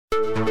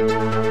Hello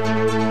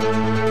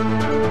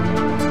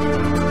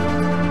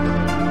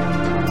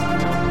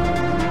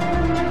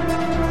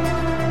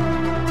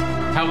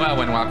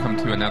and welcome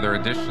to another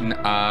edition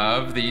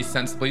of the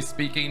Sensibly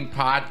Speaking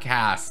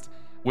podcast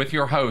with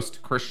your host,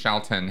 Chris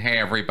Shelton. Hey,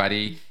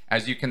 everybody.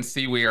 As you can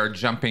see, we are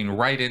jumping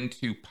right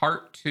into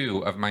part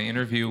 2 of my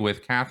interview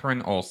with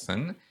Katherine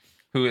Olson,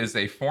 who is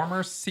a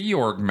former Sea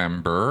Org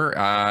member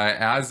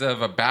as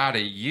of about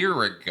a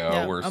year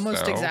ago or so.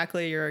 Almost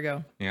exactly a year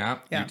ago. Yeah,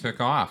 you took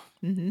off.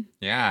 Mm-hmm.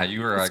 Yeah,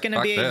 you were It's going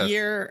to be a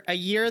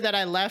year that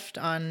I left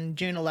on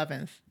June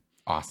 11th.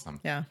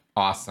 Awesome. Yeah.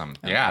 Awesome.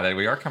 Okay. Yeah,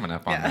 we are coming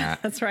up on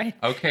that. That's right.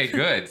 Okay,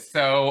 good.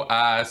 So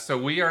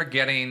we are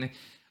getting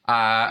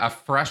a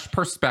fresh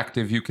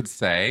perspective, you could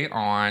say,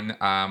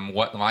 on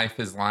what life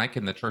is like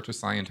in the Church of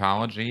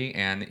Scientology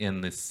and in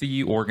the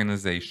Sea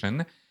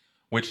organization,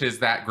 which is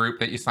that group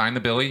that you signed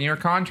the billion-year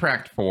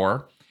contract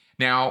for.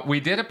 Now, we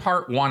did a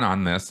part 1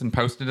 on this and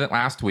posted it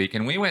last week,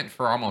 and we went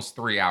for almost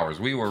 3 hours.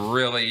 We were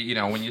really,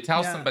 when you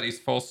tell somebody's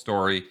full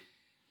story,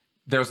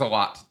 there's a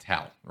lot to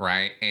tell,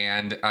 right?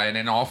 And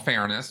in all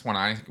fairness, when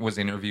I was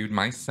interviewed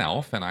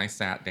myself and I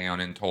sat down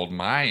and told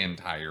my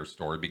entire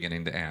story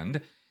beginning to end,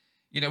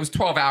 it was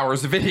 12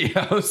 hours of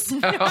video. So,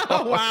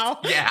 oh, wow.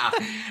 Yeah.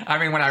 I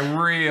mean, when I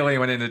really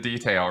went into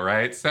detail,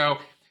 right? So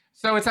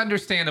it's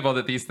understandable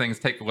that these things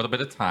take a little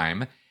bit of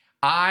time.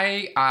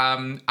 I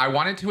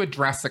wanted to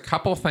address a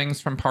couple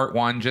things from part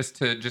 1 just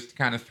to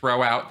kind of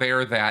throw out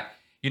there that,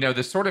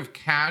 the sort of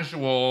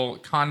casual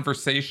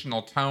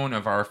conversational tone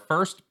of our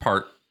first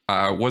part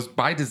was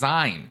by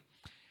design.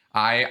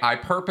 I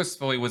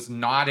purposefully was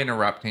not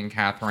interrupting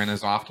Katherine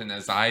as often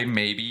as I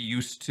maybe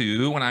used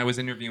to when I was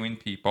interviewing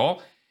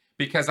people,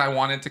 because I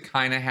wanted to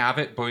kind of have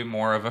it be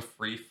more of a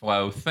free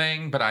flow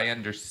thing, but I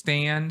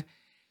understand.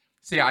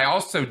 See, I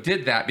also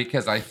did that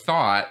because I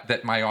thought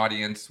that my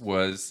audience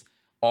was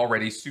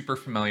already super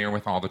familiar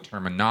with all the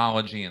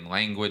terminology and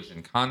language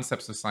and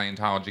concepts of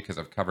Scientology, because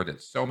I've covered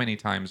it so many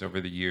times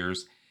over the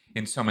years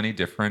in so many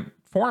different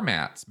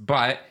formats.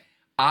 But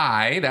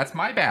that's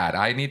my bad.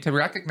 I need to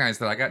recognize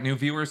that I got new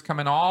viewers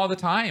coming all the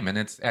time, and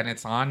it's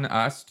on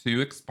us to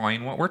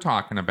explain what we're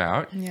talking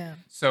about. Yeah.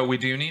 So we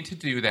do need to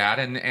do that.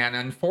 And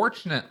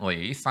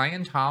unfortunately,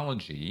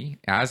 Scientology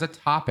as a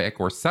topic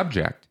or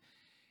subject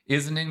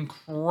is an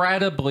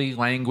incredibly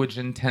language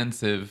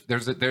intensive.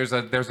 There's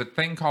a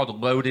thing called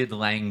loaded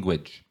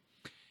language.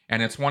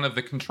 And it's one of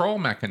the control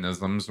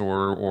mechanisms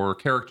or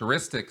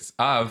characteristics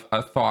of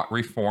a thought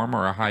reform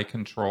or a high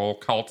control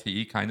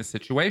culty kind of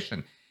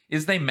situation.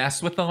 Is they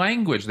mess with the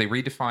language. They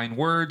redefine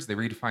words, they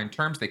redefine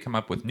terms, they come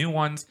up with new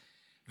ones.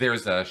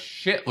 There's a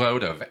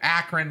shitload of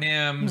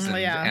acronyms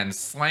and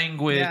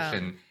slanguage,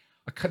 and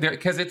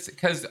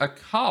because a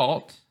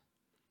cult,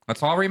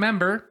 let's all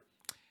remember,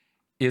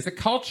 is a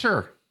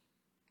culture.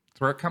 That's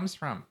where it comes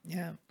from.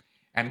 Yeah.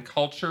 And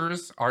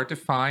cultures are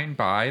defined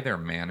by their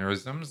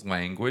mannerisms,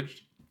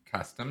 language,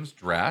 customs,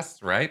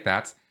 dress, right?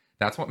 That's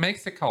what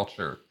makes a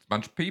culture. It's a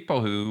bunch of people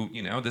who,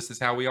 this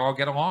is how we all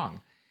get along.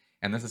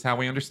 And this is how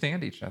we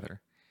understand each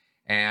other.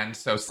 And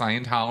so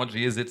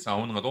Scientology is its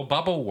own little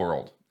bubble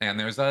world. And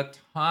there's a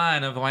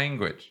ton of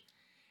language.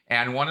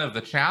 And one of the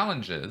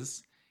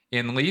challenges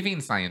in leaving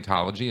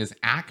Scientology is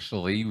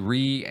actually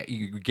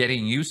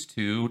getting used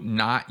to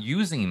not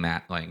using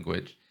that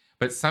language.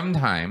 But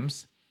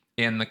sometimes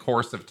in the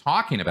course of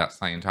talking about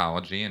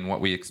Scientology and what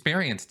we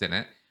experienced in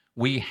it,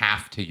 we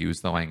have to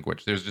use the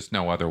language. There's just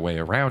no other way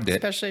around it.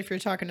 Especially if you're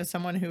talking to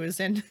someone who is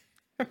in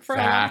for a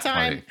long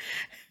time.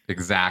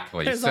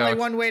 Exactly. There's only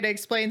one way to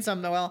explain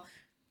something. Well,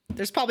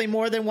 there's probably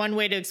more than one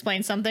way to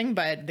explain something,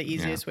 but the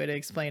easiest way to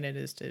explain it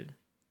is to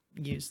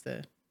use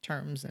the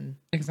terms and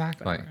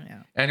exactly. Whatever,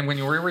 yeah. And when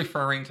you were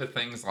referring to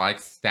things like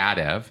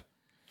statev,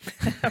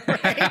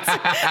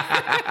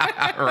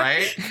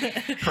 right?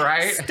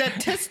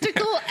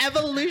 Statistical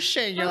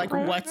evolution. You're like,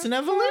 what's an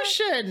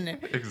evolution?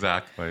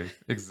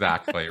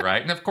 Exactly,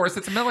 right? And of course,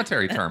 it's a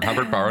military term.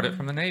 Hubbard borrowed it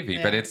from the Navy,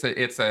 but it's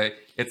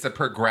a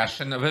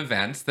progression of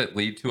events that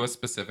lead to a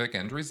specific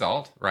end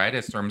result, right?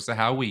 In terms of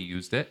how we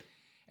used it.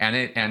 And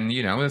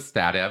the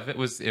statev, it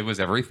was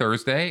every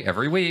Thursday,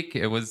 every week.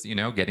 It was,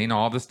 getting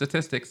all the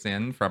statistics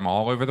in from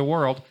all over the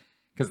world,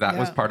 because that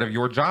was part of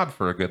your job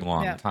for a good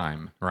long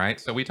time, right?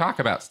 So we talk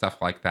about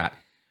stuff like that.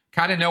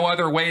 Kind of no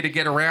other way to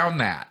get around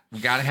that. We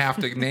got to have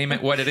to name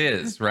it what it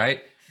is,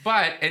 right?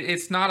 But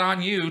it's not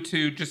on you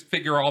to just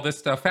figure all this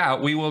stuff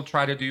out. We will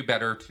try to do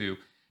better to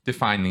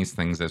define these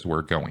things as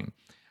we're going.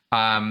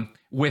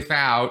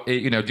 Without,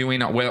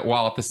 doing it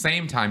while at the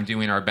same time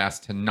doing our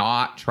best to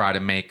not try to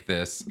make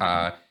this,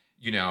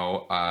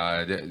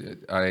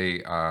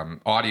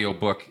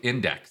 audiobook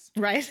index,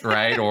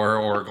 right,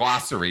 or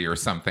glossary or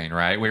something,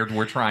 right?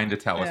 We're trying to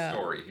tell a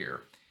story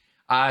here.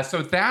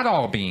 So that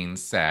all being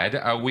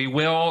said, we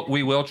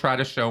will try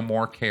to show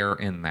more care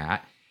in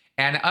that.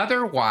 And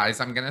otherwise,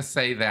 I'm going to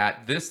say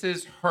that this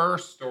is her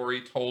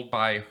story told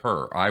by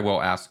her. I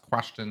will ask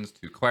questions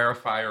to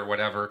clarify or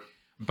whatever,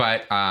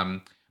 but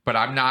I'm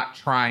not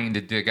trying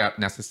to dig up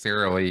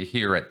necessarily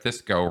here at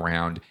this go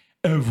round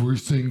every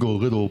single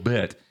little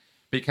bit,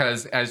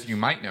 because as you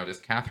might notice,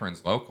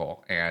 Catherine's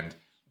local and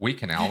we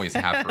can always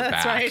have her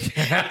That's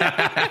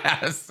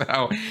back. right.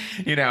 So,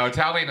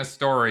 telling a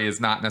story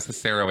is not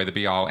necessarily the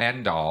be all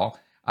end all.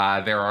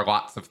 There are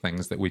lots of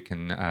things that we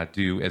can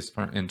do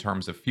in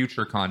terms of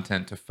future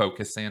content to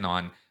focus in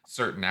on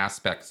certain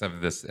aspects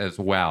of this as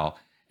well.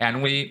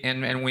 And we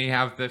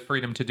have the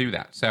freedom to do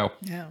that. So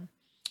Yeah.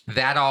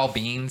 that all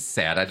being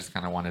said, I just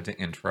kind of wanted to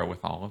intro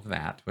with all of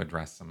that to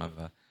address some of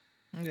the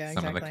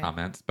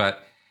comments.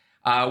 But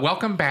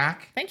welcome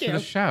back Thank to you. the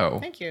show.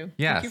 Thank you.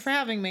 Yes. Thank you for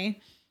having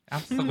me.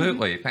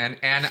 Absolutely.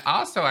 And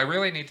also, I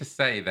really need to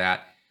say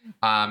that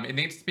it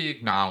needs to be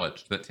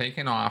acknowledged that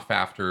taking off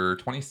after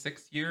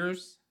 26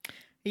 years.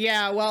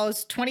 Yeah, well,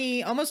 it's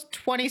almost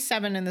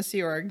 27 in the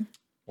Sea Org.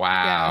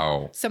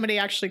 Wow. Yeah. Somebody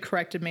actually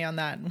corrected me on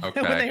that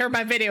Okay. when they heard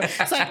my video.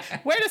 It's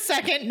like, wait a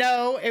second.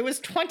 No, it was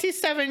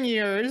 27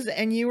 years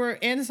and you were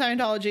in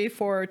Scientology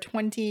for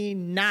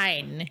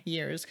 29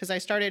 years. Because I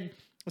started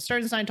in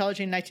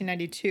Scientology in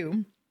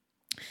 1992.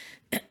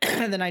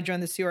 And then I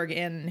joined the Sea Org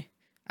in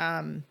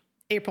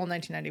April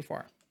 1994.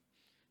 So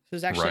it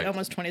was actually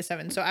almost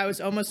 27. So I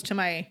was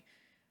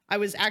I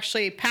was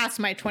actually past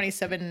my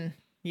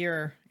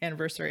 27-year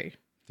anniversary.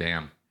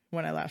 Damn.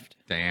 When I left.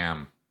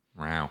 Damn.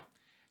 Wow.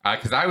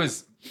 Because I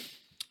was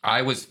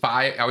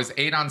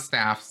 8 on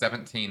staff,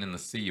 17 in the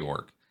Sea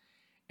Org,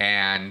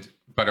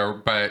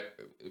 but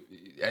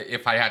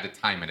if I had to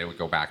time it, it would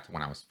go back to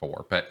when I was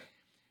 4. But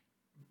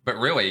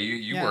really,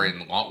 you were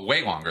in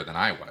way longer than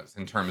I was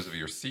in terms of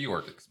your Sea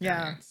Org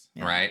experience,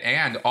 right?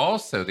 And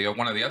also,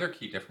 one of the other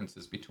key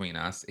differences between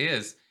us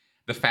is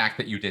the fact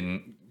that you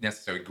didn't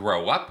necessarily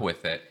grow up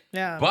with it,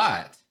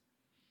 but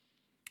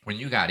when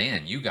you got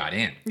in, you got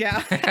in.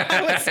 Yeah,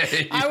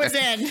 I was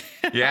in.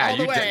 Yeah, all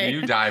the way.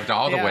 You dived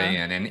all the way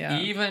in, and Yeah.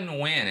 even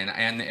when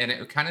and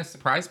it kind of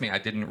surprised me. I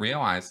didn't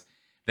realize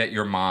that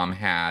your mom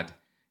had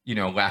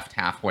left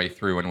halfway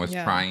through and was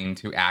trying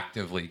to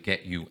actively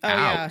get you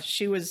out. Yeah,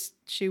 she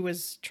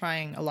was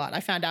trying a lot. I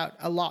found out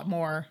a lot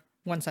more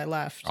once I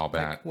left. I'll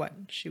bet. Like what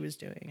she was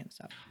doing and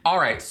stuff. All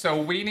right,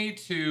 so we need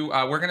to.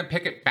 We're going to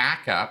pick it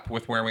back up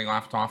with where we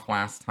left off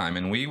last time,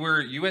 and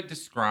you had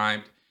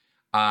described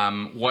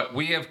what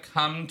we have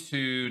come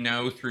to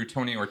know through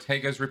Tony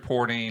Ortega's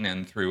reporting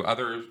and through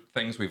other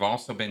things we've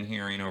also been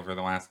hearing over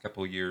the last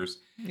couple of years.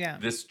 Yeah.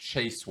 This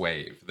chase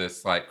wave,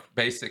 this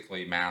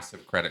basically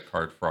massive credit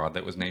card fraud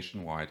that was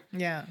nationwide.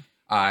 Yeah.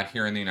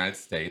 Here in the United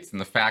States, and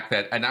the fact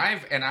that, and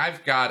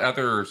I've got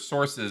other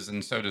sources,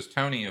 and so does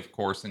Tony, of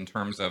course, in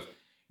terms of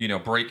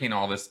breaking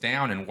all this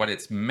down and what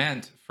it's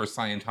meant for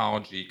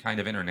Scientology kind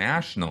of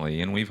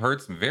internationally, and we've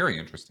heard some very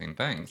interesting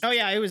things. Oh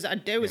yeah, it was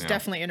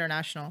definitely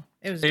international.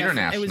 It was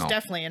international. It was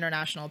definitely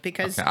international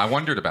because I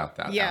wondered about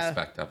that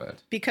aspect of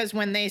it. Because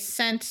when they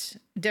sent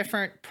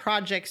different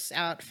projects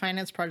out,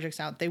 finance projects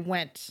out, they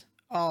went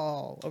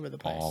all over the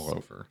place. All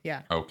over.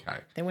 Yeah. Okay.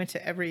 They went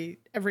to every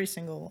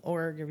single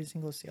org, every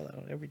single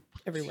CLO,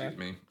 everywhere.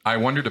 Excuse me. I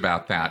wondered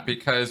about that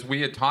because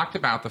we had talked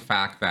about the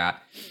fact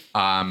that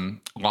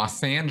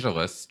Los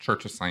Angeles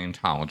Church of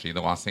Scientology,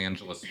 the Los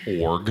Angeles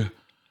org,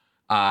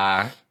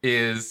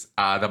 is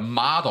the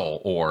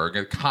model org,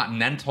 a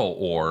continental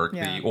org,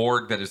 the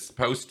org that is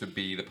supposed to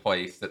be the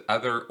place that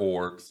other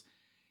orgs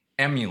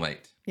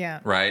emulate.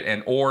 Yeah. Right.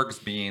 And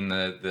orgs being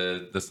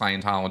the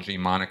Scientology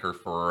moniker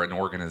for an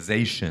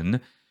organization,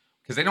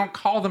 because they don't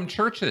call them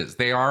churches.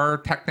 They are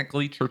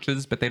technically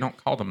churches, but they don't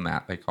call them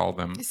that. They call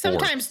them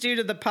sometimes orgs. Due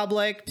to the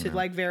public, to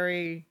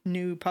very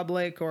new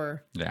public,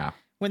 or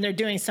when they're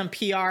doing some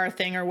PR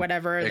thing or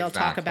whatever, they'll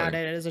talk about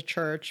it as a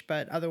church.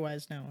 But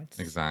otherwise, no.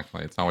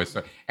 Exactly. It's always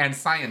so. And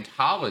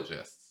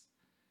Scientologists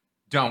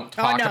don't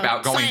talk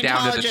about going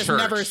down to the church. Scientologists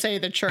never say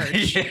the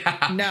church.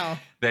 No.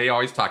 They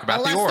always talk about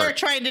unless the org. They're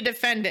trying to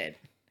defend it.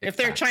 If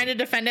they're trying to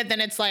defend it,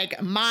 then it's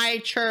like my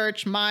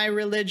church, my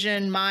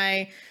religion,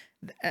 my,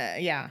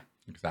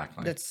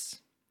 Exactly.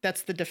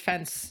 That's the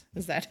defense.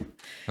 Is that?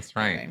 That's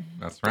right. Okay.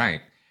 That's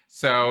right.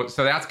 So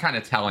that's kind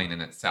of telling in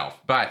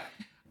itself. But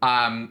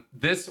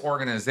this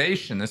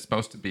organization is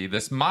supposed to be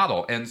this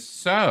model, and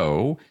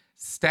so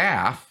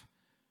staff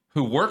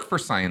who work for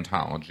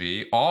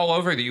Scientology all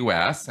over the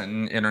U.S.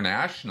 and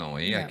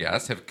internationally, I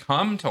guess, have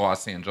come to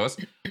Los Angeles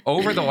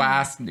over the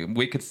last,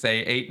 we could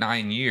say,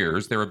 8-9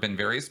 years. There have been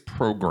various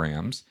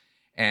programs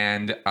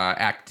and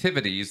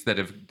activities that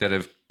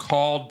have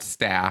called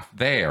staff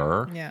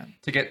there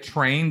to get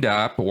trained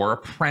up or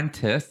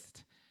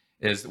apprenticed,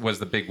 was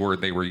the big word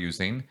they were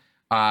using,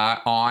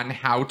 on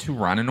how to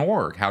run an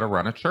org, how to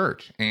run a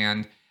church.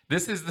 And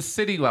this is the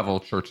city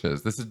level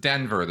churches. This is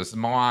Denver. This is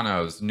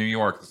Milano. This is New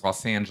York. This is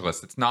Los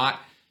Angeles. It's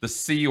not the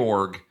Sea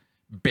Org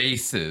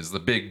bases, the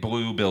big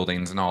blue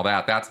buildings and all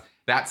that.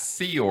 That's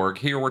Sea Org.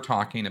 Here we're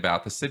talking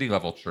about the city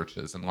level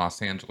churches, and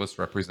Los Angeles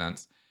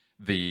represents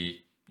the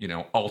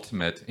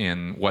ultimate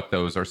in what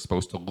those are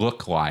supposed to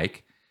look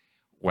like.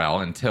 Well,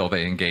 until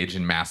they engage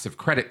in massive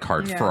credit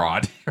card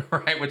fraud,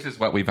 right? Which is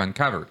what we've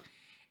uncovered.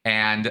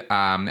 And there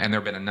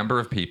have been a number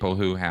of people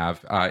who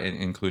have,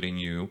 including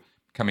you,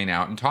 coming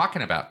out and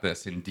talking about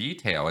this in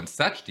detail, in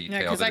such detail.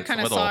 Yeah, because I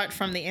kind of saw it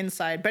from the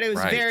inside, but it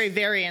was very,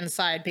 very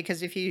inside.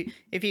 Because if you,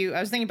 I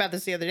was thinking about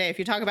this the other day. If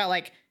you talk about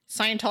like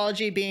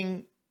Scientology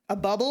being a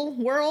bubble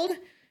world,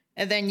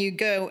 and then you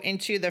go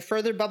into the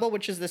further bubble,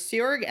 which is the Sea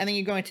Org, and then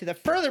you go into the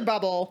further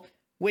bubble,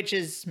 which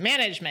is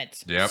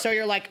management. Yep. So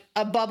you're like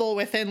a bubble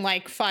within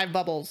like 5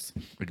 bubbles.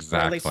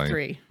 Exactly. Or at least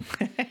 3.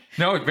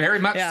 No, very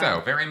much Yeah.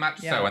 so. Very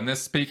much so. And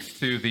this speaks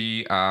to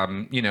the,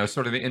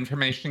 sort of the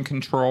information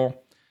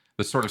control,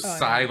 the sort of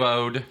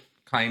siloed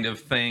kind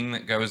of thing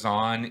that goes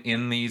on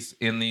in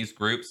these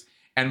groups.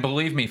 And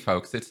believe me,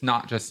 folks, it's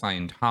not just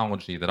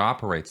Scientology that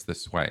operates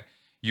this way.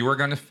 You are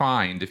going to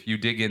find, if you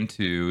dig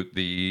into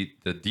the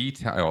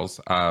details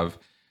of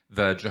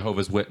the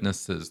Jehovah's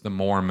Witnesses, the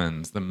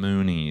Mormons, the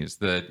Moonies,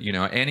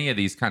 any of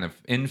these kind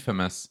of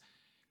infamous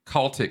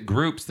cultic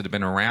groups that have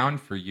been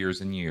around for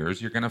years and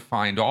years, you're going to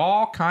find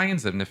all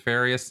kinds of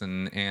nefarious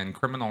and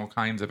criminal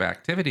kinds of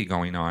activity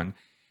going on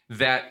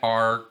that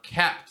are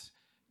kept,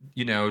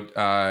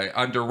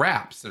 under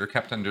wraps, that are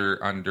kept under,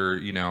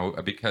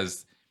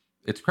 because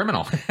it's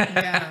criminal,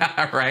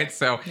 right?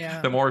 So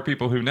the more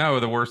people who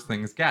know, the worse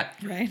things get.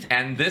 Right.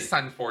 And this,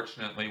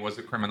 unfortunately, was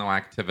a criminal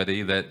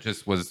activity that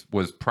just was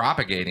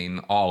propagating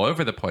all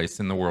over the place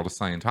in the world of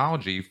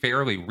Scientology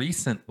fairly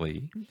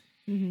recently.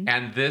 Mm-hmm.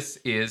 And this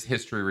is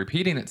history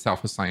repeating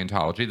itself with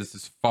Scientology. This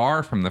is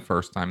far from the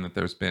first time that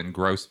there's been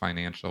gross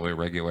financial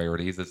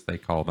irregularities, as they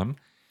call them.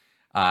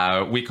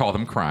 We call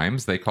them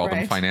crimes. They call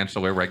them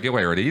financial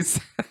irregularities.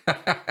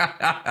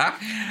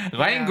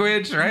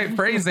 Language, right?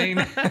 Phrasing.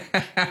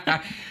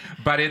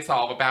 But it's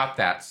all about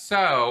that.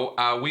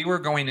 So we were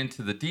going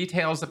into the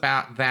details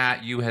about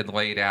that. You had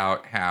laid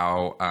out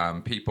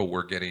how people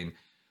were getting,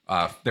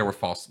 there were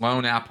false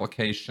loan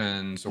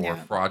applications or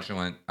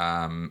fraudulent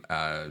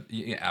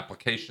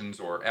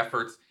applications or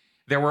efforts.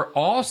 There were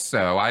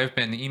also, I've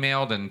been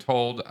emailed and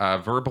told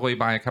verbally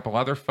by a couple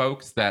other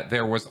folks that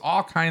there was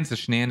all kinds of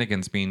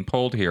shenanigans being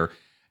pulled here.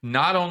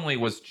 Not only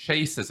was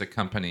Chase as a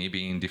company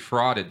being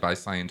defrauded by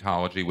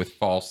Scientology with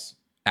false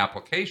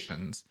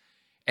applications,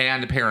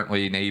 and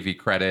apparently Navy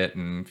Credit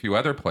and a few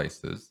other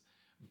places,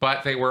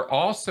 but they were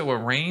also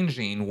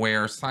arranging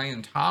where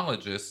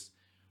Scientologists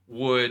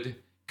would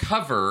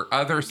cover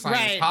other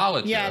Scientologists.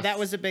 Right. Yeah, that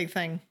was a big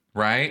thing.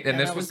 Right? And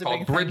this was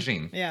called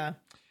bridging. Yeah.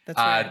 That's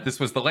right. This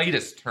was the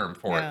latest term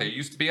for it. There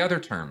used to be other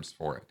terms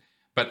for it.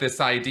 But this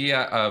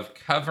idea of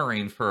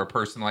covering for a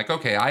person like,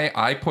 okay,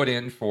 I put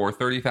in for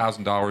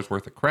 $30,000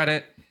 worth of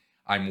credit.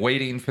 I'm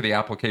waiting for the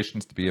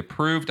applications to be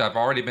approved. I've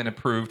already been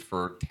approved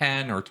for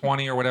 10 or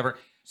 20 or whatever.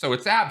 So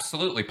it's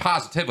absolutely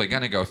positively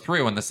going to go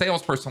through. And the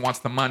salesperson wants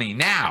the money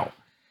now.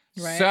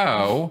 Right.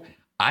 So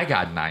I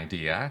got an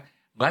idea.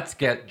 Let's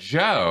get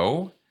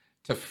Joe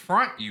to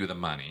front you the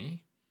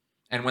money.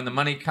 And when the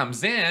money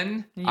comes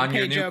in on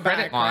your new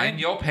credit line,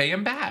 you'll pay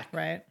him back.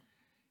 Right.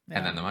 Yeah.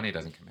 And then the money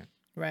doesn't come in.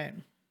 Right.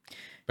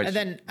 But and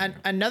then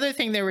another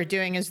thing they were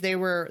doing is they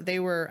were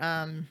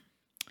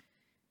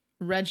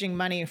redging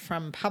money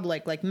from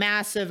public, like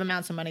massive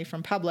amounts of money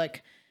from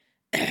public,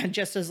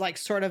 just as like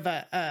sort of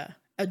a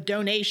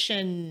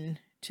donation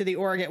to the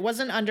org. It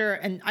wasn't under,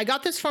 and I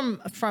got this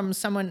from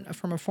someone,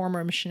 from a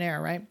former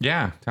missionaire, right?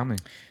 Yeah, tell me.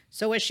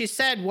 So what she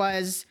said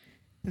was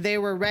they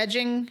were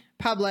redging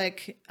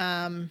public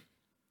to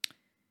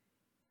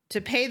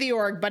pay the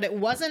org, but it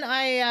wasn't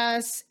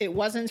IAS, it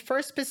wasn't for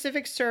a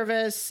specific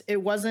service,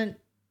 it wasn't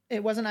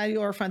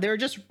IDOR fund. They were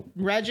just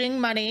redging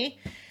money,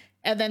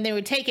 and then they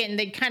would take it and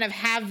they'd kind of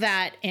have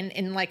that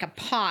in like a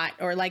pot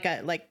or like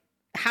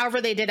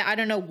however they did it. I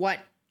don't know what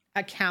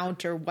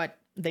account or what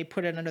they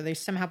put it under. They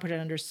somehow put it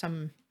under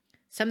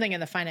something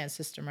in the finance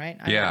system, right?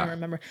 I don't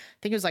remember.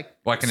 I think it was like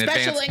an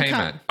advance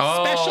payment.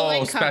 Oh,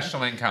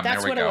 special income.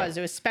 That's there we what go. It was.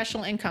 It was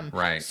special income.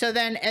 Right. So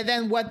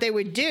then what they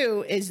would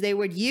do is they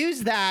would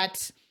use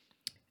that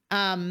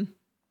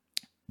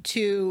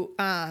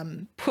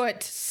to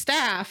put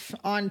staff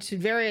onto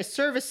various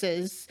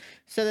services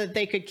so that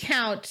they could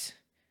count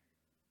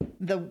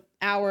the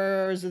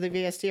hours of the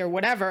VSD or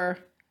whatever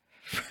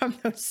from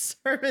those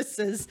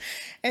services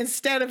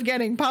instead of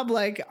getting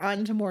public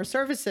onto more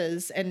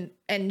services.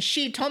 And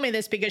she told me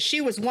this because she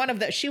was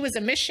she was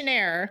a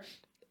missionaire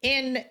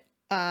in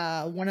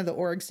one of the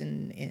orgs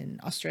in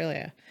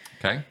Australia.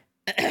 Okay.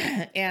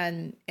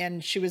 And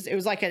it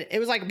was like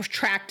a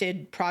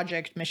protracted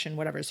project mission,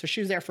 whatever. So she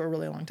was there for a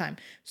really long time.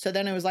 So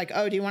then it was like,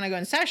 oh, do you want to go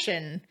in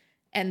session?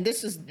 And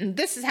this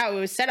is how it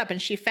was set up.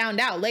 And she found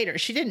out later.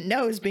 She didn't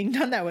know it was being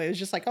done that way. It was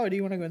just like, oh, do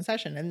you want to go in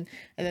session? And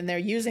then they're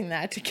using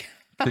that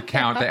to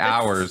count the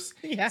hours.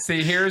 Yeah.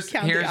 See, here's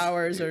the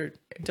hours or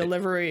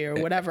delivery or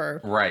whatever.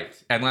 Right.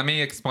 And let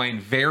me explain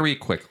very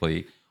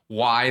quickly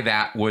why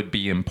that would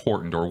be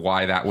important or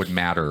why that would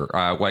matter.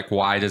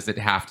 Why does it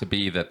have to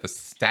be that the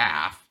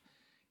staff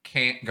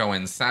can't go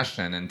in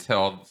session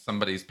until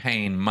somebody's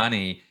paying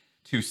money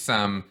to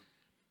some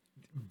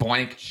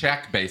blank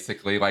check,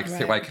 basically,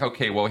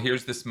 okay, well,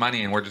 here's this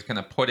money and we're just going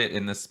to put it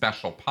in this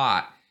special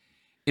pot,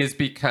 is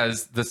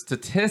because the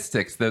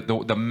statistics,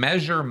 the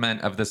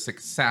measurement of the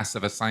success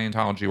of a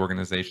Scientology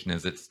organization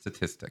is its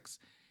statistics.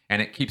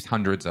 and it keeps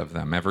hundreds of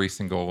them. Every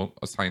single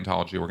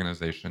Scientology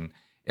organization.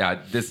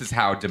 This is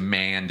how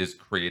demand is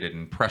created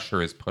and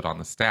pressure is put on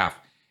the staff,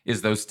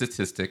 is those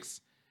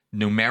statistics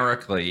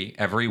numerically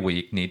every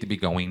week need to be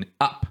going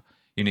up.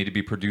 You need to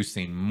be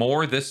producing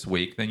more this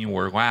week than you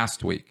were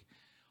last week.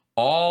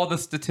 All the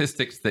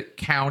statistics that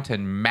count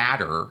and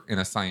matter in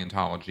a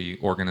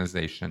Scientology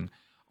organization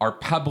are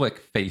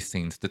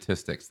public-facing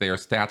statistics. They are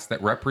stats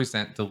that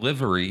represent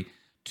delivery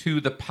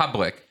to the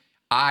public,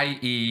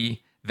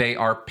 i.e., they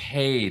are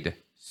paid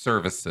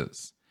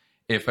services.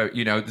 If the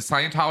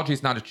Scientology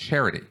is not a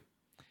charity.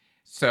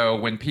 So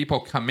when people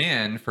come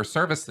in for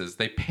services,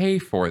 they pay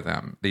for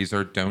them. These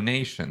are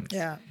donations.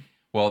 Yeah.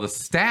 Well, the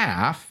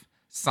staff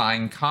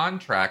sign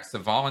contracts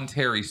of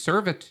voluntary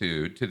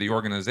servitude to the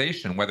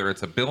organization, whether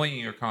it's a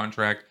billion-year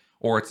contract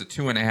or it's a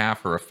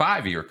 2.5 or a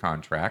 5-year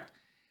contract.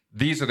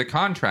 These are the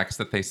contracts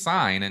that they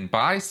sign, and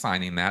by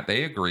signing that,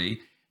 they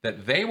agree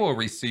that they will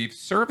receive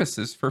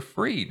services for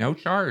free, no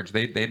charge.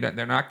 They're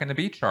not going to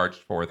be charged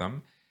for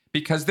them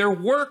because they're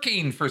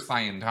working for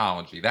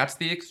Scientology. That's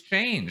the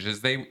exchange.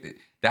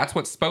 That's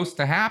what's supposed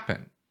to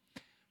happen.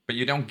 But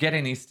you don't get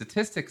any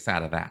statistics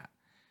out of that.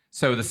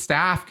 So the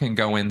staff can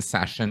go in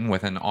session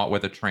with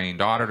a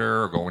trained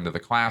auditor or go into the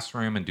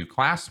classroom and do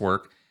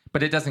classwork,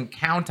 but it doesn't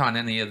count on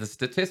any of the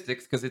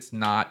statistics because it's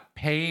not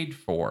paid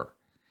for.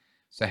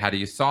 So how do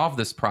you solve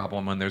this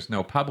problem when there's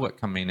no public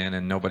coming in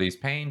and nobody's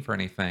paying for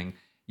anything?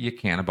 You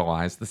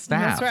cannibalize the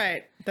staff.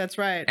 That's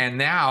right. And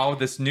now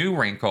this new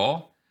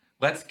wrinkle,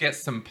 let's get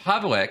some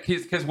public,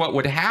 because what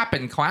would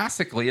happen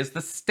classically is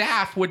the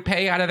staff would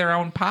pay out of their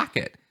own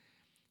pocket.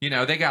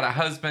 They got a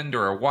husband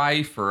or a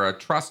wife or a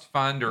trust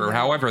fund or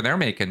however they're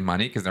making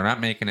money, because they're not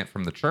making it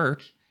from the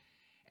church,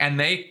 and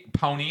they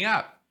pony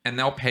up and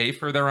they'll pay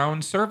for their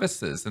own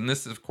services. And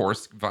this, of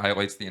course,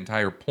 violates the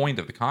entire point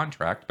of the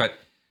contract, but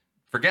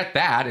forget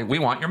that. We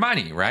want your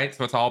money, right?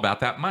 So it's all about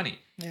that money.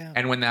 Yeah.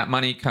 And when that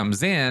money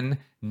comes in,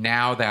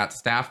 now that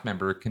staff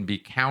member can be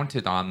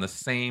counted on the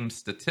same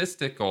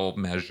statistical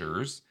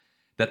measures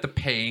that the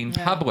paying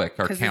public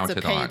are counted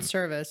it's a paid on.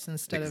 Service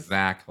instead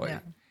exactly. Yeah.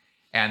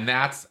 And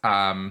that's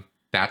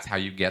how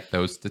you get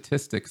those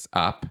statistics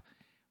up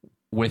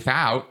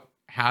without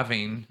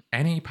having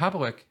any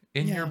public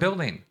in your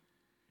building.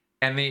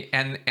 And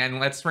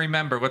let's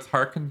remember, let's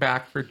harken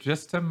back for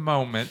just a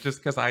moment, just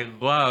because I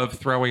love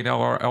throwing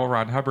L.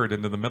 Ron Hubbard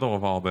into the middle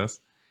of all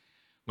this.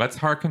 Let's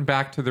harken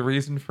back to the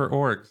reason for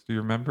orgs. Do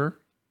you remember?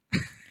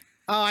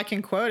 Oh, I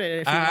can quote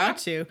it if you want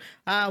to.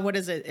 What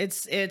is it?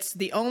 It's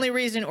the only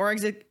reason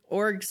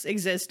orgs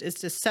exist is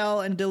to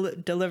sell and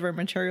deliver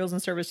materials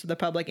and service to the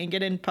public, and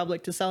get in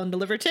public to sell and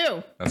deliver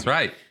too. That's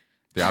right.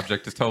 The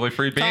object is totally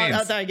free beings.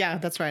 Yeah,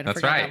 that's right.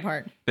 That's right. That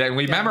part. Then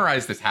we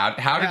memorized this.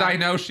 How did I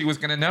know she was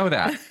going to know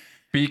that?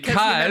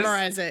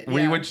 Because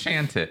we would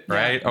chant it,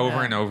 right?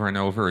 Over and over and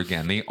over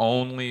again. The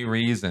only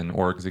reason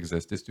orgs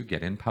exist is to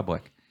get in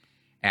public.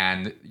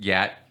 And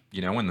yet,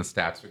 when the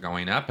stats are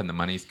going up and the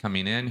money's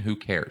coming in, who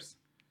cares?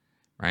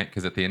 Right?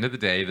 Because at the end of the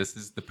day, this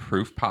is the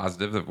proof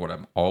positive of what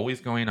I'm always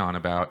going on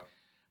about.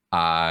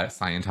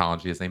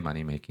 Scientology is a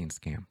money-making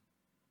scam.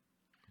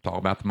 It's all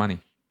about the money.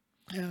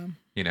 Yeah.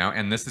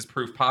 And this is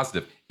proof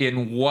positive.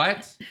 In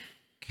what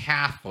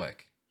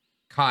Catholic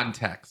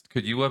context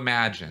could you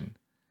imagine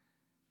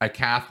a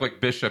Catholic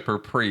bishop or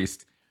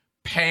priest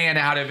paying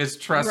out of his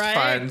trust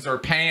funds or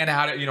paying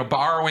out of,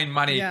 borrowing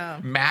money,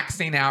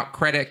 maxing out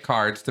credit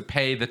cards to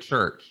pay the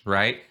church,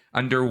 right?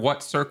 Under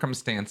what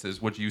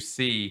circumstances would you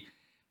see,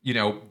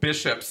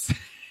 bishops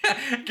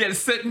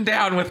sitting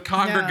down with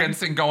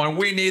congregants and going,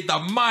 we need the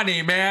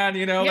money, man,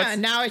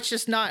 now it's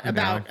just not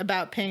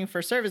about paying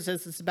for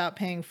services. It's about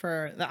paying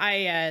for the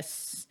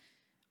IES,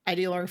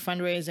 ideal or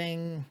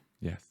fundraising.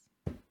 Yes.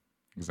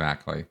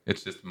 Exactly.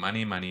 It's just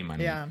money, money,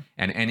 money. Yeah.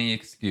 And any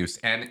excuse.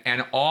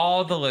 And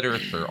all the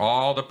literature,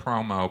 all the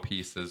promo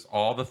pieces,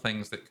 all the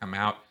things that come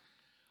out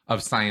of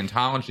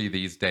Scientology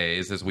these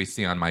days, as we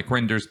see on Mike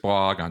Rinder's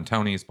blog, on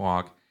Tony's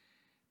blog,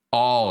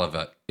 all of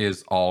it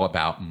is all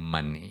about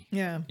money.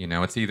 Yeah.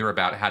 It's either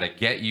about how to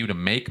get you to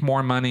make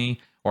more money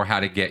or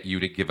how to get you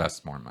to give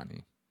us more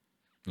money.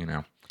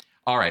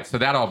 All right. So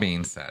that all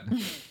being said,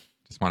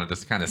 just wanted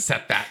to kind of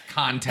set that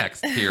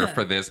context here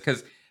for this,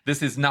 because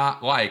this is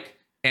not like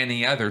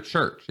any other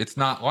church. It's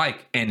not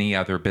like any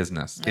other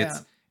business. Yeah.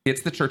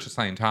 It's the Church of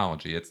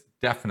Scientology. It's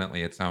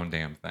definitely its own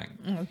damn thing.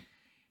 Mm-hmm.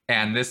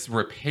 And this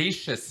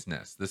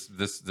rapaciousness,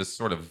 this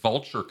sort of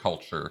vulture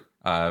culture,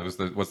 was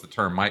the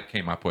term Mike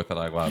came up with that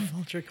I love.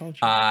 Vulture culture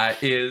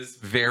is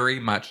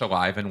very much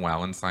alive and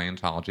well in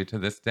Scientology to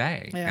this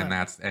day.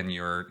 Yeah. And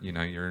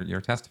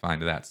you're testifying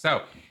to that.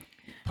 So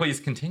please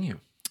continue.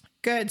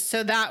 Good.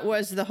 So that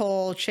was the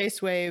whole Chase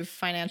Wave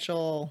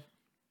financial.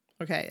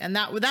 Okay, and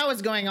that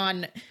was going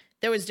on.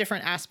 There was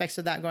different aspects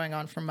of that going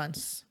on for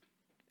months.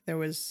 There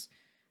was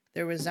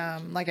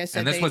like I said,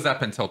 and this was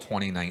up until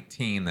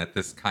 2019 that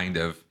this kind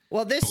of blew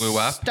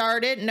up.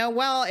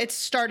 It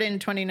started in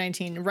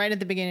 2019, right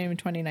at the beginning of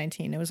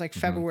 2019. It was like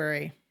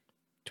February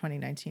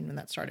 2019 when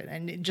that started,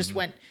 and it just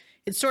went.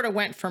 It sort of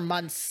went for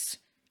months,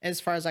 as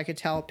far as I could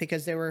tell,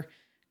 because they were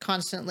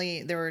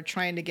constantly, they were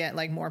trying to get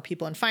like more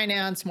people in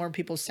finance, more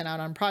people sent out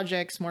on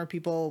projects, more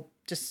people,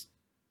 just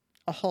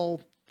a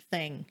whole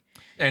thing.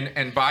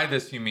 And by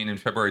this, you mean in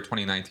February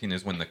 2019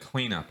 is when the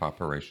cleanup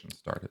operation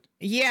started?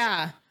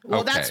 Yeah. Well,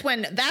 Okay.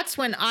 that's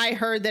when I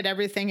heard that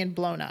everything had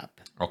blown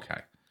up. Okay.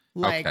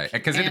 Like, okay.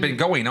 Because it had been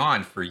going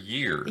on for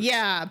years.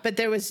 Yeah, but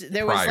there was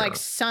like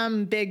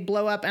some big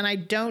blow up, and I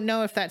don't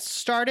know if that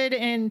started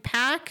in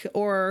PAC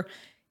or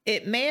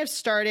it may have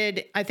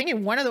started. I think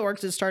in one of the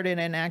orgs it started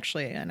in,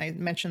 actually, and I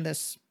mentioned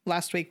this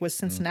last week, was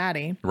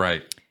Cincinnati.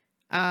 Right.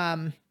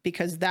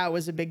 Because that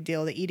was a big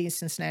deal. The Edie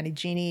Cincinnati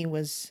Genie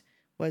was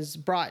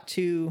brought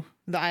to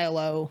the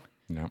ILO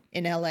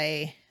in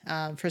LA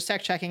for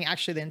sec checking.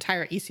 Actually, the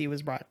entire EC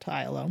was brought to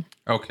ILO.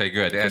 Okay,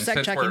 good. And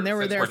since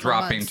we're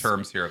dropping months.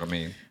 terms here, let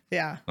me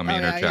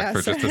interject yeah.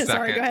 for just a second.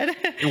 Sorry, go ahead.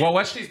 Well,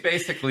 what she's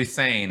basically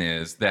saying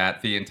is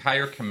that the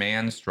entire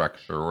command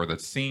structure, or the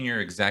senior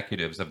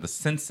executives of the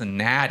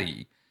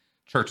Cincinnati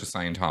Church of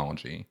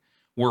Scientology,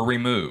 were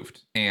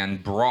removed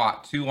and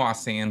brought to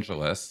Los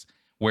Angeles,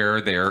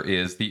 where there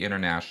is the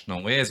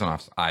International Liaison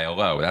Office,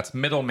 ILO. That's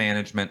middle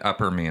management,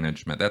 upper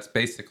management. That's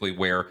basically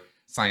where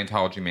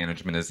Scientology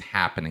management is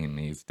happening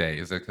these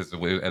days. Because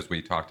as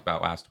we talked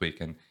about last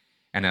week, and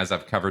as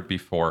I've covered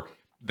before,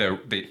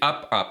 the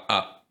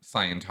up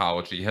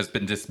Scientology has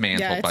been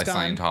dismantled by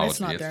gone.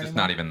 Scientology. It's just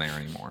not even there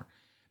anymore.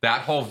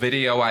 That whole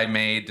video I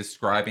made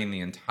describing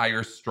the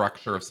entire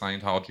structure of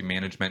Scientology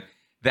management,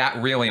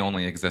 that really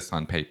only exists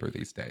on paper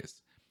these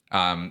days.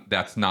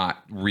 That's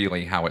not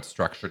really how it's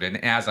structured.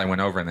 And as I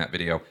went over in that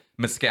video,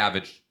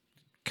 Miscavige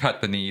cut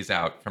the knees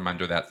out from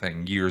under that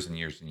thing years and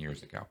years and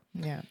years ago.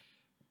 Yeah.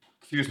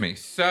 Excuse me.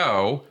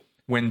 So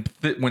when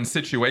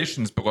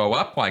situations blow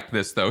up like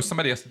this, though,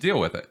 somebody has to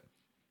deal with it.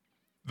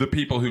 The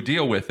people who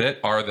deal with it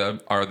are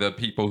the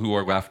people who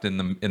are left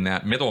in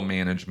that middle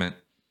management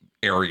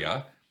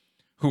area,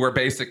 who are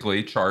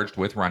basically charged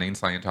with running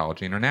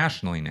Scientology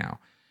internationally now.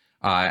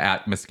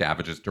 At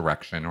Miscavige's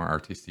direction, or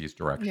RTC's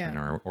direction,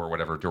 or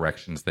whatever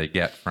directions they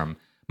get from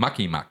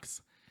mucky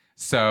mucks.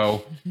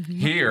 So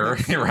here,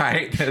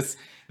 right,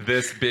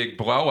 this big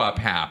blow up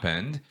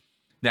happened.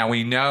 Now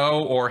we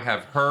know or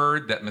have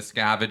heard that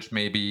Miscavige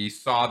maybe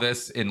saw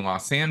this in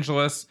Los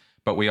Angeles,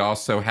 but we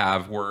also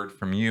have word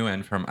from you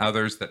and from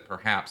others that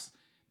perhaps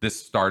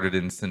this started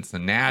in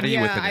Cincinnati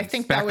with an inspection. I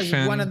think that was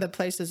one of the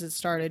places it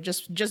started,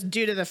 just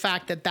due to the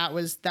fact that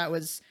was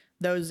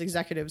those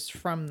executives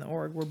from the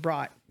org were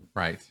brought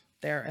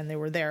there, and they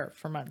were there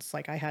for months.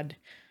 Like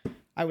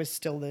I was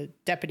still the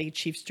deputy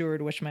chief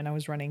steward, which meant I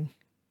was running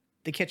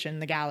the kitchen,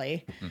 the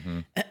galley,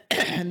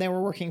 and they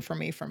were working for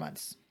me for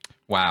months.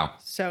 Wow.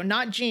 So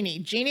not Jeannie.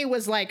 Jeannie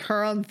was like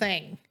her own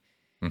thing.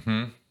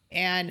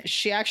 And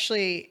she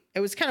actually, it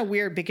was kind of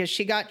weird because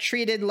she got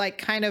treated like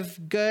kind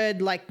of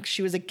good, like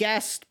she was a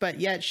guest, but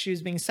yet she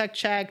was being suck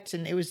checked,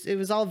 and it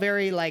was all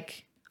very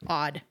like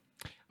odd.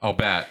 I'll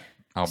bet.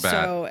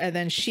 So, and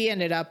then she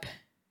ended up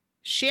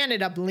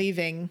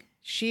leaving.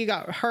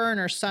 Her and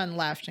her son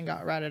left and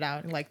got routed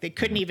out. And like they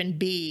couldn't even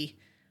be,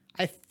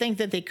 I think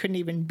that they couldn't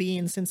even be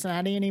in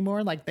Cincinnati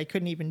anymore. Like they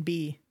couldn't even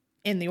be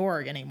in the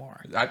org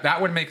anymore.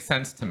 That would make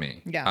sense to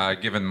me. Yeah.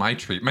 Given my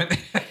treatment.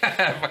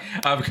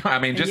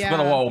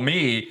 Little old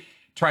me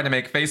trying to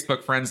make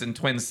Facebook friends in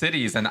Twin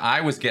Cities, and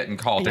I was getting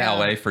called to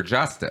LA for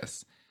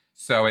justice.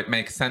 So it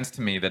makes sense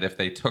to me that if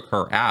they took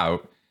her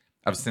out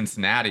of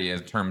Cincinnati in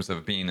terms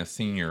of being a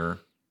senior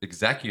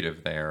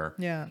executive there,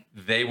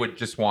 they would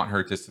just want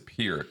her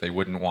disappeared. They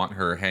wouldn't want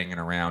her hanging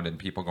around and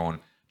people going,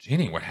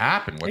 Jeannie, what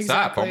happened? What's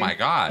up? Oh my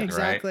God.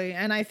 Exactly. Right?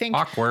 And I think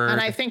awkward. And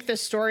I think the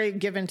story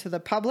given to the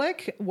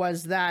public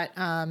was that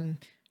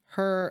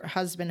her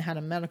husband had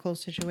a medical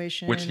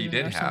situation, which he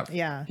did have.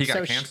 Yeah. He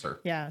got cancer.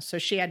 So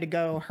she had to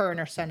go, her and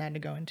her son had to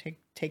go and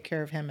take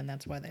care of him, and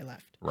that's why they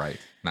left. Right.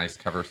 Nice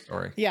cover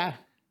story. Yeah.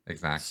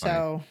 Exactly.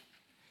 So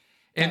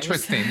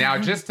interesting. Now,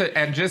 just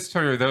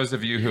for those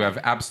of you who have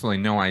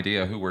absolutely no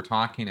idea who we're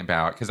talking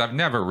about, because I've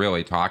never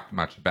really talked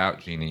much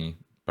about Jeannie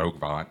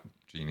Bogvot,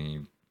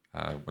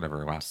 whatever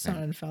her last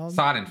name.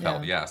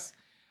 Sonnenfeld, yes.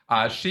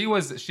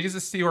 She's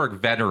a Sea Org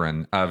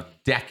veteran of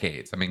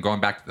decades. I mean, going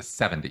back to the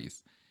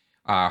 70s.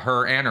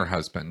 Her and her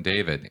husband,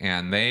 David,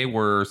 and they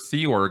were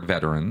Sea Org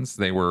veterans.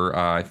 They were,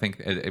 I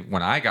think,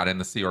 when I got in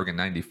the Sea Org in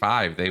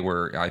 95, they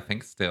were, I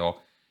think, still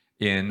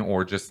in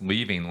or just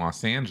leaving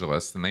Los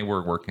Angeles, and they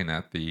were working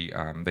at they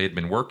had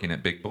been working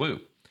at Big Blue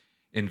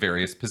in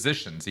various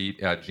positions.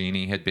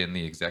 Jeannie had been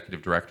the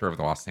executive director of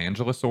the Los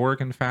Angeles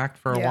org, in fact,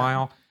 for a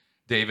while.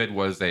 David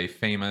was a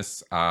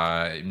famous,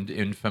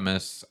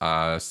 infamous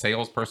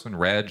salesperson,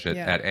 Reg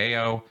at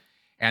AO,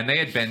 and they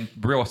had been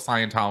real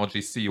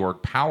Scientology Sea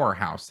Org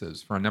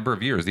powerhouses for a number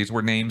of years. These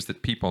were names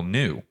that people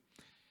knew.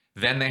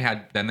 Then they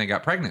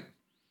got pregnant.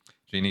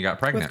 Jeannie got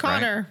pregnant, with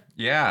Connor. right?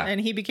 Yeah.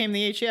 And he became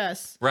the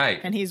HES. Right.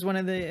 And he's one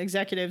of the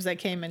executives that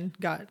came and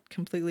got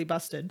completely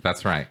busted.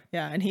 That's right.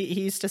 Yeah. And he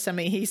used to send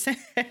me, he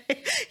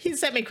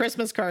sent me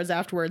Christmas cards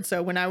afterwards.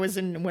 So when I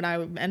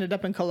ended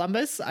up in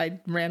Columbus,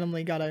 I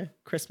randomly got a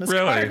Christmas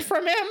card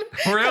from him.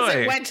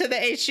 Really? It went to the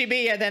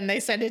HEB and then they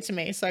sent it to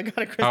me. So I got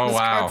a Christmas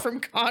card from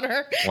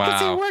Connor.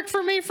 Because he worked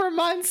for me for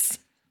months.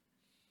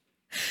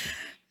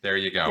 There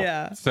you go.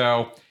 Yeah.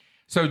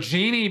 So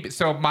Jeannie,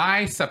 so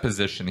my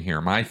supposition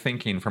here, my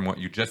thinking from what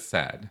you just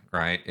said,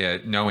 right?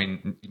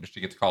 Knowing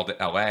she gets called to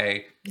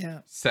LA,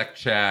 sec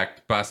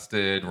checked,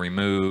 busted,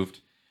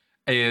 removed,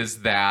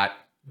 is that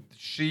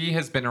she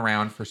has been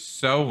around for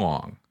so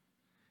long,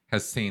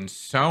 has seen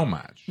so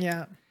much.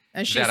 Yeah.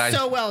 And she's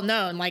so well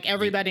known. Like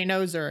everybody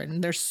knows her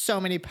and there's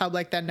so many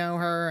public that know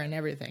her and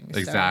everything.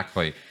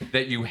 Exactly.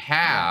 That you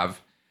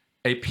have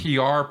a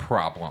PR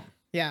problem.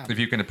 Yeah. If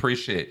you can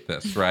appreciate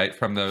this, right?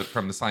 From the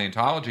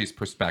Scientology's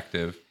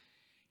perspective,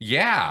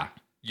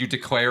 you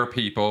declare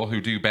people who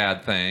do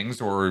bad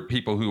things or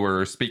people who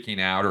are speaking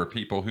out or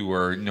people who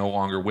are no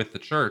longer with the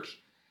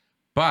church.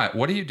 But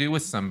what do you do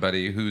with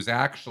somebody who's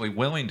actually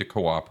willing to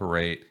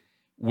cooperate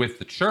with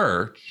the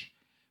church,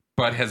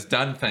 but has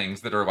done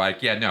things that are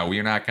like,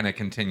 we're not going to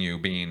continue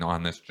being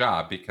on this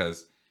job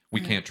because we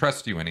can't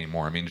trust you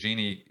anymore. I mean,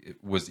 Jeannie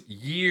was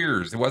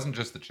years. It wasn't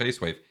just the chase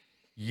wave.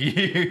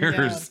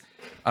 Years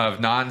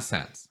of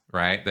nonsense,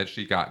 right, that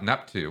she gotten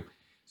up to.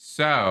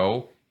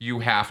 So you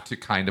have to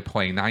kind of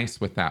play nice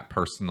with that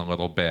person a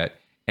little bit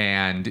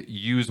and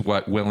use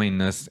what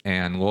willingness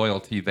and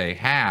loyalty they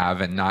have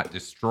and not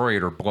destroy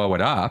it or blow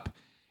it up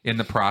in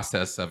the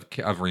process of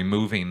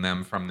removing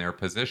them from their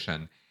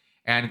position.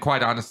 And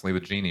quite honestly,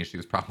 with Jeannie, she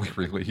was probably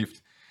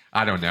relieved.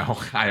 I don't know.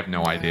 I have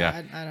no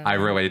idea. I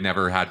really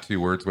never had two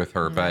words with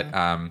her, but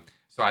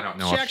so I don't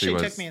know if she was... She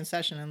actually took me in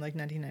session in like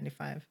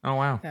 1995. Oh,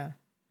 wow. Yeah.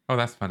 Oh,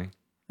 that's funny.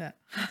 Yeah.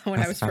 When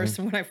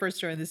I first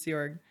joined the Sea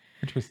Org.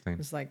 Interesting. It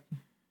was like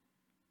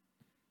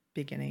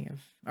beginning of,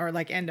 or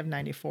like end of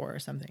 94 or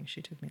something.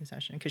 She took me in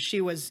session because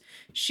she was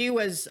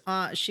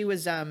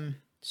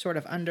sort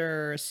of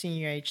under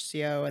senior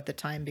HCO at the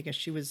time because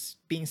she was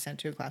being sent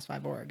to a class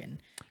 5 org and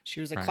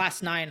she was a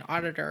class 9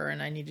 auditor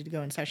and I needed to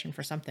go in session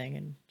for something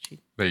and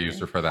they used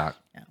her for that.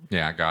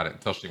 Yeah, got it.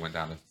 Until she went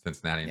down to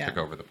Cincinnati and took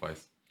over the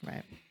place.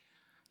 Right.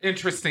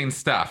 Interesting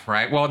stuff,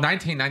 right? Well,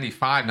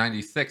 1995,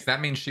 96,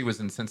 that means she was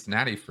in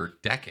Cincinnati for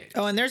decades.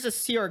 Oh, and there's a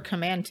Sea Org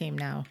command team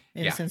now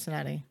in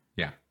Cincinnati.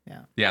 Yeah.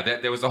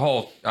 There was a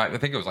whole, I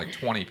think it was like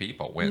 20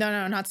 people.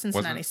 No, not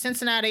Cincinnati.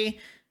 Cincinnati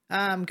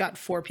got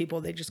 4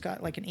 people. They just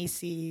got like an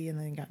EC and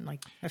then got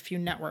like a few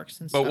networks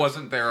and stuff. But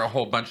wasn't there a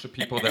whole bunch of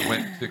people that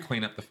went to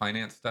clean up the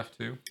finance stuff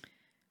too?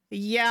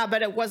 Yeah,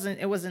 but it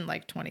wasn't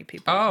like 20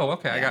 people. Oh,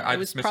 okay. Yeah, I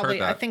just misheard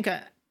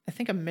that. I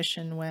think a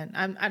mission went.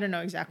 I don't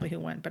know exactly who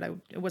went, but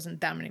it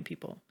wasn't that many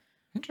people.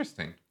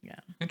 Interesting. Yeah.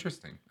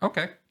 Interesting.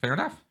 Okay, fair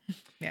enough.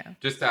 Yeah.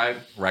 Just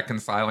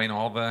reconciling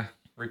all the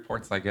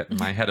reports I get in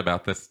my head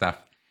about this stuff.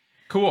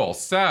 Cool.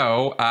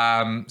 So,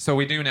 so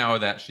we do know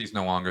that she's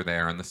no longer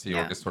there, and the Sea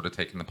Org is sort of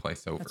taking the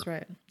place over. That's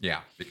right.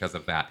 Yeah, because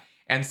of that.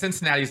 And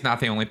Cincinnati's not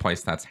the only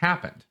place that's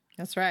happened.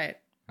 That's right.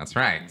 That's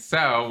right.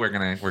 So we're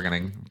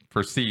gonna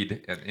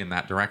proceed in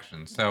that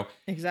direction. So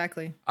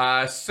exactly.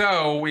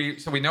 So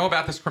we know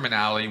about this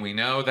criminality. We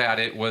know that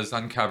it was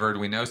uncovered.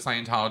 We know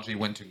Scientology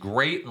went to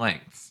great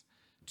lengths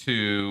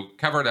to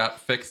cover it up,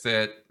 fix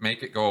it,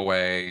 make it go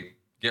away,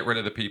 get rid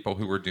of the people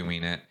who were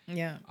doing it.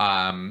 Yeah.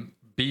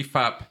 Beef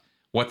up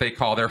what they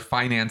call their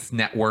finance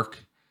network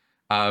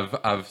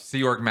of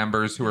Sea Org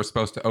members who are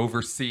supposed to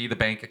oversee the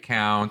bank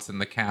accounts and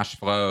the cash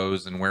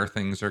flows and where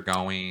things are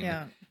going.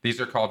 Yeah. These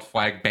are called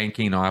flag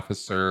banking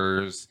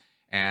officers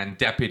and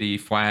deputy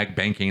flag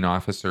banking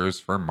officers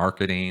for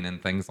marketing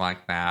and things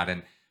like that.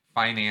 And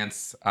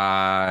finance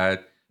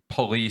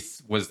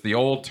police was the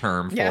old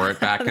term for it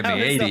back in the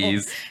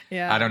 80s.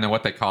 I don't know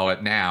what they call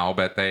it now,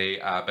 but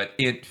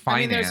finance. I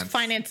mean, there's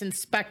finance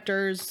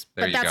inspectors,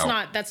 but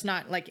that's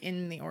not like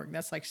in the org.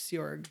 That's like Sea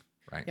Org.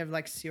 Right. You have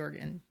like Sea Org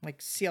and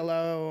like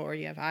CLO, or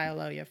you have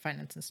ILO, you have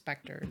finance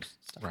inspectors,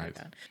 stuff like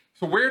that.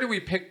 So where do we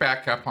pick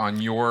back up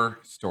on your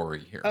story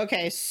here?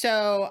 Okay,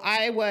 so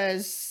I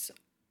was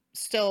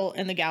still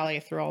in the galley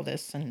through all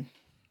this, and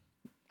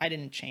I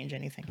didn't change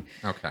anything.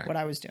 Okay. What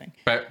I was doing.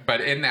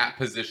 But in that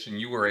position,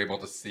 you were able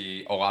to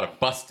see a lot of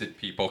busted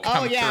people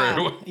come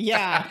through.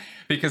 Yeah.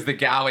 Because the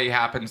galley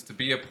happens to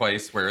be a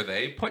place where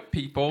they put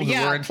people who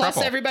are in trouble.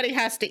 Plus everybody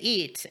has to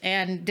eat.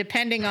 And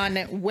depending on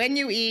when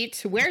you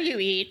eat, where you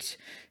eat,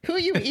 who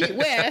you eat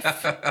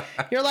with,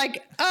 you're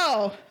like,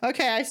 oh,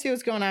 okay, I see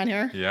what's going on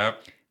here.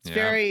 Yep. It's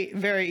very,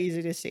 very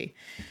easy to see.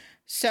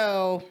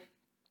 So...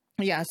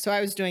 yeah, so I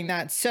was doing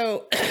that.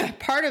 So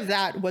part of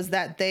that was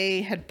that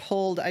they had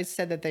pulled, I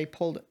said that they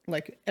pulled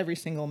like every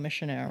single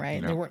missionaire,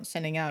 right? Yeah. They weren't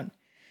sending out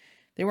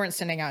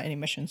any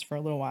missions for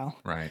a little while.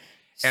 Right.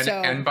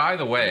 And by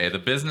the way, the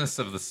business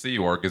of the Sea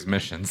Org is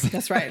missions.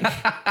 That's right.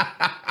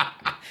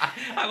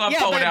 I love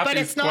pulling out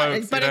these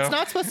quotes. But it's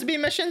not supposed to be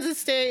missions that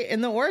stay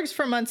in the orgs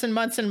for months and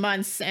months and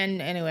months.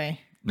 And anyway.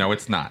 No,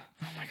 it's not.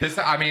 This,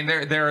 I mean,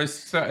 there is.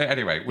 So,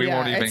 anyway, we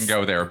won't even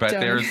go there. But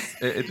there's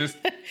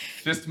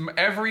just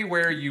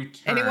everywhere you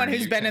turn. Anyone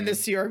who's been in the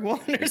Sea Org will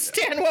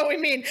understand what we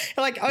mean.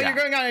 Like, oh, you're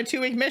going on a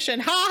 2-week mission.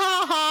 Ha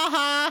ha ha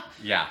ha.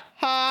 Yeah.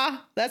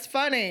 Ha. That's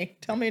funny.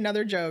 Tell me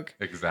another joke.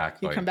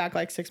 Exactly. You come back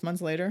like 6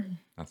 months later.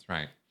 That's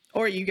right.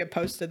 Or you get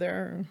posted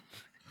there.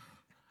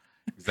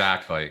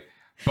 Exactly.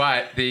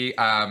 But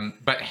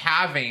but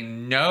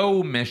having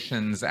no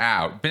missions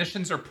out,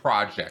 missions are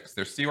projects.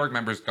 They're Sea Org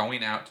members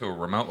going out to a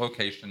remote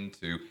location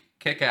to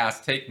kick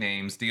ass, take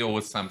names, deal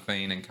with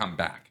something, and come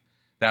back.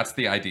 That's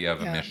the idea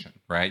of a mission,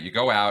 right? You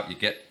go out, you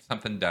get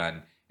something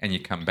done, and you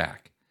come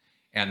back.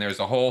 And there's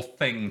a whole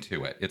thing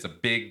to it. It's a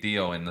big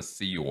deal in the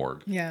Sea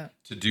Org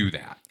to do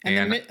that.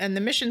 And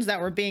the missions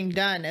that were being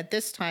done at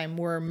this time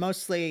were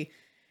mostly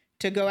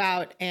to go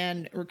out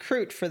and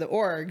recruit for the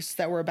orgs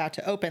that were about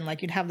to open.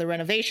 Like, you'd have the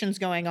renovations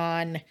going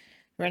on.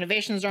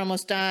 Renovations are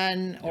almost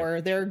done,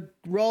 or they're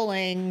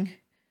rolling.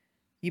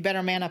 You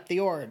better man up the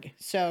org.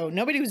 So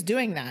nobody was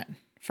doing that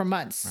for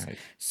months. Right.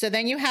 So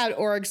then you had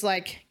orgs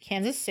like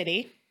Kansas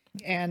City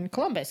and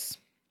Columbus.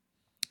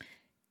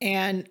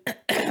 And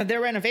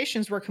their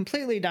renovations were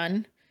completely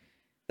done.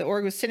 The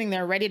org was sitting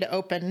there ready to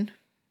open.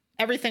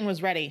 Everything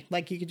was ready.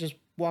 Like, you could just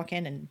walk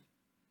in and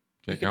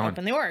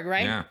open the org,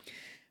 right? Yeah.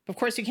 Of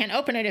course, you can't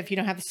open it if you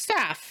don't have the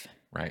staff.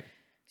 Right.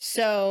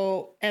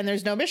 So, and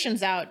there's no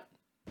missions out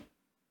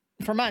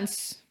for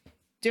months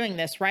doing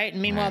this, right?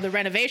 And meanwhile, the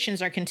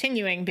renovations are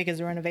continuing because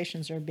the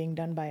renovations are being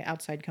done by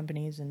outside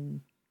companies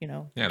and,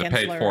 they're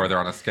paid for, they're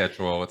on a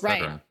schedule,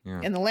 etc. Right.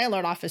 Yeah. And the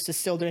landlord office is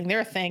still doing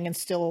their thing and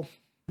still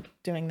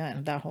doing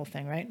that whole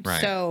thing, right? Right.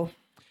 So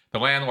the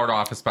landlord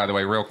office, by the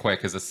way, real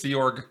quick, is a Sea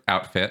Org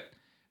outfit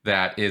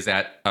that is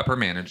at upper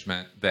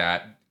management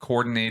that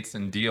coordinates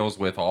and deals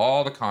with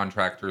all the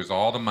contractors,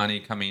 all the money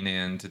coming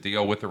in to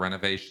deal with the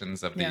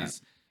renovations of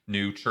these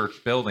new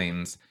church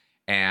buildings.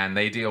 And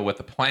they deal with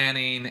the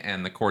planning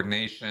and the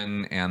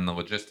coordination and the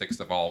logistics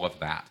of all of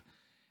that.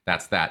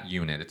 That's that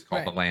unit. It's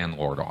called the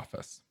landlord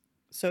office.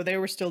 So they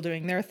were still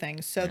doing their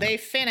thing. So they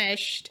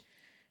finished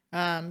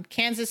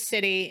Kansas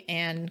City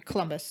and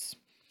Columbus.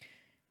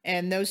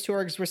 And those two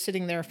orgs were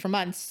sitting there for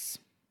months,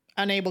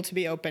 unable to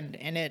be opened.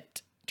 And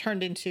it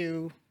turned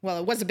into, well,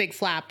 it was a big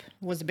flap.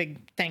 It was a big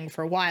thing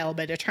for a while,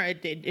 but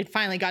it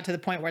finally got to the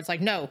point where it's like,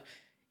 no,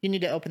 you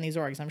need to open these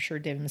orgs. I'm sure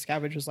David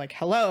Miscavige was like,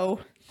 hello,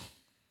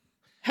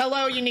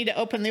 you need to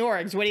open the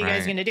orgs. What are you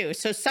guys going to do?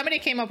 So somebody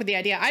came up with the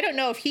idea. I don't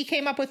know if he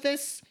came up with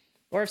this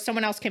or if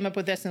someone else came up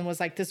with this and was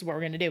like, this is what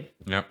we're going to do.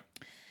 Yep.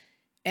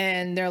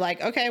 And they're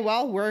like, okay,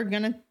 well, we're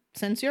going to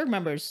send Sea Org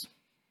members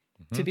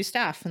to be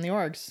staff in the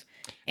orgs.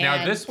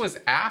 Now, this was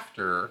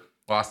after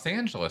Los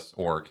Angeles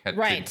org had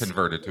been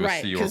converted to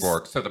a Sea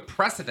Org. So the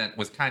precedent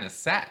was kind of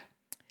set.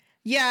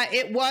 Yeah,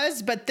 it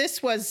was. But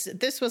this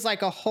was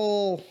like a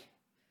whole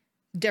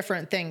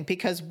different thing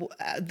because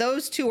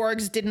those two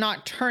orgs did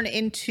not turn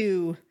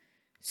into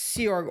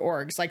Sea Org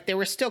orgs. Like, they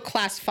were still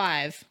class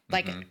 5.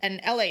 Like,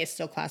 and LA is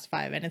still class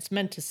 5, and it's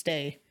meant to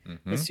stay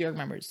with Sea Org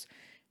members.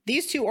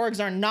 These two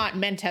orgs are not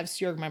meant to have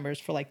Sea Org members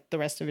for like the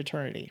rest of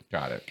eternity.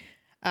 Got it.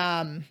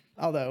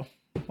 Although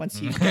once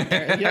you get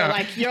there,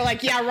 you're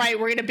like, yeah, right.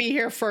 We're gonna be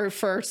here for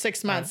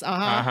 6 months.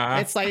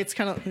 It's like, it's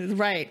kind of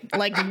right.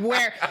 Like,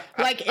 where,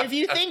 like, if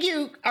you think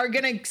you are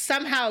gonna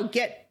somehow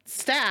get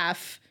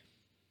staff,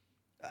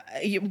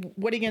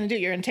 what are you gonna do?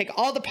 You're gonna take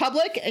all the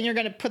public and you're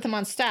gonna put them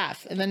on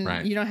staff, and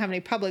then you don't have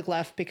any public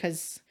left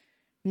because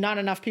not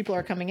enough people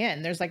are coming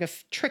in. There's like a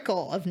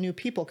trickle of new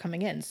people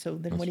coming in. So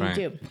then what do you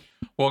do?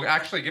 Well,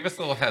 actually, give us a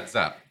little heads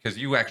up because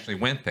you actually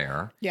went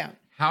there. Yeah.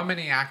 How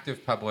many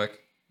active public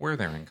were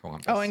there in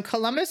Columbus? Oh, in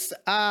Columbus,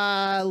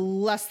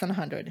 less than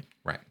 100.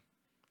 Right.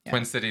 Yeah.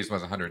 Twin Cities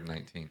was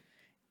 119.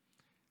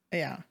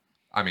 Yeah.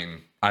 I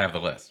mean, I have the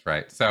list,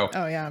 right? So,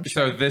 I'm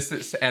sure. So this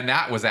is, and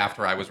that was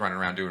after I was running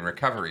around doing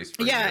recoveries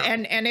for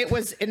and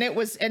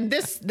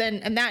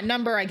that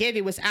number I gave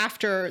you was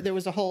after there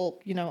was a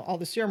whole, all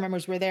the Sea Org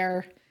members were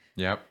there.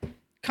 Yep.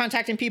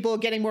 Contacting people,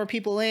 getting more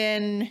people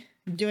in,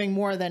 doing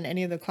more than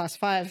any of the class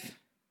 5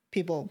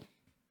 people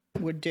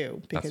would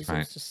do because it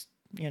was just,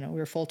 we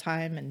were full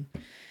time and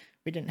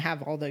we didn't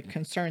have all the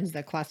concerns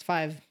that class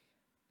 5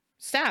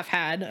 staff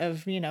had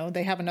of,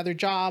 they have another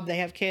job, they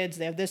have kids,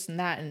 they have this and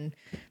that, and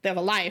they have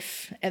a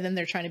life, and then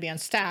they're trying to be on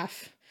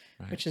staff,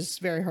 which is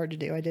very hard to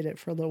do. I did it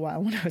for a little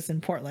while when I was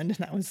in Portland, and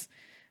that was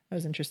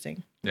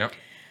interesting. Yep.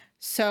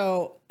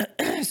 So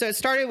it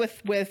started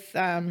with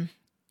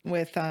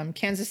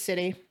Kansas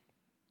City.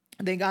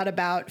 They got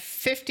about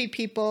 50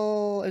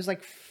 people. It was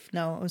like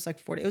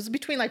 40. It was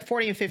between like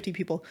 40 and 50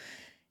 people.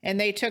 And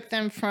they took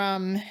them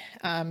from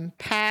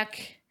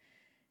PAC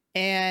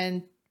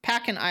and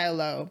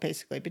ILO,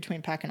 basically,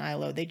 between PAC and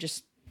ILO. They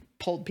just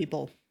pulled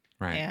people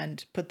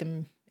and put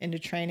them into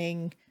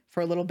training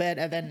for a little bit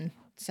and then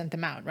sent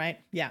them out, right?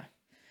 Yeah.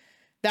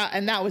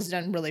 That was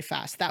done really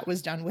fast. That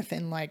was done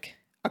within like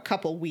a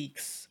couple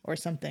weeks or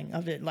something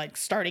of it like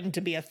starting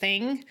to be a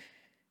thing.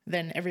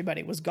 Then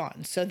everybody was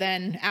gone. So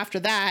then after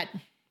that,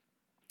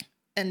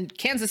 and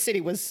Kansas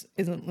City is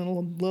in a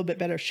little bit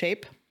better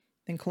shape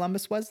than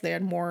Columbus was. They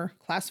had more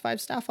Class 5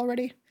 staff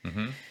already.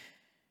 Mm-hmm.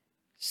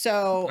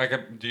 So,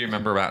 Do you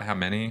remember about how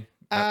many,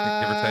 give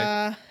or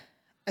take?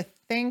 I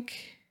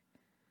think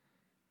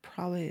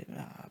probably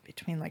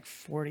between like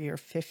 40 or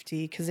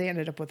 50, because they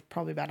ended up with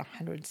probably about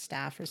 100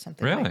 staff or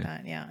something like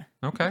that. Yeah.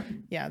 Okay.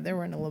 Yeah, they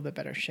were in a little bit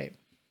better shape.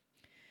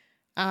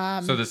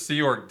 So the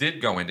Sea Org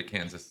did go into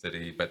Kansas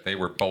City, but they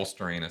were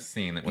bolstering a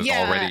scene that was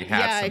already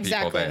had some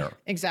people there.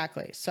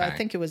 Exactly. So I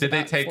think it was. Did they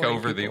about take 40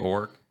 over the people.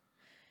 org,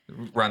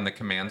 run the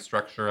command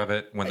structure of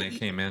it when they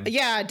came in?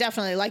 Yeah,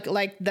 definitely. Like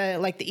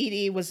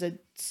the ED was a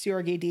Sea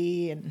Org ED,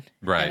 and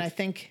I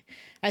think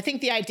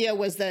the idea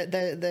was that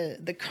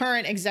the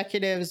current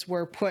executives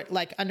were put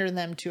like under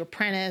them to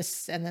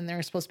apprentice, and then they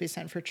were supposed to be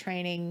sent for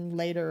training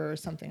later or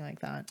something like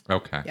that.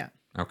 Okay. Yeah.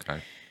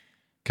 Okay.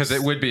 Because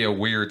it would be a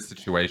weird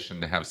situation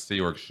to have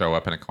Sea Org show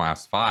up in a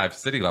Class 5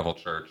 city level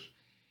church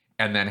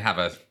and then have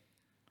a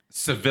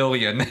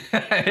civilian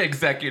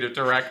executive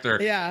director,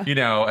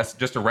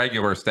 just a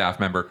regular staff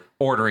member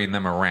ordering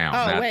them around.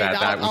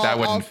 That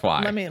wouldn't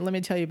fly. Let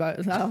me tell you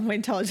about. I'll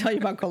tell you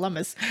about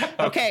Columbus.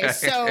 Okay,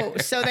 so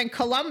then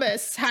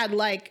Columbus had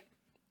like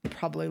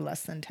probably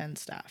less than 10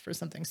 staff or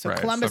something. So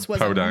Columbus was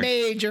a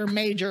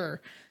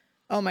major.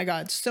 Oh my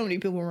God, so many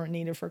people were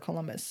needed for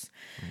Columbus.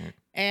 Mm-hmm.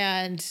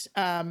 And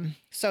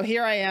so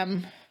here I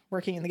am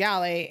working in the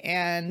galley,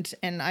 and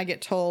I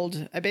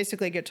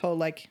basically get told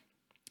like,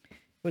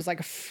 it was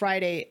like a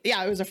Friday.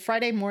 Yeah, it was a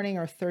Friday morning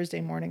or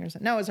Thursday morning or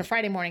something. No, it was a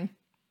Friday morning.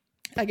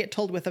 I get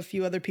told with a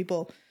few other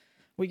people,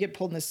 we get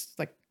pulled in this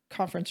like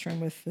conference room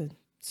with the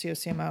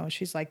COCMO.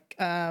 She's like,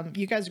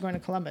 you guys are going to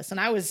Columbus. And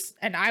I was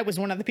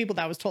one of the people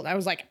that was told. I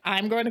was like,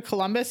 I'm going to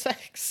Columbus?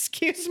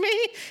 Excuse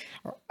me?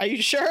 Are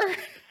you sure?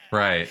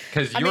 Right.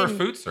 Because you're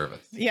food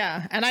service.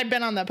 Yeah. And I'd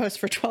been on that post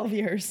for 12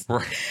 years.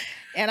 Right.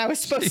 And I was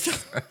supposed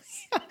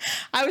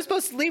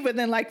to leave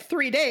within like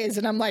 3 days.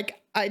 And I'm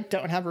like, I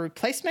don't have a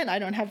replacement. I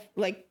don't have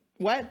like,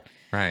 what?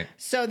 Right.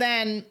 So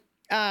then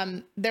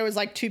there was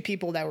like 2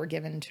 people that were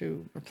given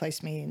to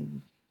replace me,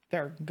 and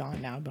they're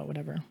gone now, but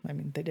whatever. I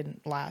mean, they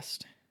didn't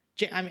last.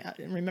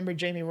 Remember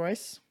Jamie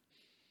Royce?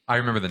 I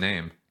remember the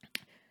name.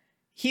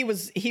 He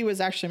was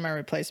actually my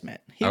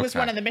replacement. He was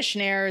one of the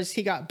missionaries.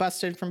 He got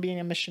busted from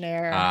being a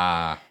missionary.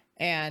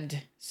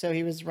 And so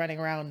he was running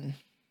around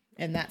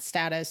in that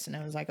status. And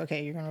I was like,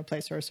 okay, you're going to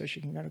replace her so she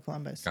can go to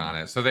Columbus. Got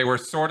it. So they were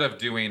sort of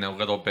doing a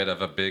little bit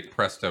of a big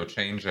presto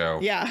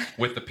changeo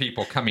with the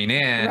people coming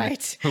in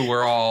who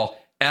were all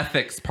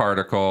ethics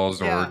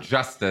particles or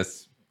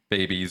justice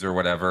babies or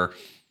whatever.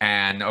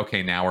 And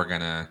okay, now we're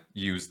going to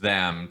use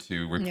them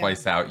to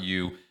replace out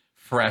you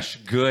fresh,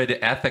 good,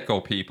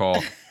 ethical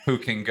people who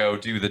can go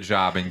do the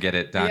job and get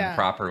it done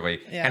properly.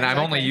 Yeah, and I'm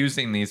only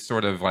using these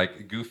sort of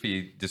like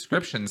goofy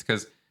descriptions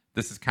because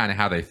this is kind of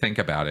how they think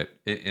about it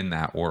in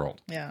that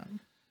world. Yeah.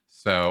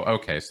 So,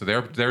 okay. So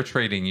they're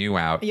trading you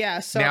out. Yeah.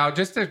 So now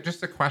just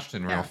a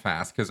question real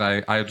fast, because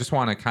I just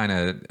want to kind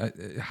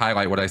of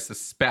highlight what I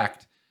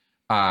suspect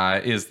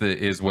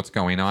is what's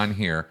going on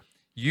here.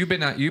 You've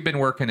been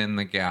working in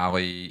the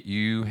galley.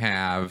 You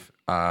have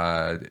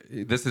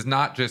this is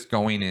not just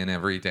going in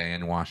every day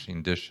and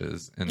washing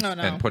dishes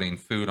and putting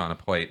food on a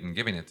plate and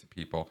giving it to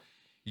people.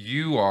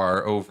 You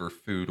are over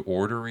food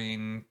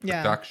ordering,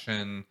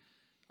 production.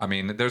 I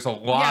mean, there's a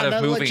lot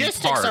of moving parts.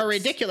 The logistics are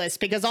ridiculous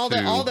because all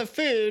the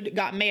food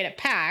got made at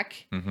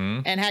pack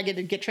and had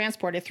to get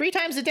transported 3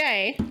 times a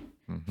day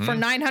for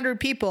 900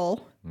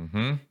 people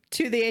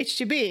to the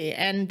HTB,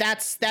 and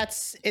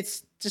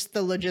it's just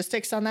the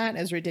logistics on that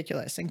is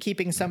ridiculous. And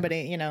keeping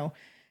somebody,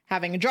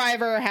 having a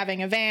driver,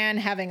 having a van,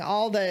 having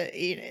all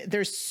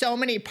there's so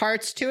many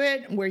parts to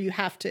it where you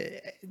have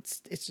to,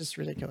 it's just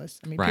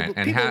ridiculous. I mean,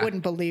 people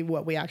wouldn't believe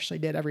what we actually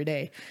did every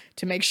day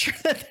to make sure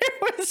that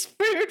there was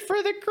food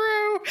for the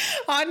crew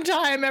on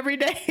time every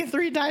day,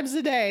 3 times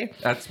a day.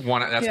 That's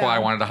why I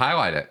wanted to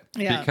highlight it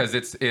because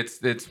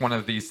it's one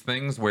of these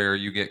things where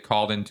you get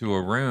called into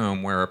a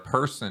room where a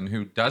person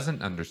who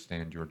doesn't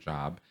understand your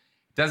job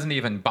doesn't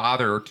even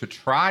bother to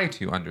try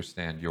to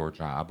understand your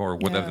job or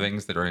the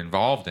things that are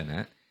involved in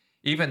it.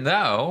 Even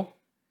though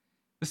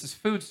this is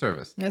food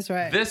service. That's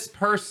right. This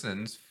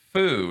person's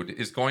food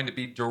is going to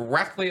be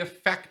directly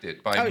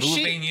affected by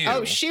moving you.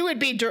 Oh, she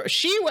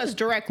was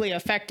directly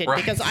affected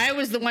because I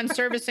was the one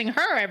servicing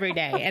her every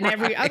day and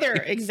every other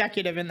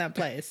executive in that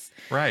place.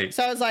 Right.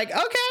 So I was like,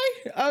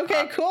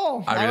 okay,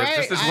 cool. I mean,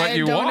 if this is what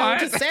you want. I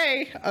don't know what to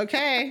say.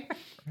 Okay.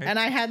 Right. And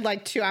I had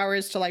like 2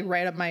 hours to like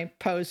write up my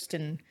post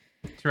and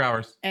 2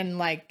 hours. And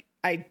like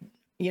I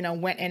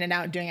went in and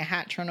out doing a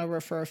hat turnover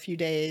for a few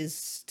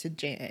days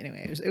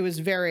anyway, it was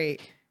very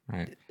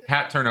right.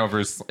 Hat turnover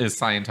is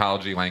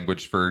Scientology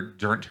language for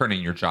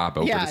turning your job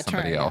over to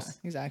somebody else.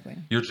 Yeah, exactly.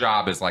 Your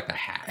job is like a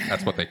hat.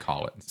 That's what they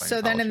call it.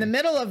 So then in the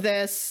middle of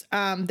this,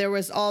 there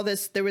was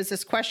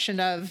this question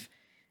of,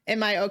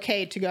 am I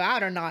okay to go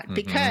out or not?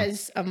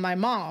 Because of my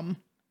mom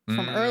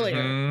from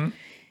earlier.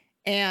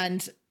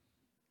 And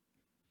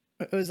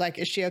it was like,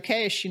 is she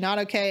okay? Is she not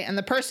okay? And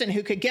the person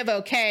who could give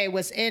okay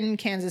was in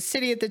Kansas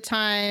City at the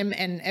time.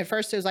 And at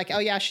first it was like, oh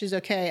yeah, she's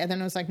okay. And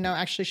then it was like, no,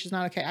 actually she's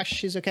not okay. Actually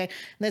she's okay.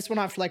 And this went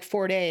on for like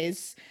 4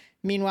 days.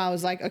 Meanwhile, it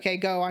was like, okay,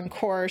 go on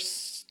course,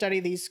 study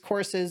these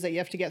courses that you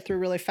have to get through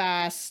really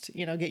fast,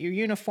 you know, get your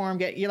uniform,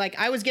 you're like,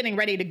 I was getting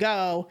ready to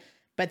go,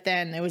 but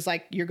then it was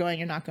like, you're going,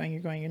 you're not going,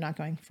 you're going, you're not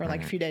going for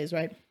like a few days.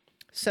 Right.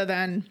 So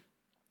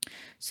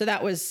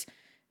that was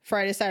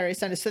Friday, Saturday,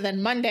 Sunday. So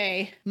then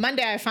Monday,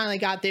 I finally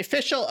got the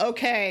official,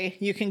 okay,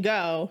 you can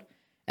go.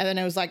 And then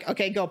it was like,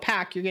 okay, go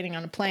pack. You're getting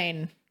on a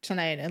plane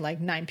tonight at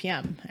like 9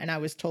 p.m. And I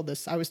was told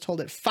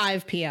at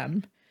 5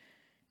 p.m.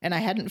 and I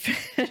hadn't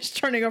finished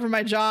turning over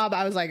my job.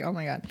 I was like, oh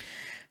my God.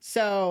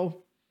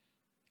 So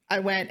I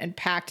went and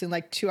packed in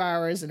like 2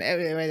 hours. And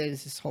anyway,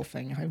 there's this whole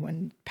thing. I went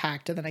and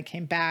packed, and then I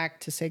came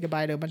back to say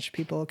goodbye to a bunch of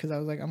people because I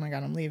was like, oh my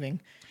God, I'm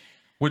leaving.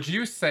 Would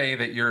you say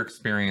that your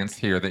experience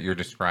here that you're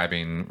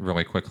describing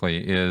really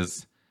quickly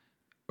is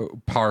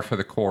par for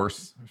the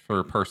course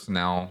for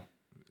personnel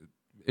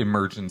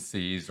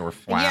emergencies or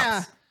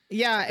flaps?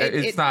 Yeah.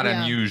 It's not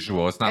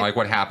unusual. It's not like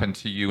what happened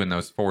to you in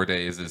those 4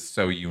 days is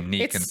so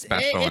unique and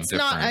special and different. It's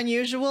not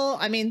unusual.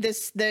 I mean,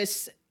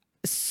 this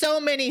so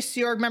many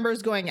Sea Org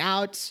members going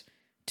out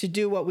to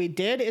do what we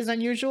did is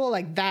unusual.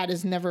 Like that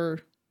is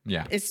never.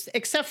 Yeah. It's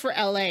except for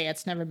LA,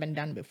 it's never been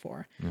done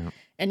before. Yeah.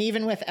 And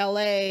even with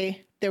LA,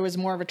 there was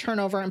more of a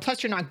turnover. And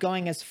plus, you're not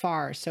going as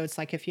far. So it's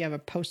like if you have a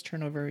post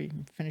turnover, you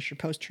finish your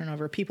post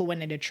turnover. People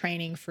went into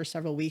training for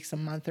several weeks, a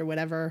month, or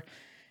whatever.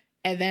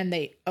 And then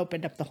they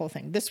opened up the whole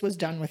thing. This was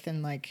done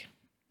within like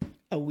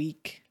a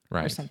week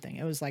or something.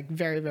 It was like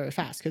very, very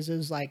fast because it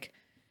was like,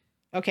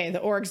 okay, the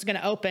org's going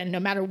to open no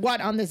matter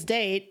what on this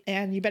date,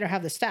 and you better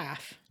have the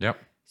staff. Yep.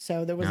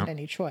 So there wasn't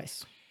any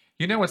choice.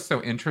 You know what's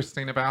so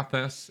interesting about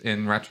this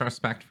in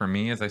retrospect for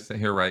me as I sit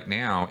here right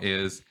now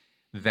is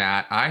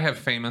that I have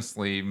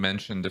famously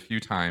mentioned a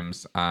few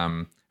times,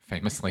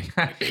 famously,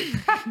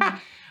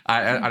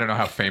 I don't know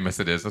how famous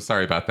it is. So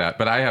sorry about that.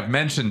 But I have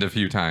mentioned a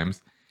few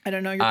times. I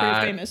don't know. You're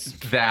pretty famous.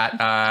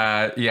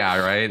 That, yeah,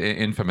 right.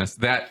 Infamous.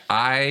 That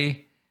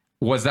I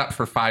was up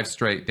for 5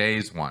 straight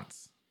days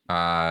once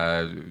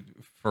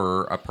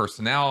for a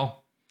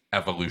personnel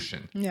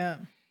evolution. Yeah.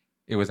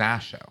 It was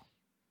ASHO.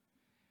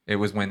 It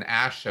was when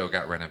ASHO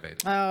got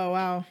renovated. Oh,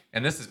 wow.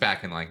 And this is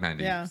back in like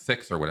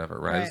 96 or whatever,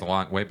 right? It was a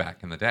long way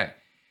back in the day.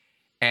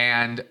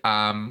 And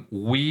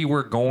we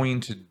were going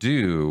to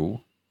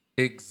do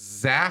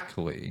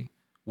exactly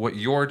what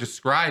you're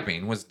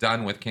describing was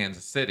done with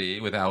Kansas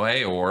City, with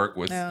LA org,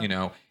 was, you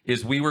know,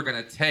 is we were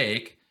going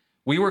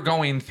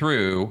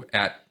through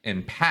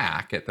in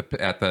PAC at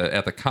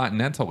the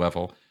continental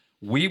level,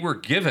 we were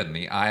given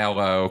the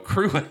ILO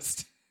crew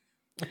list.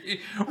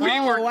 We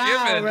were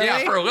given,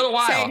 really? For a little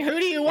while. Saying, who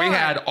do you want? We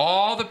had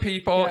all the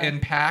people in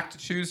PAC to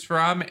choose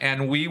from,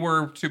 and we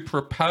were to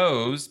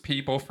propose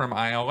people from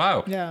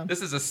ILO. Yeah.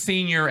 This is a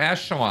senior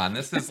echelon.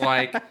 This is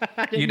like,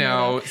 you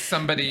know,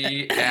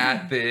 somebody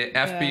at the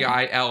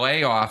FBI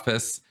LA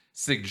office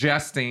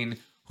suggesting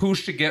who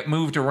should get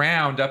moved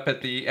around up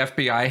at the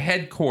FBI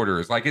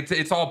headquarters. Like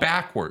it's all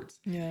backwards.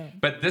 Yeah.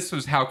 But this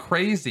was how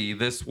crazy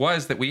this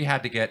was, that we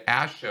had to get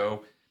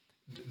ASHO,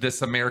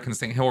 this American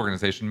St. Hill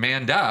organization,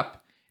 manned up.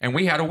 And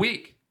we had a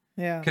week,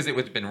 because it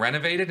had been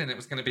renovated and it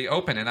was going to be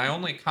open. And I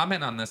only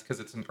comment on this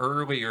because it's an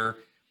earlier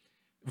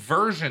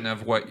version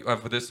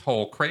of this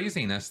whole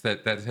craziness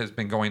that has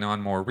been going on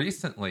more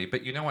recently.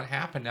 But you know what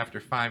happened after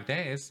 5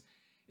 days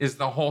is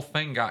the whole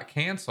thing got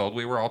canceled.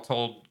 We were all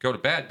told go to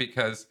bed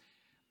because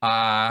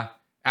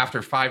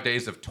after 5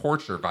 days of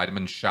torture,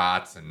 vitamin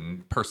shots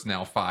and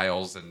personnel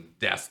files and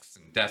desks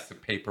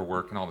of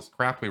paperwork and all this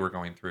crap we were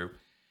going through,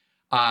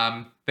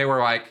 they were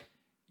like,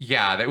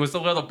 yeah, it was a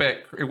little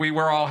bit, we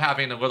were all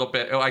having a little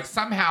bit, like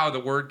somehow the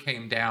word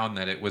came down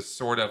that it was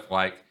sort of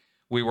like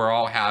we were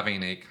all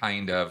having a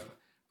kind of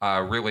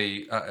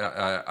really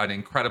an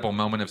incredible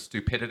moment of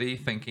stupidity,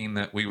 thinking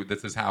that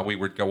this is how we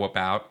would go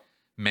about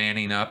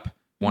manning up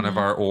one of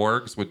our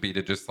orgs, would be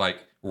to just like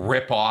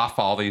rip off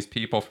all these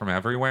people from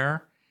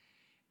everywhere.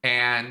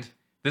 And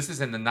this is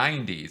in the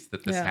 90s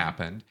that this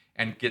happened,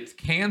 and gets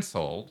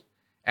canceled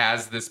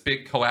as this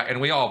big and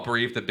we all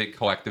breathed a big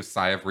collective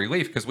sigh of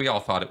relief because we all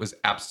thought it was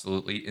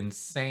absolutely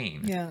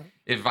insane. Yeah.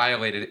 It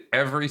violated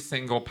every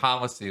single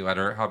policy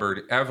letter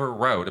Hubbard ever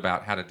wrote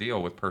about how to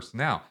deal with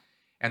personnel.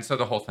 And so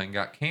the whole thing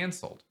got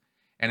canceled.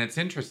 And it's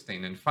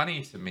interesting and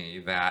funny to me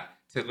that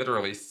to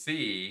literally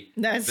see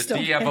the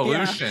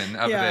de-evolution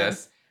of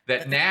this,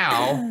 that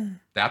now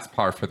that's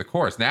par for the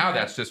course. Now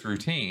that's just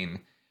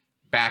routine.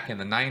 Back in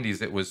the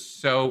 90s, it was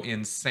so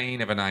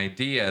insane of an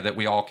idea that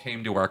we all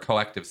came to our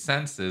collective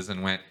senses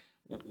and went,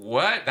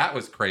 what? That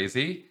was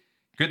crazy.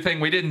 Good thing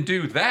we didn't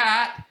do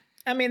that.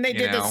 I mean, they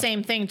did the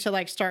same thing to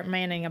like start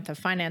manning up the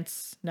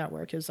finance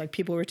network. It was like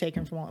people were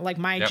taken from, like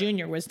my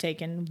junior was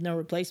taken, no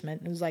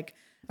replacement. It was like,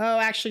 oh,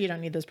 actually, you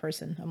don't need this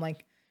person. I'm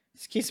like,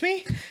 excuse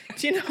me?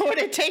 Do you know what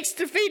it takes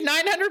to feed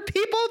 900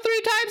 people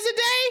 3 times a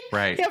day?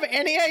 Right. Do you have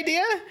any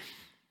idea?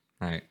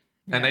 Right.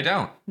 And they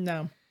don't.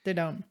 No. They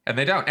don't. And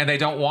they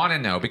don't want to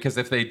know, because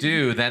if they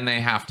do, then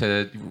they have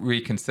to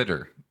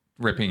reconsider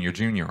ripping your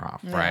junior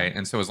off, right?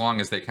 And so as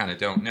long as they kind of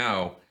don't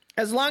know,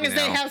 as long as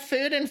they have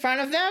food in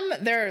front of them,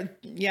 they're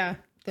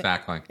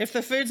exactly. If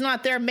the food's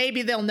not there,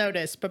 maybe they'll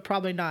notice, but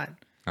probably not.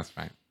 That's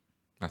right.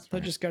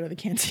 They'll just go to the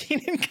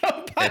canteen and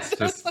go buy It's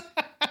just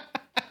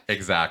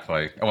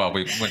exactly. Well,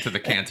 we went to the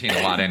canteen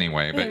a lot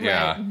anyway, but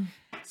yeah. Right.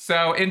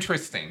 So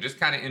interesting, just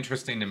kind of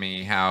interesting to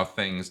me how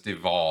things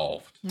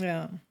devolved.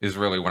 Yeah, is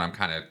really what I'm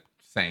kind of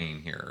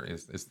saying here.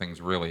 Is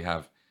things really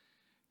have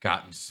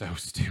gotten so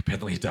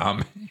stupidly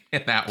dumb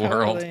in that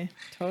world.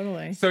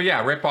 Totally. So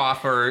yeah, rip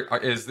off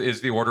is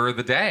the order of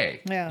the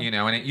day. Yeah. You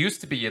know, and it used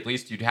to be at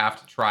least you'd have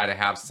to try to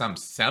have some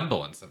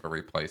semblance of a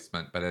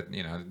replacement, but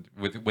you know,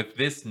 with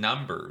this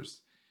numbers,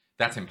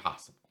 that's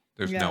impossible.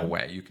 There's no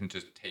way you can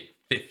just take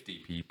 50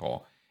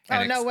 people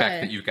and expect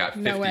that you've got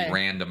 50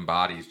 random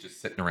bodies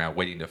just sitting around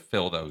waiting to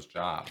fill those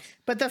jobs.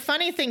 But the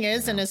funny thing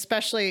is, and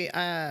especially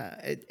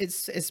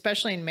it's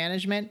especially in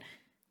management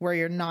where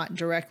you're not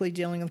directly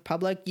dealing with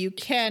public, you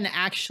can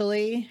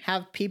actually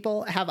have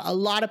a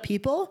lot of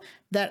people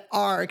that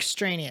are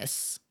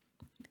extraneous,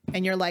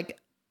 and you're like,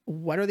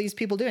 what are these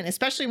people doing?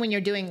 Especially when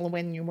you're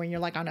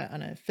like on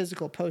a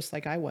physical post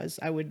like I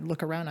would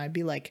look around, I'd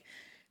be like,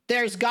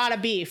 there's gotta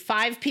be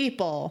 5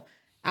 people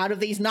out of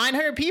these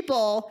 900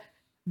 people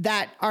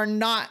that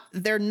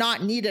they're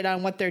not needed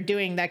on what they're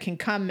doing, that can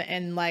come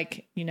and,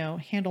 like, you know,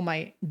 handle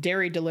my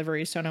dairy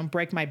delivery so I don't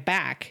break my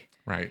back.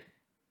 Right.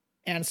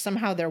 And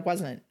somehow there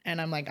wasn't.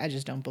 And I'm like, I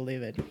just don't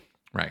believe it.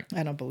 Right.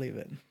 I don't believe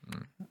it.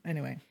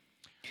 Anyway.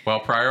 Well,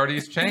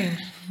 priorities change.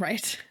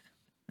 Right.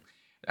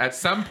 At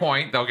some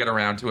point, they'll get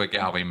around to a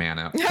galley man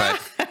up.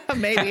 But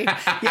maybe.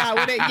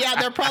 Yeah.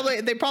 They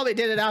probably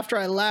did it after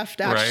I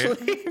left,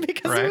 actually, right.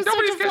 because it was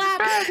such a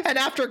flap. And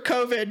after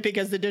COVID,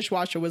 because the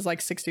dishwasher was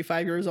like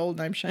 65 years old,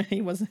 and I'm sure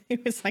he was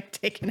like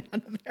taken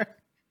out of there.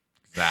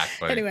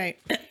 Exactly. Anyway.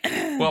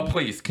 Well,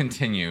 please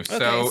continue.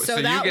 So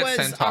that you get was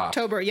sent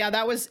October. off. Yeah,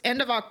 that was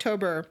end of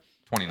October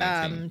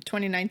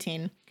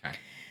 2019. Okay.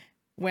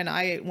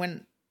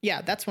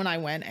 That's when I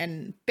went.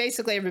 And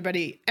basically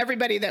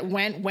everybody that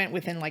went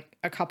within like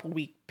a couple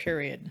week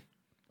period.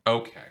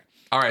 Okay.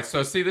 All right.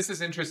 So see, this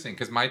is interesting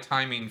because my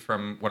timing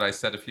from what I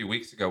said a few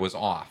weeks ago was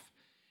off,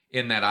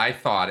 in that I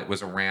thought it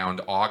was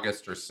around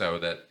August or so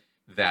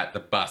that the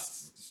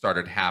busts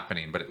started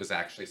happening, but it was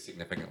actually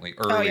significantly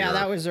earlier. Oh yeah,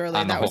 that was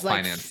early. That was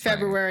like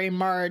February,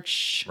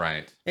 March.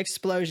 Right.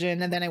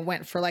 Explosion. And then it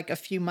went for like a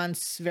few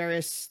months,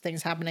 various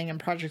things happening and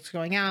projects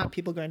going out,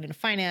 people going into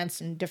finance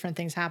and different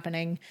things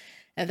happening.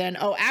 And then,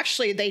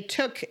 actually they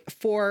took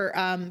for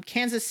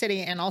Kansas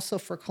City and also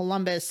for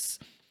Columbus,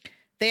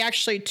 they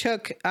actually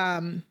took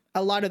a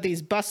lot of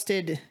these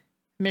busted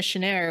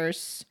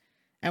missionaires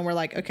and were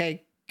like,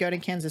 okay, go to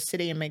Kansas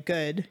City and make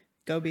good.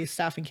 Go be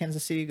staff in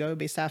Kansas City, go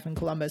be staff in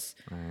Columbus.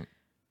 Right.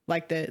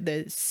 Like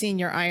the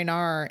senior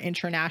INR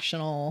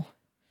international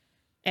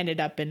ended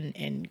up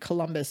in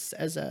Columbus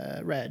as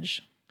a reg.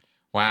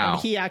 Wow.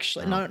 And he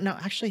actually,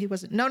 actually he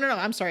wasn't. No,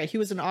 I'm sorry. He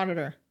was an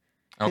auditor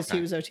because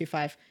he was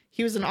OT5.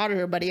 He was an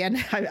auditor, but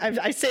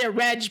I say a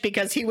reg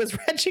because he was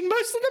regging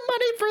most of the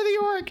money for the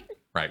org.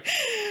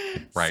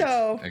 Right.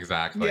 So,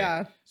 exactly.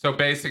 Yeah. So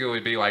basically it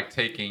would be like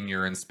taking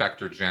your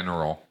inspector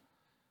general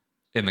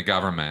in the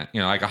government,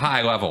 you know, like a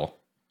high level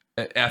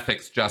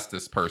ethics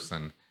justice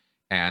person,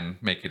 and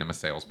making him a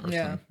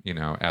salesperson, you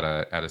know, at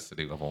a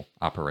city level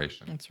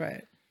operation. That's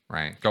right.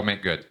 Right. Go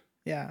make good.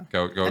 Yeah.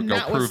 Go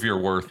prove your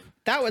worth.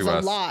 That was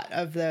a lot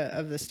of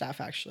the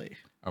staff, actually.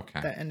 Okay.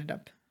 That ended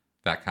up.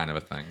 That kind of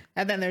a thing.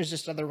 And then there's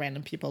just other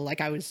random people.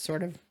 Like I was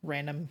sort of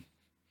random.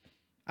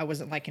 I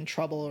wasn't like in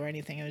trouble or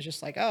anything. It was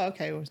just like, oh,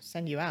 okay, we'll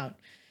send you out.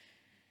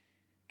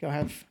 Go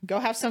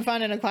have some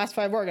fun in a class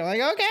 5 org. I'm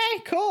like,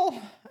 okay,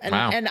 cool. And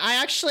wow. And I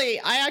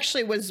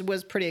actually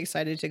was pretty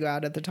excited to go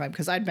out at the time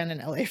because I'd been in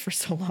LA for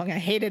so long. I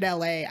hated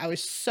LA. I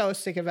was so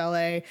sick of LA.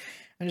 I'm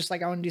just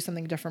like, I want to do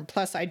something different.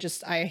 Plus, I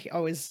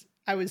was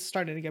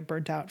starting to get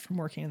burnt out from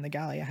working in the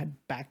galley. I had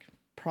back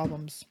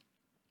problems.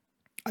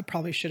 I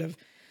probably should have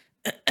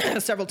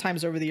several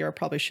times over the year. I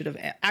probably should have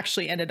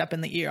actually ended up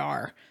in the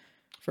ER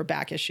for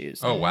back issues.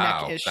 Oh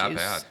wow, neck issues. That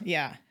bad.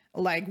 Yeah.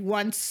 Like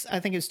once,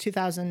 I think it was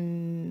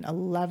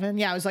 2011.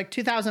 Yeah, it was like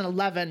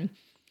 2011.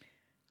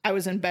 I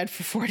was in bed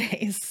for 4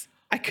 days.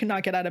 I could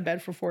not get out of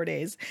bed for 4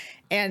 days.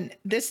 And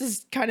this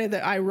is kind of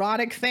the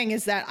ironic thing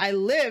is that I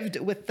lived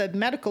with the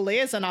medical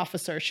liaison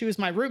officer. She was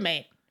my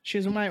roommate. She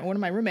was one of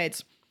my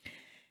roommates.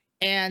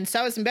 And so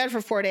I was in bed for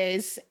 4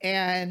 days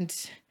and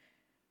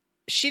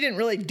she didn't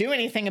really do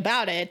anything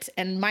about it.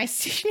 And my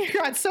senior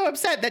got so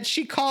upset that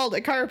she called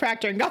a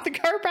chiropractor and got the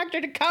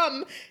chiropractor to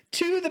come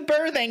to the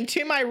birthing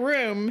to my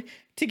room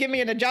to give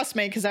me an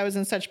adjustment because I was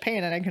in such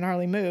pain and I could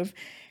hardly move.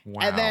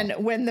 Wow. And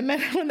then when the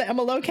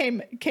MLO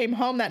came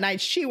home that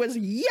night, she was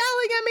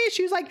yelling at me.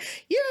 She was like,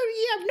 you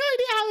have no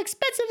idea how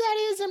expensive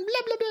that is and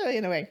blah, blah, blah.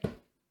 Anyway,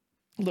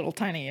 little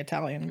tiny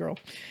Italian girl.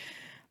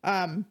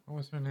 What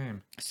was her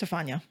name?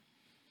 Stefania.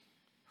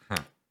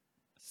 Huh.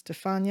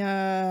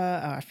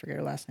 Stefania, I forget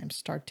her last name,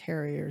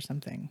 Starteri or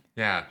something.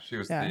 Yeah, she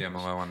was the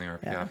MLO on the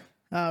RPF. Yeah.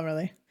 Oh,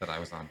 really? That I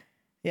was on.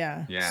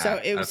 Yeah. Yeah. So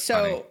it was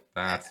funny.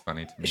 That's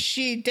funny to me.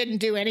 She didn't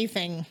do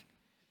anything.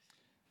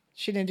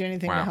 She didn't do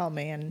anything Wow. to help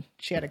me, and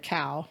she had a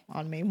cow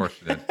on me. Of course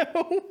she did.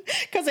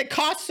 Because it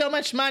cost so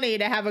much money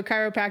to have a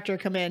chiropractor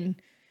come in,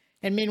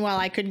 and meanwhile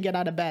I couldn't get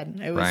out of bed.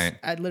 It was Right.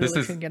 I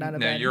literally couldn't get out of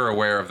now bed. You're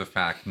aware of the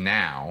fact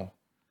now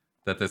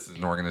that this is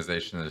an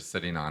organization that is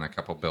sitting on a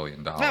couple $2 billion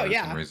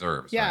in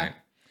reserves, right?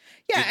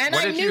 Yeah, and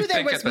what I did you knew there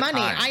think was at the money.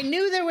 time? I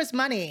knew there was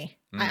money.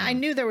 I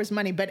knew there was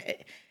money, but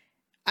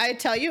I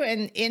tell you,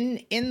 and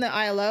in the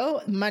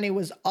ILO, money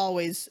was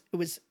always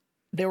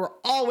they were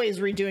always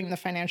redoing the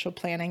financial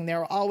planning. They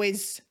were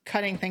always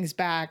cutting things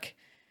back.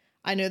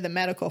 I knew the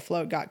medical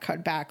float got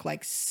cut back,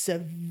 like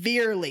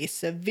severely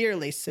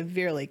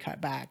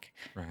cut back.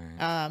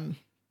 Right.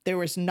 There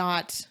was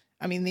not,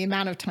 I mean, the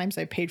amount of times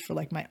I paid for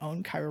like my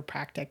own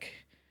chiropractic.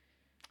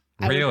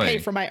 I would pay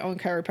for my own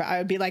chiropractic. I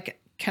would be like,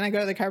 can I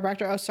go to the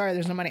chiropractor? Oh, sorry,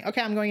 there's no money.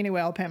 Okay, I'm going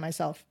anyway. I'll pay it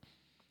myself.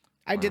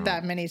 I did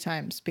that many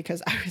times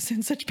because I was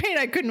in such pain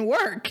I couldn't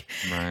work.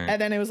 Right.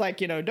 And then it was like,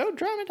 don't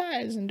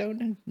dramatize and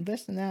don't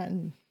this and that.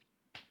 And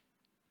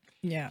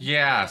yeah.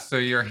 Yeah. So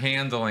your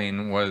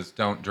handling was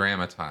don't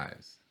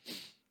dramatize.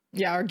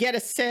 Yeah. Or get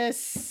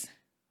assists,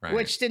 Right.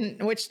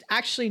 which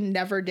actually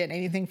never did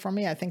anything for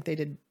me. I think they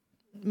did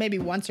maybe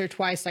once or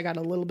twice. I got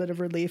a little bit of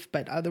relief,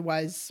 but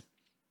otherwise,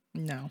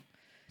 no.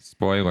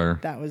 Spoiler.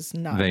 That was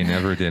not. They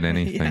never did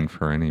anything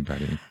for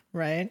anybody.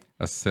 Right.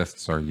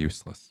 Assists are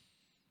useless.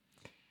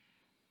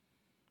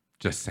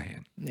 Just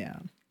saying. Yeah.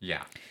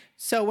 Yeah.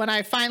 So when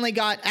I finally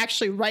got,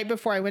 actually right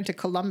before I went to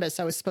Columbus,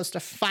 I was supposed to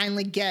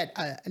finally get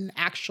an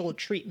actual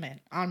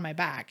treatment on my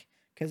back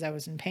because I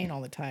was in pain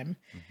all the time.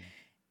 Mm-hmm.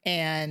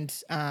 And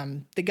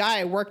the guy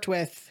I worked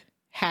with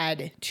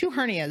had 2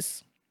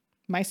 hernias.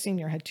 My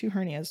senior had 2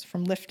 hernias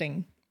from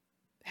lifting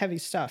heavy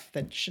stuff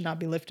that should not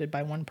be lifted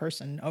by one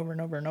person over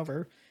and over and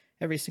over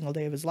every single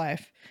day of his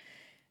life.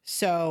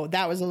 So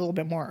that was a little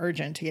bit more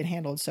urgent to get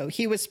handled. So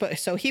he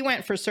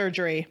went for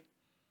surgery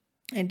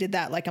and did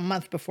that like a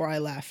month before I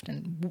left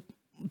and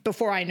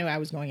before I knew I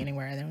was going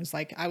anywhere. And it was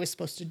like, I was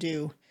supposed to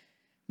do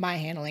my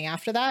handling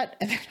after that.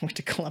 And then I went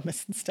to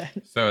Columbus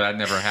instead. So that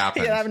never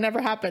happened. Yeah, that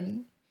never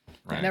happened.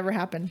 Right. That never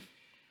happened.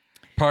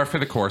 Par for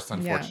the course,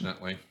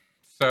 unfortunately. Yeah.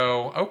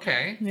 So,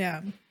 okay.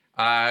 Yeah.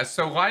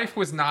 So life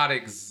was not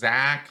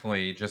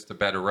exactly just a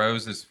bed of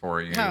roses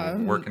for you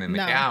working in the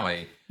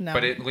galley,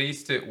 but at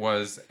least it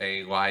was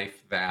a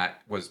life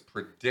that was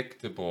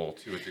predictable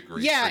to a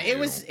degree. Yeah, for you.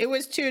 it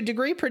was to a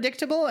degree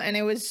predictable, and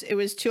it was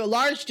to a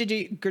large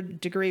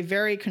degree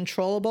very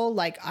controllable.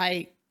 Like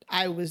I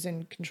was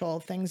in control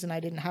of things, and I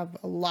didn't have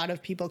a lot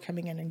of people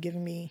coming in and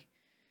giving me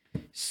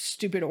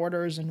stupid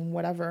orders and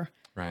whatever.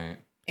 Right.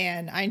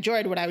 And I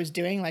enjoyed what I was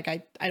doing. Like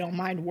I don't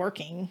mind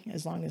working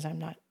as long as I'm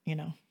not,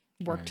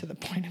 work to the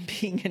point of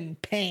being in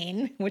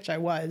pain, which I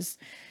was.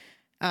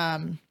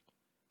 But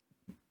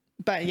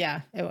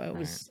yeah, it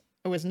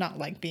was not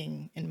like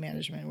being in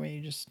management where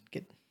you just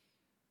get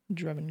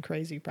driven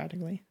crazy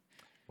practically.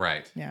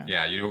 Right. Yeah.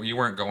 Yeah. You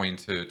weren't going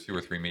to 2 or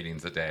 3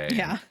 meetings a day.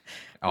 Yeah.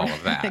 All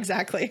of that.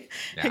 Exactly.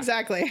 Yeah.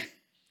 Exactly.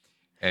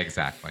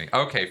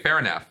 Okay. Fair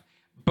enough.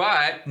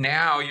 But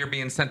now you're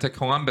being sent to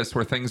Columbus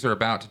where things are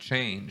about to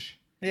change.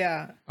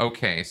 Yeah.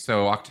 Okay,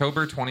 so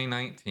October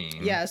 2019.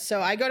 Yeah, so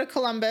I go to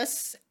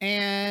Columbus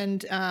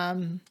and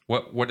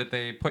what did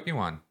they put you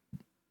on?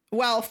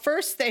 Well,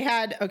 first they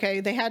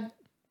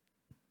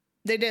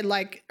did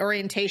like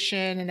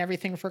orientation and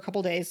everything for a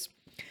couple days.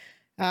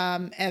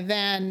 And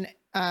then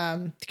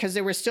because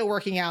they were still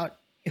working out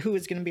who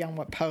was going to be on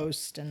what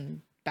post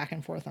and back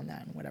and forth on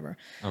that and whatever.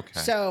 Okay.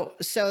 So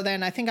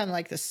then I think on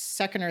like the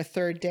 2nd or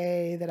 3rd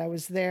day that I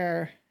was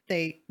there,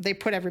 they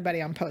put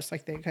everybody on post.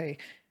 Like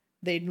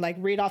they'd like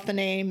read off the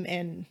name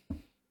and,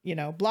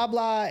 blah,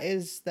 blah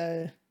is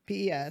the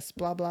PES,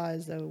 blah, blah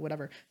is the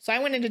whatever. So I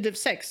went into Div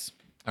 6,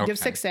 Div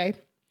 6A.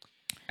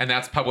 And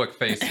that's public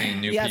facing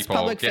new people,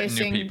 public getting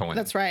facing, new people in.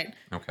 That's right.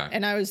 Okay.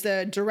 And I was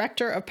the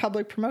director of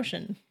public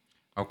promotion.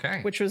 Okay.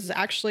 Which was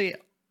actually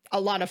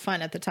a lot of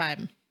fun at the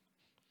time.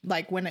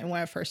 Like when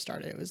I first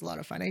started, it was a lot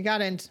of fun. I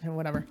got into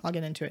whatever, I'll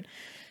get into it.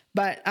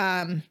 But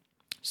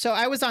so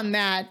I was on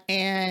that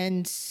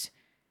and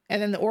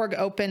then the org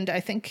opened, I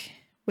think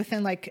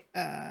within like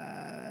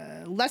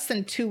less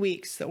than 2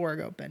 weeks, the org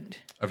opened.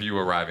 Of you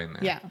arriving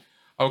there. Yeah.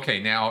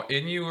 Okay. Now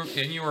in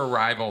your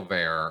arrival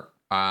there,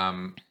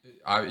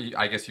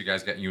 I guess you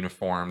guys got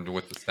uniformed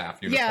with the staff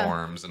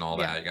uniforms and all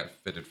that. You got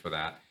fitted for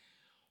that.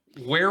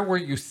 Where were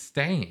you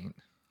staying?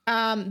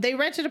 They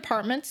rented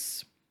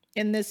apartments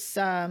in this.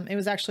 It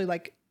was actually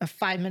like a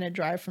 5-minute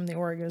drive from the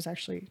org. It was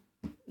actually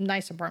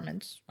nice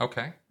apartments.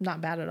 Okay.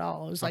 Not bad at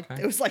all. It was like the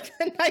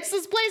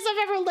nicest place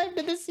I've ever lived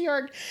in the Sea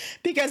Org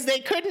because they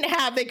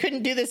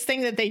couldn't do this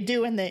thing that they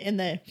do in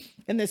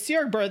the Sea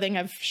Org berthing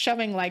of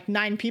shoving like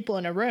 9 people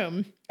in a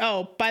room.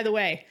 Oh, by the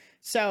way,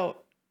 so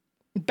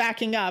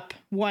backing up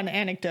one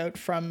anecdote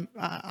from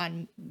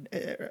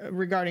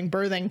regarding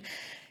berthing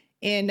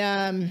in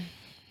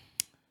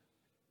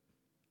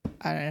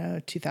I don't know,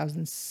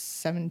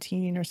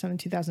 2017 or something,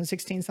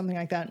 2016, something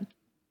like that.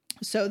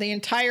 So the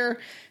entire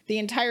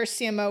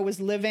CMO was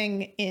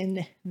living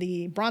in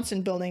the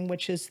Bronson building,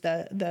 which is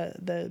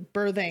the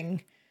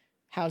birthing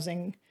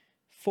housing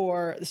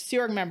for the Sea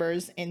Org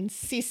members in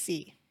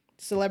CC,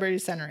 Celebrity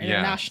Center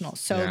International.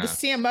 So the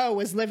CMO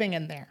was living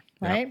in there,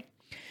 right? Yep.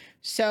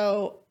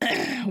 So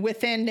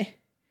within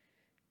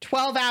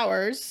 12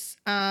 hours,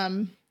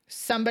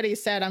 somebody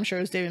said, I'm sure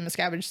it was David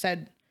Miscavige,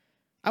 said,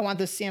 I want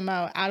the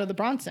CMO out of the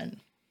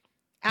Bronson,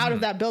 out of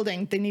that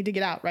building. They need to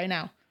get out right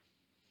now.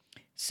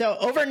 So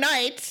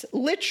overnight,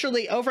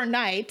 literally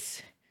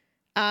overnight,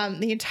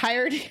 the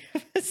entirety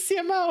of the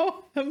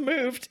CMO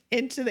moved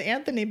into the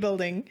Anthony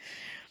building.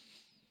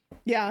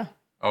 Yeah.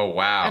 Oh,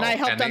 wow. And I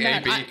helped on that.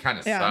 And the AB kind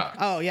of sucks.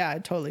 Oh, yeah,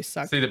 it totally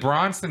sucks. See, the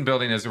Bronson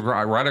building is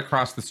right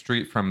across the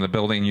street from the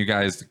building you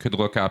guys could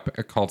look up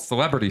called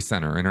Celebrity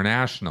Center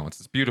International. It's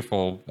this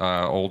beautiful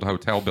old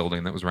hotel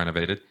building that was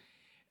renovated.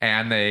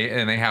 And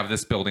they have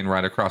this building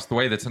right across the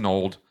way that's an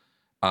old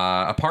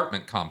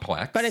apartment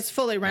complex. But it's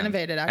fully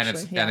renovated,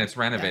 actually. And it's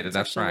renovated. It's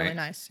that's right. Really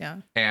nice, yeah.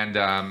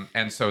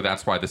 And so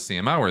that's why the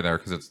CMO are there,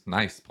 because it's a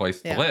nice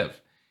place to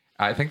live.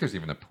 I think there's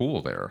even a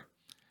pool there.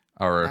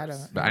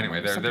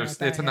 Anyway,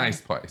 it's a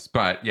nice place.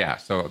 But yeah,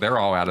 so they're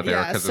all out of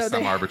there because of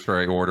some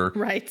arbitrary order.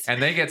 Right.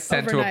 And they get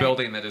sent to a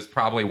building that is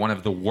probably one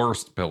of the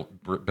worst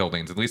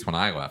buildings, at least when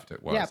I left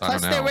it was. Yeah,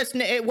 plus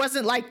it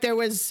wasn't like there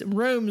was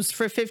rooms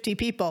for 50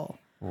 people.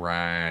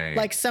 Right.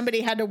 Like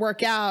somebody had to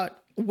work out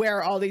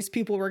where all these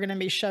people were going to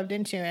be shoved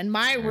into. And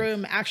my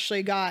room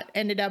actually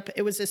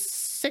it was a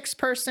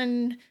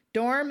 6-person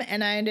dorm,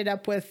 and I ended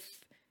up with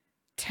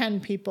 10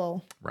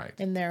 people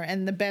in there.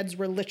 And the beds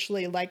were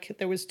literally like,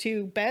 there was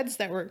 2 beds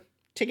that were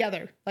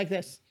together like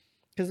this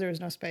because there was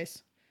no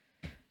space.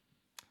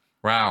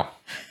 Wow.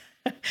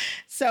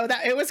 So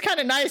that it was kind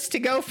of nice to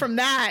go from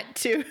that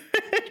to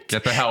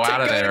get the hell out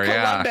of there.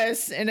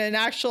 Columbus in an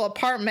actual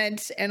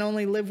apartment and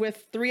only live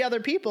with 3 other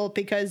people,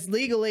 because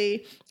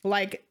legally,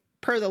 like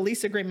per the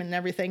lease agreement and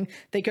everything,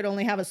 they could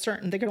only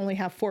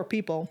have 4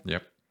 people.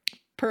 Yep.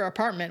 Per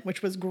apartment,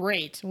 which was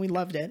great. We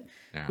loved it.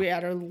 Yeah. We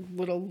had our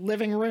little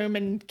living room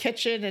and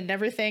kitchen and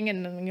everything,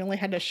 and we only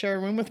had to share a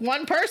room with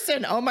 1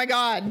 person. Oh my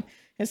God,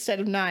 instead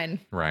of 9.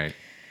 Right.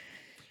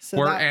 So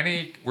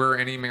were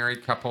any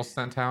married couples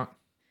sent out?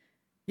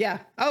 Yeah.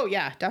 Oh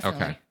yeah,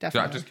 definitely. Okay.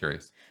 Definitely. I'm just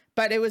curious.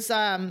 But it was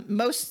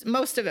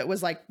most of it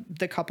was like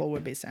the couple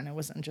would be sent. It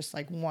wasn't just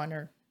like one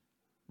or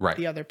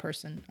the other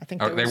person. I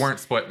think they weren't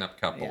splitting up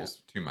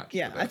couples too much.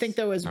 Yeah, I think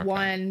there was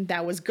one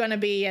that was gonna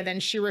be, and then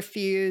she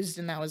refused,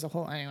 and that was a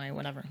whole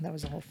whatever. That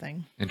was a whole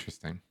thing.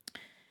 Interesting.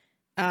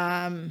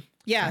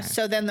 Yeah.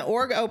 So then the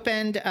org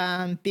opened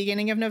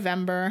beginning of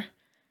November,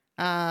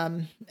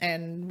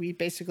 and we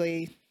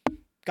basically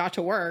got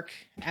to work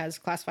as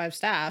Class 5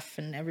 staff,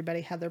 and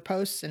everybody had their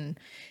posts, and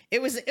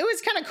it was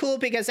kind of cool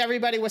because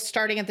everybody was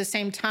starting at the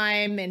same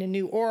time in a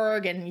new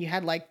org, and you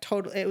had like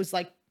it was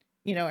like,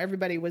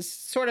 everybody was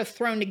sort of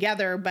thrown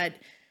together, but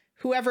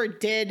whoever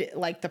did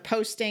like the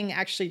posting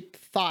actually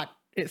thought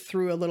it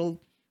through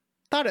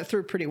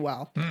pretty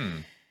well.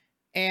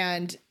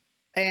 And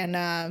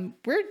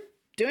we're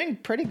doing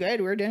pretty good.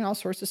 We're doing all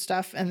sorts of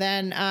stuff. And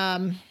then,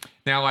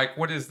 now, like,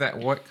 what is that?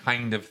 What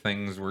kind of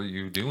things were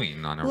you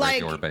doing on a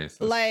regular basis?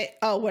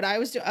 What I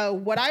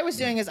was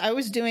doing is I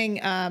was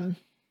doing,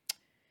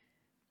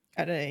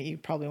 I don't know, you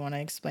probably want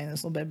to explain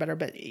this a little bit better,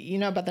 but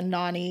about the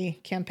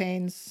non-existence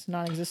campaign.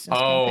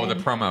 The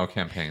promo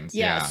campaigns.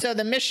 Yeah. So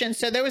the mission,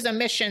 there was a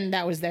mission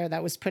that was there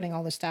that was putting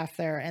all the staff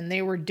there, and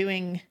they were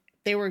getting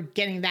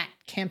that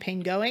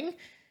campaign going,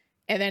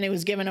 and then it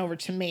was given over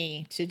to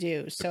me to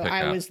do. So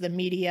I was the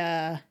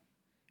media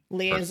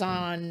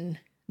liaison,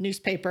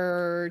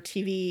 newspaper,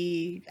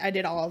 TV. I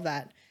did all of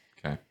that.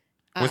 Okay.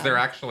 Was there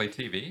actually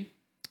TV?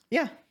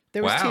 Yeah.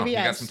 There was TV ads. You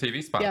got some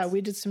TV spots. Yeah,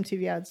 we did some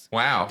TV ads.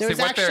 Wow. There was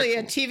actually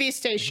a TV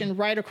station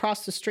right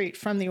across the street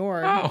from the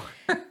org. Oh.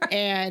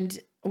 And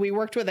we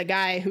worked with a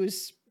guy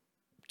who's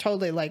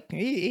totally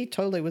he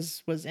totally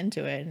was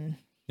into it. And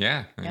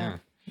yeah.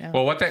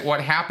 Well,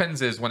 what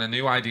happens is when a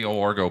new ideal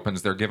org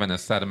opens, they're given a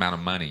set amount of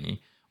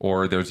money,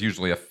 or there's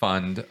usually a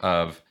fund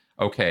of,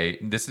 okay,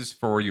 this is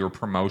for your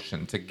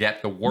promotion to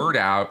get the word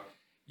out.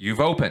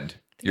 You've opened.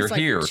 You're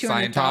like here,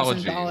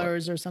 Scientology.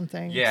 $200,000 or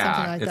something. Yeah,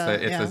 something like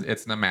that.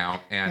 It's an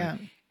amount,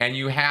 and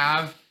you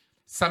have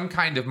some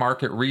kind of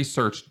market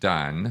research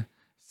done,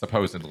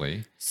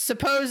 supposedly.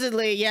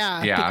 Supposedly,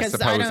 yeah. Yeah,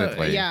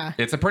 supposedly.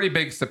 It's a pretty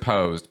big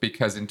supposed,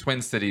 because in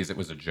Twin Cities it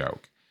was a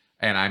joke,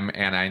 and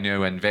I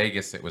know in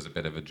Vegas it was a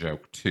bit of a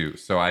joke too.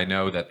 So I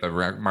know that the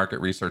market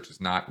research is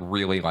not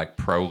really like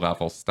pro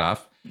level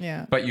stuff.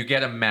 Yeah. But you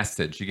get a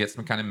message. You get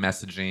some kind of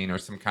messaging or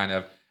some kind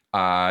of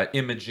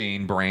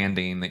imaging,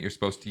 branding that you're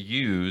supposed to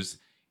use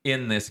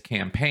in this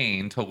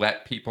campaign to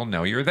let people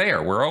know you're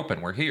there. We're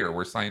open. We're here.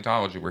 We're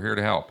Scientology. We're here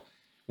to help.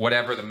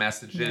 Whatever the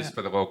message is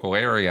for the local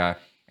area,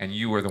 and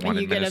you were the one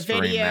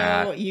administering that. You get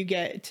a video. You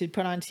get to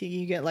put on TV.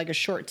 You get like a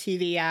short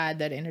TV ad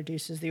that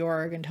introduces the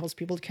org and tells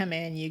people to come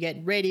in. You get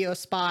radio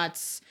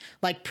spots,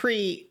 like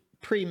pre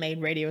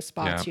pre-made radio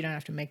spots. Yeah. You don't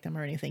have to make them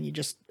or anything. You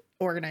just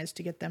organize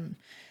to get them.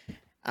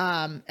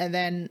 And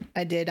then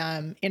I did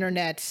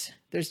internet.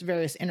 There's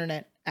various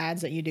internet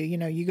ads that you do. You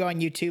know, you go on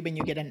YouTube and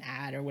you get an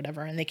ad or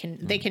whatever, and they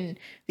can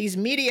these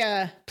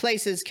media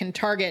places can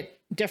target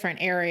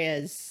different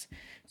areas.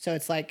 So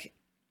it's like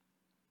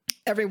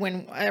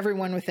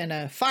everyone within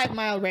a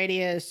 5-mile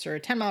radius or a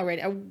 10-mile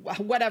radius,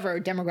 whatever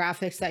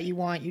demographics that you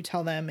want, you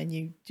tell them, and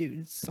you do.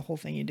 It's the whole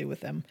thing you do with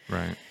them.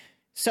 Right.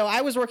 So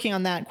I was working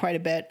on that quite a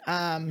bit.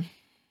 And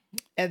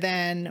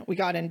then we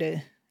got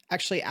into,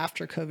 actually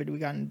after COVID, we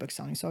got into book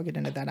selling. So I'll get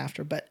into that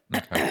after. But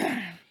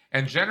okay.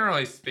 And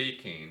generally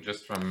speaking,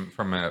 just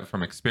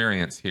from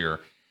experience here,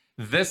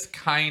 this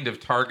kind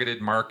of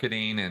targeted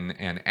marketing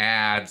and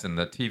ads and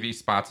the TV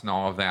spots and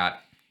all of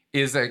that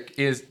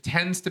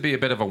tends to be a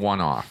bit of a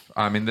one-off.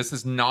 I mean, this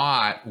is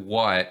not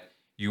what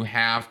you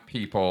have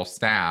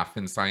staff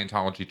in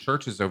Scientology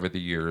churches over the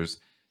years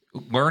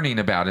learning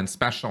about and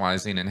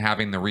specializing and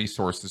having the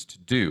resources to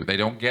do. They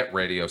don't get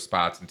radio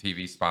spots and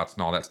TV spots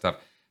and all that stuff.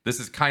 This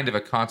is kind of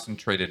a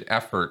concentrated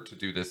effort to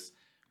do this,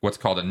 what's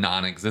called a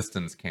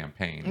non-existence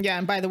campaign. Yeah,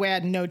 and by the way, I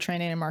had no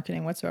training in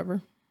marketing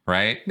whatsoever.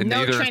 Right? And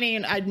no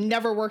training. I'd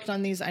never worked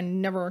on these. I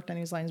never worked on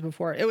these lines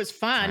before. It was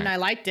fun. Right. I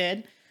liked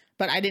it,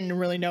 but I didn't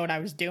really know what I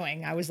was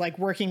doing. I was like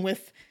working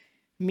with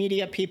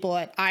media people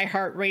at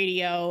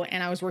iHeartRadio,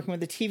 and I was working with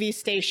the TV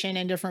station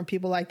and different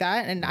people like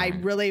that. And right. I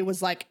really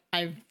was like,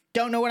 I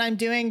don't know what I'm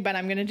doing, but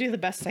I'm going to do the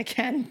best I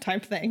can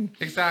type thing.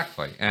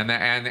 Exactly. And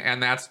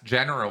that's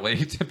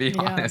generally, to be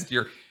honest,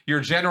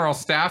 your general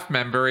staff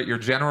member at your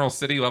general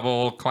city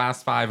level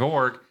class 5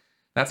 org,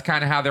 that's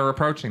kind of how they're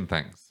approaching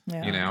things,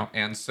 you know?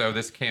 And so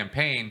these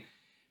campaigns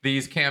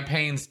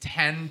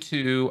tend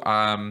to,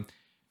 kind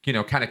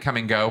of come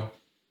and go,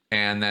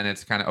 and then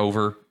it's kind of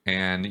over,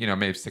 and,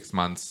 maybe 6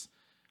 months,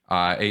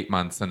 8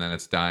 months, and then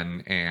it's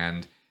done.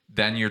 And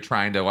then you're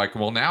trying to like,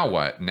 well, now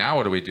what? Now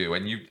what do we do?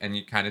 And you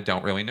kind of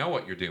don't really know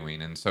what you're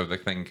doing. And so the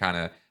thing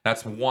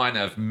that's one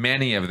of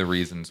many of the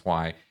reasons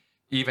why,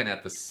 even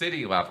at the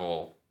city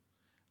level,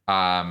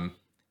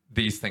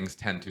 these things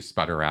tend to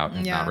sputter out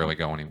and not really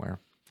go anywhere.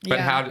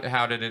 But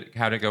how did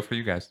it go for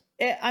you guys?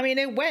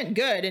 It went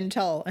good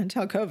until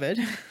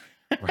COVID.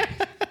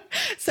 Right.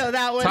 So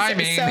that was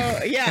timing.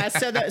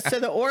 So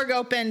the org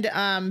opened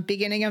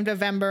beginning of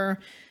November.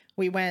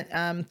 We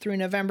went through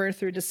November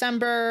through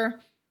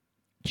December,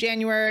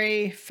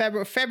 January,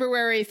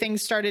 February.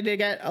 Things started to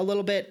get a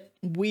little bit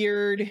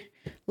weird.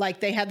 Like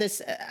they have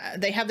this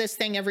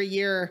thing every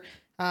year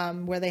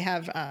where they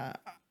have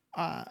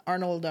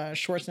Arnold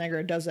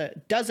Schwarzenegger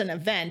does an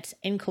event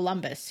in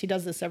Columbus. He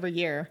does this every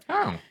year.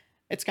 Oh,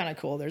 it's kind of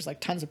cool. There's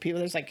like tons of people.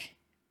 There's like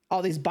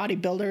all these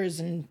bodybuilders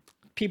and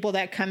people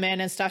that come in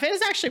and stuff. It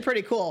is actually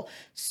pretty cool.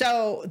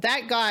 So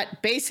that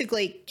got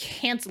basically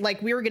canceled.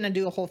 Like we were going to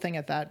do a whole thing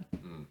at that,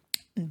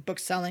 book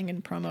selling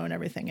and promo and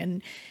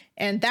everything.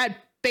 And that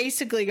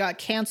basically got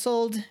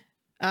canceled.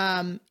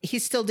 He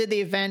still did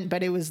the event,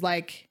 but it was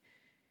like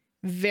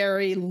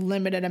very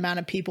limited amount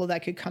of people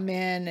that could come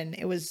in. And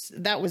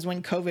that was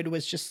when COVID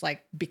was just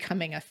like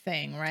becoming a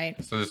thing.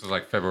 Right. So this was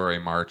like February,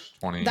 March,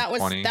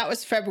 2020. That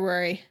was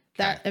February. Okay.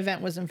 That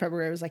event was in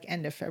February. It was like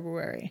end of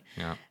February.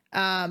 Yeah.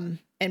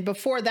 And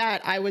before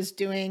that I was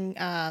doing,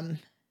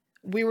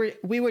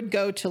 we would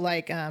go to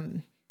like,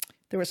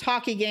 there was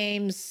hockey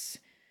games,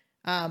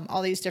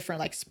 all these different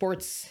like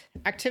sports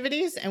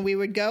activities, and we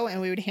would go and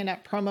we would hand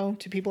out promo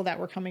to people that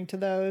were coming to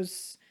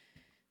those,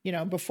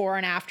 before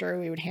and after.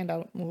 We would hand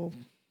out little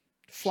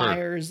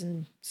flyers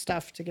and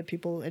stuff to get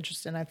people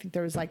interested. And I think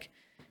there was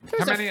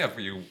how many of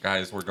you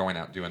guys were going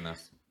out doing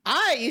this?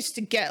 I used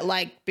to get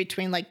like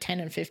between like 10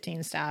 and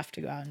 15 staff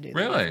to go out and do that.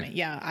 Really?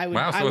 Yeah. I would.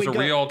 Wow. So it was a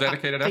real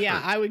dedicated effort. Yeah.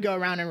 I would go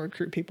around and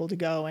recruit people to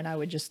go, and I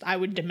would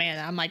demand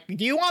that. I'm like,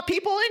 do you want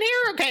people in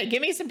here? Okay.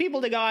 Give me some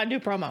people to go out and do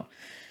promo.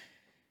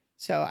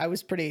 So I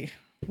was pretty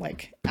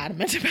like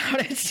adamant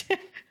about it.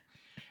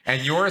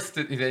 And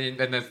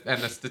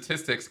the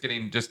statistics,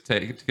 getting just to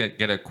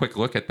get a quick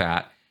look at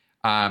that,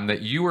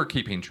 that you were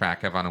keeping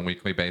track of on a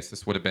weekly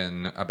basis would have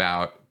been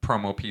about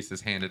promo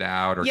pieces handed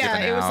out or given out.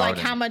 Yeah, it was like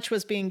how much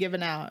was being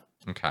given out.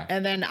 Okay.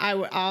 And then I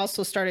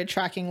also started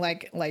tracking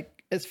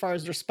like as far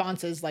as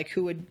responses, like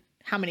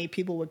how many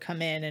people would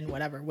come in and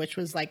whatever, which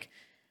was like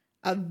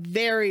a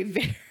very,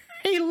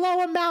 very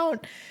low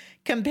amount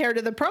compared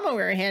to the promo we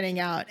were handing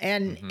out.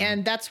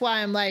 And that's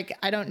why I'm like,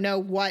 I don't know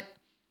what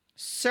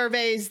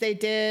surveys they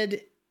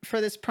did for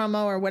this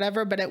promo or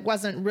whatever, but it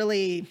wasn't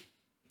really...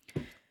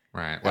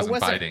 Right. It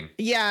wasn't biting.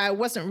 Yeah, it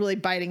wasn't really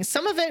biting.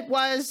 Some of it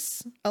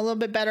was a little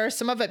bit better.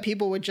 Some of it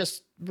people would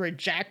just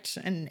reject,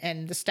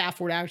 and the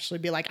staff would actually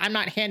be like, I'm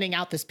not handing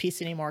out this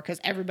piece anymore because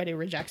everybody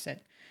rejects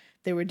it.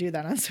 They would do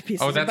that on some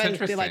pieces. Oh, that's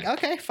interesting. Be like,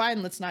 okay,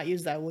 fine, let's not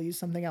use that. We'll use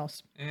something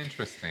else.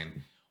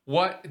 Interesting.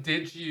 What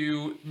did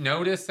you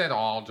notice at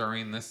all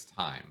during this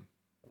time?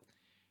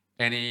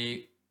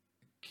 Any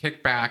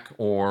kickback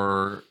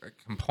or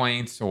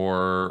complaints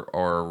or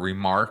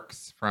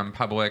remarks from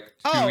public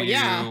to you?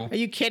 Are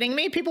you kidding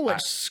me? People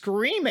would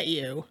scream at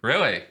you.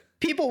 Really?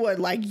 People would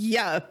like,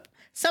 yeah.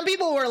 some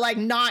people were like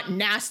not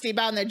nasty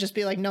about it, and they'd just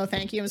be like, no,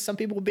 thank you. And some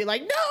people would be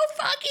like, no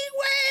fucking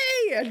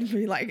way. And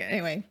be like,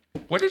 anyway.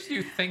 What did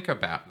you think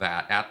about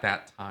that at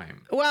that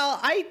time? Well,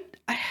 I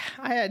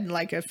had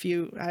like a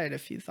few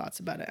thoughts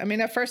about it. I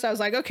mean, at first I was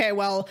like, okay,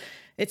 well,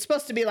 it's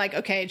supposed to be like,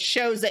 okay, it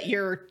shows that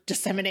you're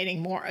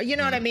disseminating more. You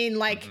know what I mean?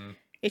 Like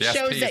it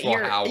shows that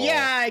you're,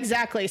 yeah,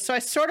 exactly. So I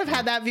sort of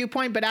had that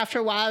viewpoint, but after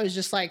a while I was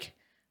just like,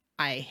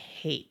 I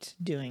hate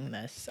doing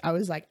this. I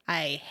was like,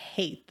 I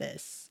hate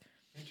this.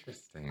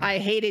 Interesting. I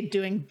hated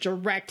doing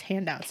direct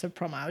handouts of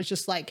promo. I was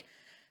just like,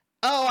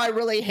 oh, I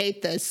really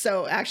hate this.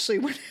 So actually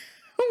when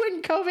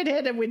COVID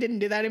hit and we didn't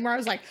do that anymore, I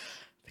was like,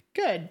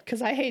 good,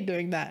 because I hate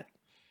doing that.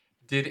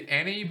 Did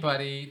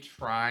anybody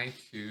try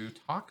to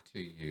talk to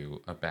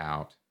you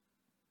about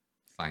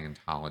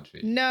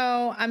Scientology?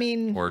 No, I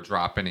mean... Or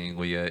drop any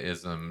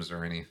Leah-isms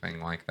or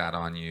anything like that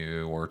on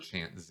you, or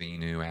chant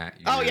Xenu at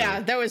you? Oh, yeah,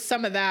 there was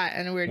some of that,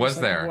 and we were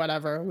just like,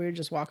 whatever. We would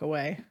just walk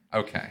away.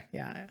 Okay.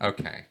 Yeah.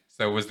 Okay.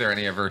 So was there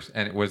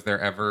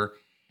ever...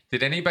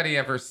 Did anybody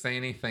ever say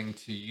anything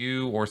to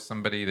you or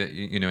somebody that,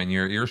 you know, in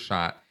your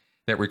earshot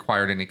that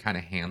required any kind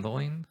of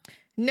handling?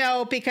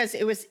 No, because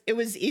it was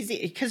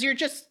easy, because you're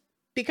just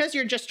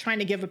trying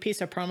to give a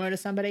piece of promo to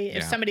somebody.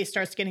 If somebody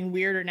starts getting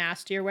weird or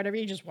nasty or whatever,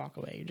 you just walk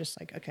away. You're just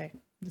like, okay,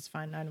 that's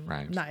fine. I'm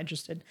not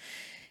interested.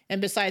 And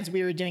besides,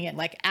 we were doing it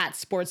like at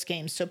sports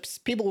games. So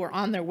people were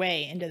on their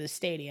way into the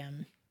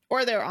stadium,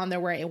 or they're on their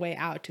way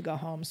out to go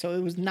home. So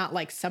it was not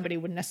like somebody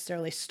would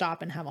necessarily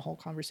stop and have a whole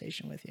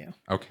conversation with you.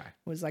 Okay.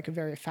 It was like a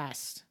very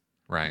fast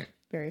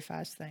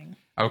thing.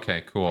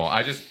 Okay, cool.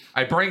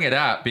 I bring it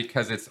up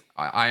because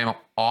I am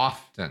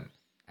often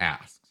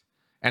asked,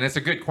 and it's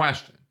a good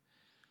question.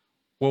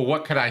 Well,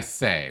 what could I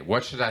say?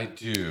 What should I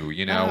do?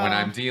 You know, when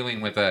I'm dealing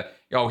with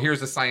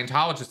here's a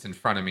Scientologist in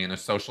front of me in a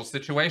social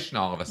situation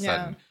all of a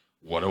sudden.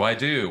 What do I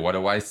do? What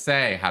do I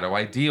say? How do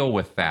I deal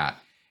with that?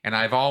 And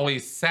I've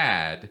always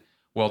said,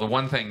 well, the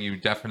one thing you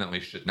definitely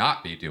should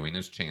not be doing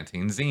is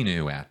chanting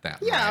Xenu at them.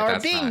 Yeah, right? Or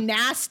being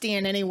nasty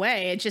in any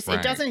way. It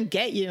doesn't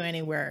get you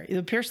anywhere.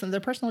 The person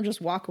will just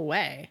walk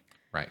away.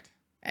 Right.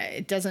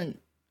 It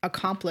doesn't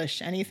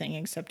accomplish anything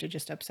except to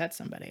just upset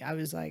somebody. I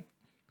was like,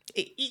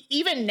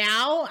 even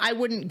now, I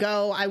wouldn't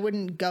go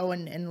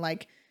and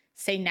like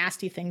say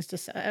nasty things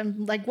to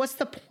like, what's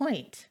the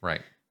point?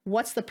 Right.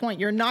 What's the point?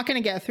 You're not going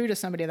to get through to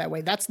somebody that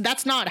way.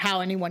 That's not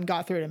how anyone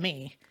got through to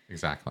me.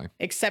 Exactly.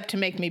 Except to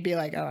make me be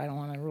like, oh, I don't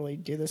want to really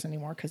do this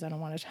anymore because I don't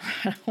want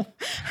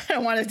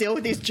to deal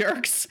with these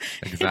jerks.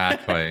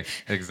 Exactly.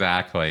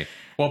 Exactly.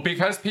 Well,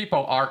 because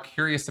people are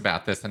curious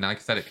about this, and like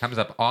I said, it comes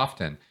up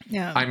often.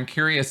 Yeah. I'm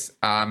curious,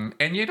 and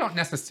you don't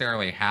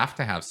necessarily have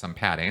to have some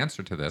pat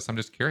answer to this. I'm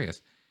just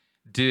curious.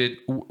 Did,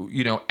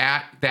 you know,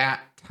 at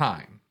that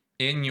time,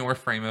 in your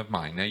frame of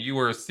mind, now you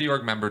were a Sea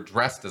Org member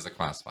dressed as a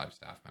Class 5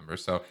 staff member,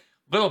 so a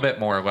little bit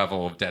more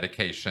level of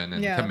dedication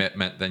and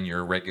commitment than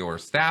your regular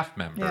staff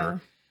member. Yeah.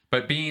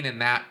 But being in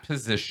that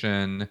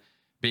position,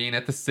 being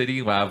at the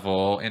city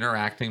level,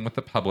 interacting with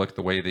the public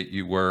the way that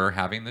you were,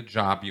 having the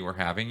job you were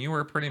having, you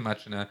were pretty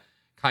much in a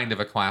kind of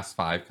a Class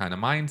 5 kind of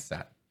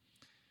mindset.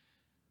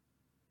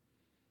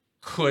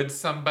 Could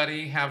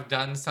somebody have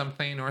done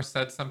something or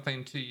said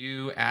something to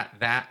you at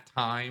that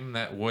time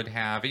that would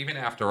have, even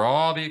after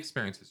all the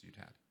experiences you'd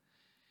had,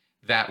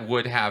 that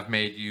would have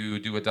made you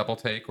do a double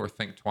take or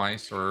think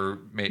twice, or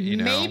maybe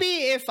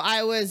if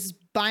I was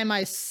by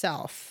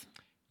myself.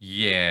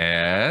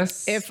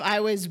 Yes. If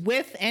I was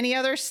with any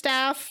other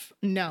staff,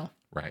 no.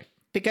 Right.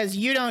 Because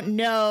you don't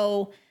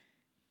know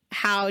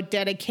how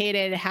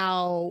dedicated,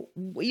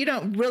 you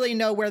don't really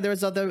know where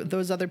those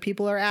other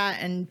people are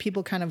at, and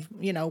people kind of,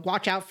 you know,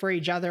 watch out for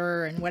each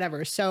other and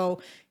whatever.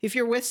 So if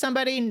you're with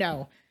somebody,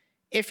 no.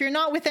 If you're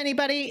not with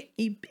anybody,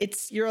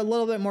 you're a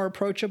little bit more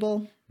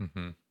approachable.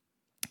 Mm-hmm.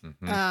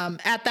 Mm-hmm.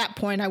 At that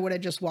point, I would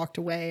have just walked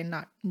away and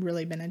not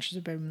really been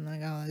interested, but been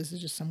like, oh, this is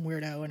just some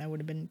weirdo. And I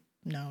would have been,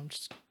 no,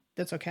 just,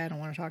 that's okay. I don't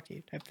want to talk to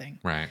you type thing.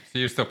 Right. So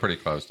you're still pretty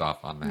closed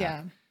off on that.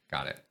 Yeah.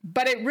 Got it.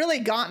 But it really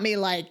got me,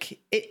 like,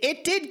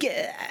 it did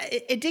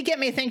get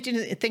me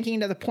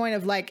thinking to the point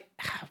of like,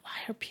 why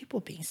are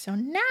people being so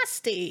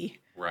nasty?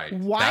 Right.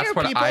 Why are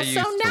people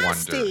so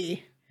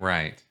nasty?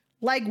 Right.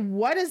 Like,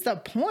 what is the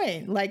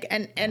point? Like,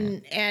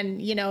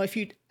 and you know, if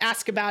you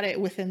ask about it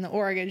within the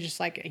org, it's just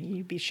like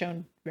you'd be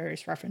shown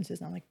various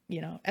references on, like, you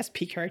know,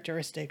 SP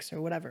characteristics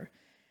or whatever.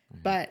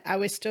 Mm-hmm. But I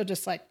was still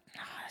just like,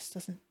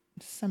 this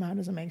somehow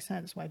doesn't make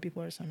sense why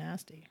people are so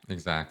nasty.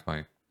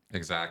 Exactly.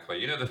 Exactly.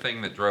 You know, the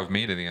thing that drove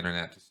me to the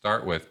internet to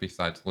start with,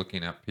 besides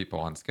looking up people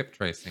on skip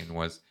tracing,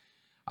 was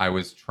I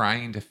was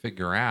trying to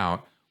figure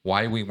out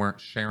why we weren't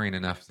sharing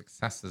enough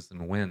successes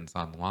and wins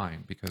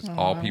online, because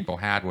all people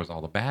had was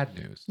all the bad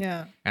news.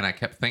 Yeah. And I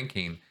kept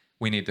thinking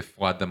we need to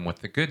flood them with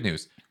the good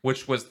news,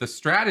 which was the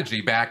strategy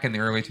back in the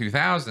early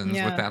 2000s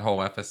with that whole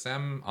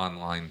FSM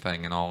online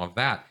thing and all of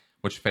that,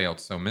 which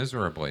failed so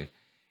miserably.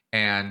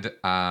 And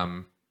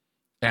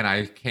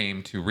I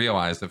came to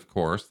realize, of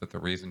course, that the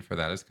reason for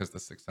that is because the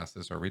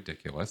successes are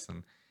ridiculous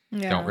and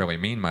don't really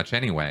mean much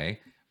anyway.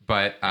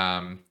 But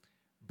I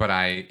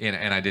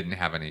didn't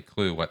have any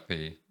clue what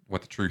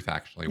what the truth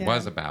actually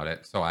was about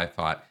it. So I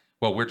thought,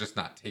 well, we're just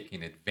not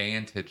taking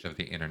advantage of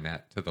the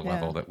internet to the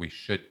level that we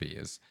should be,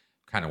 is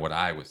kind of what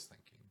I was thinking.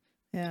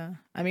 Yeah.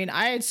 I mean,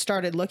 I had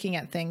started looking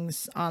at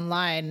things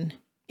online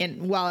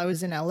while I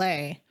was in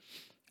LA.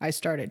 I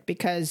started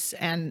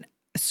and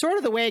sort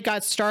of the way it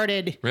got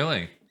started.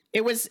 Really?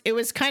 It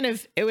was kind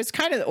of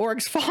the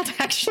org's fault,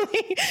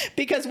 actually,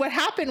 because what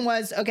happened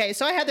was, okay,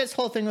 so I had this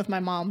whole thing with my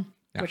mom,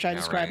 which I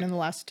described in the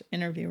last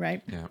interview,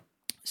 right? Yeah.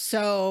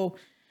 So,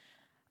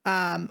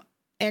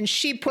 and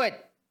she put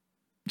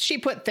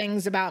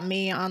things about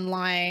me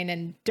online,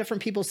 and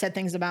different people said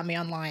things about me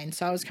online.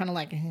 So I was kind of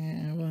like,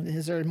 well,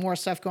 is there more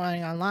stuff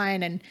going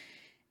online?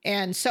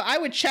 And so I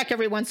would check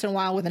every once in a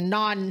while with a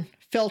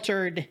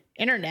non-filtered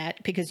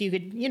internet, because you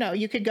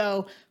could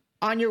go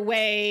on your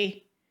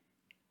way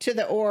to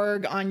the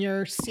org on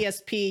your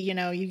CSP,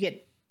 you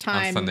get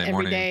time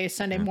every day,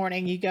 Sunday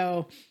morning, you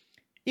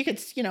could,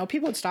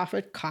 people would stop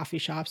at coffee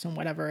shops and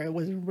whatever. It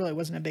really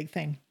wasn't a big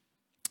thing.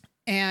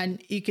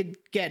 And you could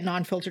get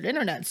non-filtered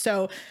internet.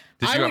 So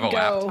Did you have a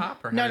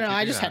laptop? Or no,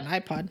 I just had an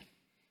iPod.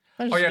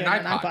 Oh, yeah,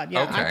 an iPod.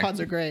 Yeah, okay. iPods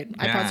are great.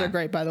 iPods are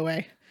great, by the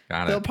way.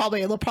 Got it.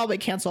 They'll probably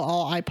cancel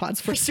all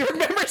iPods for Steward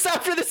members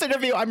after this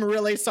interview. I'm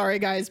really sorry,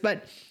 guys,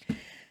 but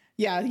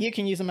yeah, you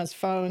can use them as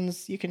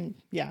phones.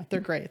 They're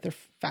great. They're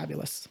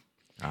fabulous.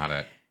 Got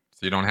it.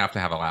 So you don't have to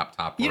have a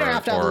laptop. You don't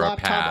have to have a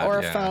laptop or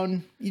a yeah.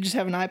 phone. You just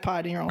have an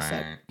iPod and you're all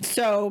set.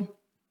 So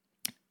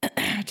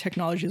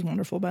technology is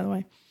wonderful, by the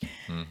way.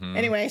 Mm-hmm.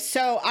 Anyway,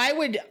 so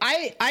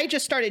I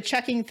just started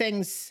checking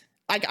things.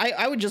 Like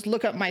I would just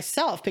look up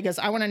myself, because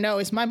I want to know,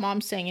 is my mom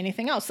saying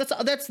anything else?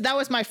 That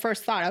was my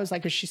first thought. I was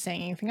like, is she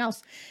saying anything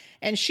else?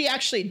 And she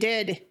actually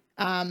did.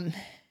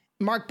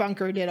 Mark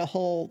Bunker did a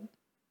whole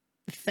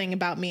thing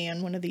about me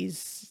in one of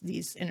these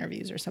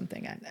interviews or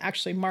something.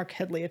 Actually, Mark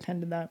Headley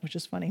attended that, which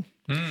is funny.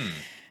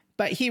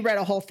 But he read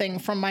a whole thing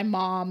from my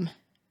mom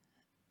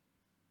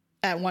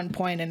at one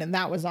point, and then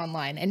that was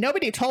online, and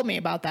nobody told me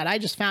about that. I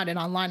just found it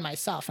online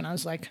myself, and I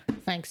was like,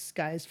 thanks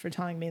guys for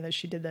telling me that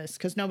she did this,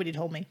 because nobody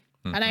told me.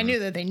 And I knew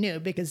that they knew,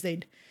 because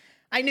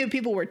I knew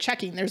people were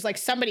checking. There's like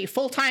somebody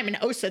full-time in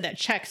OSA that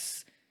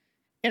checks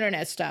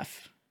internet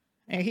stuff.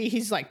 And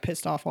he's like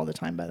pissed off all the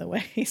time, by the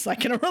way. He's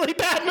like in a really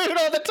bad mood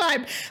all the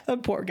time. The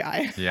poor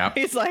guy. Yeah.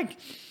 He's like,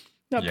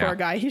 poor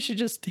guy. He should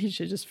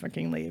just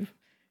fucking leave.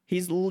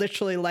 He's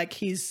literally like,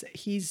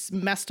 he's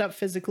messed up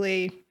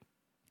physically.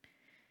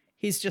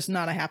 He's just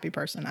not a happy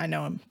person. I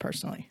know him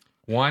personally.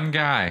 One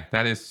guy.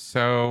 That is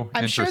so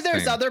I'm sure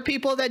there's other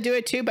people that do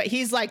it too, but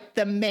he's like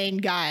the main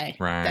guy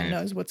that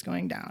knows what's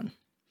going down.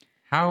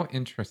 How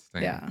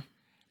interesting. Yeah.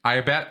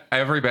 I bet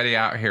everybody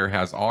out here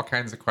has all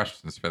kinds of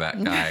questions for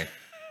that guy.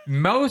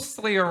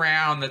 Mostly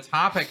around the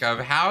topic of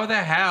how the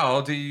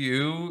hell do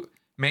you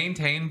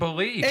maintain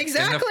belief?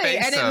 Exactly.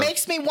 And it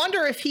makes me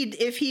wonder if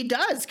he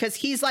does, because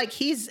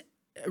he's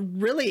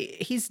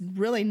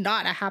really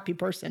not a happy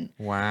person.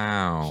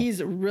 Wow.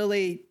 He's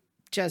really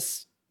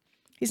just,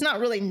 he's not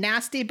really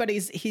nasty, but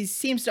he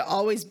seems to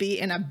always be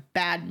in a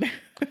bad mood.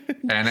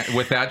 And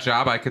with that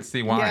job, I could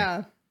see why.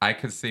 Yeah. I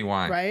could see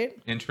why.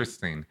 Right?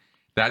 Interesting.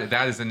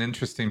 That is an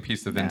interesting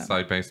piece of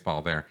inside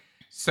baseball there.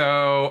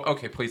 So,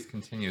 okay, please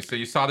continue. So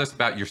you saw this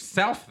about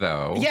yourself,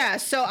 though. Yeah.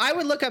 So I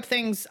would look up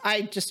things.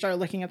 I just started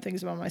looking up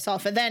things about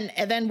myself. And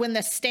then when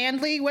the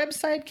Stanley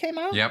website came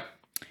out. Yep.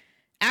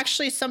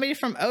 Actually, somebody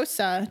from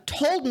OSA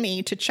told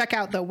me to check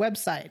out the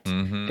website,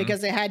 because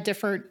they had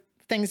different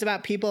things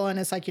about people. And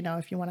it's like,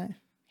 if you want to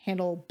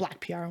handle Black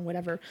PR and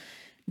whatever,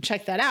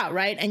 check that out.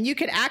 Right. And you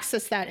could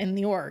access that in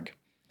the org.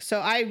 So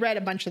I read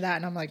a bunch of that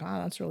and I'm like,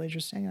 oh, that's really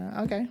interesting.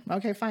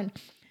 Okay, fine.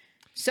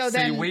 So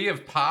then we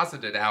have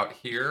posited out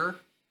here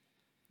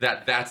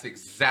that that's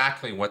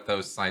exactly what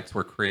those sites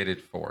were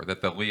created for,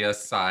 that the Leah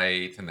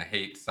site and the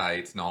hate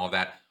sites and all of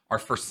that are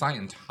for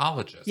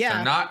Scientologists. Yeah.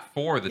 They're not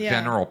for the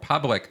general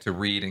public to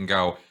read and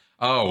go,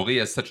 oh,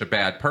 Leah's such a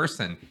bad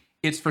person.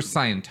 It's for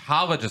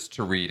Scientologists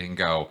to read and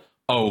go,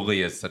 oh,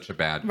 Leah's such a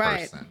bad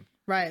person.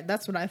 Right.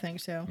 That's what I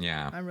think too.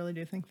 Yeah. I really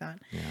do think that.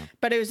 Yeah.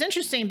 But it was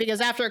interesting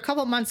because after a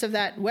couple months of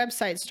that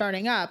website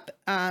starting up,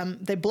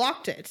 they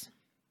blocked it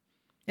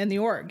in the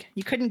org.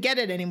 You couldn't get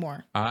it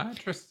anymore.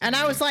 Interesting. And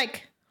I was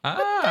like, what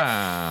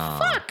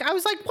the fuck? I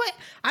was like, what?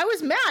 I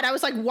was mad. I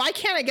was like, why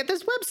can't I get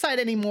this website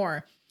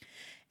anymore?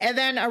 And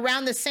then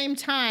around the same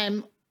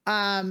time,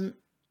 I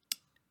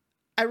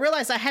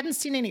realized I hadn't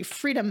seen any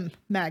Freedom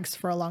mags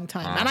for a long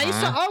time. And I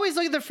used to always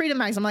look at the Freedom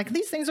mags. I'm like,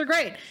 these things are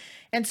great.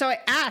 And so I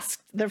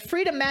asked the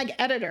Freedom mag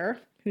editor,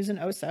 who's in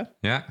OSA.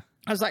 Yeah.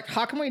 I was like,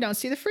 how come we don't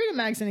see the Freedom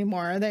mags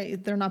anymore?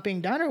 They're not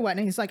being done or what?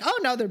 And he's like, oh,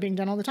 no, they're being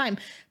done all the time.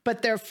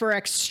 But they're for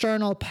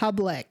external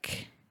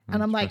public.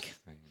 And I'm like,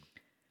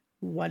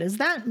 what does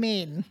that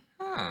mean?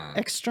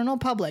 External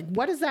public.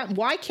 What is that?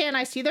 Why can't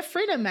I see the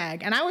Freedom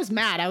mag? And I was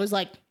mad. I was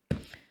like,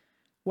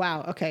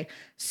 wow, okay.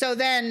 So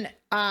then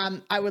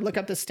I would look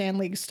up the Stan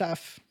League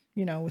stuff,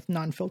 with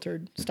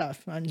non-filtered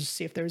stuff and just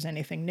see if there was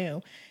anything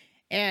new.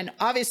 And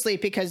obviously,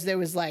 because there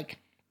was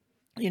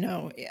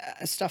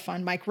stuff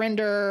on Mike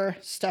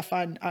Rinder, stuff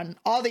on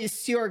all these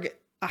Sea Org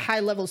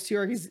high-level Sea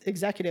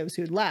executives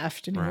who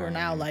left and who are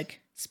now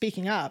like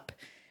speaking up.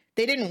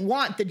 They didn't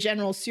want the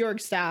general Sea Org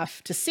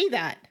staff to see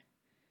that.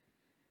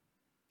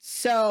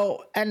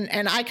 So,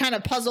 and I kind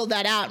of puzzled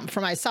that out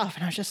for myself.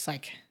 And I was just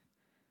like,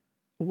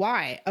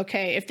 why?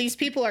 Okay, if these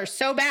people are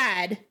so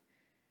bad,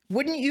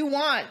 wouldn't you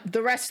want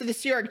the rest of the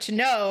Sea Org to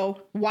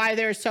know why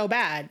they're so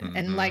bad? Mm-hmm.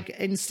 And like,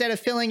 instead of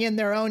filling in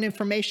their own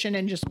information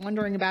and just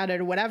wondering about it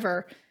or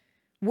whatever,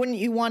 wouldn't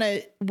you want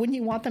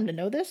them to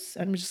know this?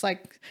 And I'm just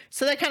like,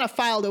 so they kind of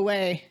filed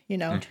away, you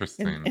know,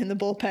 in the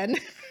bullpen.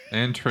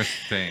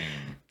 Interesting.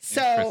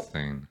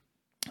 Interesting.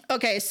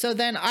 Okay, so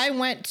then I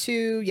went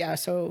to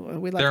so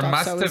we left off.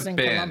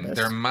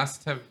 There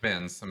must have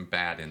been some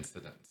bad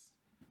incidents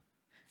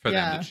for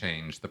them to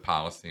change the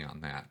policy on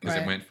that, because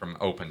it went from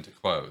open to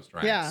closed,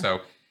 right? Yeah.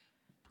 So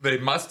they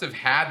must have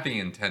had the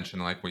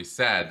intention, like we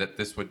said, that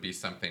this would be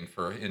something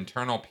for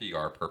internal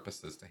PR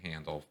purposes to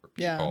handle for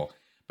people. Yeah.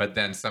 But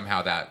then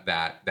somehow that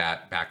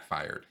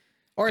backfired.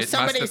 Or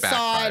somebody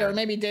saw it, or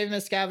maybe David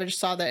Miscavige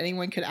saw that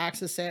anyone could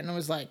access it and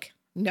was like,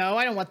 no,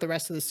 I don't want the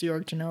rest of the Sea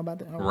Org to know about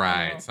that.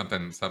 Right,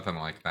 something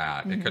like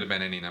that. Mm-hmm. It could have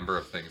been any number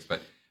of things,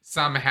 but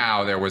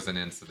somehow there was an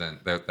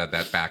incident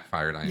that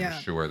backfired, I'm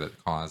sure,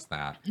 that caused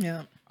that.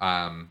 Yeah.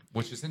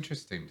 Which is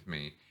interesting to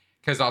me.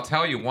 Because I'll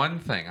tell you one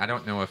thing. I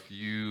don't know if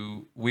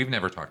we've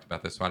never talked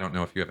about this, so I don't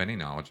know if you have any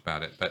knowledge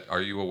about it, but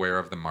are you aware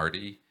of the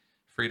Marty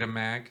Freedom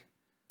Mag?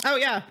 Oh,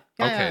 yeah.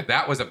 Okay,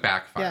 that was a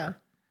backfire,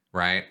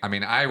 right? I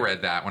mean, I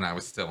read that when I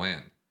was still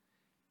in.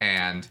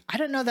 And I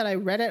don't know that I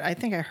read it. I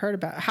think I heard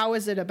about it. How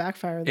is it a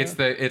backfire, though?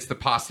 It's the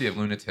Posse of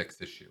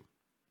Lunatics issue,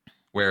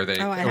 where they...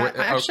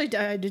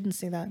 I didn't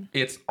see that.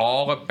 It's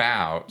all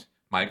about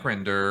Mike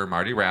Rinder,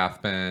 Marty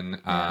Rathbun,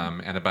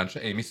 and a bunch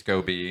of Amy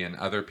Scobie and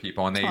other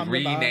people, and they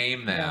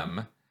rename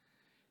them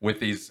with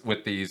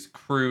these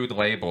crude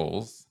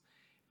labels,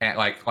 and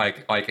like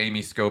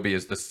Amy Scobie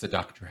is the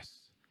seductress,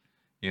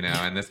 you know,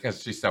 and this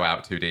because she's so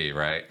out 2D,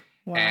 right?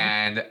 Wow.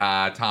 And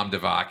Tom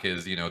DeVock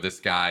is, you know, this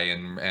guy,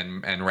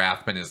 and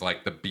Rathbun is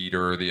like the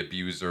beater, the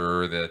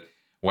abuser, the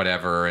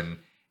whatever,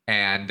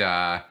 and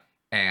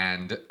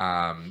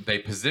they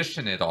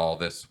position it all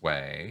this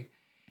way,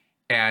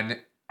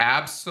 and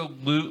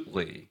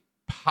absolutely,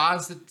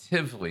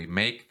 positively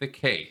make the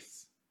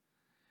case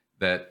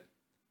that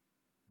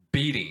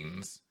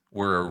beatings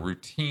were a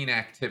routine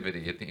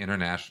activity at the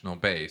international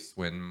base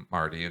when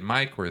Marty and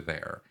Mike were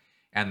there,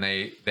 and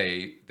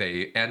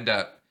they end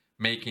up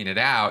making it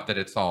out that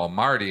it's all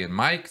Marty and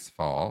Mike's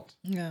fault.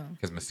 Yeah.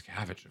 Because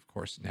Miscavige, of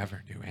course,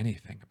 never knew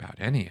anything about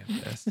any of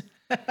this.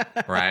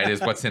 Right?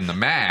 Is what's in the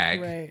mag.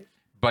 Right.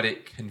 But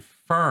it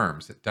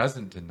confirms, it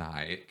doesn't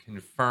deny, it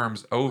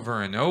confirms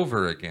over and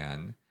over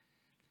again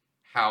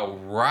how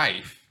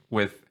rife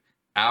with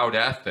out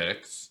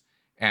ethics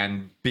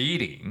and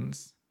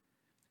beatings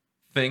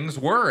things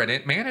were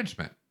in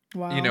management.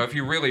 Wow. You know, if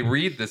you really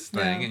read this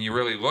thing and you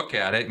really look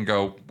at it and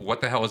go,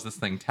 what the hell is this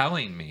thing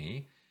telling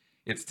me?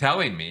 It's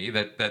telling me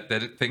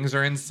that things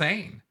are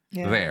insane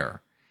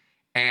there,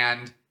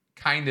 and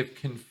kind of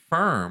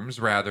confirms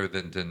rather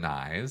than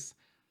denies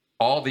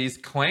all these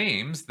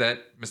claims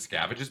that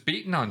Miscavige is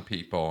beating on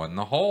people and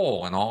the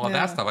whole and all of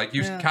that stuff. Like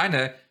you kind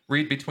of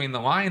read between the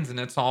lines and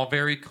it's all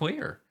very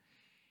clear.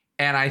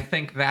 And I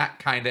think that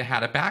kind of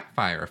had a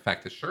backfire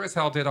effect. It sure as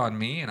hell did on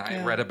me. And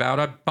I read about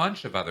a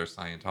bunch of other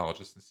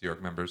Scientologists and Sea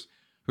Org members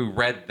who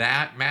read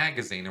that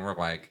magazine and were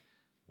like,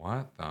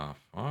 what the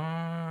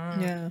fuck?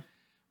 Yeah.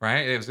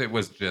 Right? It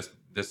was just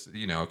this,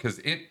 you know, because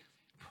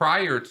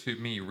prior to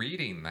me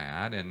reading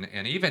that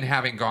and even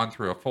having gone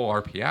through a full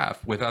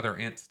RPF with other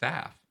INT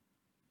staff,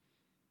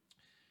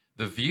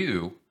 the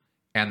view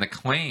and the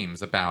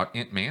claims about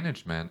INT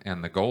management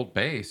and the gold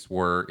base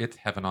were, it's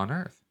heaven on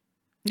earth.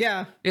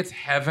 Yeah. It's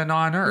heaven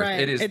on earth.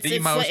 Right. It is the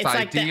most ideal.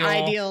 Like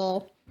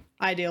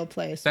the ideal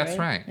place. That's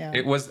right. Yeah.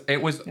 It was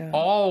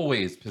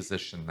always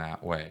positioned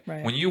that way.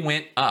 Right. When you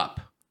went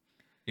up,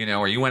 you know,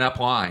 or you went up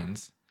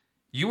lines,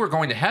 you were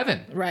going to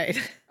heaven. Right.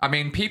 I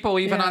mean, people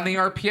even on the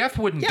RPF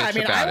wouldn't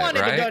bitch about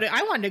it, right?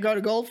 I wanted to go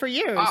to gold for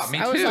years. Oh, me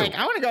too. I was like,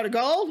 I want to go to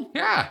gold.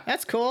 Yeah.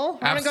 That's cool.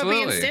 I want to go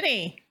be in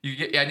City.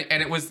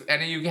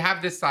 And you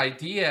have this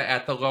idea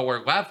at the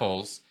lower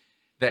levels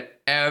that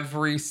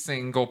every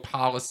single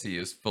policy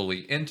is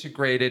fully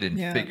integrated and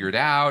figured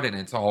out, and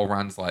it's all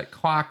runs like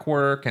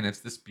clockwork, and it's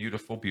this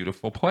beautiful,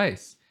 beautiful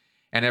place.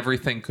 And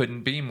everything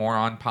couldn't be more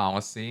on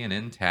policy and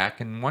in tech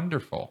and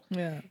wonderful.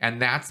 Yeah.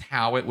 And that's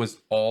how it was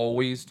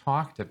always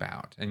talked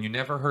about. And you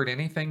never heard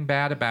anything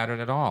bad about it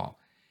at all.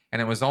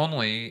 And it was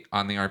only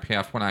on the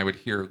RPF when I would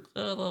hear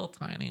little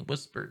tiny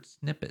whispered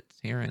snippets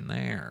here and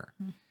there,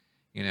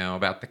 you know,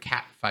 about the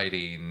cat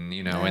fighting,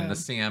 you know, in the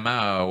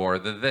CMO, or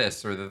the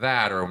this or the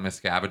that, or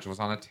Miscavige was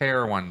on a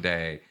tear one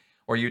day.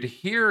 Or you'd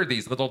hear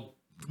these little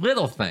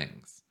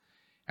things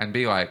and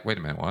be like, wait a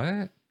minute,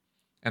 what?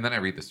 And then I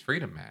read this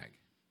Freedom Mag.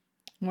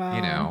 Wow.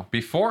 You know,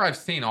 before I've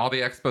seen all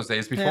the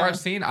exposés,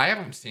 I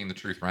haven't seen the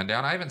Truth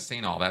Rundown. I haven't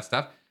seen all that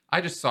stuff. I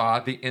just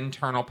saw the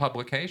internal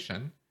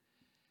publication.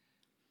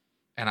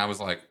 And I was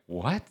like,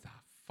 what the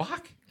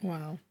fuck?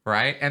 Wow.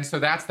 Right. And so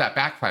that's that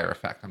backfire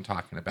effect I'm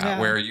talking about,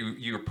 where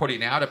you're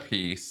putting out a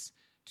piece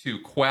to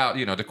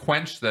to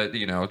quench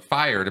the,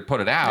 fire, to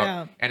put it out.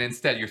 Yeah. And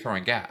instead you're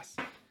throwing gas.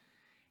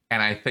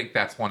 And I think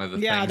that's one of the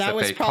things that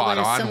was they caught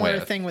probably a on similar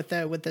with. thing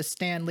with the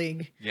Stan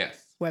League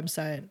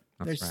website.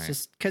 That's There's right.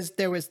 just because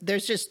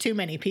there's just too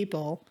many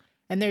people,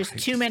 and there's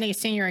too many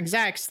senior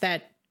execs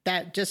that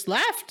just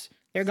left.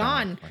 They're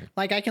gone.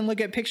 Like, I can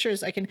look at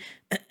pictures. I can.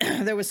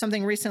 There was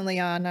something recently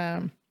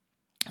on.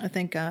 I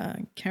think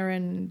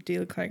Karen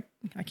Deleclerc.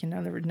 I can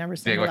never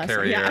say her last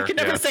name. Yeah, I can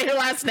never say her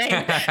last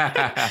name.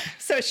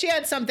 So she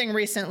had something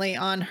recently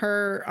on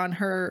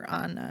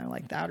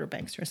like the Outer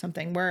Banks or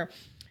something, where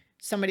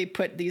somebody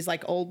put these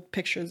like old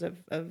pictures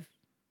of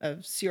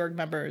Sea Org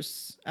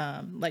members,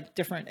 like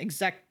different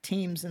exec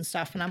teams and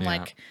stuff. And I'm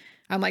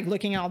like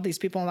looking at all these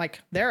people and like,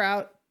 they're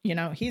out,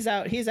 he's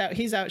out,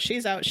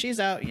 she's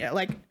out. Yeah.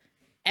 Like,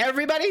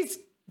 everybody's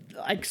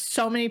like,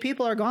 so many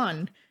people are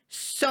gone.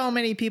 So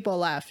many people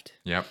left.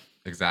 Yep,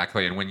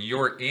 exactly. And when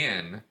you're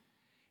in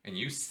and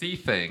you see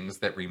things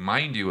that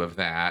remind you of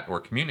that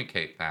or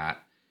communicate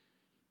that,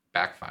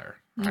 backfire,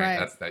 right?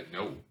 That's that.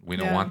 No, we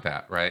don't want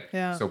that, right?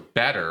 Yeah. So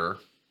better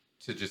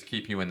to just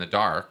keep you in the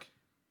dark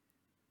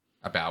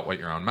about what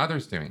your own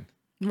mother's doing.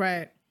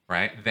 Right.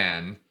 Right.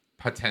 Then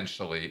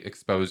potentially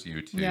expose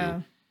you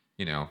to,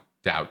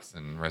 doubts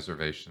and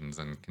reservations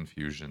and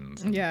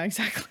confusions. And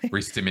exactly.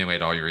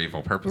 re-stimulate all your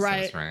evil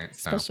purposes, right?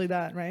 So, especially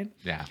that, right?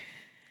 Yeah.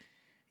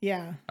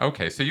 Yeah.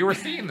 Okay. So you were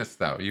seeing this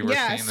though. You were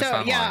seeing this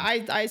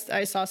online.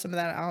 I saw some of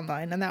that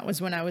online, and that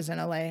was when I was in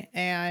LA.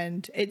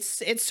 And it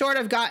sort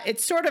of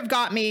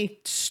got me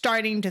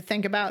starting to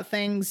think about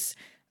things.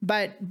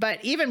 But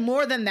even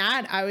more than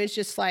that, I was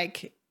just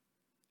like,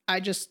 I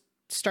just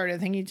started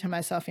thinking to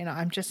myself,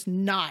 I'm just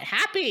not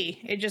happy.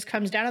 It just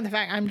comes down to the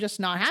fact I'm just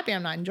not happy.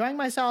 I'm not enjoying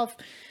myself.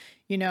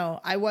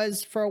 I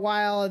was for a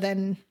while,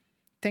 then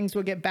things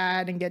would get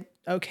bad and get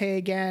okay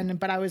again.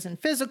 But I was in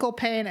physical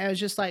pain. I was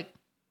just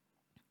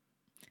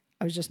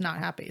not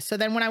happy. So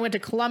then when I went to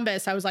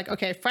Columbus, I was like,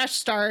 okay, fresh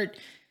start,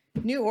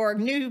 new org,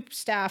 new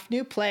staff,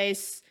 new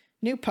place,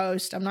 new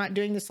post. I'm not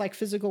doing this like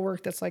physical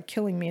work that's like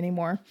killing me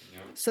anymore.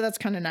 Yep. So that's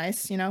kind of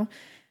nice,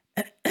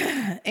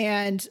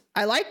 and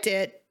I liked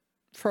it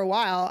for a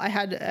while. I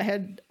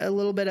had a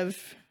little bit of,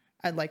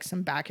 I had like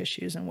some back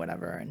issues and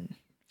whatever. And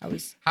I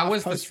was, how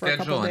was the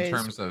schedule in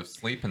terms of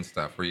sleep and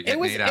stuff? Were you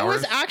getting 8 hours? It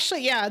was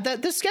actually,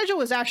 the schedule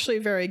was actually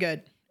very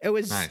good. It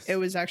was nice. It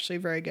was actually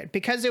very good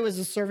because it was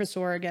a service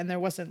org and there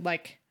wasn't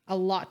like a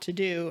lot to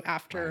do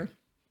after,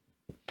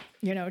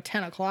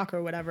 10 o'clock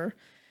or whatever.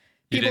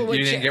 You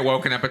didn't get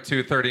woken up at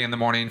 2:30 in the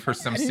morning for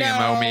some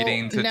CMO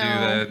meeting to do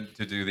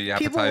the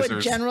appetizers. People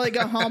would generally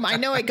go home. I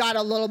know it got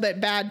a little bit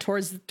bad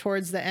towards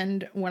the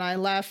end when I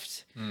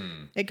left.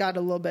 It got a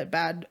little bit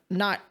bad.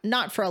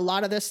 Not for a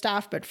lot of the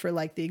staff, but for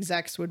like the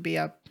execs would be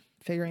up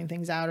figuring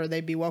things out, or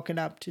they'd be woken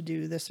up to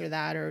do this or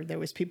that, or there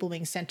was people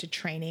being sent to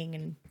training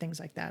and things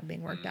like that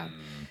being worked out.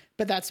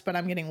 But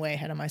I'm getting way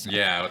ahead of myself.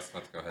 Yeah, let's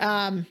go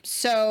ahead.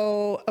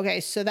 So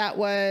that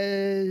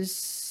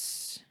was.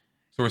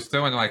 So we're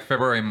still in like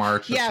February,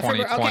 March of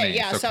 2020. Okay,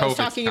 yeah. So I was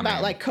talking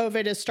about like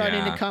COVID is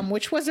starting to come,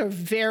 which was a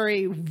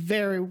very,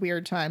 very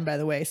weird time, by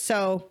the way.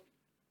 So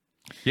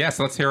yes,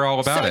 let's hear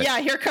all about it. Yeah,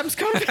 here comes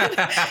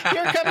COVID.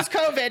 Here comes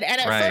COVID. And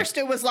at first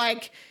it was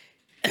like,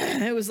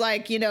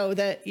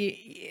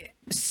 the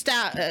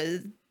staff,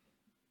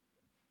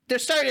 there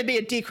started to be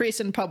a decrease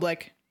in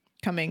public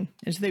coming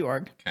into the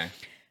org. Okay.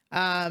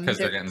 Because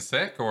they're getting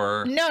sick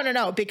or?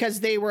 No.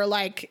 Because they were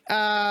like,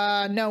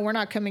 no, we're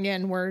not coming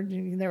in.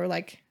 They were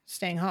like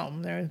staying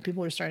home.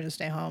 People were starting to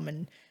stay home,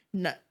 and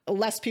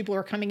less people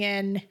were coming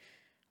in,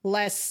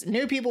 less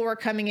new people were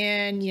coming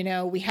in.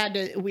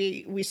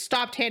 We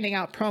stopped handing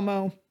out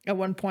promo at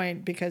one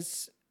point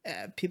because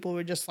people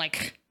were just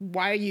like,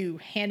 why are you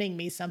handing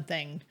me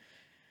something?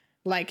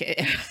 Like,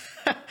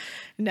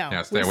 no.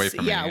 Yeah, stay away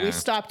from me. Yeah, we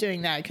stopped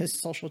doing that because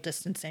social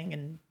distancing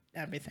and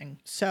everything.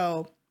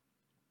 So,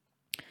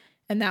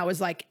 and that was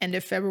like end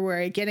of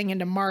February, getting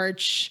into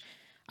March.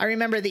 I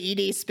remember the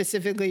ED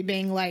specifically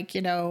being like,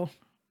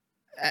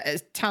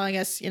 telling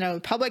us,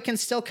 public can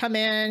still come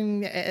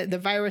in. The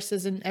virus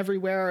isn't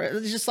everywhere. It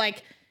was just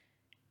like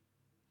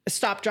a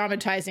stop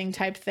dramatizing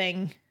type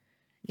thing.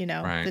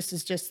 This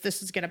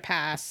is going to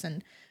pass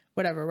and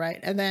whatever. Right.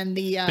 And then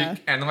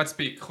and let's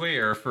be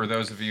clear for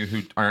those of you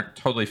who aren't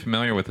totally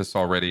familiar with this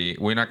already,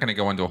 we're not going to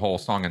go into a whole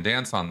song and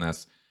dance on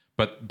this,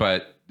 but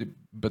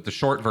the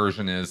short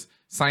version is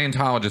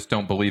Scientologists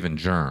don't believe in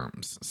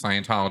germs.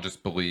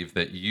 Scientologists believe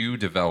that you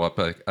develop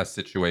a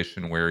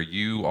situation where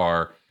you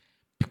are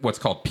what's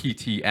called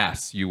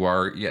PTS. You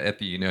are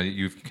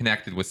you've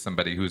connected with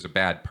somebody who's a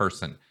bad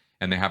person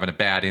and they're having a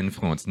bad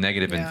influence,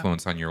 negative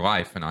influence on your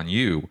life and on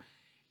you.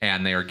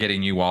 And they are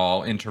getting you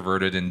all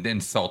introverted and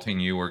insulting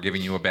you or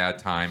giving you a bad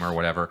time or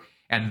whatever.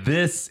 And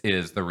this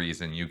is the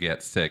reason you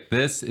get sick.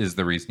 This is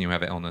the reason you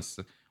have illness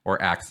or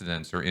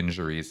accidents or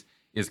injuries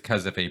is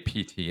because of a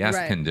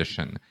PTS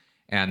condition.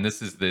 And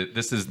this is the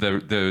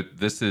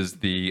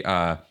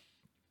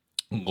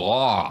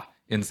law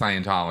in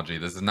Scientology.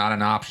 This is not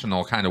an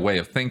optional kind of way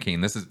of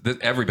thinking.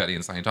 Everybody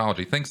in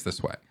Scientology thinks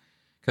this way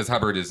because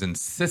Hubbard is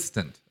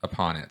insistent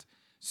upon it.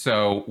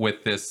 So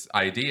with this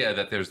idea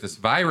that there's this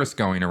virus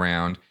going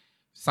around,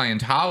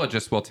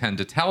 Scientologists will tend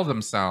to tell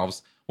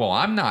themselves, well,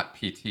 I'm not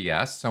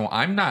PTS, so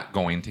I'm not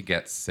going to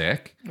get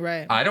sick.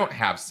 Right. I don't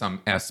have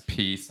some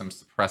SP, some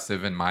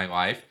suppressive in my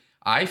life.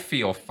 I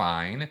feel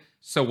fine.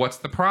 So what's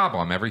the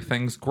problem?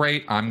 Everything's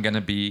great.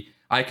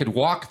 I could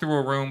walk through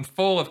a room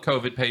full of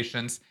COVID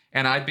patients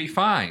and I'd be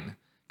fine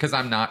because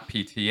I'm not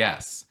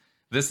PTS.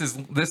 This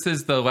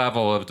is the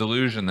level of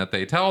delusion that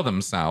they tell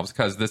themselves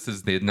because this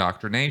is the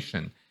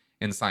indoctrination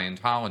in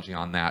Scientology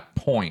on that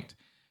point.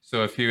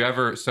 So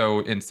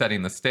in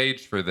setting the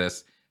stage for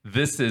this,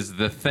 this is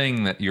the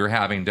thing that you're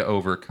having to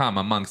overcome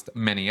amongst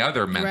many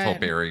other mental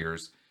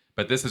barriers.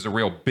 But this is a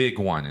real big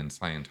one in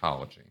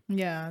Scientology.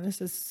 Yeah,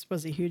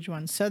 was a huge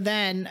one. So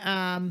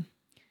then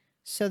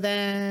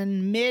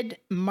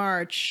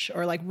mid-March,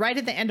 or like right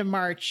at the end of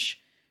March,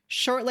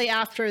 shortly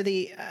after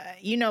the,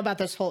 about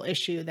this whole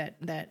issue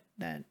that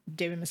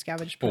David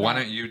Miscavige put out. Why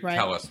don't you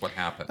tell us what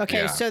happened?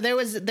 Okay, so there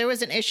was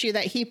an issue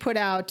that he put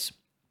out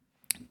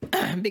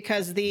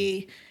because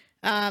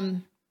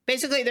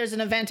basically there's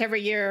an event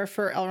every year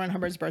for L. Ron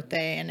Hubbard's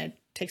birthday, and it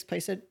takes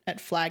place at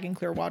Flag in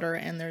Clearwater,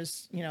 and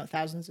there's a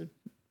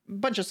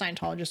bunch of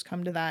Scientologists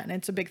come to that, and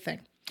it's a big thing.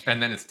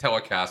 And then it's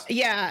telecast to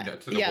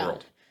the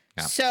world.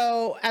 Yeah.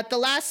 So at the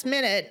last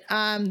minute,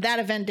 that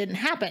event didn't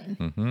happen.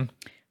 Mm-hmm.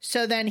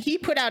 So then he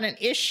put out an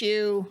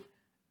issue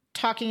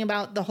talking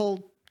about the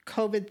whole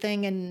COVID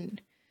thing,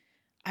 and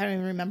I don't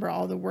even remember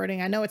all the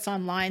wording. I know it's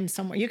online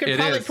somewhere. You could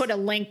probably put a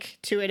link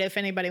to it if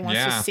anybody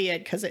wants to see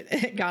it, because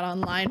it got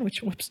online,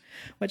 which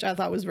I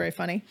thought was very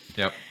funny.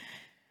 Yep.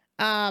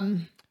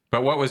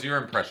 But what was your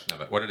impression of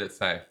it? What did it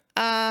say?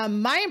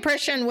 My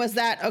impression was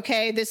that,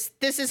 okay, this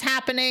is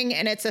happening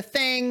and it's a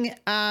thing,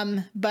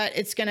 but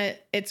it's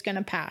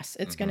gonna pass.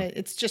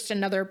 It's just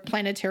another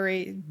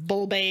planetary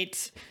bull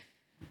bait,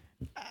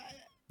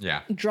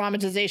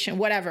 dramatization,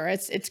 whatever.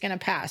 It's gonna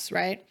pass,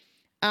 right?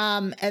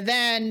 And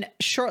then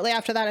shortly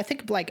after that, I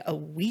think like a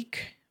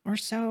week or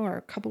so, or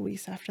a couple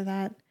weeks after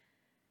that,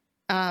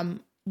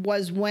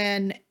 was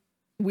when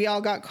we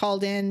all got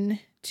called in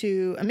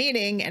to a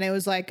meeting, and it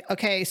was like,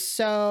 okay,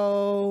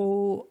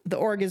 so the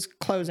org is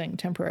closing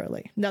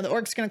temporarily. No, the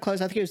org's going to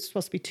close. I think it was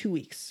supposed to be 2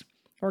 weeks.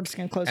 Org's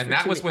going to close. And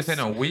that was within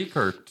a week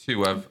or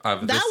two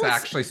of this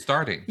actually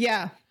starting.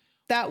 Yeah.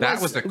 That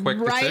was a quick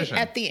decision.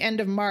 Right at the end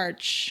of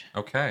March.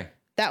 Okay.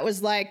 That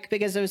was like,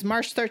 because it was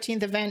March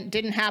 13th event,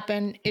 didn't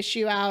happen,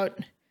 issue out.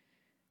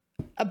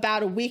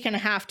 About a week and a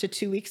half to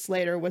 2 weeks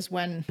later was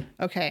when,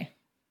 okay,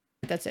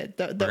 that's it.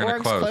 The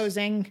org's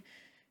closing.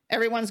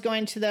 Everyone's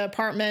going to the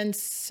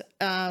apartments.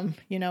 We're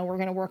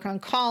going to work on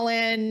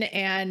call-in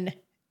and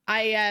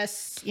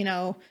IS,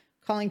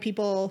 calling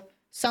people,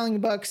 selling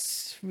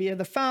books via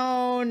the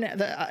phone.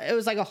 It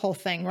was like a whole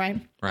thing, right?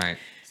 Right.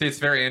 See, it's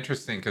very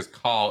interesting because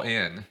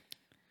call-in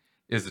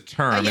is a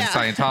term in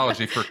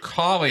Scientology for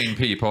calling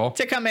people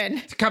to come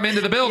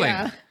into the building.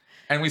 Yeah.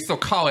 And we still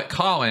call it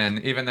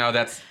call-in, even though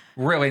that's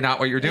really not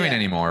what you're doing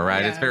anymore,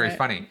 right? It's very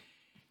funny.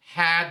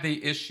 Had the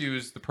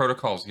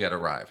protocols yet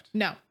arrived?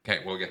 No.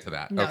 Okay, we'll get to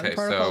that. No, okay, the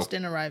protocols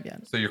didn't arrive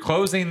yet. So you're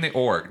closing the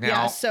org.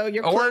 Now, so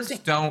you're orgs closing.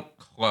 Don't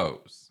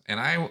close.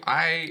 And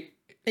I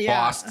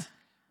lost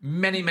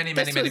many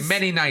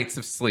nights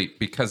of sleep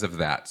because of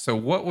that. So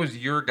what was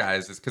your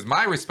guys', because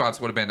my response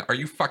would have been, are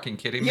you fucking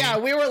kidding me? Yeah,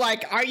 we were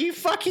like, are you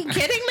fucking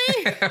kidding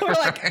me? We're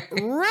like,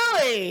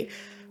 really?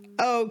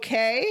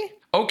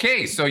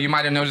 Okay, so you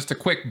might have noticed a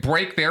quick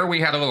break there. We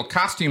had a little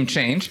costume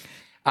change.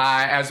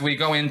 As we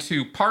go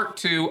into part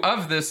 2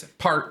 of this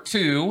part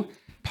 2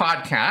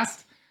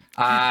 podcast,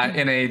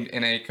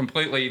 in a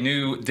completely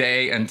new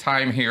day and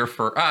time here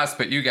for us,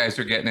 but you guys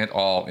are getting it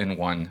all in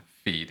one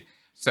feed.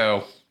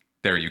 So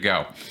there you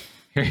go.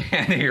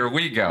 And here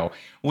we go.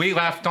 We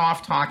left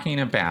off talking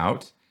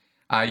about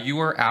you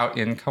were out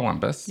in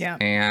Columbus,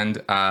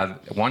 and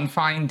one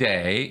fine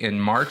day in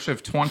March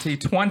of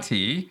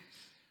 2020,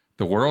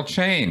 the world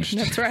changed.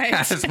 That's right.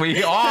 As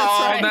we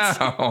all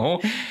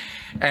know.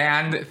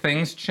 And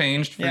things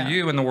changed for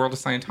you in the world of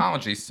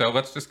Scientology. So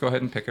let's just go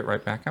ahead and pick it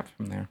right back up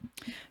from there.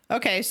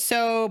 Okay,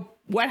 so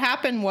what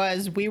happened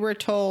was we were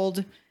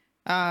told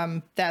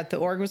that the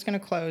org was going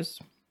to close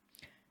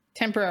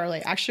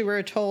temporarily. Actually, we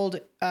were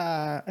told,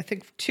 I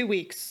think 2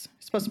 weeks.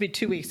 It's supposed to be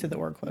 2 weeks that the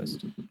org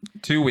closed.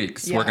 2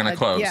 weeks we're going to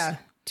close. Yeah,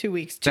 2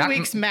 weeks. 2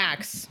 weeks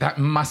max. That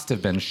must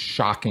have been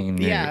shocking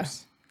news. Yeah,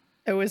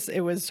 it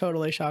was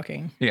totally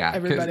shocking. Yeah.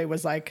 Everybody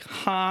was like,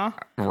 huh?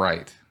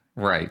 Right.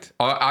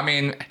 I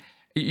mean,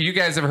 you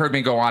guys have heard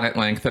me go on at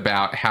length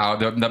about how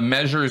the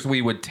measures we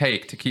would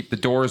take to keep the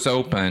doors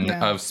open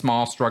of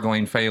small,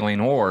 struggling, failing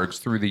orgs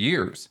through the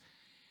years.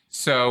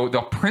 So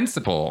the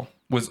principle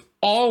was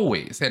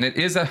always, and it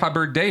is a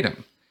Hubbard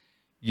datum,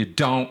 you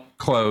don't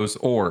close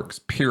orgs,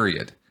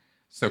 period.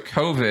 So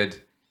COVID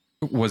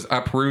was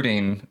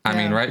uprooting,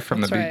 right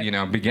from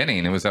the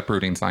beginning, it was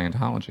uprooting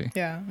Scientology.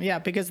 Yeah,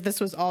 because this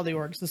was all the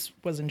orgs. This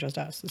wasn't just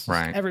us. This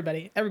was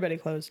everybody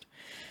closed.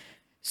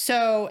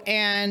 So,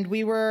 and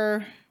we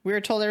were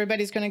told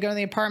everybody's going to go to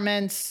the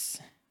apartments,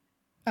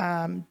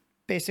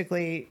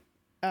 basically,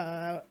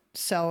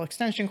 sell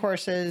extension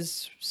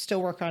courses,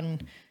 still work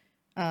on,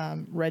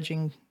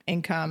 regging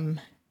income,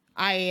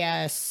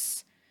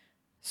 IAS,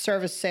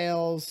 service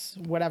sales,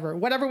 whatever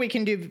we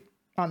can do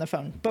on the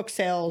phone, book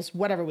sales,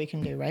 whatever we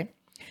can do. Right.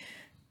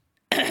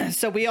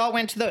 So we all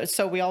went to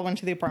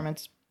the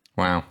apartments.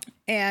 Wow.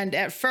 And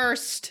at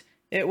first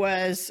it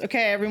was,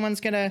 okay,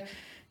 everyone's going to,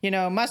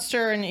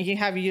 muster, and you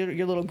have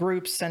your little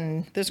groups,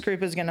 and this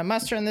group is going to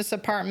muster in this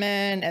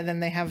apartment. And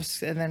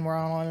then we're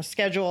all on a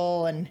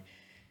schedule, and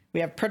we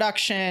have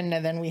production,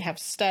 and then we have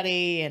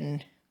study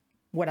and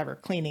whatever,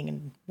 cleaning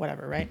and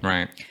whatever. Right.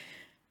 Right.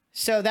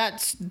 So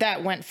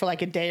that went for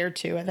like a day or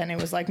two. And then it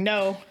was like,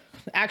 no,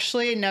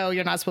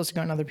 you're not supposed to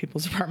go in other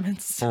people's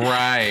apartments.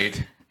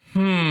 Right.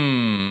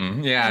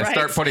 Yeah. Right.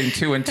 Start putting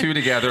 2 and 2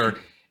 together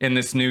in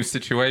this new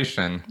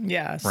situation.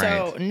 Yeah. Right.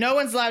 So no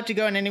one's allowed to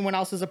go in anyone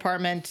else's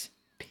apartment,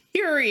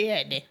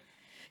 period.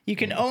 You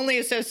can only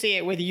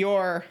associate with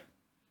your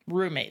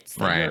roommates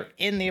that you're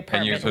in the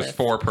apartment. And there's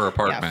 4 per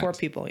apartment. Yeah, 4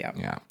 people. Yeah.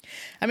 Yeah.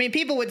 I mean,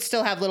 people would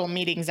still have little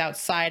meetings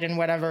outside and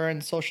whatever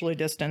and socially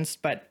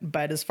distanced, but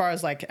as far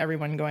as like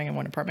everyone going in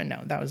one apartment,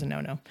 no, that was a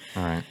no-no.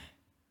 All right.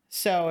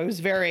 So it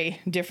was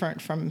very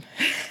different from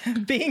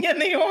being in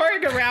the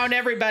org around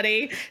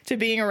everybody to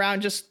being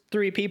around just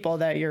 3 people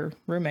that you're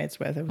roommates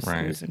with. It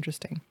was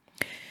interesting.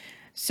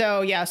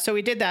 So yeah, so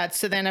we did that.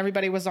 So then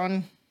everybody was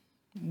on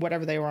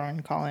whatever they were on,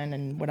 call in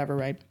and whatever,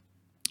 right?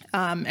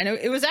 And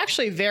it was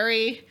actually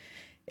very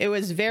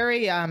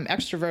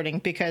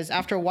extroverting, because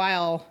after a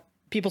while,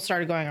 people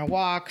started going on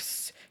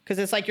walks, because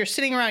it's like you're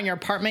sitting around your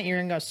apartment, you're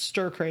gonna go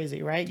stir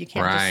crazy, right? You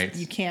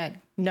can't.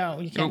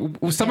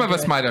 Some of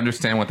us might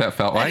understand what that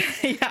felt like.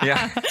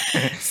 Yeah.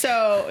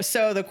 So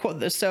the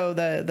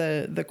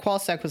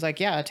QualSec was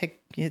like, yeah,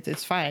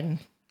 it's fine.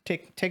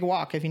 Take a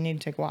walk if you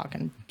need to take a walk.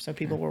 And so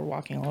people were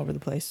walking all over the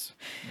place.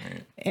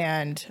 Right.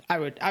 And I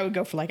would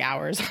go for like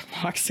hours on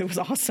walks. It was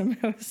awesome.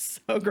 It was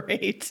so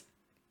great.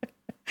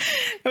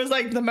 It was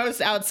like the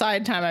most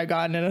outside time I've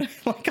gone in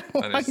like a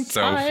long time. That is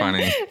so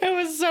funny. It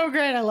was so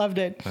great. I loved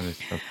it. That is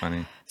so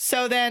funny.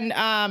 So then,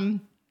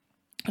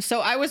 so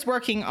I was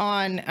working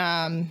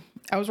on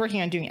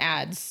doing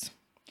ads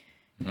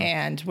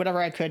and whatever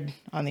I could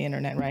on the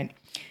internet. Right.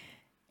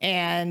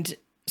 And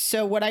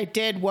so what I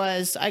did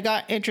was I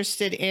got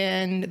interested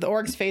in the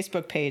org's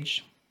Facebook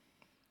page,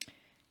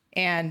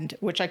 and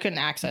which I couldn't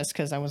access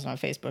because I wasn't on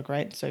Facebook.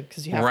 Right. So,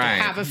 because you have to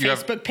have a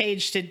Facebook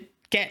page to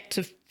get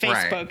to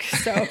Facebook.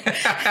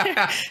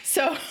 Right.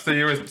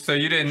 So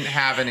you didn't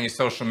have any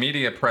social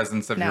media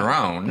presence of your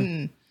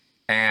own.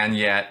 And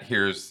yet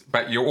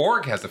but your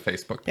org has a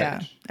Facebook page. Yeah.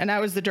 And I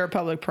was the Dirt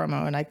Public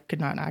promo, and I could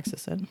not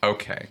access it.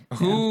 Okay.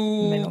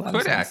 Who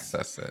could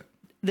access it?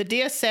 The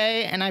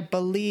DSA, and I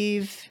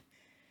believe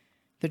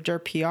the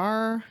Dirt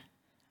PR.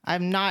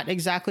 I'm not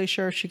exactly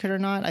sure if she could or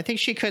not. I think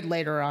she could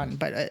later on,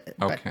 but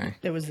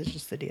it was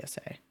just the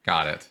DSA.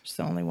 Got it. It's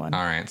the only one.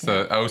 All right.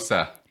 So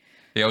OSA.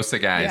 The OSA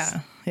guys.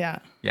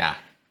 Yeah.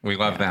 We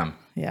love them.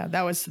 Yeah,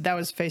 that was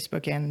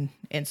Facebook and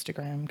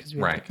Instagram,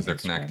 because they're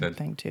connected.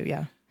 Thing too.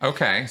 Yeah.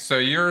 Okay, so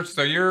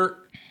you're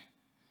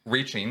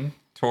reaching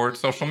towards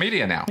social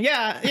media now.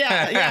 Yeah.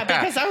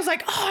 Because I was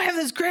like, oh, I have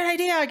this great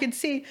idea. I can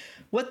see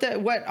what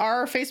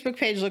our Facebook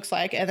page looks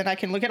like, and then I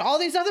can look at all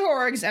these other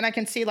orgs, and I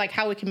can see like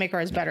how we can make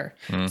ours better.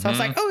 Mm-hmm. So I was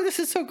like, oh, this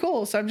is so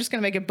cool. So I'm just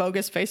gonna make a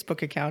bogus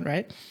Facebook account,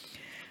 right?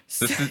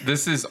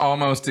 This is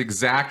almost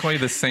exactly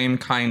the same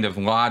kind of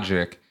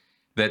logic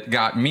that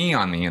got me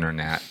on the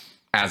internet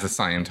as a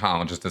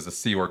Scientologist, as a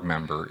Sea Org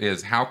member,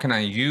 is how can I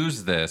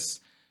use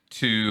this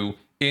to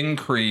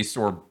increase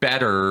or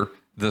better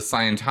the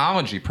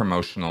Scientology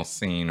promotional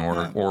scene,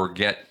 or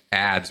get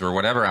ads or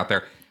whatever out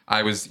there.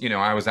 I was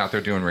out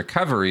there doing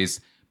recoveries,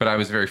 but I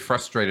was very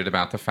frustrated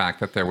about the fact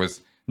that there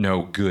was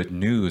no good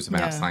news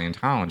about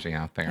Scientology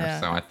out there.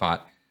 Yeah. So I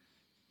thought,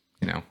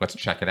 let's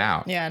check it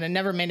out. Yeah, and it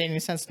never made any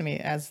sense to me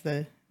as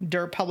the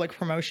Dirt Public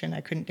promotion.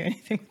 I couldn't do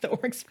anything with the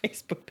org's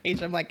Facebook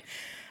page. I'm like,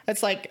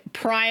 that's like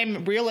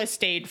prime real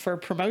estate for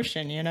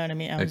promotion. You know what I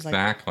mean? I was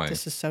exactly. Like,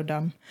 this is so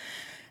dumb.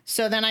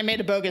 So then I made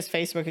a bogus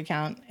Facebook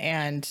account,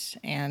 and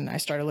I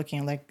started looking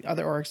at like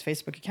other orgs'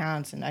 Facebook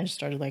accounts, and I just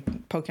started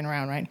like poking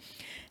around, right?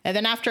 And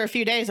then after a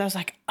few days, I was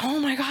like, oh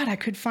my God, I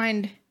could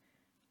find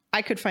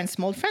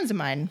some old friends of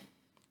mine.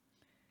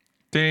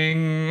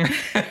 Ding.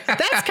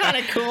 That's kind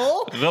of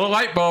cool. Little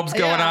light bulbs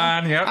going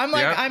on. Yep. I'm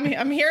like,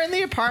 I'm here in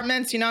the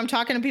apartments, I'm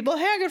talking to people.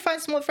 Hey, I could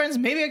find some old friends.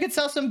 Maybe I could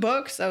sell some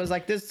books. I was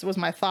like, this was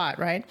my thought,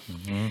 right?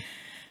 Mm-hmm.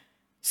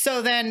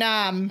 So then,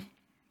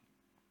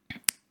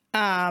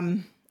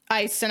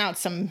 I sent out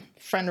some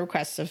friend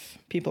requests of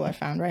people I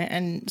found, right?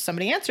 And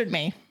somebody answered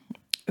me,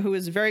 who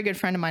was a very good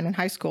friend of mine in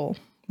high school,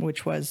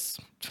 which was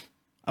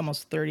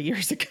almost 30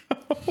 years ago.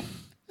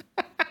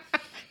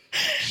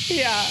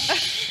 Yeah.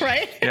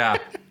 Right? Yeah.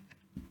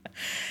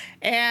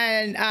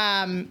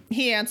 And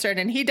he answered,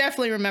 and he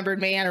definitely remembered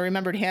me, and I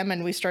remembered him,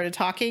 and we started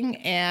talking.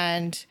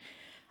 And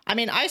I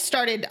mean, I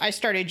started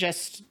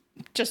just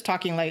just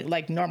talking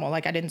like normal.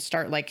 Like I didn't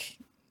start like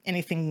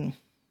anything,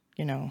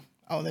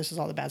 oh, this is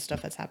all the bad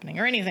stuff that's happening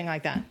or anything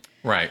like that.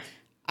 Right.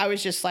 I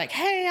was just like,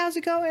 hey, how's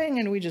it going?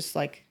 And we just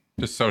like...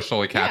 Just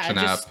socially catching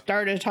up. Just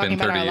started talking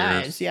about our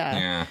lives.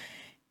 Yeah.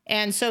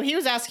 And so he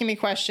was asking me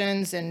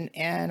questions and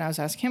I was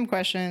asking him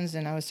questions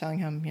and I was telling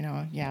him,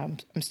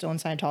 I'm still in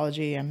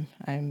Scientology.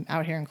 I'm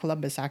out here in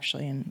Columbus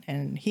actually.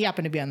 And he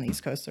happened to be on the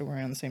East Coast. So we're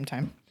on the same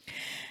time.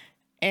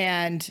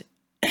 And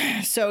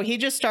so he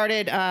just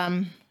started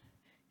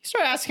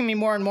asking me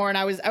more and more. And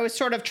I was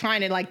sort of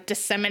trying to like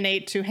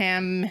disseminate to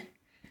him,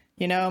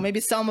 maybe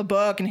sell him a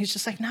book. And he's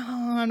just like, no,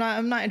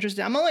 I'm not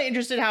interested. I'm only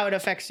interested how it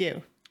affects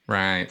you.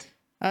 Right.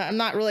 I'm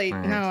not really,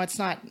 no, it's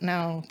not,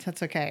 no,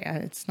 that's okay.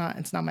 It's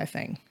not my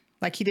thing.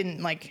 Like he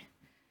didn't like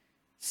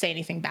say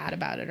anything bad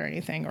about it or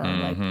anything or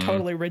like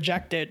totally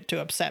reject it to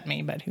upset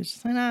me. But he was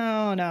just like, no,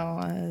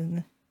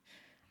 I'm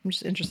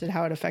just interested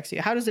how it affects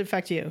you. How does it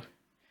affect you?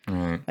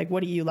 Right. Like,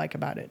 what do you like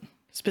about it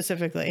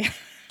specifically?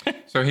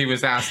 So he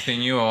was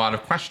asking you a lot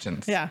of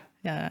questions. Yeah.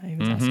 He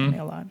was asking me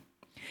a lot.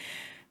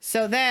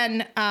 So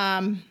then,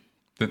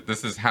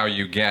 this is how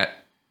you get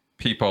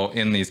people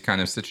in these kind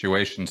of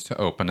situations to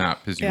open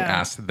up is you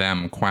ask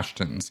them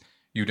questions.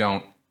 You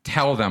don't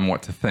tell them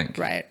what to think.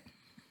 Right.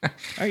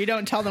 Or you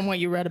don't tell them what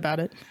you read about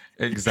it.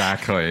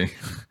 Exactly.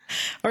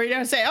 Or you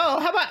don't say, oh,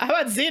 how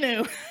about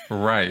Xenu?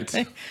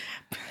 Right.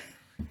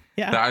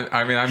 Yeah.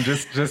 I mean, I'm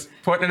just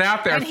putting it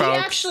out there, and folks.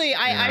 He actually,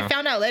 I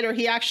found out later,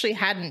 he actually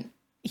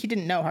he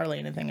didn't know hardly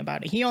anything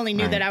about it. He only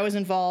knew that I was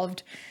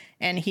involved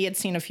and he had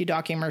seen a few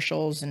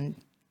documercials and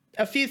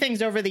a few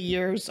things over the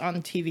years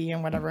on TV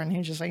and whatever. And he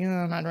was just like,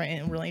 I'm not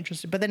really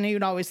interested. But then he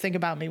would always think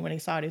about me when he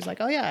saw it. He's like,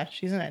 oh yeah,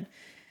 she's in it.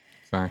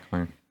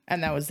 Exactly.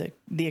 And that was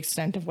the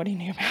extent of what he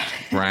knew about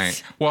it.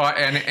 Right. Well,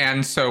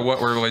 and so what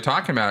we're really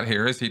talking about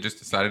here is he just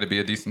decided to be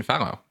a decent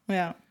fellow.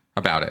 Yeah.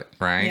 About it,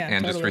 right? Yeah,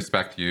 and totally. Just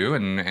respect you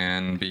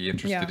and be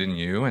interested in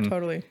you. And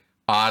totally.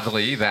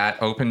 Oddly,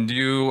 that opened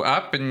you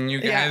up and you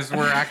guys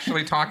were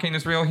actually talking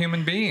as real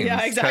human beings.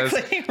 Yeah,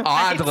 exactly. Right.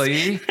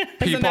 Oddly,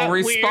 people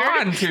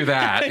respond to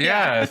that.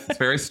 Yeah. Yes, it's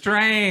very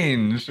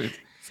strange.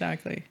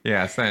 Exactly.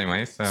 Yes,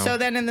 anyway. So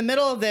then in the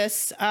middle of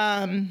this,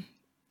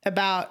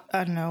 about,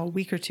 I don't know, a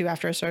week or two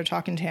after I started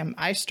talking to him,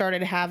 I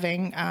started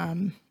having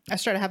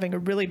a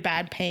really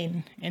bad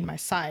pain in my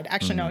side.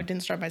 Actually, no, it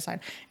didn't start my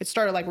side. It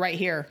started like right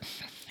here.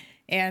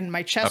 And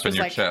my chest was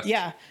like,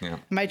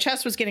 my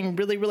chest was getting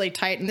really, really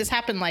tight. And this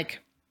happened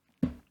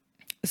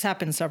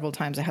several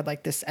times. I had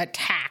like this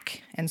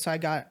attack. And so I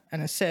got an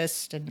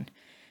assist and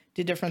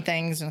did different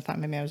things. And I thought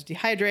maybe I was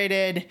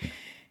dehydrated.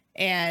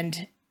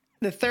 And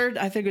I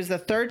think it was the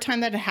third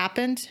time that it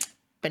happened,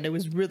 but it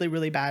was really,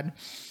 really bad.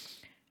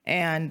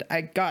 And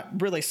I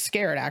got really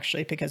scared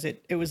actually, because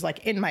it was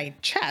like in my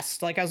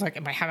chest. Like I was like,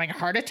 am I having a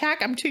heart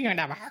attack? I'm too young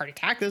to have a heart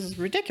attack. This is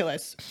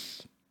ridiculous.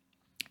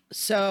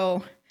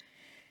 So,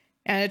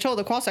 and I told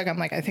the qual sec, I'm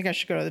like, I think I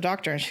should go to the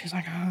doctor. And she's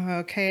like, oh,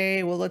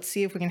 okay, well, let's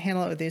see if we can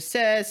handle it with the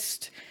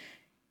assist,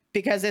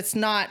 because it's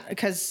not good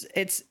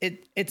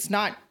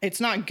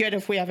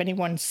if we have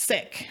anyone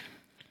sick.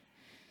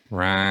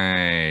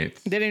 Right.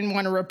 They didn't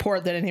want to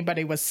report that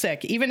anybody was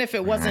sick, even if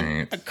it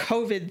wasn't a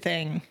COVID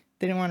thing.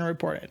 They didn't want to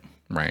report it.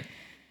 Right.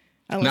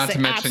 Unless Not to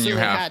mention you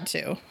had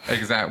to.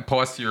 Exactly.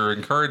 Plus, you're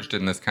encouraged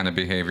in this kind of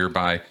behavior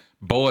by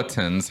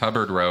bulletins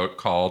Hubbard wrote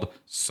called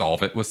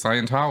 "Solve It with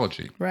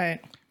Scientology." Right.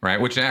 Right,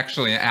 which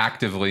actually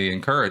actively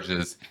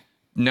encourages,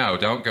 no,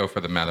 don't go for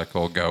the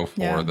medical, go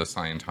for the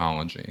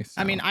Scientology. So.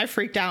 I mean, I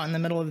freaked out in the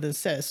middle of the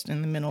assist,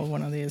 in the middle of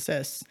one of the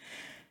assists.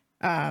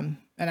 And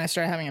I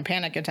started having a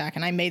panic attack,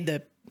 and I made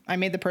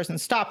the person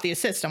stop the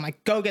assist. I'm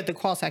like, go get the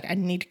qual sec. I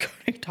need to go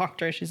to the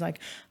doctor. She's like,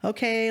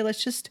 okay,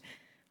 let's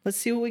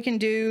see what we can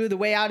do. The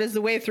way out is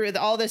the way through.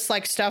 All this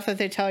like stuff that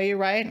they tell you,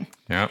 right?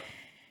 Yep.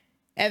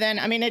 And then,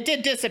 I mean, it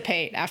did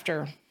dissipate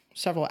after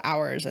several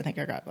hours. I think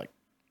it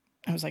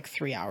was like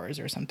 3 hours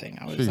or something.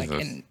 I was like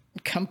in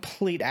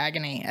complete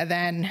agony. And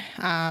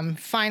then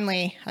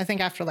finally, I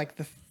think after like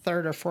the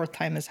third or fourth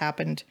time this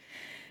happened,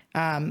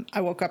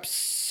 I woke up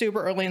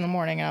super early in the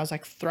morning and I was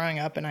like throwing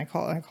up, and I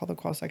called the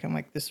qual sec. I'm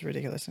like, this is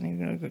ridiculous. I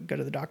need to go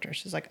to the doctor.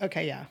 She's like,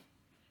 okay, yeah,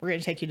 we're going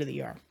to take you to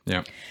the ER.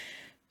 Yeah.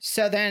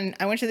 So then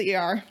I went to the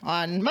ER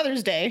on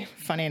Mother's Day,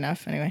 funny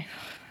enough, anyway,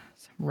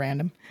 it's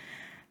random.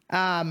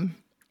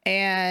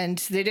 And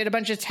they did a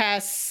bunch of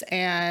tests,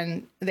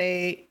 and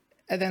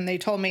then they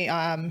told me,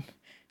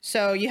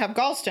 so you have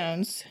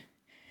gallstones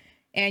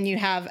and you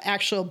have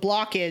actual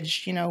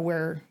blockage,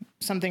 where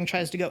something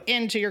tries to go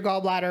into your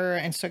gallbladder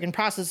and so it can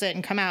process it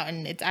and come out,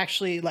 and it's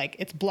actually like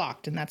it's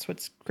blocked, and that's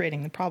what's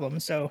creating the problem.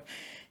 So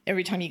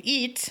every time you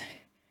eat,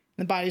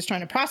 the body's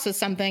trying to process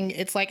something,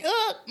 it's like,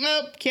 oh,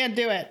 nope, can't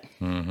do it.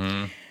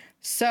 Mm-hmm.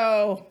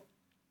 So,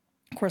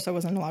 of course, I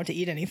wasn't allowed to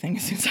eat anything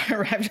since I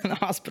arrived in the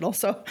hospital.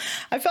 So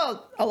I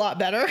felt a lot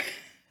better.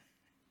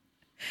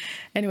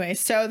 Anyway,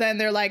 so then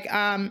they're like,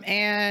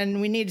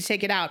 and we need to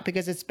take it out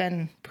because it's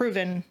been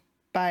proven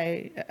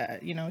by,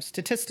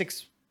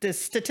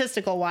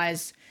 statistical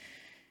wise,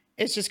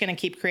 it's just going to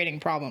keep creating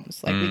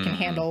problems. Like we can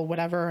handle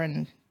whatever,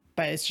 and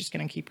but it's just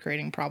going to keep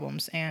creating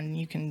problems, and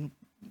you can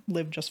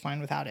live just fine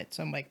without it.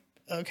 So I'm like,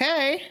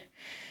 okay.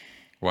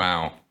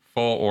 Wow.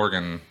 Full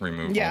organ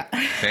removal. Yeah.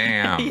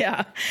 Damn.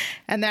 Yeah.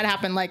 And that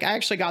happened. Like, I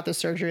actually got the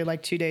surgery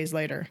like 2 days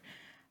later.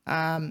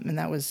 And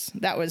that was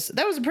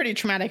a pretty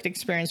traumatic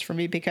experience for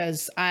me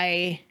because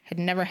I had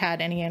never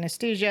had any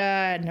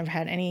anesthesia. I'd never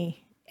had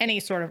any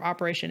sort of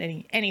operation,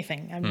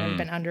 anything. I've never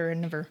been under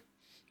and never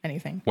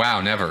anything.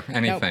 Wow. Never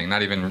anything. Nope.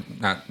 Not even,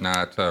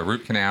 not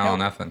root canal, Nope.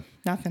 nothing.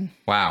 Nothing.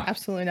 Wow.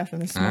 Absolutely nothing.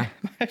 This is my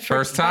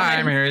First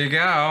time. Here you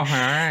go. All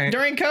right.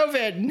 during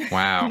COVID.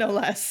 Wow. No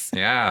less.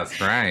 Yeah, that's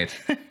right.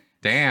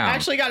 Damn. I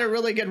actually got a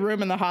really good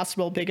room in the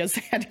hospital because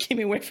they had to keep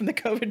me away from the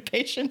COVID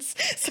patients.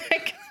 So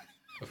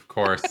Of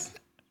course.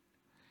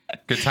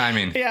 Good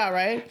timing. yeah,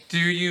 right. Do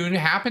you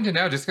happen to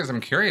know, just because I'm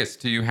curious,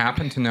 do you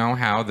happen to know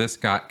how this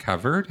got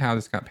covered, how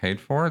this got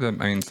paid for? I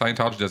mean,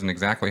 Scientology doesn't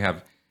exactly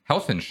have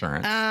health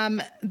insurance.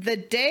 The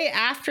day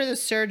after the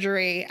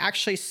surgery,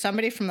 actually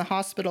somebody from the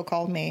hospital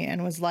called me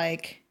and was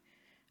like,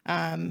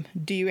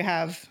 do you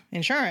have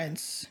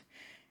insurance?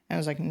 And I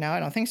was like, no, I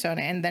don't think so.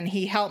 And then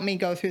he helped me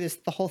go through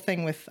the whole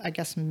thing with, I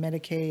guess,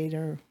 Medicaid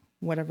or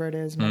whatever it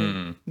is,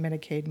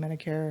 Medicaid,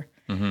 Medicare,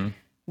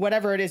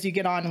 whatever it is you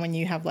get on when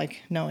you have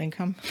like no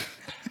income.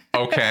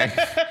 Okay.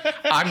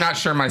 I'm not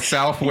sure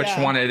myself which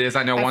one it is.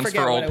 I know one's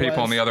forget for what old it people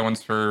was. and the other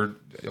one's for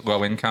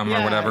low income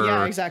or whatever.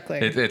 Yeah, exactly.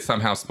 It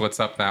somehow splits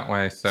up that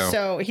way.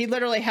 So he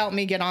literally helped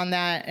me get on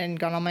that and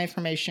got all my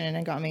information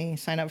and got me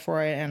signed up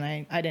for it. And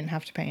I didn't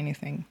have to pay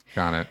anything.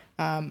 Got it.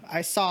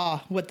 I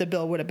saw what the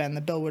bill would have been.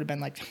 The bill would have been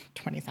like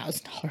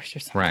 $20,000 or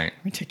something. Right.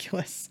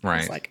 Ridiculous.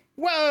 Right. It's like,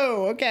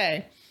 whoa,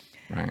 okay.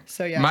 Right.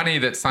 So, yeah. Money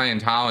that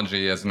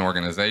Scientology as an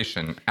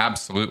organization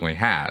absolutely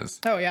has.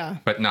 Oh, yeah.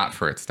 But not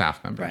for its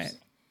staff members. Right.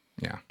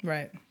 Yeah.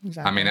 Right.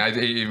 Exactly. I mean,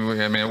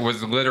 I mean, it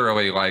was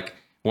literally like,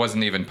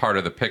 wasn't even part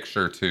of the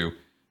picture to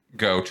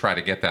go try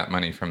to get that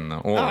money from the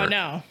org. Oh,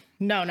 no.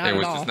 No, not at all. It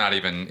was just not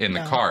even in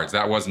the cards.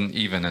 That wasn't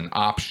even an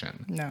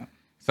option. No.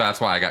 So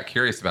that's why I got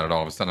curious about it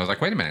all of a sudden. I was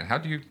like, wait a minute, how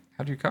do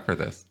you cover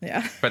this?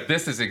 Yeah. But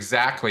this is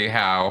exactly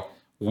how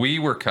we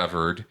were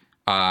covered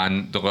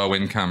on the low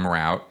income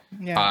route,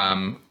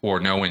 or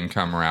no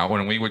income route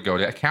when we would go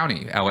to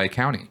LA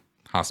County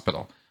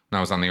Hospital. When I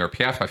was on the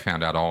RPF, I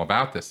found out all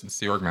about this. And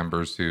Sea Org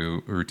members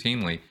who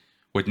routinely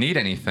would need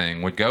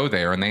anything would go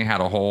there, and they had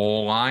a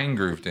whole line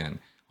grooved in.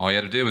 All you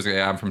had to do was,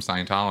 I'm from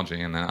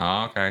Scientology, and then,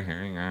 oh, okay,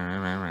 here you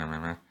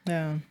go.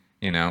 Yeah.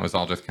 You know, it was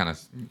all just kind of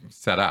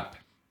set up.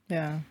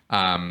 Yeah.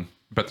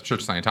 But the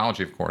Church of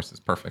Scientology, of course, is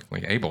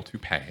perfectly able to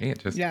pay. It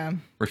just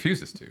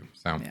refuses to.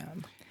 So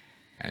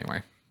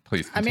anyway,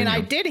 please continue. I mean,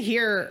 I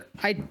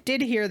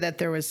did hear that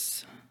there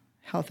was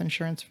health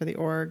insurance for the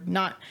org.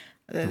 Not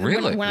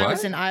really. When I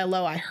was in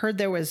ILO, I heard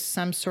there was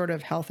some sort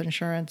of health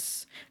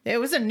insurance. It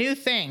was a new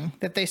thing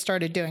that they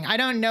started doing. I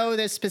don't know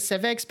the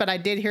specifics, but I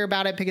did hear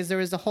about it because there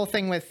was a whole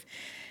thing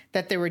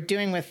that they were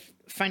doing with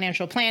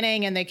financial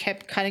planning, and they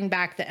kept cutting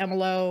back the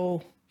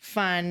MLO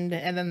fund,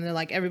 and then they're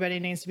like, everybody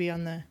needs to be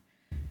on the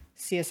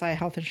CSI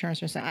health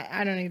insurance or something.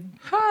 I don't even.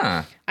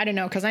 I don't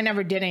know, because I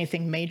never did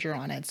anything major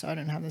on it, so I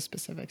don't have the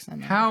specifics on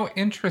that. How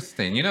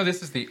interesting. You know,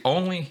 this is the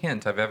only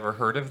hint I've ever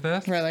heard of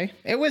this. Really?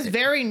 It was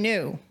very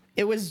new.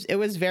 It was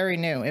very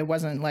new. It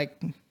wasn't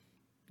like,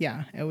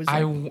 it was.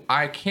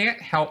 I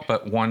can't help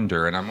but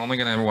wonder, and I'm only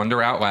going to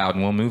wonder out loud,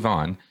 and we'll move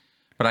on.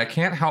 But I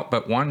can't help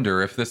but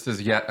wonder if this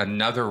is yet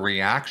another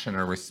reaction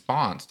or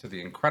response to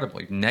the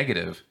incredibly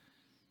negative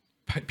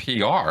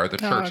PR the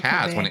church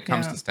has when it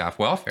comes to staff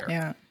welfare.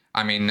 Yeah.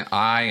 I mean,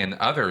 I and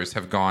others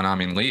have gone, I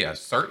mean, Leah,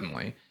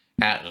 certainly,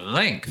 at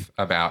length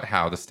about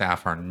how the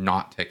staff are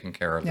not taken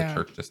care of. The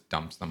church just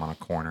dumps them on a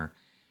corner,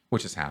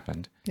 which has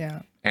happened.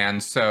 Yeah.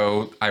 And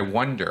so I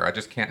wonder, I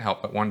just can't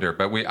help but wonder,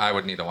 but I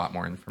would need a lot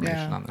more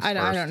information on this I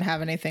don't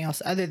have anything else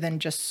other than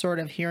just sort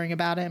of hearing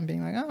about it and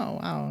being like, oh,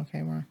 wow,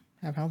 okay, we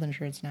have health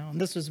insurance now. And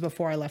this was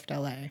before I left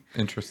LA.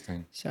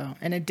 Interesting. So,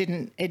 and it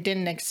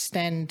didn't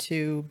extend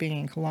to being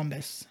in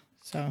Columbus.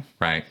 So.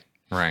 Right.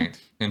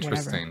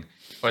 Interesting.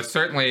 But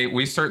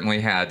we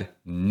certainly had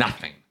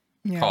nothing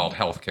called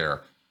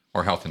healthcare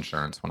or health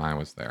insurance when I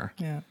was there.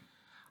 Yeah.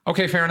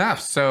 Okay, fair enough.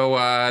 So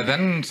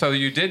so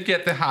you did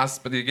get the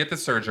hospital, you get the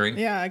surgery.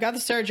 Yeah, I got the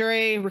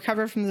surgery,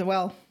 recovered from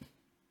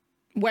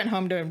went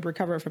home to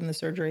recover from the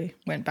surgery,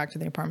 went back to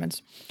the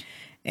apartments.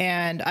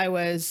 And I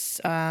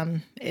was,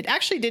 it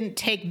actually didn't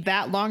take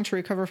that long to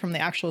recover from the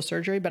actual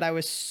surgery, but I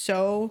was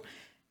so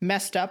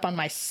messed up on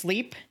my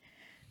sleep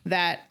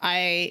that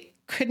I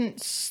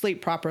couldn't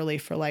sleep properly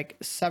for like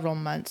several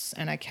months.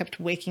 And I kept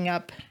waking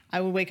up.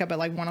 I would wake up at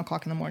like 1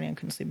 o'clock in the morning and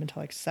couldn't sleep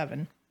until like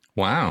 7.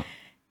 Wow.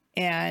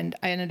 And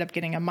I ended up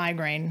getting a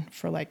migraine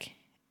for like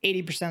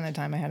 80% of the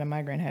time. I had a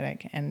migraine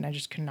headache and I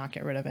just could not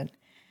get rid of it.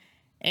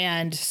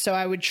 And so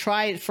I would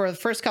try for the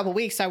first couple of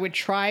weeks, I would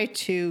try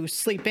to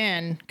sleep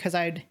in because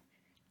I'd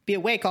be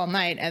awake all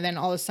night. And then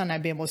all of a sudden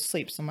I'd be able to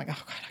sleep. So I'm like,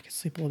 oh God, I could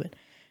sleep a little bit.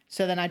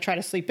 So then I try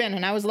to sleep in,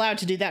 and I was allowed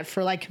to do that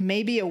for like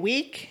maybe a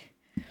week.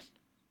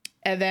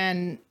 And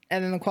then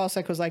the qual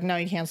sec was like, no,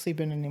 you can't sleep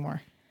in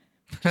anymore.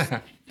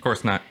 Of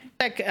course not.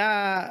 Like,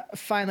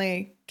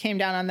 finally came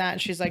down on that.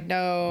 And she's like,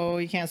 no,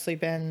 you can't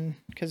sleep in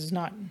because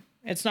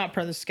it's not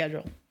per the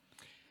schedule.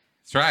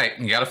 That's right.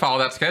 You got to follow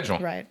that schedule.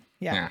 Right.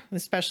 Yeah.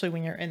 Especially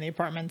when you're in the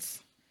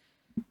apartments.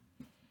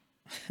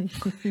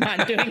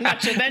 Not doing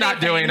much of anything.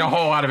 Not doing a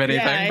whole lot of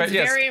anything. Yeah, but it's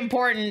yes. very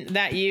important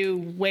that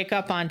you wake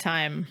up on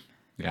time.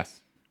 Yes.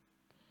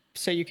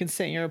 So you can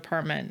sit in your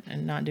apartment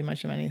and not do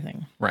much of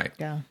anything. Right.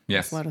 Yeah.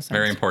 Yes. A lot of sense.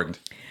 Very important.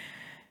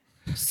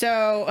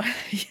 So,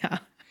 yeah.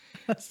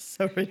 That's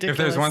so ridiculous. If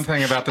there's one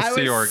thing about the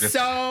Sea Org,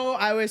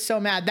 I was so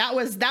mad. That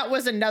was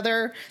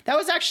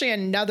actually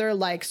another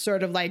like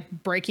sort of like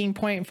breaking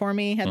point for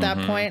me at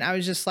that point. I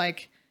was just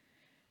like,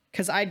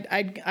 because I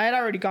had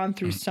already gone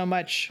through so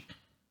much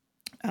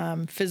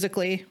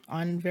physically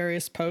on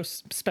various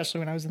posts, especially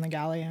when I was in the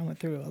galley. I went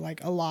through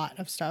like a lot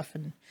of stuff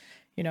and,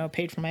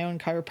 paid for my own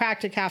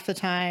chiropractic half the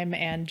time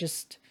and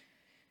just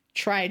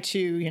tried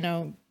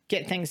to,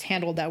 get things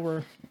handled that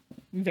were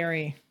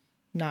very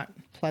not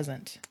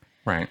pleasant.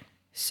 right.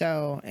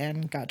 So,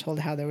 and got told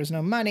how there was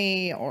no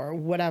money or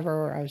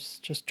whatever, or I was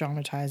just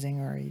dramatizing,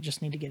 or you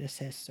just need to get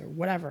assists or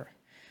whatever,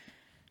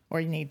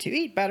 or you need to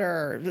eat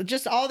better, or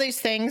just all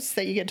these things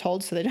that you get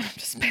told so they don't have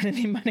to spend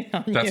any money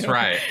on you. That's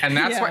right. And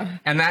that's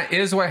that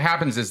is what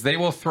happens is they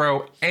will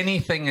throw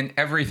anything and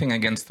everything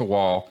against the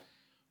wall.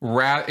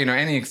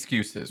 Any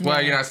excuses.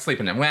 Well, you're not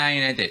sleeping in. Well,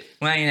 you're not this.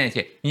 Well, you're not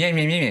this. Yeah.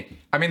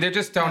 I mean, they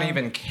just don't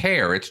even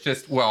care. It's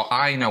just, well,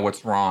 I know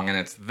what's wrong and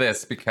it's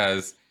this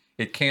because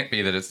it can't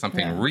be that it's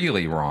something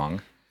really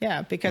wrong.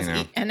 Yeah, because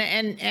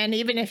and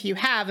even if you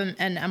have an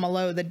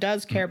MLO that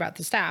does care about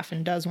the staff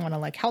and does want to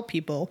like help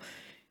people,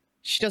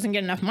 she doesn't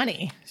get enough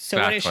money. So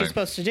what is she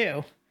supposed to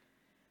do?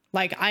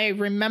 Like, I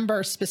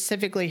remember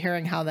specifically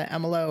hearing how the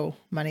MLO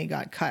money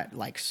got cut,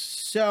 like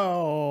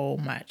so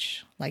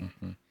much, like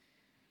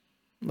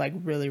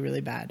really,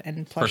 really bad.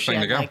 And plus she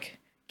had like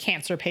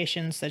cancer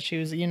patients that she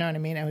was, you know what I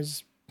mean? It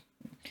was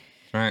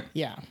right.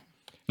 Yeah.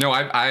 No,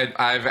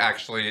 I've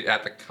actually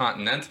at the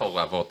continental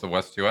level, at the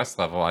West US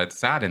level, I'd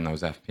sat in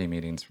those FP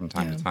meetings from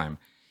time to time,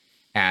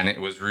 and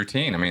it was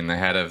routine. I mean, the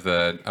head of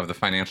the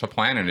financial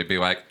planner would be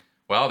like,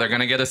 "Well, they're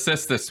going to get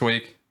assists this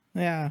week."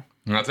 Yeah,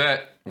 and that's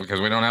it because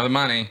we don't have the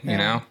money.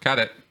 Cut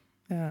it.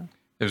 Yeah,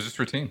 it was just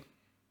routine.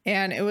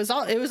 And it was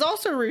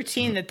also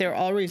routine that they're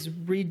always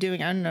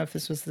redoing. I don't know if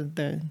this was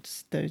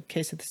the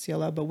case at the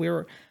CLO, but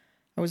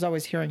I was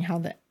always hearing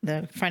how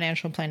the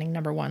financial planning,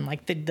 number one,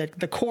 like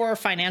the core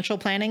financial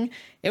planning,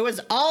 it was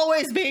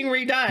always being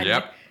redone.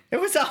 Yep. It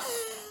was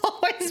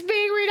always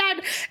being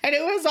redone, and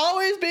it was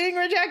always being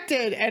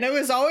rejected, and it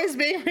was always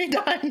being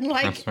redone.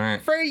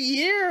 Like for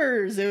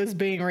years, it was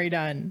being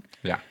redone.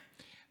 Yeah.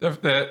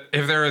 If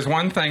there is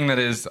one thing that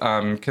is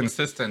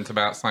consistent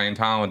about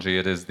Scientology,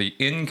 it is the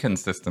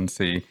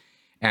inconsistency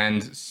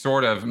and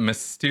sort of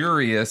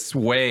mysterious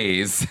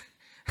ways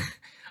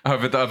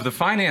of the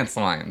finance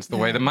lines, the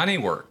way the money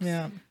works.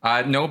 Yeah.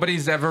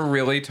 Nobody's ever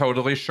really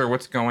totally sure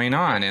what's going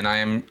on, and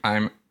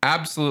I'm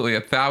absolutely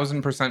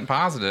 1,000%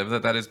 positive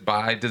that is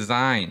by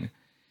design.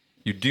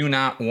 You do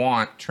not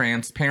want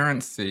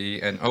transparency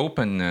and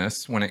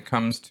openness when it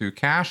comes to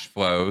cash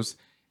flows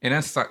in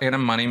a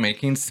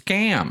money-making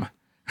scam.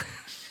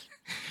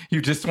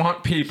 You just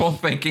want people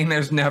thinking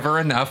there's never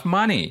enough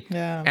money.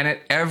 Yeah. And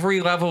at every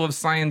level of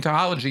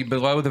Scientology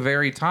below the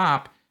very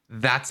top,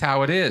 that's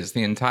how it is.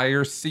 The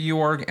entire Sea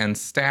Org and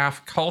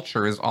staff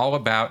culture is all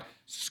about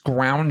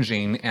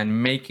scrounging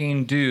and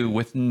making do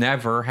with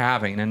never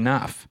having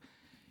enough.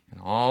 And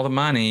all the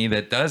money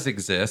that does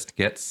exist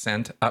gets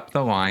sent up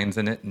the lines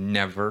and it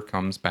never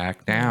comes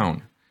back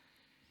down.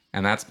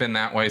 And that's been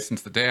that way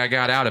since the day I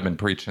got out. I've been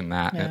preaching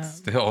that. And it's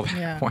still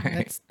that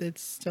way.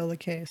 It's still the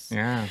case.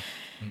 Yeah.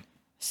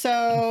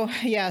 So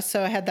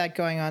I had that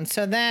going on.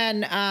 So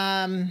then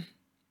a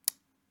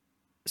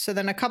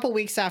couple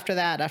weeks after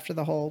that, after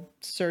the whole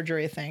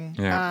surgery thing,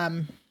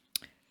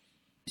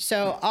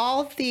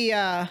 so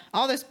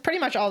pretty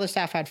much all the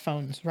staff had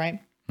phones, right?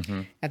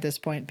 At this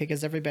point,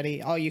 because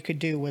all you could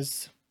do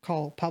was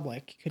call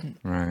public. You couldn't.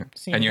 Right.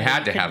 And you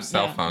had to have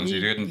cell phones.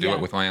 You didn't do it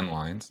with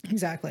landlines.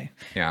 Exactly.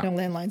 Yeah. No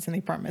landlines in the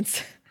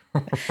apartments.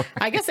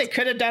 I guess they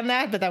could have done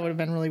that, but that would have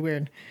been really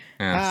weird.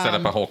 Yeah. Set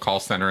up a whole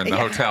call center in the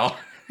hotel.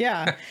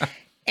 Yeah.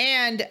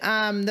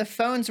 And the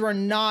phones were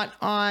not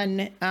on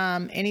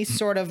any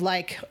sort of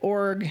like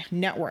org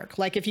network.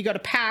 Like if you go to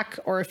PAC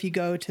or if you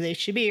go to the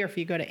HCB or if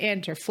you go to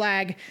INT or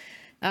FLAG,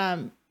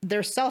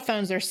 their cell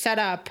phones are set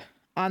up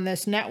on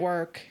this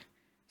network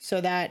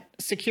so that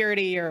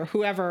security or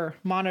whoever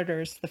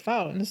monitors the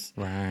phones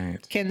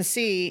can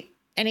see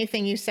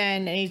anything you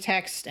send, any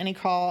text, any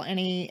call,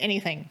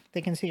 anything.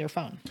 They can see your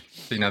phone.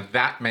 So,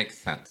 that makes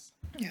sense.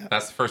 Yeah.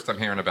 That's the first I'm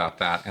hearing about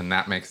that. And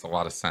that makes a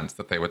lot of sense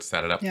that they would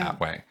set it up that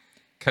way.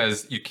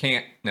 Because you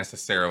can't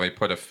necessarily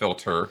put a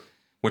filter,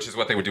 which is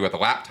what they would do with the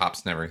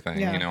laptops and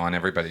everything, on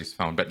everybody's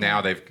phone. But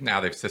now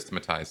they've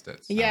systematized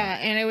it. So. Yeah,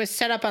 and it was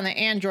set up on the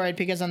Android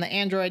because on the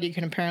Android you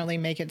can apparently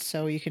make it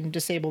so you can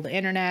disable the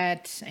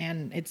internet,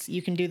 and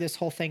you can do this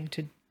whole thing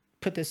to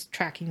put this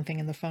tracking thing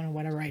in the phone or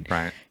whatever, right?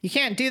 Right. You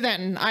can't do that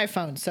in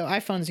iPhones. So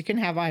iPhones, you can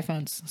have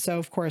iPhones. So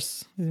of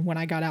course, when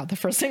I got out, the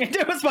first thing I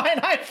did was buy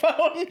an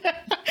iPhone.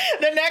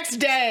 The next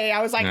day,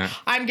 I was like,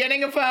 I'm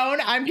getting a phone.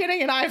 I'm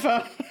getting an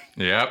iPhone.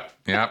 Yep.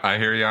 I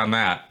hear you on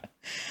that.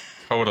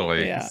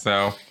 Totally. Yeah.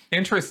 So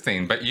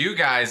interesting. But you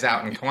guys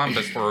out in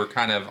Columbus were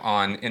kind of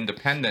on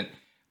independent.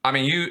 I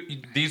mean,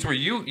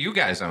 you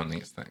guys own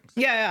these things.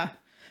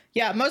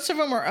 Yeah, most of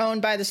them were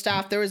owned by the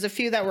staff. There was a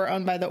few that were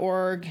owned by the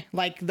org.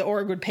 Like the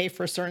org would pay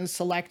for certain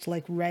select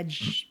like reg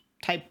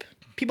type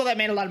people that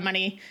made a lot of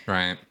money.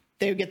 Right.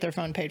 They would get their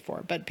phone paid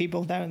for. But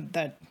people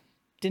that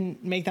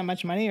didn't make that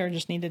much money or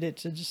just needed it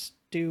to just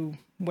do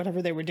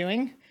whatever they were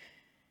doing,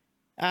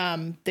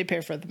 they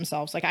paid for it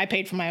themselves. Like I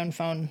paid for my own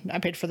phone. I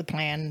paid for the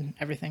plan,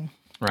 everything.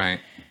 Right.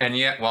 And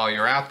yet while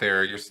you're out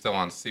there, you're still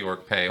on Sea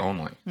Org pay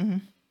only. Mm-hmm.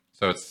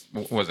 So it's,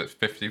 what was it,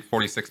 $46,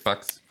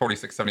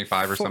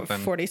 $46.75 or something?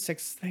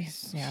 46.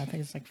 Yeah, I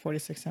think it's like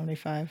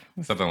 46.75.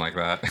 Something like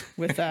that.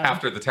 With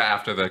after the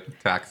tax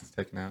is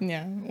taken out.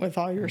 Yeah, with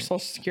all your Social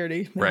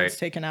Security that's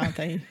taken out,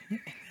 Hey,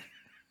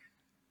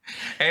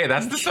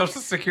 that's the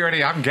Social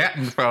Security I'm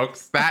getting,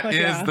 folks. That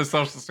is the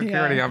Social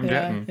Security I'm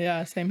getting.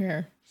 Yeah, same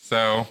here.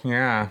 So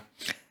yeah.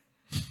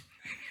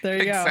 There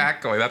you go.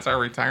 Exactly. That's our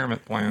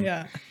retirement plan.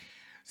 Yeah.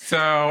 So,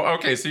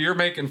 okay, so you're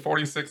making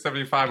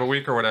 $46.75 a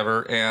week or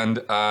whatever, and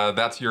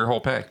that's your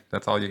whole pay.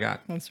 That's all you got.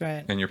 That's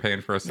right. And you're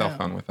paying for a cell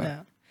phone with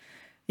that.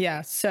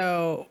 Yeah.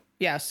 So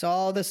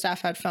all the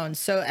staff had phones.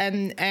 So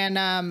and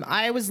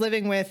I was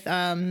living with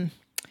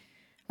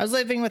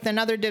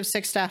another Div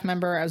 6 staff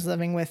member. I was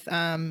living with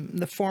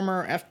the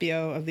former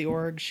FBO of the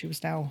org. She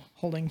was now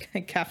holding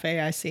a cafe,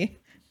 I see.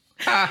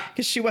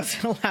 Because she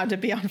wasn't allowed to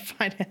be on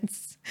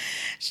finance.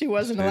 She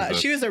wasn't allowed.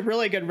 She was a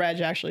really good reg,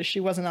 actually.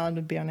 She wasn't allowed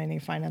to be on any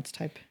finance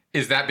type.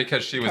 Is that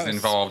because she was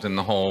involved in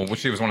the whole?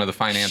 She was one of the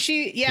finance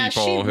people.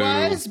 She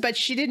was, but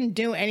she didn't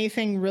do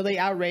anything really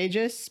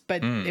outrageous.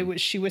 But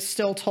she was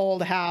still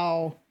told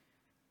how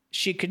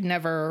she couldn't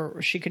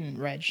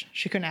reg.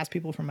 She couldn't ask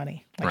people for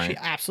money. She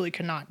absolutely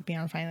could not be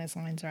on finance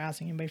lines or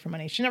asking anybody for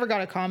money. She never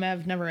got a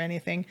ComEv, never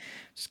anything.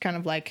 Just kind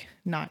of like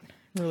not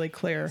really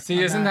clear. See,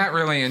 isn't that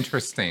really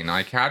interesting?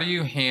 Like, how do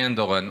you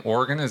handle an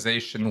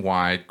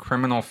organization-wide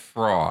criminal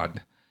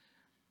fraud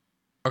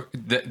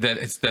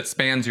that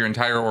spans your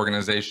entire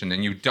organization,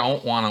 and you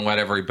don't want to let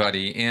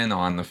everybody in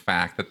on the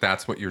fact that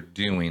that's what you're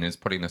doing, is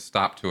putting a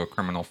stop to a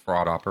criminal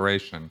fraud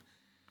operation?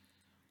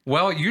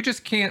 Well, you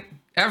just can't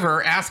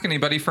ever ask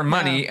anybody for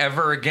money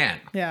ever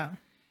again. Yeah.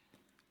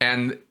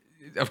 And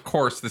of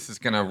course, this is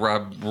going to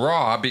rub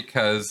raw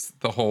because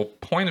the whole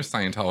point of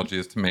Scientology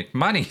is to make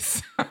money.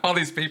 So all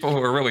these people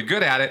who are really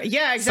good at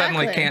it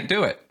suddenly can't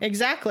do it.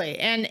 Exactly.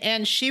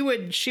 And she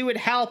would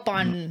help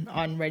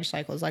on reg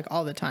cycles like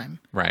all the time.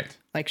 Right.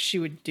 Like she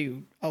would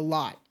do a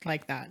lot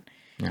like that.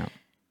 Yeah.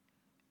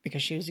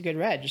 Because she was a good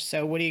reg.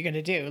 So what are you going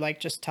to do?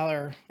 Like just tell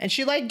her. And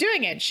she liked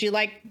doing it. She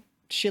liked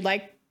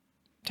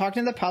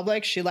talking to the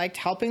public. She liked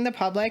helping the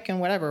public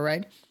and whatever,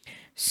 right?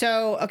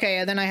 So, okay,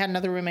 and then I had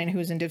another roommate who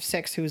was in Div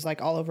 6 who was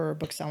like all over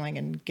book selling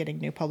and getting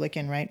new public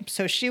in, right?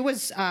 So she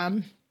was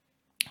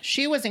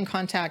in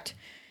contact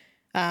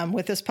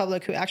with this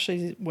public who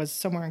actually was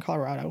somewhere in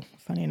Colorado,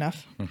 funny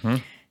enough. Mm-hmm.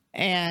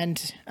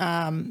 And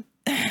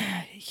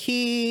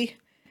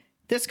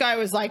this guy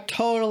was like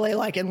totally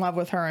like in love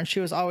with her, and she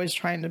was always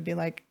trying to be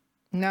like,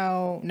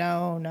 no,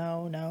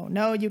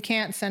 you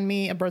can't send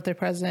me a birthday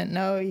present.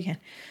 No, you can't.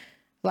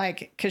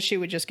 Like, because she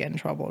would just get in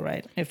trouble,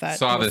 right? If that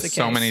saw was this the case.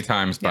 so many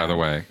times, by the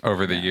way,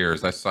 over the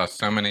years. I saw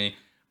so many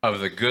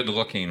of the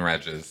good-looking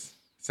regs,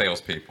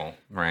 salespeople,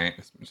 right?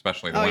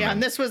 Especially the women.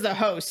 And this was the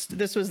host.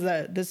 This was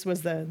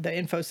the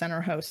info center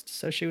host.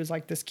 So she was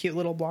like this cute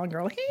little blonde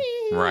girl.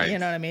 Right. You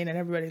know what I mean? And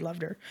everybody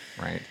loved her.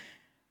 Right.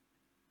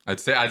 I'd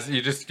say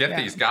you just get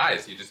these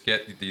guys. You just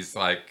get these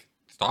like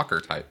stalker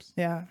types.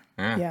 Yeah.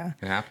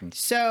 It happens.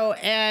 So,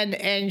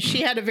 and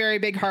she had a very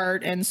big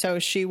heart. And so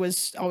she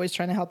was always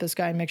trying to help this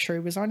guy make sure he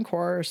was on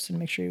course and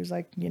make sure he was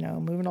like,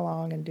 moving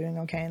along and doing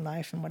okay in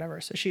life and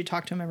whatever. So she'd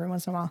talk to him every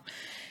once in a while.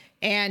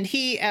 And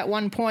he, at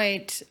one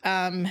point,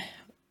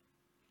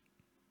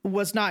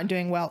 was not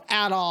doing well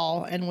at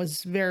all and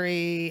was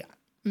very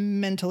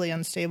mentally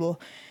unstable.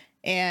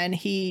 And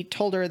he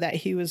told her that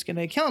he was going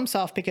to kill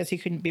himself because he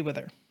couldn't be with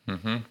her.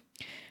 Mm-hmm.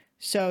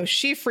 So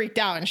she freaked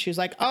out and she was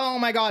like, oh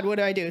my God, what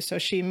do I do? So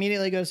she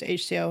immediately goes to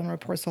HCO and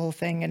reports the whole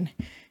thing. And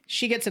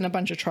she gets in a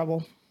bunch of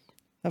trouble.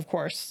 Of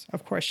course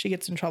she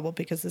gets in trouble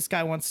because this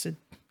guy wants to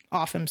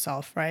off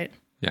himself, right?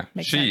 Yeah.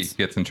 She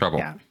gets in trouble.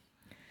 Yeah.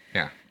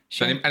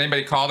 So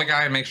anybody call the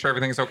guy and make sure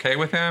everything's okay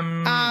with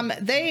him?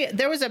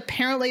 There was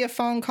apparently a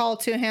phone call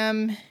to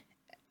him,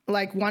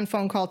 like one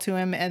phone call to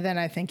him. And then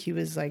I think he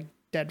was like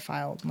dead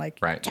filed, like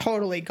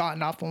totally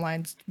gotten off the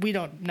lines. We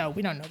don't know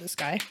this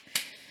guy.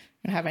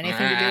 Don't have anything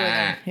to do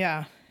with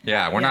it.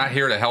 Yeah, we're not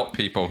here to help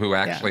people who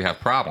actually have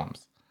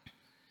problems.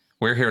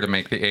 We're here to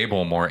make the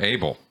able more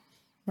able.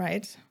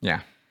 Right. Yeah.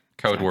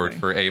 Code word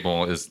for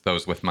able is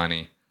those with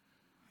money.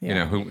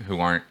 Who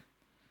aren't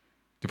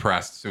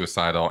depressed,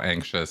 suicidal,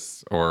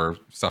 anxious, or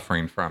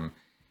suffering from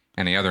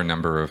any other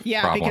number of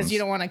Yeah, problems. because you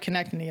don't want to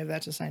connect any of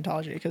that to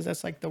Scientology because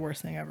that's like the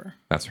worst thing ever.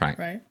 That's right.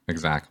 Right?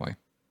 Exactly.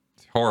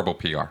 It's horrible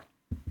PR.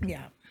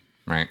 Yeah.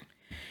 Right.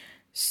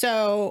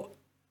 So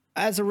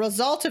as a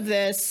result of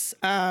this,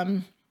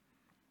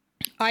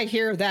 I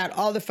hear that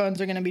all the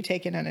phones are going to be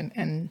taken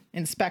and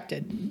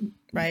inspected,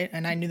 right?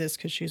 And I knew this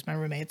because she was my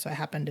roommate, so I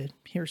happened to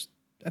hear.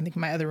 I think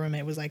my other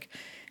roommate was like,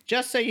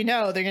 "Just so you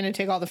know, they're going to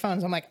take all the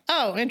phones." I'm like,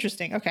 "Oh,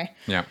 interesting. Okay."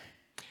 Yeah.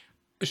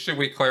 Should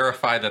we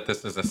clarify that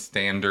this is a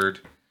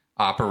standard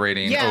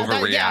operating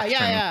overreaction?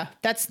 Yeah.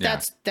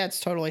 That's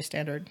totally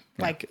standard.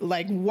 Yeah.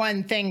 Like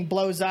one thing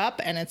blows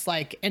up, and it's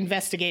like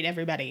investigate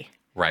everybody.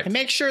 Right. And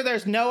make sure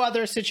there's no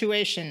other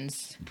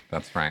situations.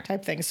 That's right.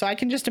 Type thing. So I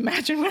can just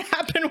imagine what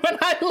happened when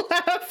I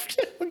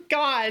left.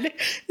 God,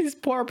 these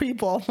poor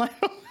people.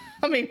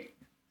 I mean,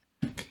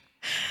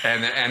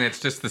 and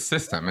it's just the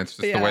system. It's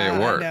just the way it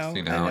works.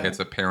 I know. It's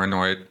a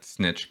paranoid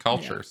snitch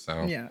culture.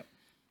 So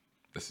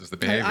this is the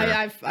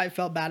behavior. I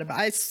felt bad about.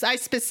 I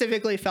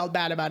specifically felt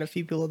bad about a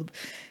few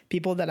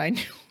people that I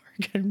knew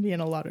were going to be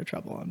in a lot of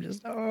trouble. I'm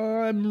just,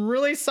 I'm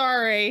really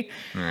sorry.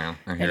 Yeah,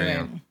 I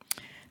hear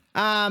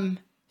you.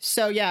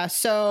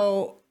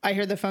 So I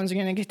hear the phones are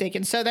going to get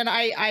taken. So then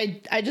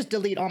I just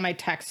delete all my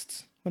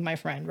texts with my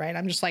friend, right?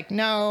 I'm just like,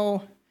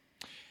 no.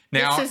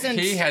 Now,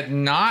 he had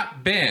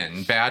not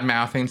been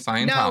bad-mouthing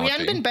Scientology. No, he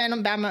hadn't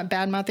been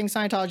bad-mouthing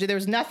Scientology. There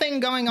was nothing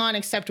going on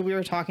except we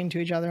were talking to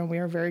each other, and we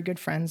were very good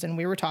friends, and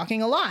we were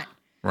talking a lot.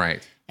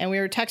 Right. And we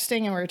were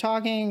texting, and we were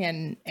talking,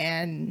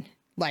 and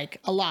like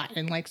a lot.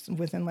 And like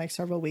within like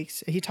several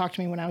weeks, he talked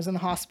to me when I was in the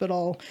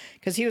hospital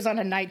because he was on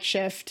a night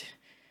shift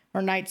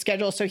or night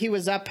schedule. So he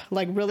was up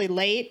like really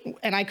late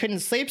and I couldn't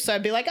sleep. So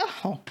I'd be like,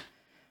 oh,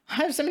 I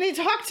have somebody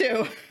to talk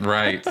to.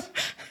 Right.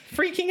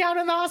 Freaking out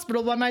in the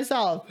hospital by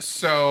myself.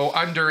 So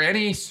under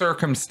any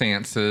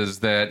circumstances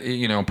that,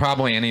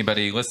 probably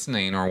anybody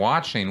listening or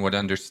watching would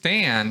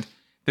understand,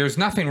 there's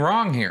nothing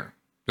wrong here.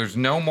 There's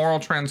no moral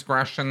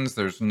transgressions.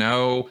 There's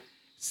no,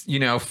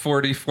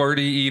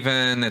 flirty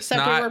even. It's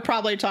Except not. we were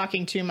probably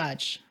talking too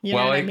much. You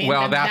know what I mean?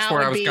 Well, And that's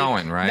where I was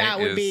going, right? That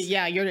would be,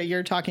 yeah,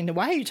 you're talking to,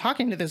 why are you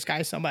talking to this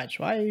guy so much?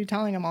 Why are you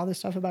telling him all this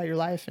stuff about your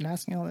life and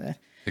asking all that?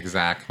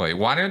 Exactly.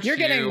 Why don't You're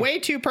getting way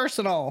too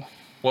personal.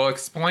 Well,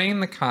 explain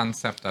the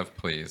concept of,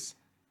 please,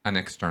 an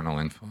external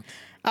influence.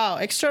 Oh,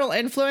 external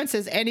influence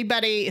is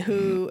anybody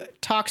who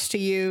talks to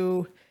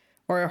you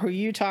or who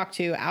you talk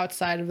to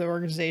outside of the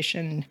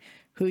organization,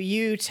 who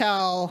you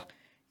tell,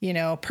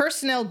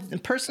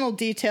 personal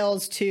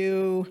details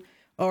to,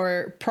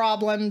 or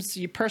problems,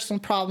 your personal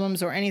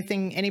problems, or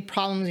any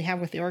problems you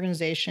have with the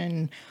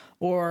organization,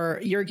 or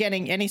you're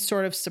getting any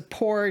sort of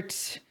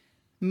support,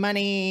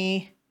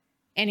 money,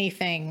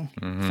 anything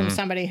from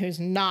somebody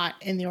who's not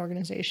in the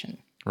organization.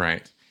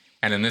 Right.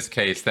 And in this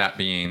case, that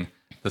being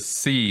the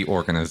C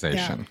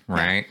organization,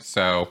 right? Yeah.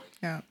 So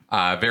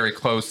very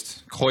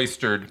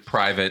cloistered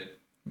private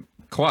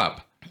club.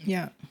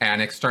 Yeah.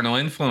 And external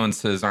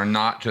influences are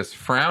not just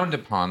frowned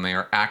upon, they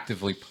are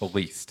actively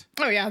policed.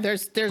 Oh, yeah.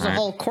 There's a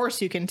whole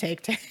course you can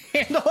take to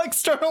handle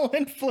external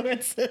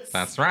influences.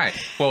 That's right.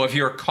 Well, if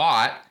you're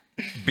caught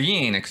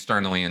being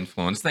externally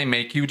influenced, they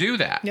make you do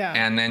that. Yeah.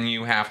 And then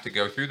you have to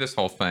go through this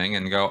whole thing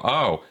and go,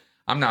 oh,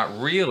 I'm not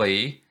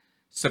really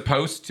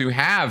supposed to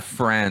have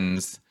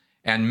friends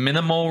and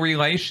minimal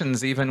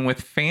relations even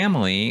with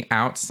family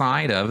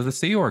outside of the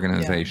C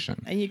organization.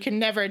 Yeah. And you can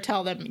never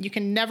tell them, you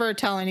can never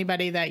tell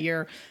anybody that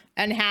you're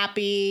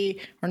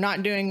unhappy or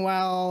not doing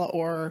well,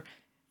 or,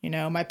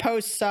 my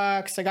post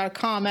sucks, I got a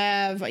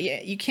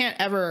ComEv. You can't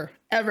ever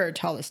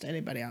tell this to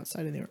anybody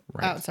outside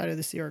of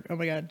the C org. Oh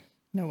my God.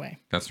 No way.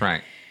 That's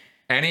right.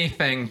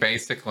 Anything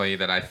basically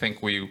that I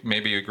think we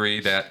maybe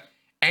agree that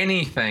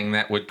anything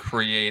that would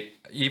create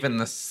even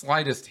the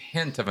slightest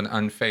hint of an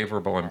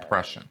unfavorable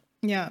impression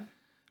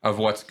of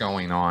what's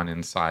going on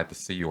inside the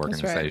C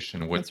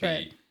organization would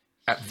be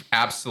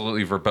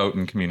absolutely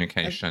verboten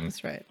communication.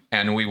 That's right.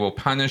 And we will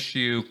punish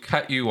you,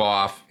 cut you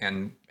off,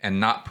 and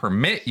not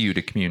permit you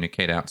to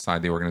communicate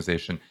outside the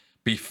organization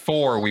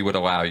before we would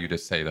allow you to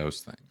say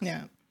those things.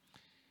 Yeah.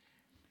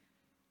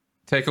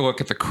 Take a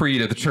look at the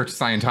creed of the Church of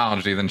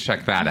Scientology, then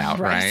check that out,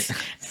 right?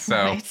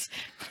 So,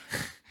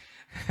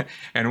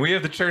 and we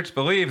of the church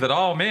believe that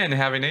all men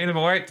have an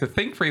inalienable right to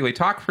think freely,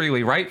 talk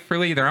freely, write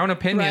freely their own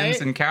opinions,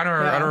 and counter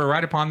or utter a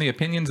right upon the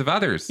opinions of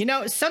others.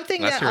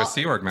 Something unless you're a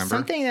Sea Org member.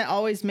 Something that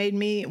always made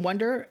me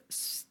wonder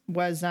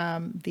was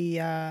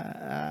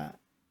the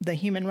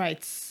human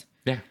rights.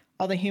 Yeah.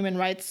 All the human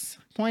rights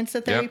points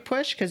that they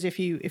push, because if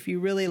you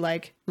really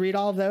read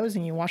all of those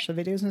and you watch the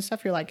videos and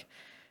stuff, you're like,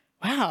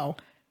 wow,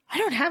 I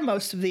don't have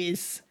most of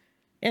these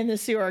in the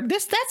Sea Org.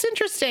 That's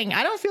interesting.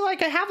 I don't feel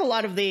like I have a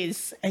lot of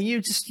these. And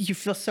you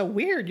feel so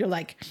weird. You're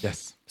like,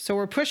 yes. So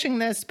we're pushing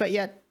this, but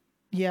yet,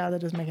 that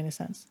doesn't make any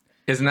sense.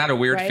 Isn't that a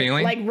weird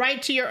feeling? Like right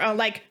to your own,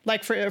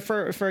 like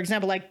for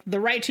example, like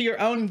the right to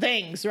your own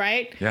things,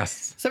 right?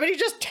 Yes. Somebody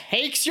just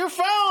takes your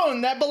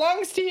phone that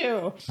belongs to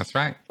you. That's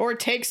right. Or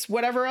takes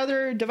whatever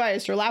other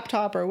device or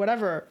laptop or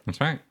whatever. That's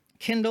right.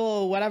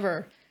 Kindle,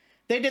 whatever.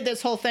 They did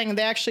this whole thing.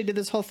 They actually did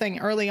this whole thing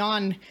early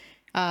on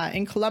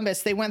in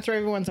Columbus, they went through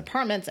everyone's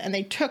apartments and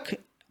they took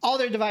all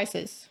their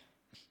devices.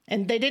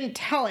 And they didn't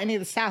tell any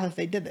of the staff that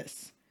they did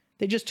this.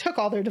 They just took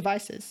all their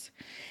devices.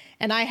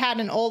 And I had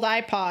an old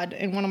iPod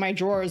in one of my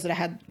drawers that I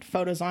had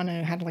photos on, and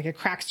it had like a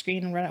cracked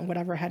screen and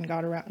whatever. I hadn't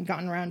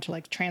gotten around to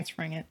like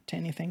transferring it to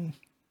anything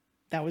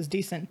that was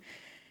decent.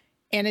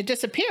 And it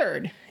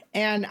disappeared.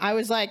 And I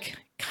was like,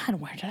 God,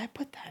 where did I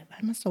put that?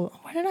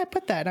 Where did I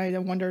put that? I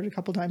wondered a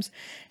couple times.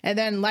 And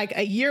then like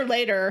a year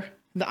later,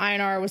 the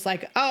INR was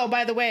like, oh,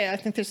 by the way, I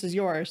think this is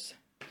yours.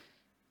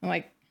 I'm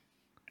like,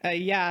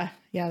 yeah,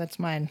 that's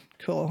mine.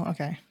 Cool.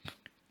 Okay.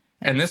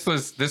 And this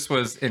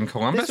was in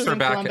Columbus or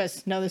back?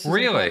 Columbus. No, this was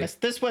really? In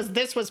Columbus.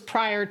 This was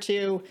prior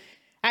to,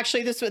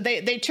 actually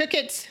they took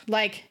it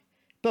like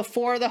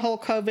before the whole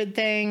COVID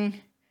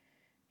thing,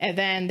 and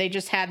then they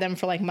just had them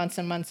for like months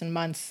and months and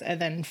months,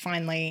 and then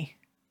finally,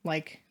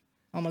 like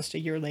almost a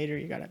year later,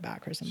 you got it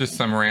back or something. Just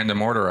some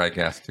random order, I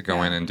guess, to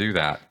go in and do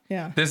that.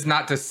 Yeah. This is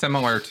not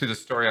dissimilar to the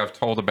story I've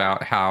told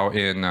about how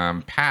in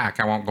PAC,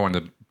 I won't go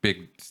into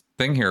big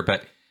thing here,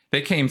 but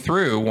they came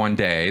through one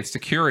day,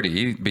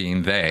 security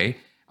being they,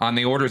 on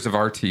the orders of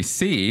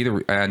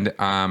RTC,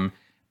 and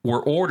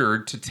were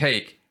ordered to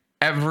take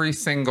every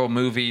single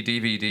movie,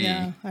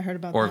 DVD, I heard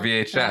about or that.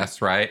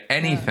 VHS, right?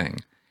 Anything,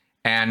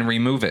 and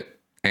remove it.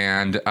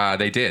 And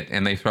they did.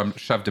 And they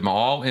shoved them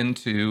all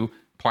into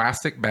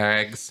plastic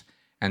bags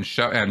and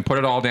put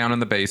it all down in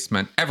the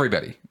basement.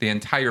 Everybody, the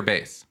entire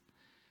base.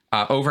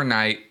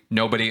 Overnight,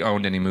 nobody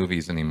owned any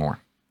movies anymore.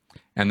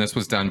 And this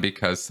was done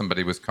because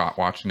somebody was caught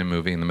watching a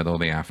movie in the middle of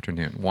the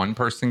afternoon. One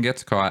person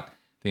gets caught,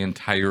 the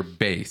entire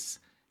base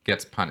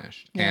gets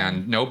punished. Yeah.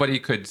 And nobody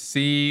could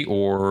see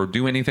or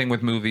do anything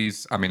with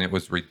movies. I mean, it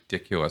was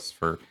ridiculous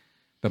for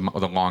the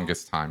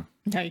longest time.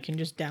 Now you can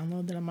just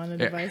download them on the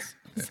device.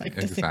 It's like,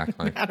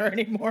 exactly. Doesn't matter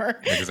anymore.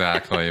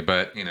 Exactly.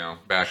 But,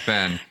 back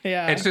then,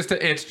 it's just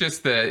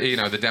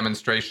the, the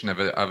demonstration of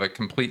a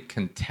complete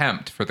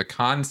contempt for the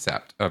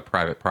concept of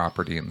private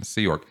property in the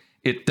Sea Org.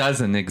 It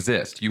doesn't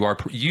exist. You are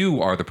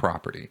the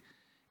property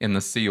in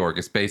the Sea Org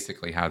is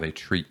basically how they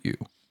treat you.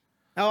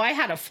 Oh, I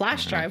had a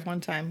flash drive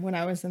one time when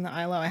I was in the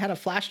ILO. I had a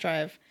flash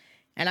drive,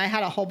 and I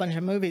had a whole bunch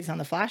of movies on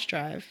the flash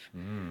drive.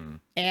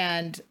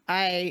 And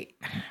I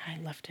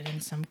left it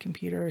in some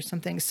computer or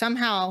something.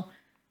 Somehow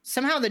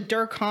the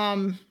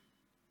DIRCOM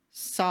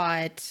saw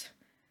it,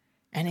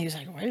 and he was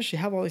like, why does she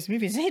have all these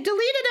movies? And he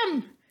deleted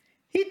them.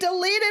 He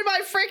deleted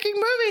my freaking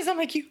movies. I'm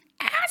like, you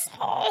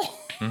asshole.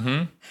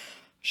 Mm-hmm.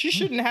 She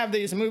shouldn't have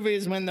these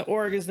movies when the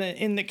org is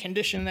in the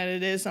condition that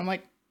it is. I'm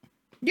like,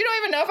 you don't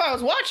even know if I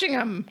was watching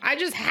them. I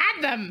just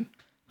had them.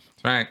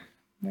 That's right.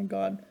 Oh my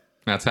God.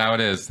 That's how it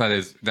is. That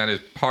is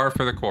par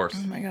for the course.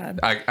 Oh my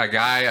God. A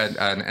guy,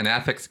 an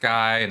ethics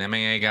guy, an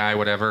MAA guy,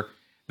 whatever,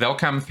 they'll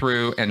come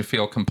through and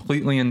feel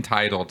completely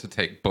entitled to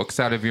take books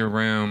out of your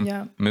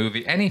room,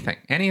 movie, anything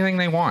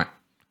they want.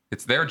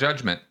 It's their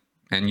judgment,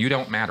 and you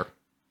don't matter.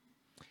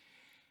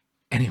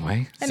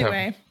 Anyway,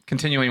 so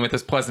continuing with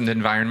this pleasant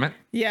environment.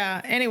 Yeah.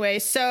 Anyway,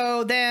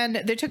 so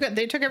then they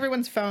took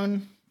everyone's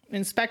phone,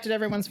 inspected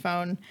everyone's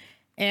phone,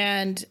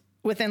 and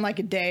within like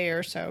a day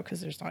or so, because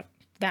there's not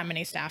that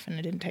many staff and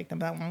it didn't take them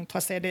that long.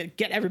 Plus they had to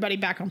get everybody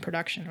back on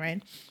production,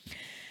 right?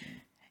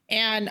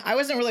 And I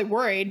wasn't really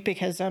worried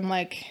because I'm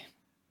like,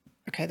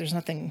 okay, there's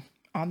nothing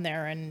on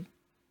there, and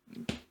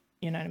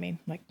you know what I mean?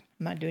 Like,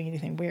 I'm not doing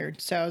anything weird.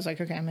 So I was like,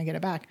 okay, I'm gonna get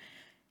it back.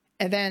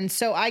 And then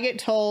so I get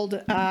told,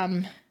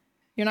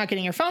 you're not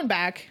getting your phone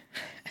back.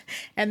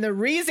 And the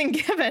reason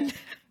given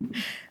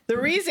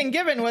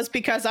was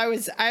because I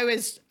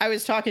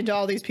was talking to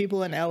all these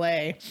people in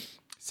LA.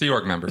 Sea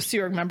Org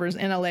members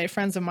in LA,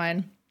 friends of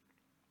mine.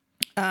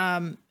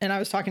 And I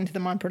was talking to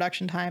them on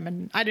production time,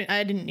 and I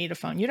didn't need a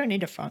phone. You don't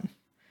need a phone.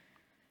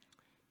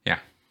 Yeah.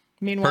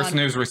 Meanwhile, person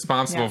who's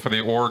responsible for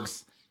the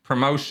org's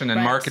promotion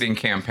and marketing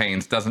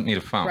campaigns doesn't need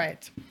a phone.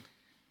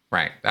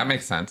 Right. That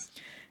makes sense.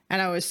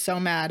 And I was so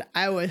mad.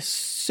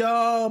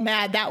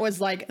 That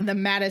was like the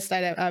maddest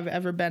I've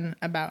ever been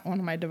about one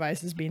of my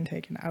devices being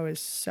taken. I was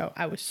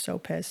so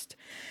pissed.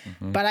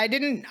 Mm-hmm. But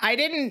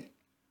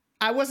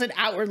I wasn't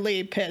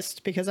outwardly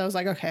pissed because I was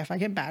like, okay, if I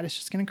get bad, it's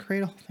just going to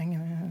create a whole thing.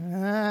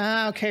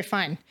 Okay,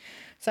 fine.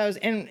 So I was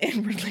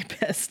inwardly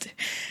pissed.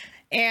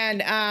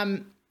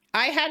 And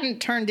I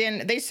hadn't turned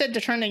in, they said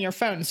to turn in your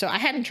phone. So I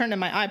hadn't turned in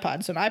my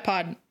iPod. So an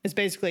iPod is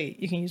basically,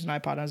 you can use an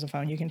iPod as a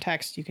phone. You can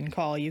text, you can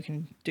call, you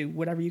can do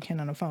whatever you can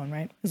on a phone,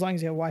 right? As long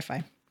as you have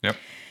Wi-Fi. Yep.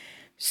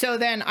 So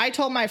then I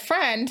told my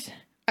friend,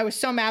 I was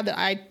so mad that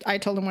I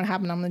told him what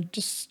happened. I'm like,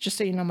 just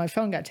so you know, my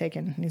phone got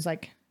taken. And he's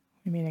like,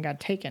 what do you mean it got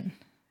taken?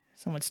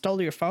 Someone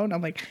stole your phone?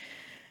 I'm like,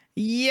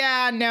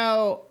 yeah,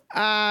 no,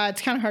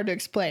 it's kind of hard to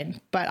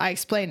explain, but I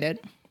explained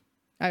it.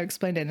 I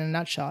explained it in a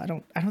nutshell. I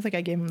don't think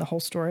I gave him the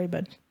whole story,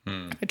 but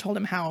I told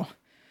him how,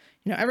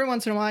 every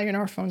once in a while,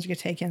 our phones get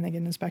taken, they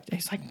get inspected.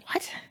 He's like,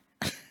 what?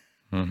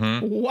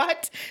 Mm-hmm.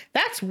 What?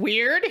 That's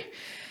weird.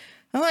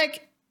 I'm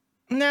like,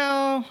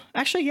 no,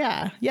 actually,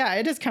 yeah,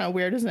 it is kind of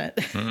weird, isn't it?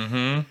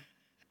 Mm-hmm.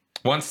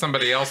 Once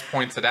somebody else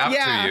points it out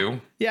to you.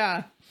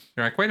 Yeah.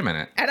 You're like, wait a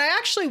minute. And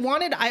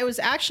I was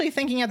actually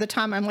thinking at the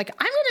time, I'm like,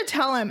 I'm going to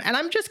tell him and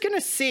I'm just going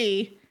to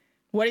see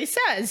what he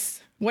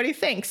says, what he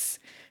thinks.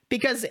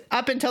 Because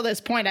up until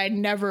this point, I'd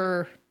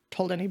never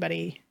told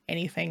anybody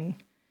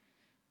anything,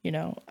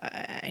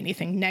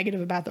 anything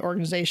negative about the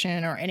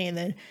organization or any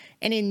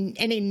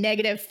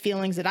negative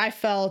feelings that I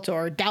felt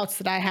or doubts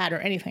that I had or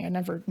anything. I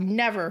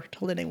never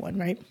told anyone.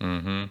 Right.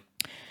 Mm-hmm.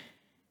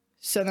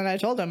 So then I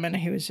told him and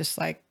he was just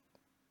like,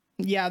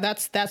 yeah,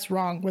 that's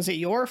wrong. Was it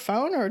your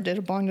phone or did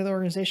it belong to the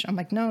organization? I'm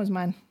like, no, it was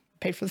mine.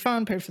 Paid for the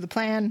phone, paid for the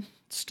plan.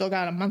 Still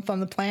got a month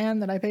on the plan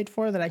that I paid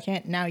for that I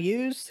can't now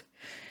use.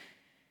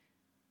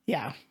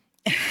 Yeah.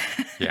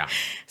 Yeah.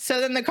 So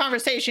then the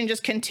conversation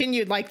just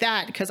continued like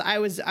that because I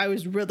was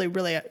really,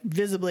 really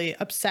visibly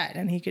upset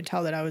and he could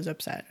tell that I was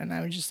upset. And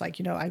I was just like,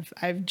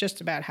 I've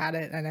just about had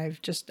it and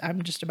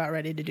I'm just about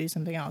ready to do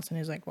something else. And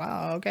he's like,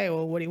 wow, okay,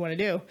 well, what do you want to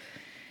do?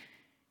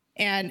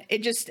 And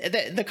it just,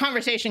 the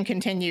conversation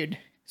continued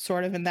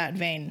sort of in that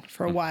vein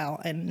for a while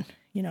and,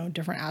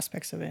 different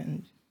aspects of it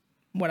and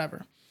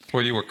whatever.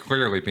 Well, you were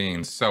clearly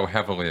being so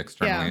heavily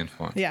externally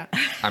influenced. Yeah.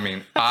 I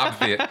mean,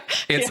 obvious.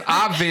 It's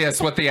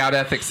obvious what the out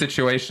ethic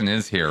situation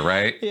is here,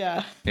 right?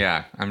 Yeah.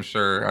 Yeah. I'm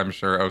sure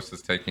Os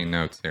is taking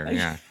notes here.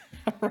 Yeah.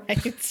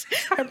 Right.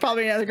 They're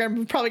probably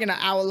going to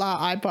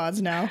outlaw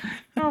iPods now.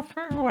 Oh,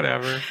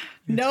 whatever.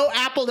 No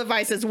Apple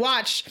devices.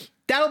 Watch.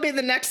 That'll be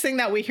the next thing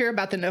that we hear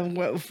about from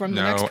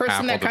the next person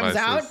Apple that comes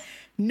devices. out.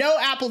 No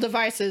Apple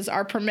devices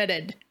are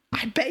permitted.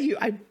 I bet you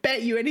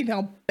anything.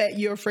 I'll bet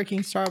you a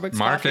freaking Starbucks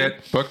Market,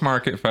 coffee.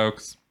 bookmark it,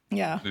 folks.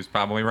 Yeah. He's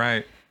probably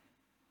right.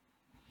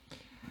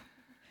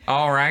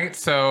 All right.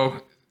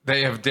 So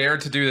they have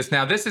dared to do this.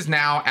 Now, this is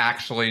now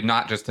actually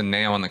not just a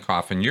nail in the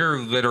coffin. You're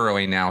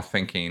literally now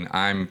thinking,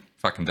 I'm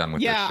fucking done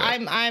with this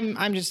shit. Yeah,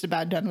 I'm just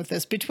about done with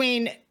this.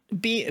 Between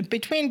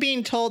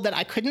being told that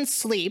I couldn't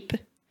sleep,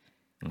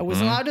 I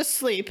wasn't allowed to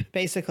sleep,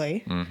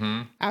 basically,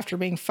 after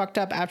being fucked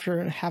up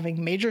after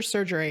having major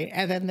surgery,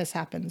 and then this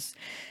happens.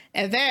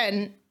 And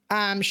then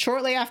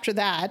shortly after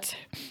that,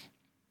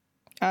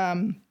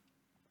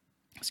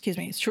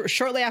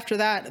 shortly after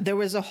that, there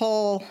was a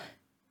whole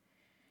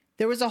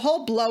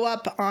blow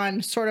up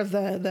on sort of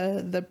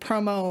the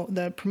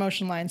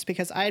promotion lines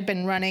because I had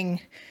been running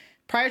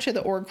prior to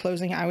the org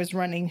closing. I was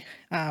running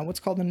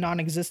what's called the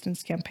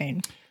non-existence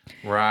campaign.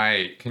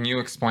 Right. Can you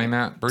explain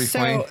that briefly?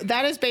 So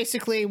that is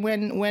basically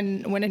when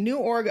a new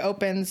org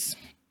opens,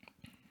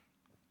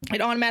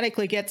 it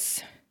automatically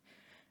gets,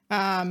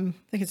 I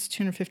think it's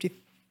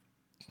 250,000,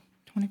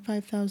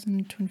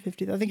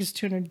 I think it's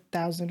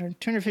 200,000 or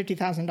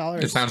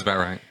 $250,000. It sounds about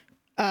right.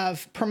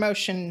 Of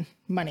promotion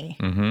money.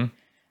 Mm-hmm.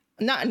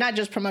 Not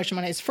just promotion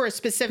money. It's for a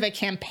specific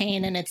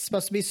campaign and it's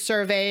supposed to be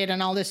surveyed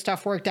and all this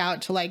stuff worked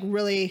out to like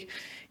really,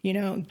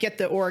 get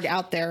the org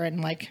out there and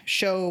like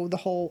show the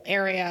whole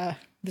area.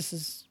 This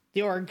is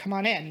the org, come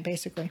on in,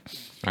 basically.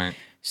 Right.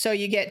 So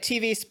you get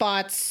TV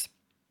spots.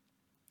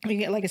 You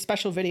get like a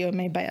special video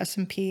made by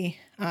S&P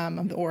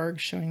of the org,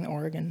 showing the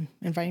org and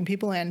inviting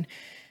people in.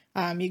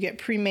 You get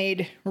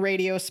pre-made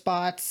radio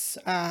spots.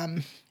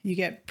 You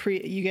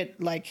get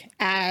like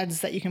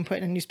ads that you can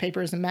put in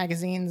newspapers and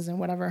magazines and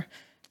whatever.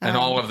 And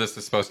all of this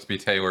is supposed to be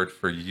tailored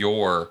for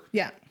your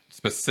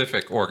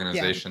specific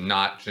organization,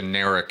 not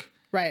generic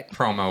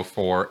promo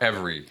for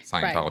every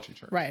Scientology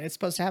church. Right. It's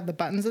supposed to have the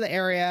buttons of the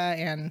area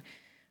and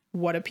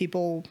what's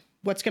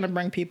going to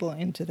bring people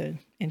into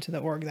the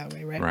org that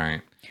way, right?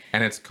 Right.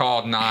 And it's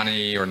called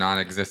non-E or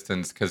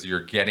non-existence because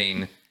you're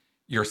getting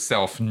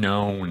yourself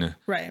known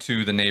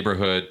to the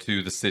neighborhood,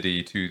 to the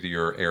city, to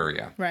your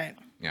area. Right.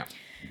 Yeah.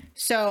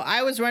 So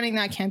I was running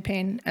that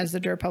campaign as the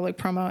Dirt Public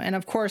promo. And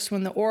of course,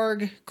 when the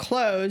org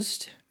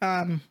closed,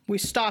 we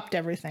stopped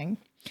everything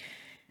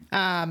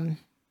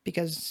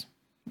because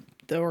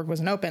the org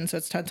wasn't open. So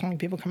it's telling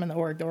people come in the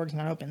org's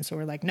not open. So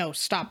we're like, no,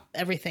 stop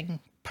everything.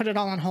 Put it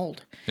all on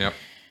hold. Yep.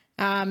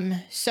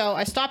 So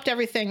I stopped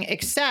everything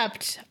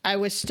except I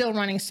was still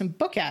running some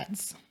book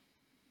ads.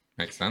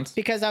 Makes sense.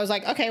 Because I was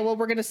like, okay, well,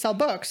 we're going to sell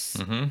books.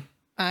 Mm-hmm.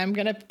 I'm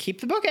going to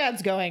keep the book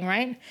ads going,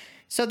 right?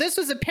 So this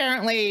was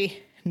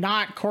apparently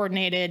not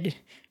coordinated.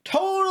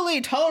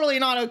 Totally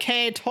not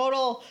okay.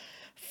 Total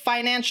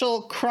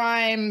financial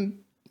crime.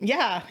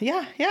 Yeah.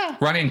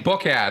 Running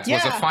book ads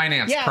was a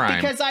finance crime.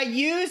 Yeah, because I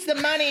used the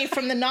money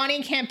from the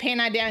Nani campaign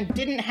idea and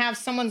didn't have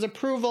someone's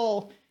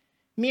approval.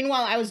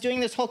 Meanwhile, I was doing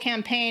this whole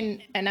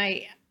campaign and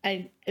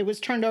it was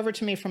turned over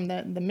to me from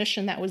the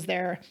mission that was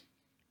there.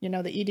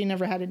 The ED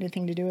never had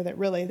anything to do with it,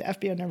 really. The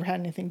FBO never had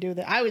anything to do with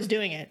it. I was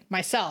doing it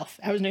myself.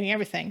 I was doing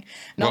everything.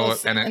 And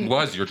it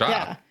was your job.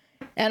 Yeah.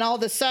 And all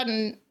of a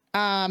sudden,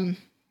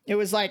 it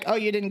was like, oh,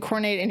 you didn't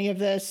coordinate any of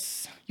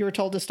this. You were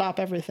told to stop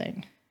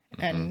everything.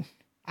 Mm-hmm. And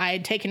I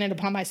had taken it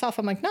upon myself.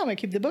 I'm like, no, I'm going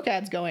to keep the book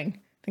ads going.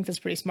 I think that's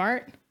pretty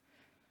smart.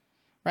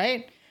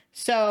 Right?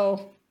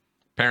 So.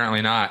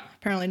 Apparently not.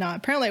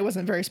 Apparently it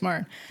wasn't very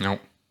smart.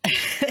 Nope.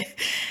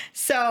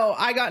 So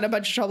I got in a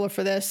bunch of trouble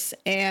for this,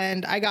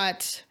 and I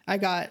got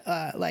at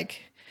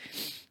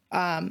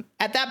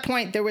that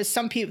point there was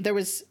some people, there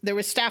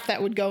was staff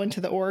that would go into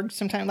the org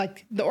sometime.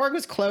 Like the org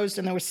was closed,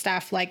 and there was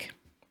staff like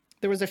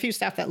there was a few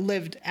staff that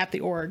lived at the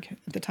org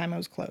at the time it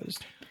was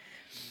closed.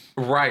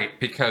 Right,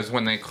 because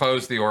when they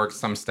closed the org,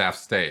 some staff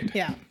stayed.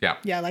 Yeah. Yeah.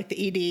 Yeah, like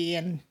the ED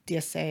and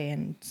DSA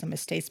and some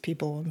estates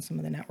people and some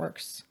of the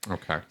networks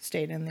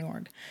stayed in the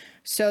org.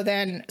 So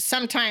then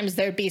sometimes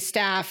there'd be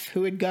staff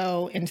who would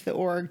go into the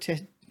org to,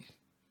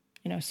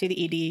 see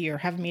the ED or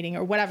have a meeting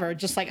or whatever.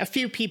 Just like a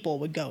few people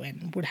would go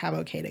in, would have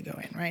okay to go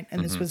in, right?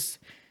 And this was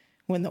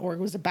when the org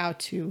was about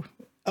to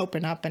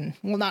open up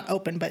not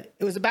open, but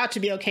it was about to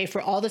be okay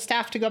for all the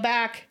staff to go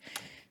back.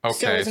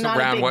 Okay, so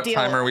around what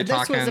time are we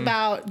talking?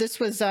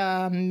 This was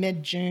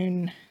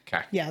mid-June.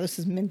 Okay. Yeah, this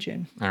is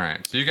mid-June. All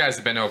right. So you guys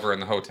have been over in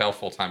the hotel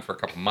full time for a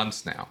couple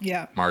months now.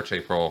 Yeah. March,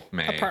 April,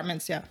 May.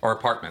 Apartments, yeah. Or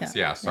apartments,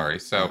 yeah, sorry.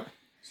 So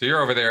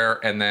you're over there,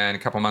 and then a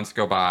couple months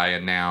go by,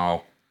 and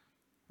now,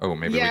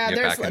 maybe we can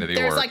get back into the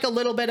org. There's like a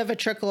little bit of a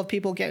trickle of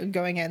people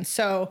going in.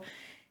 So,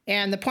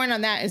 and the point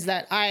on that is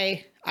that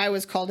I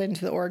was called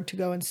into the org to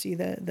go and see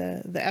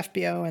the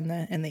FBO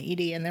and the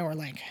ED, and they were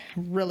like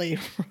really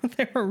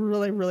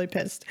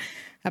pissed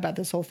about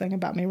this whole thing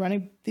about me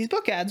running these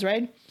book ads,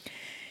 right?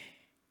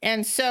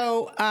 And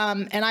so,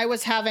 and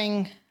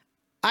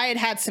I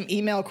had some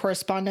email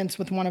correspondence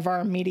with one of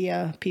our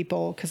media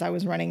people because I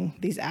was running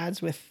these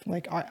ads with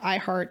like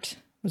iHeart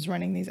was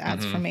running these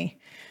ads for me,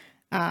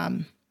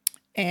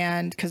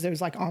 and because there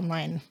was like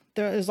online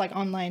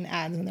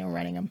ads and they were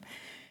running them.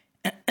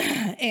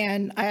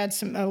 And I had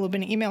a little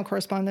bit of email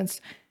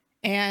correspondence.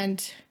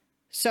 And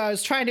so I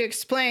was trying to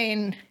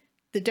explain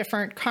the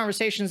different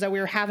conversations that we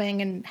were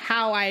having and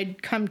how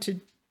I'd come to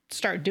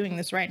start doing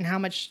this, right? And how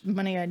much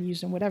money I'd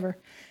used and whatever.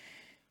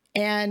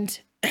 And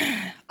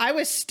I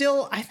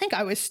think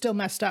I was still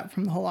messed up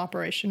from the whole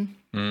operation.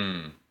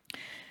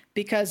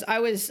 Because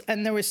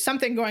there was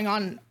something going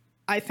on,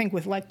 I think,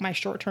 with like my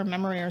short-term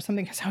memory or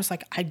something. Because I was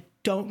like, I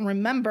don't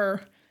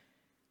remember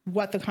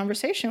what the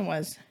conversation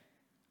was.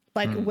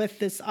 Like with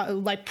this,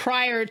 like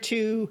prior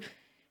to,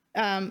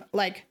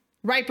 like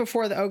right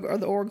before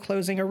the org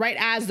closing or right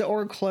as the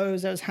org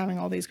closed, I was having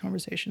all these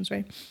conversations,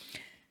 right?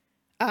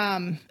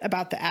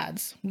 About the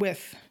ads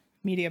with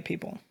media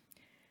people.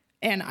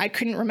 And I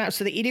couldn't remember.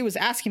 So the ED was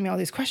asking me all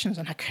these questions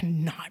and I could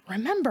not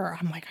remember.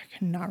 I'm like,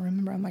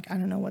 I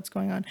don't know what's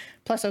going on.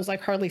 Plus I was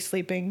like hardly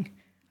sleeping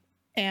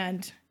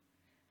and,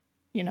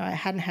 I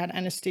hadn't had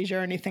anesthesia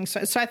or anything.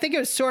 So I think it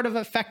was sort of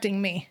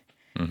affecting me.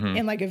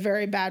 In like a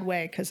very bad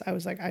way because I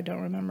was like, I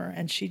don't remember.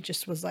 And she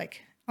just was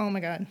like, oh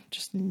my God,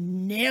 just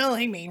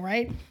nailing me,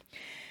 right?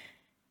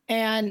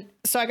 And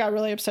so I got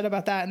really upset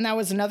about that. And that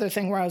was another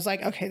thing where I was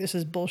like, okay, this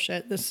is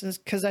bullshit. This is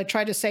because I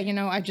tried to say,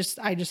 I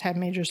just had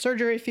major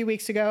surgery a few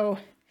weeks ago.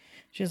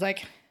 She was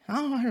like,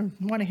 oh, I don't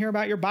want to hear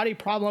about your body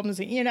problems.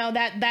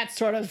 That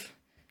sort of.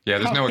 Yeah,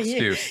 there's no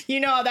excuse. You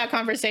know how that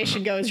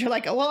conversation goes. You're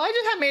like, well, I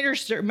just had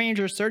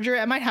major surgery.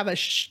 I might have a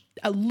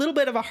little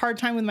bit of a hard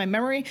time with my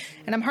memory,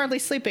 and I'm hardly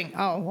sleeping.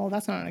 Oh, well,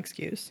 that's not an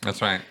excuse. That's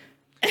right.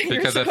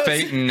 Because a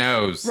Phaeton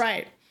knows.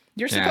 Right.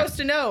 You're supposed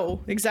to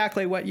know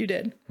exactly what you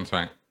did. That's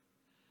right.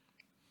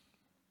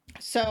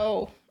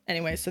 So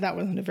anyway, that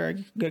wasn't a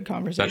very good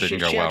conversation. That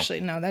didn't go well.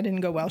 That didn't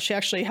go well. She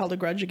actually held a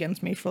grudge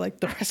against me for like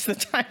the rest of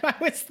the time I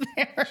was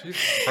there.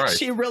 Jesus Christ.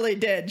 She really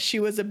did. She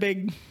was a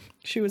big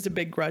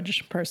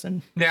grudge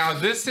person. Now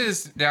just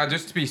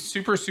to be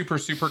super, super,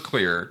 super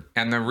clear,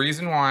 and the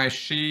reason why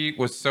she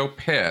was so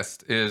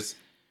pissed is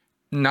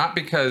not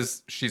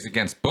because she's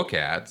against book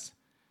ads,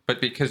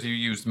 but because you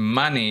used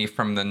money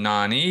from the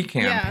non-E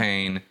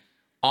campaign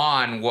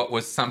on what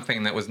was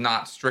something that was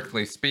not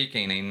strictly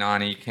speaking a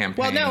non-E campaign.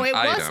 Well, no,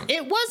 item.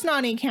 It was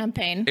non-E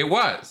campaign. It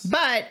was.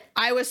 But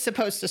I was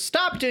supposed to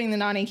stop doing the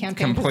non-E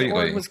campaign because the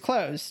org was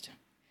closed.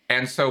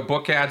 And so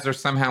book ads are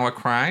somehow a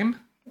crime?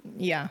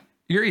 Yeah.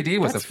 Your ED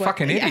was a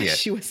fucking idiot. Yeah,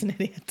 she was an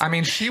idiot. I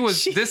mean,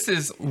 this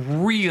is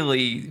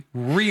really,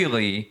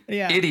 really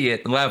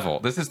idiot level.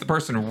 This is the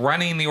person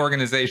running the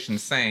organization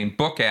saying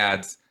book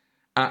ads,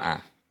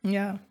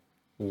 Yeah.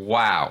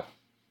 Wow.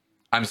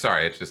 I'm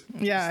sorry. It's just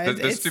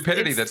the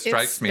stupidity that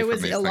strikes me from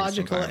these things sometimes. It was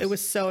illogical. It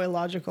was so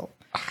illogical.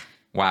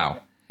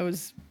 Wow. It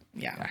was,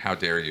 How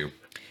dare you?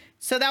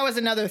 So that was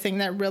another thing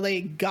that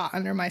really got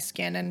under my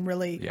skin and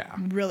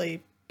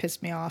really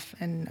pissed me off.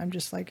 And I'm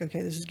just like,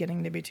 okay, this is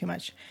getting to be too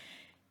much.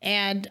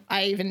 And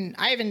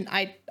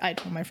I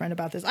told my friend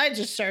about this. I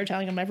just started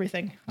telling him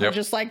everything. I was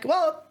just like,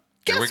 well,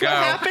 guess what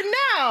happened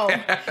now?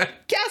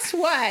 Guess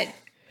what?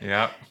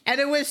 Yeah. And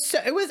it was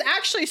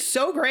actually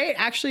so great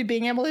actually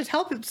being able to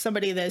tell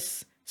somebody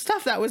this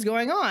stuff that was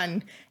going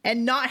on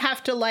and not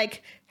have to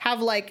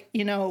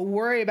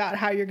worry about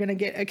how you're going to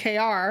get a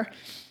KR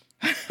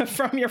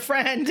from your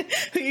friend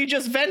who you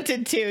just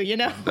vented to,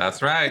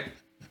 That's right.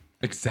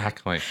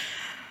 Exactly.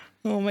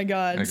 Oh my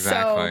God.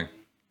 Exactly.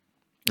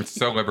 It's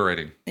so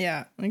liberating.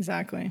 Yeah,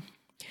 exactly.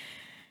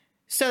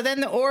 So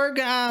then the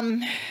org,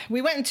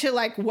 we went into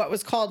what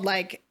was called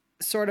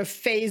sort of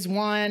phase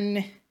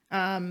one.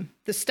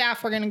 The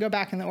staff are going to go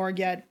back in the org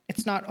yet.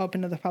 It's not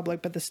open to the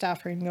public, but the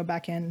staff are going to go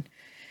back in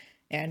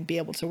and be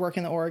able to work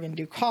in the org and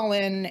do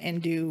call-in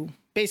and do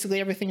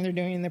basically everything they're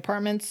doing in the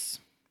apartments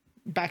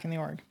back in the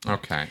org.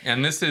 Okay.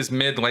 And this is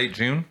late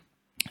June?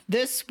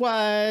 This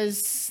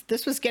was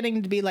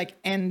getting to be like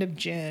end of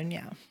June.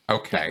 Yeah.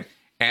 Okay.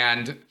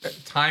 And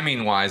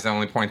timing wise, I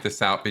only point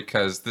this out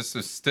because this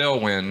is still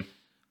when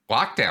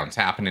lockdowns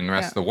happen in the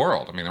rest of the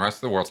world. I mean, the rest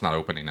of the world's not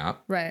opening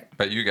up. Right.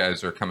 But you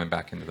guys are coming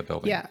back into the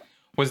building. Yeah.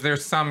 Was there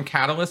some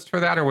catalyst for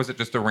that, or was it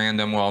just a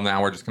random, well,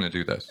 now we're just going to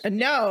do this?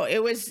 No,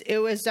 it was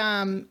there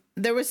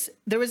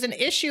was an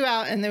issue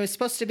out, and there was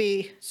supposed to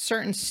be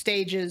certain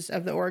stages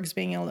of the orgs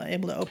being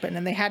able to open,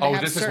 and they had to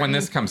have this is when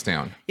this comes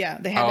down. Yeah,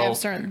 they had to have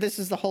certain, this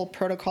is the whole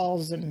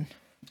protocols and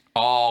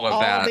all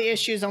of the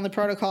issues on the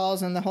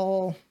protocols and the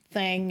whole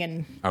thing,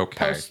 and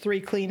post 3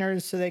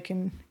 cleaners so they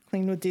can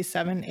clean with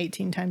D7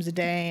 18 times a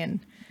day, and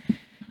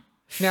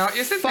now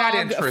isn't that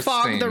interesting?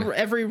 Fog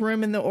every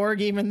room in the org,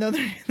 even though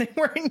they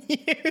weren't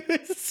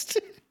used.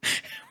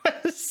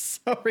 It was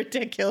so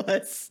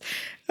ridiculous.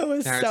 It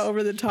was so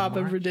over the top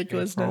of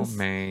ridiculousness. April,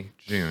 May,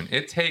 June.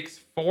 It takes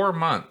 4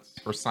 months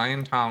for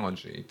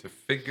Scientology to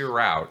figure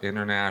out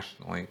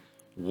internationally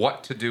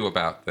what to do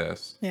about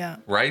this. Yeah.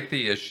 Write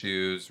the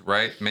issues,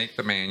 make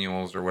the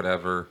manuals or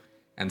whatever,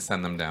 and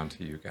send them down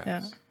to you guys.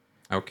 Yeah.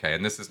 Okay,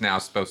 and this is now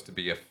supposed to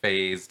be a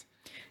phased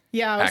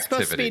Yeah, it was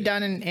activity. supposed to be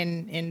done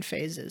in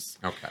phases.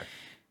 Okay.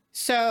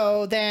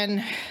 So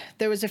then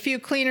there was a few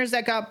cleaners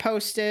that got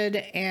posted,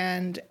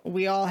 and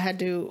we all had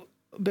to,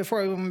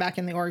 before we went back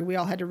in the org, we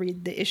all had to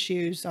read the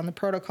issues on the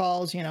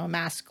protocols,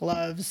 mask,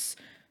 gloves,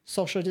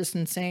 social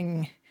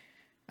distancing.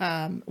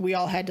 We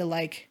all had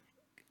to,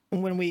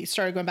 when we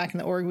started going back in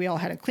the org, we all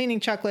had a cleaning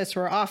checklist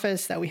for our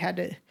office that we had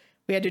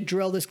to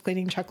drill this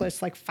cleaning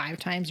checklist 5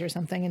 times or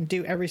something and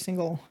do every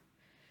single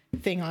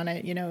thing on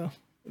it,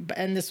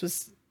 and this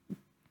was,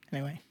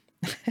 anyway,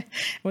 it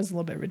was a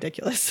little bit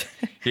ridiculous.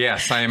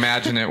 Yes, I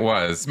imagine it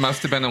was.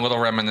 Must have been a little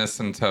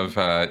reminiscent of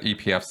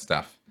EPF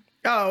stuff.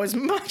 Oh, it was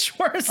much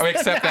worse. Oh,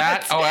 except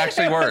that? Oh,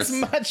 actually worse.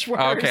 It was much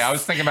worse. Okay, I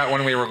was thinking about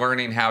when we were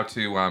learning how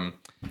to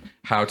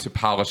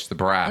polish the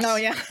brass. Oh,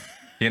 yeah.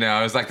 It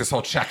was like this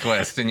whole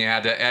checklist, and you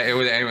had to.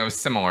 It was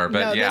similar,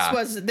 but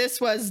no,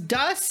 this was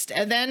dust,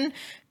 and then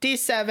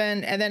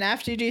D7, and then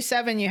after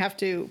D7, you have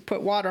to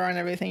put water on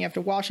everything. You have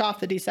to wash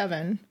off the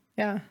D7.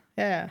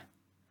 Yeah.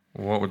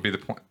 What would be the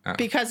point?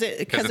 Because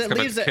it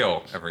leaves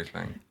kill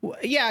everything.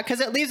 Yeah, because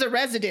it leaves a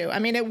residue. I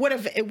mean, it would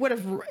have.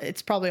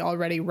 It's probably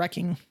already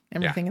wrecking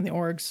everything in the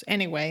orgs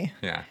anyway.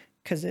 Yeah.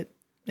 Because it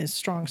is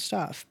strong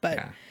stuff,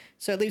 but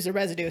so it leaves a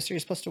residue. So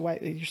you're supposed to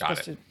wipe. You're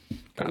supposed to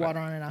put water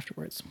on it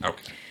afterwards.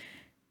 Okay.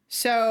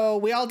 So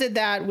we all did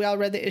that. We all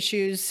read the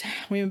issues.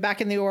 We went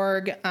back in the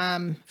org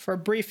for a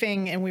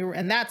briefing,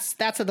 and that's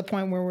at the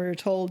point where we were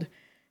told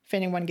if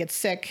anyone gets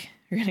sick,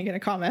 you're going to get a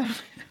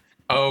comment.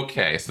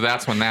 Okay, so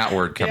that's when that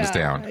word comes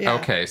down. Yeah.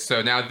 Okay,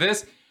 so now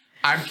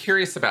I'm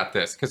curious about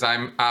this because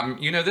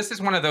this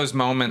is one of those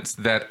moments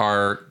that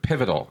are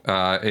pivotal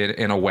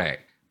in a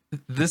way.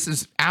 This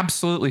is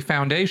absolutely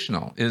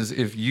foundational. Is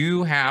if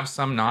you have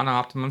some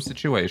non-optimum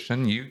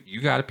situation, you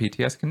got a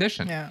PTS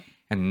condition. Yeah.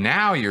 And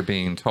now you're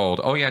being told,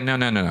 oh yeah, no,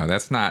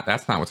 that's not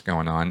what's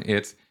going on.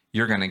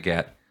 You're going to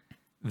get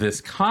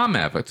this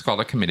COMEV. It's called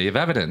a committee of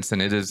evidence,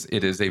 and it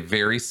is a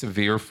very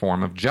severe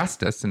form of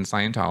justice in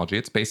Scientology.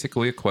 It's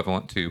basically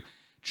equivalent to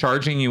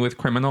charging you with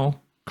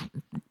criminal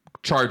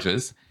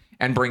charges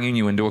and bringing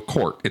you into a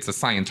court. It's a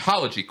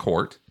Scientology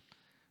court,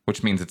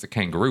 which means it's a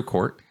kangaroo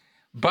court,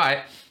 but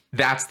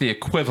that's the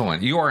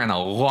equivalent. You are in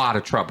a lot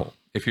of trouble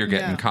if you're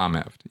getting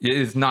COMEV'd. It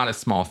is not a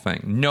small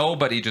thing.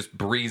 Nobody just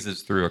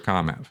breezes through a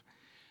COMEV.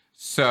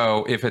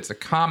 So if it's a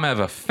COMEV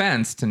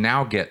offense to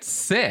now get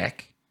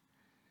sick,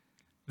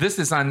 this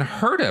is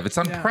unheard of. It's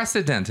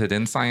unprecedented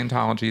in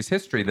Scientology's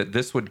history that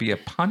this would be a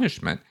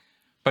punishment,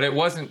 but it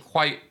wasn't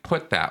quite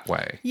put that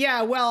way.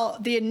 Yeah, well,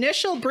 the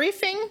initial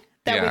briefing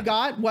that we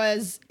got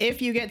was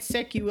if you get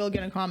sick, you will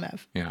get a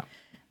COMEV. Yeah.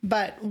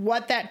 But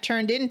what that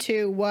turned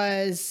into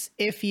was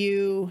if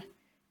you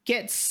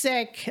get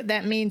sick,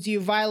 that means you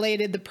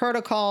violated the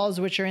protocols,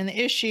 which are in the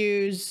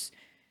issues,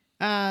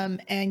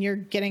 and you're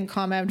getting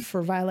COMEV'd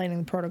for violating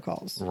the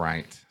protocols.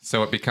 Right.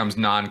 So it becomes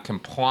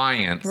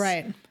non-compliance.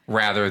 Right.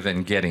 Rather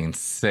than getting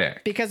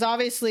sick. Because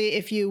obviously,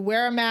 if you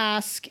wear a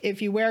mask,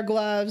 if you wear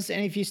gloves,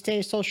 and if you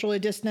stay socially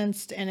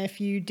distanced, and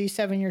if you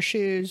D7 your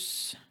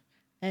shoes,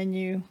 and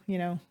you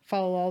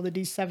follow all the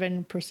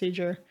D7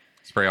 procedure.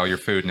 Spray all your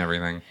food and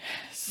everything.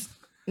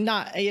 You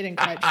didn't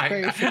quite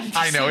spray your food.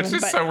 I know, it's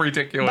just so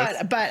ridiculous.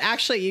 But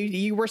actually,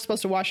 you were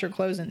supposed to wash your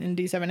clothes in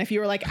D7. If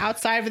you were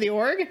outside of the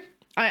org,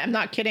 I'm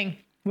not kidding.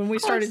 When we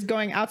started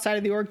going outside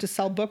of the org to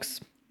sell books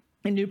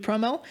and do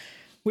promo,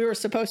 we were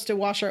supposed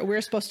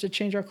to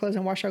change our clothes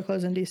and wash our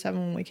clothes in D7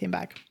 when we came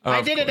back.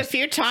 I did it a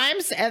few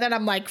times, and then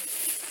I'm like,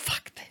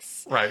 fuck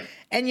this. Right.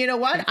 And you know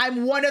what?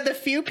 I'm one of the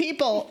few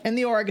people in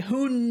the org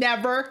who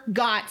never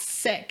got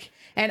sick.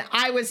 And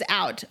I was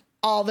out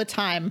all the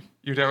time.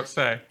 You don't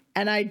say.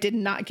 And I did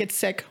not get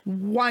sick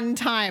one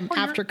time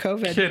after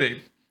COVID.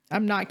 Kidding.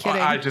 I'm not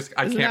kidding. I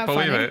can't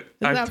believe it.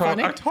 I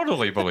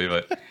totally believe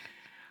it.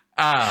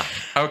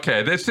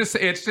 Okay. It's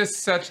just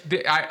such.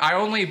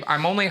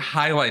 I'm only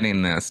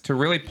highlighting this to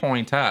really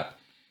point out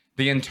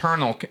the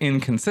internal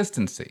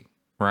inconsistency,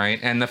 right?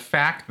 And the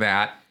fact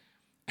that,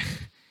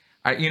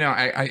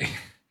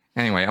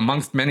 anyway,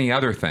 amongst many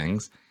other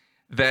things,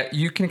 that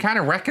you can kind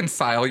of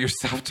reconcile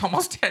yourself to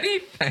almost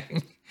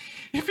anything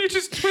if you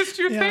just twist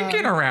your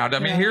thinking around. I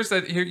mean,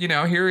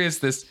 here is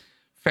this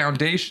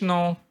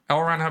foundational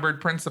L. Ron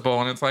Hubbard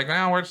principle, and it's like,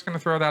 well, we're just going to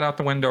throw that out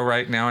the window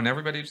right now, and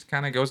everybody just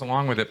kind of goes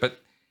along with it, but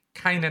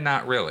kind of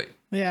not really.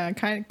 Yeah,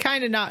 kind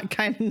of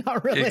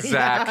not really.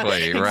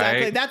 Exactly, yeah,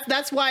 right? Exactly.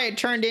 That's why it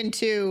turned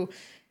into,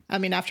 I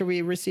mean, after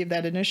we received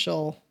that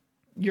initial,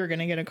 you're going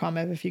to get a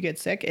comment if you get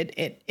sick,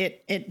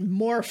 it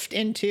morphed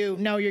into,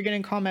 no, you're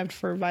getting comment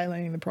for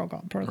violating the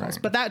protocols. Right.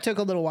 But that took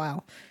a little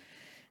while.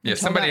 Yeah,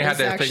 somebody had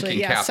their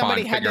thinking cap on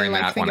figuring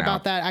that one out.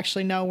 About that.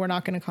 Actually, no, we're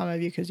not going to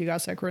comment you because you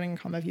got sick. We're going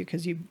to comment you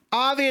because you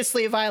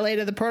obviously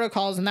violated the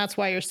protocols, and that's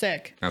why you're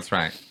sick. That's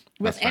right.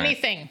 With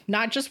anything,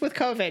 not just with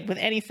COVID, with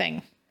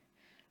anything.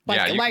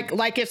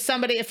 Like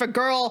if a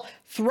girl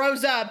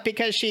throws up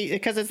because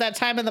it's that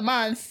time of the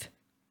month,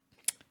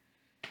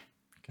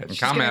 she's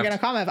going to get a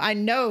comment. I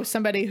know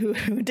somebody who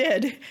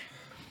did,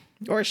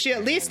 or she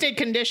at least did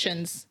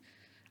conditions.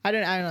 I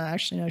don't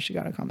actually know she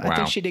got a comment. Wow. I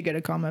think she did get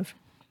a comment.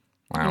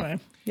 Wow. Anyway,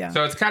 yeah.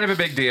 So it's kind of a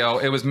big deal.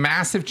 It was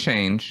massive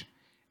change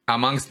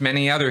amongst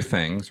many other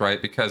things, right?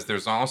 Because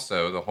there's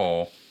also the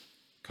whole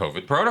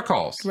COVID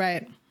protocols.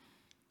 Right.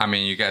 I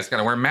mean, you guys got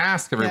to wear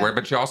masks everywhere,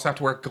 but you also have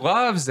to wear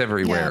gloves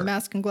everywhere. Yeah,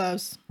 mask and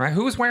gloves. Right?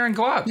 Who was wearing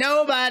gloves?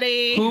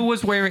 Nobody. Who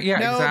was wearing? Yeah,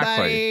 Nobody.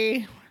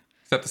 Exactly.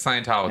 Except the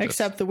Scientologists.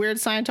 Except the weird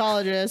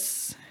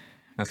Scientologists.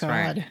 That's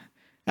right.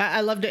 I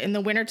loved it. In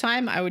the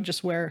wintertime, I would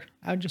just wear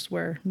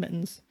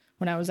mittens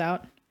when I was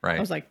out. Right. I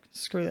was like,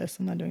 screw this.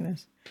 I'm not doing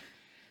this.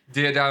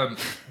 Did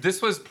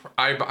this was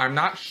I'm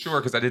not sure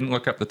because I didn't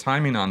look up the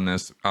timing on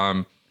this.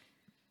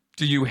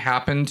 Do you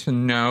happen to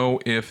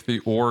know if the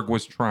org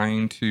was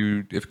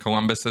if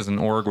Columbus as an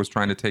org was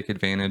trying to take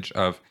advantage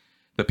of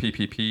the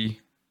PPP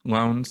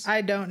loans? I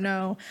don't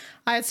know.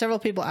 I had several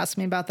people ask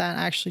me about that.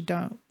 I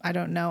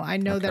don't know. I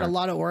know that a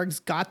lot of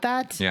orgs got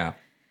that. Yeah.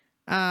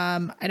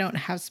 I don't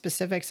have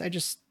specifics. I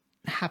just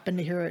happened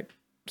to hear it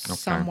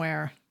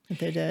somewhere.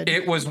 They did.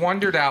 It was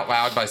wondered out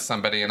loud by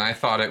somebody, and I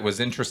thought it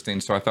was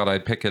interesting, so I thought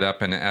I'd pick it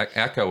up and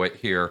echo it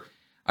here.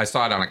 I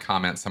saw it on a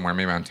comment somewhere,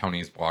 maybe on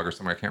Tony's blog or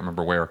somewhere, I can't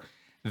remember where,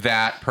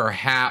 that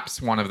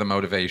perhaps one of the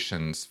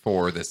motivations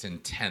for this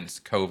intense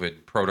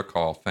COVID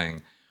protocol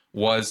thing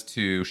was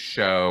to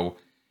show,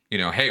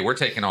 hey, we're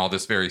taking all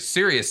this very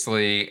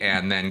seriously,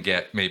 and then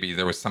maybe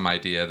there was some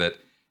idea that,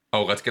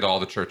 let's get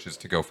all the churches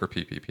to go for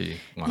PPP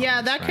loans.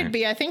 Yeah, that could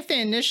be. I think the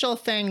initial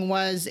thing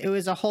was, it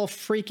was a whole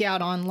freak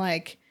out on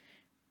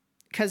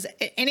because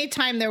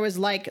anytime there was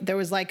a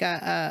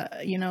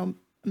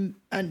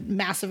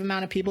massive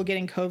amount of people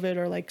getting COVID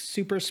or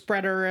super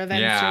spreader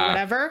events or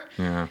whatever,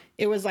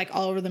 it was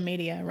all over the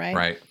media, right?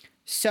 Right.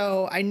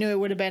 So I knew it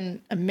would have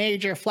been a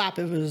major flap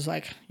if it was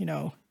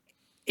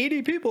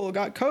 80 people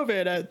got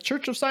COVID at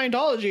Church of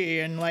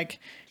Scientology, and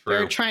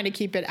they're trying to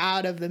keep it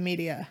out of the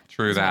media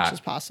as much as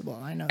possible.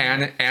 I know.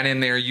 And in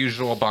their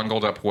usual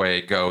bungled up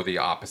way, go the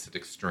opposite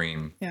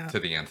extreme to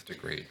the nth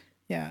degree.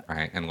 Yeah.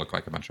 Right. And look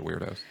like a bunch of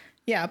weirdos.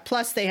 Yeah.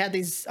 Plus, they had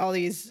all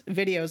these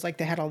videos.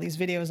 They had all these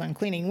videos on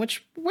cleaning,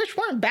 which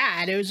weren't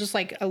bad. It was just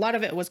a lot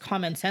of it was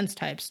common sense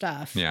type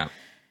stuff. Yeah.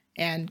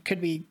 And could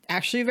be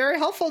actually very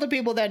helpful to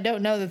people that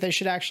don't know that they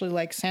should actually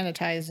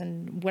sanitize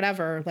and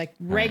whatever,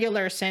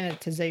 regular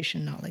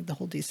sanitization, not the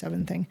whole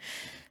D7 thing.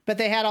 But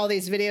they had all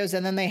these videos,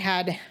 and then they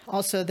had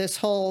also this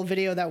whole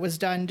video that was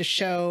done to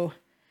show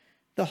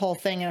the whole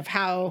thing of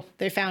how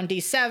they found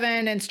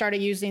D7 and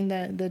started using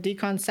the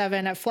Decon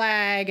 7 at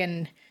Flag,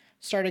 and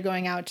started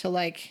going out to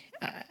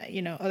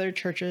other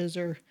churches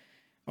or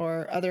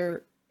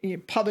other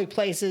public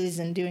places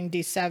and doing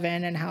D7,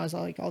 and how is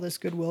all this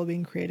goodwill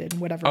being created and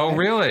whatever. Oh,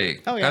 really?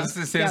 Oh, yeah. This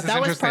is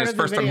interesting. It's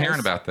first I'm hearing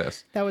about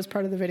this. That was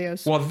part of the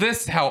videos. Well,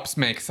 this helps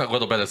make a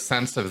little bit of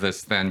sense of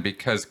this then,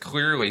 because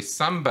clearly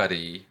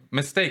somebody,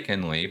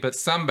 mistakenly, but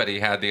somebody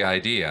had the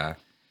idea,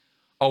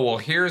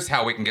 here's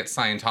how we can get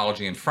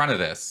Scientology in front of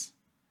this.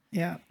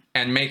 Yeah.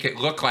 And make it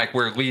look like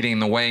we're leading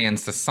the way in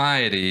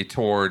society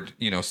toward,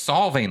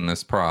 solving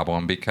this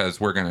problem, because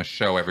we're going to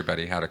show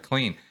everybody how to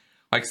clean.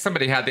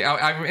 Somebody had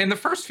in the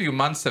first few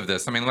months of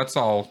this, let's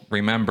all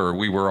remember,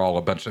 we were all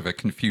a bunch of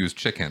confused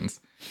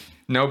chickens.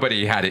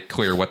 Nobody had it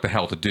clear what the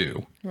hell to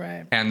do.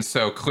 Right. And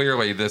so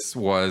clearly this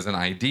was an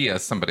idea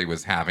somebody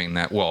was having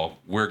that,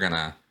 we're going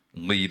to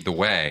lead the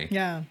way.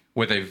 Yeah.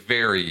 With a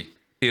very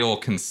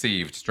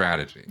ill-conceived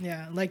strategy.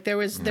 Yeah. There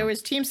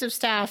was teams of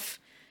staff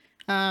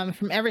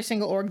from every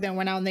single org that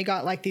went out, and they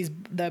got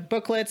the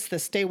booklets, the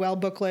Stay Well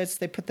booklets.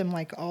 They put them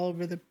all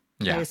over the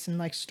place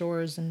in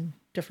stores and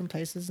different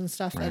places and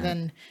stuff.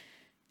 Right.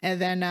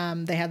 And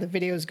then they had the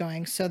videos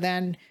going. So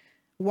then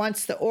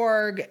once the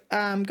org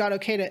got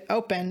okay to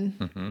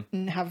open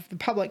and have the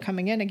public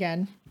coming in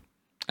again.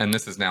 And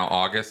this is now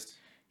August?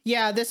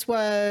 Yeah, this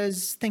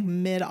was, I think,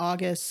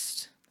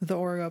 mid-August, the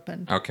org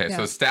opened. Okay,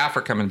 so staff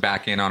are coming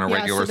back in on a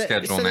regular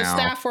schedule now. So the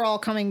staff were all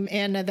coming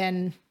in, and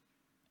then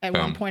at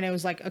one point it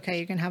was okay,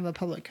 you can have the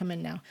public come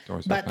in now.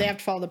 Doors open. They have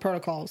to follow the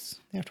protocols.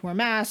 They have to wear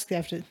masks. They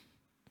have to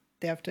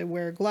They have to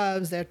wear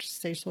gloves. They have to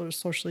stay sort of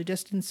socially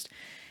distanced.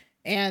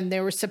 And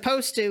they were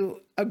supposed to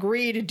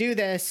agree to do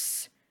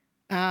this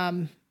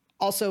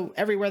also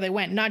everywhere they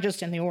went, not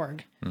just in the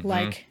org.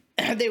 Like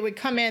they would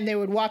come in, they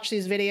would watch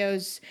these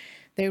videos.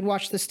 They would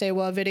watch the Stay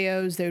Well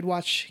videos. They would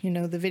watch, the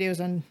videos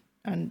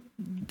on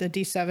the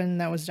D7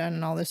 that was done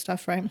and all this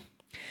stuff, right?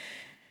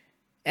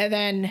 And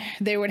then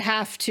they would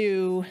have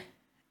to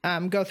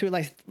go through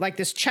like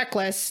this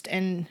checklist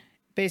and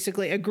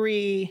basically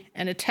agree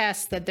and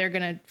attest that they're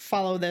going to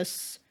follow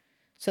this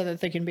so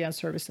that they can be on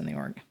service in the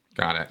org.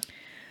 Got it.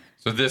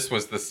 So this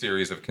was the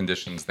series of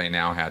conditions they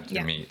now had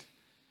to meet.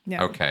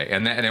 Yeah. Okay.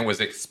 And it was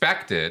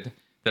expected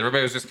that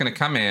everybody was just going to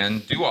come in,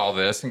 do all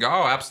this, and go,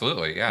 oh,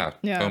 absolutely. Yeah.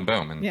 Boom,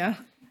 boom. And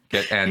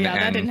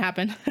that didn't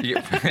happen. That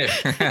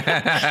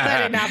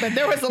didn't happen.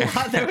 There was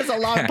a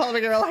lot of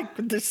public that were like,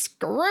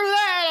 screw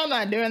that. I'm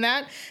not doing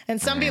that.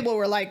 And some people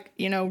were like,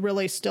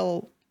 really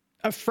still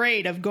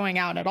afraid of going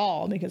out at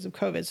all because of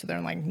COVID. So they're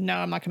like, no,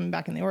 I'm not coming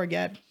back in the org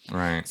yet.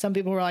 Right. Some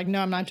people were like,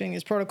 no, I'm not doing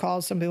these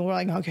protocols. Some people were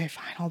like, okay,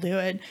 fine, I'll do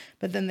it.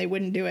 But then they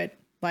wouldn't do it.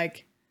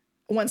 Like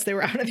once they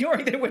were out of the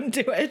org, they wouldn't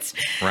do it.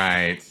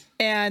 Right.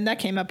 And that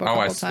came up a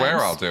couple times. Oh, I swear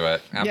I'll do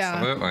it.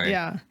 Absolutely.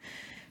 Yeah.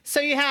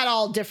 So you had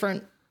all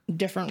different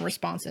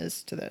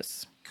responses to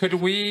this. Could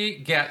we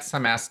get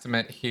some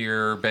estimate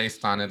here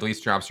based on at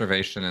least your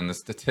observation and the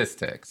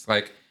statistics?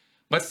 Like,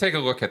 let's take a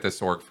look at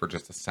this org for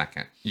just a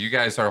second. You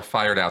guys are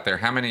fired out there.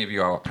 How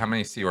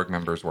many Sea Org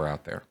members were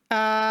out there?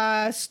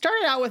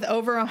 Started out with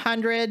over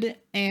 100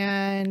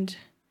 and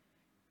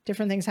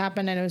different things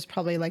happened. And it was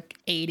probably like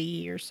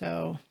 80 or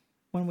so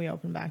when we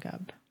opened back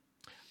up.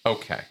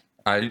 Okay.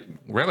 I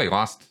really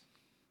lost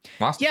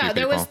a few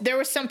people. there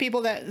was some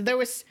people that there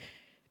was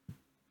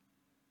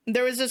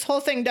this whole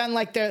thing done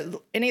like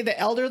some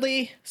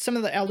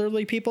of the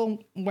elderly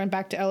people went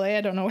back to LA.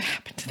 I don't know what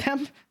happened to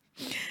them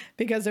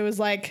because it was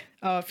like,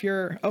 oh, if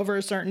you're over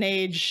a certain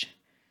age,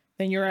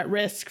 then you're at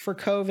risk for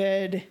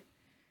COVID.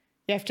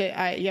 You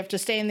have to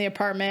stay in the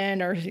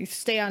apartment or you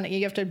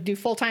have to do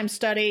full-time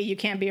study. You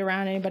can't be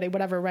around anybody,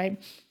 whatever. Right.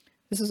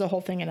 This is a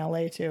whole thing in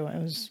LA too.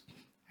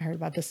 I heard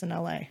about this in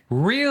LA.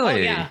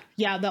 Really? Oh,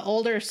 yeah. The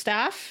older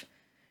staff,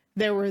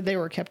 they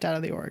were kept out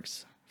of the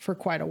orgs for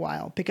quite a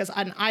while because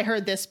I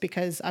heard this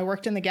because I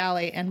worked in the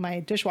galley and my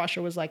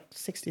dishwasher was like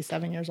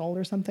 67 years old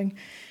or something.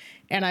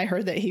 And I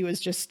heard that he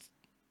was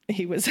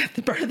at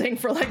the birthing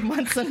for like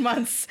months and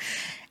months.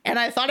 And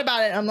I thought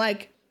about it. And I'm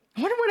like,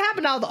 I wonder what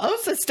happened to all the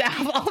OSA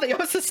staff. All the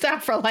OSA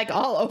staff are like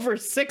all over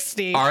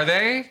 60. Are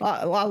they?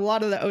 A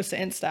lot of the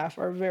OSA in staff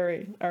are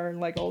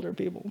like older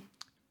people.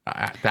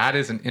 That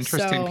is an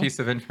interesting piece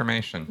of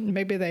information.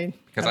 Maybe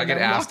because I get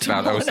asked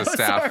about OSA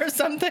staff or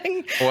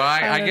something. Well,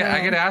 I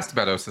get asked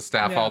about OSA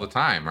staff all the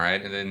time,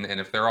 right? And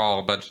if they're all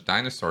a bunch of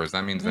dinosaurs,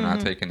 that means they're not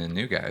taking in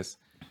new guys.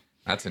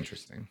 That's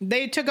interesting.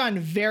 They took on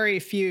very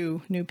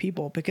few new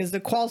people because the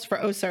quals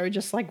for OSA are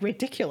just like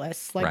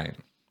ridiculous.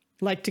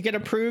 Like to get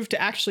approved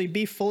to actually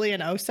be fully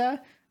an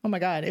OSA. Oh my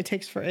God,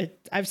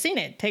 I've seen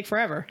it take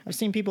forever. I've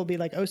seen people be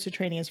like OSA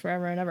trainees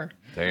forever and ever.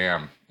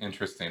 Damn,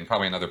 interesting.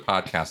 Probably another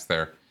podcast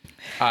there.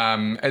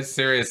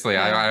 Seriously,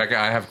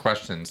 I have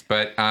questions,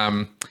 but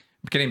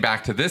getting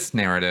back to this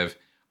narrative,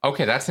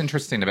 okay, that's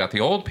interesting about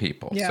the old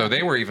people. Yeah. So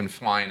they were even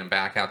flying them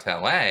back out to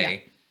LA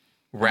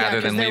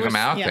rather than leave them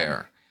out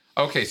there.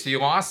 Okay, so you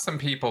lost some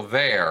people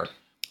there.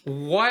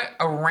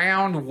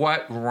 Around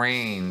what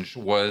range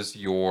was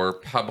your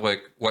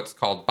public, what's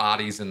called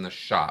bodies in the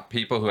shop,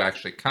 people who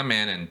actually come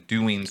in and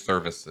doing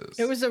services?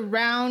 It was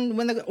around,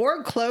 when the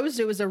org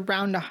closed, it was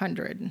around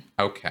 100.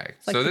 Okay.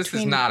 So this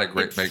is not a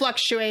great... It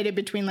fluctuated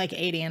between like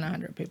 80 and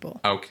 100 people.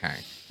 Okay.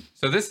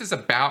 So this is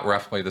about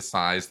roughly the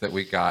size that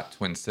we got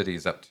Twin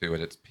Cities up to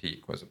at its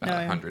peak, was about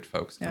 100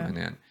 folks coming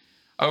in.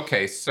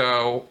 Okay.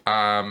 So,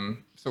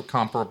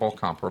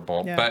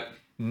 comparable. Yeah. But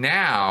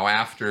now,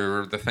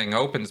 after the thing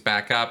opens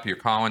back up, you're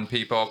calling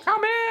people,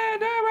 come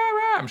in.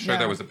 I'm sure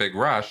there was a big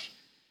rush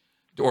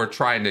or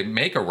trying to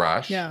make a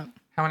rush. Yeah.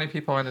 How many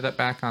people ended up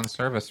back on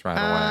service right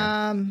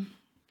away?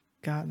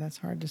 God, that's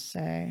hard to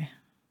say.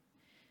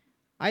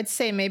 I'd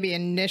say maybe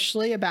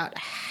initially about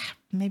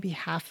maybe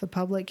half the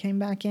public came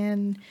back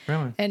in.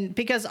 Really? And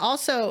because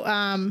also,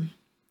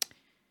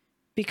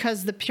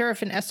 because the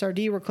Purif and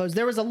SRD were closed,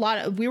 there was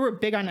we were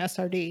big on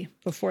SRD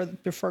before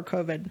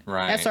COVID.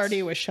 Right.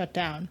 SRD was shut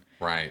down.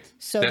 Right.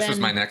 So this was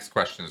my next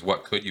question: is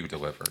what could you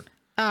deliver?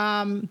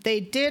 They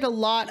did a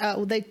lot.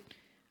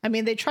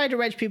 They tried to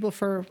reg people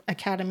for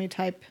academy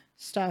type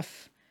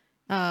stuff.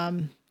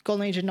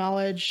 Golden Age of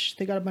Knowledge.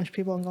 They got a bunch of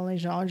people in Golden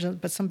Age of Knowledge,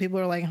 but some people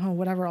are like, oh,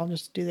 whatever. I'll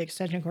just do the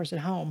extension course at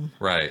home.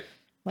 Right.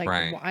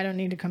 Well, I don't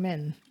need to come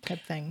in type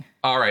thing.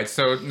 All right.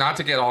 So not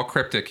to get all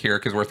cryptic here,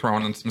 because we're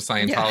throwing in some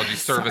Scientology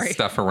service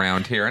stuff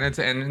around here,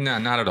 and no,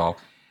 not at all.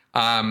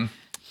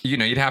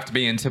 You'd have to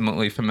be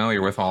intimately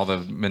familiar with all the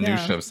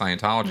minutiae of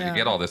Scientology to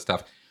get all this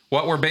stuff.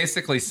 What we're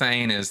basically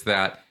saying is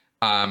that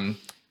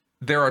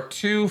there are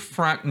two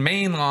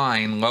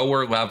mainline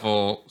lower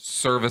level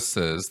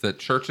services that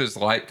churches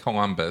like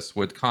Columbus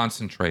would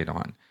concentrate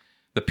on.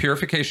 the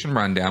purification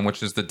rundown,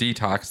 which is the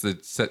detox, the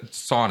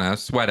sauna,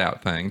 sweat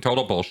out thing,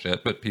 total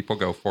bullshit, but people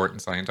go for it in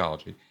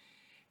Scientology,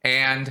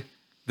 and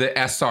the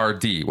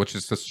SRD, which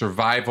is the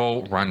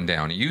survival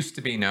rundown. It used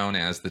to be known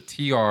as the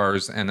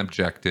TRs and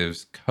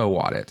objectives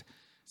co-audit.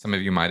 Some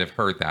of you might have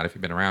heard that if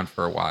you've been around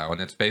for a while. And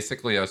it's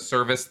basically a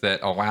service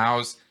that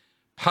allows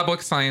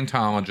public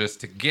Scientologists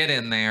to get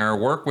in there,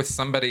 work with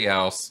somebody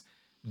else,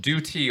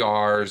 do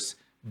TRs,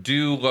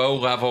 do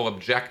low-level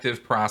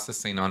objective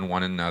processing on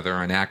one another,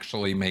 and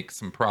actually make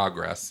some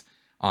progress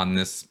on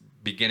this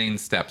beginning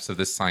steps of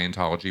this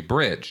Scientology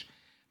bridge.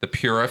 The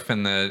Purif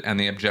and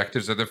the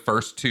objectives are the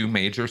first two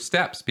major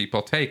steps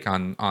people take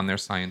on their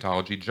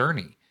Scientology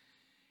journey.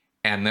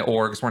 And the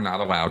orgs were not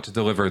allowed to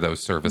deliver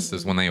those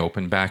services when they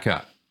opened back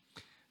up.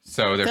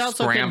 So they're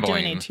also scrambling.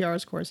 Couldn't do any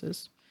TRs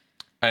courses.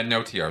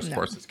 No TRs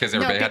courses because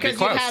everybody had to be because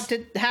close. you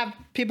have to have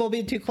people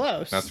be too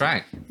close. That's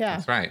right. Yeah.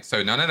 That's right.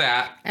 So none of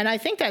that. And I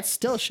think that's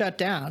still shut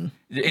down.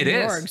 It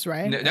is. Orgs,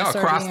 right? No,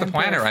 across the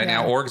planet right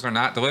now, orgs are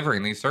not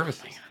delivering these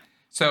services.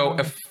 So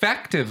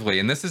effectively,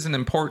 and this is an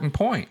important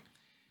point,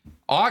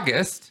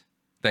 August,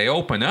 they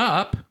open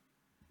up,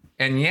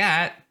 and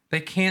yet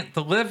they can't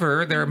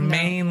deliver their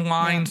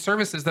mainline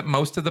services that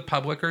most of the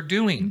public are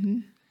doing. Mm-hmm.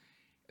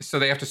 So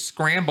they have to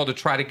scramble to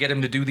try to get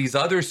them to do these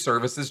other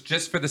services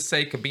just for the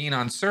sake of being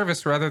on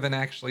service rather than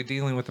actually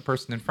dealing with the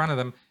person in front of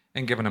them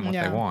and giving them what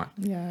they want.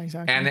 Yeah,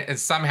 exactly. And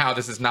somehow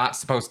this is not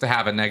supposed to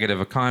have a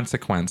negative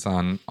consequence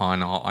on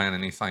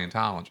any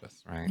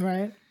Scientologists, right?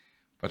 Right.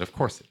 But of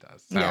course it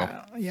does. So.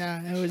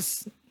 Yeah, it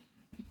was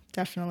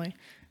definitely.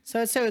 So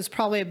it was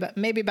probably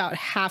maybe about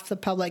half the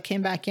public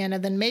came back in,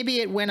 and then maybe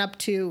it went up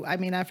to. I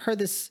mean, I've heard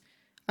this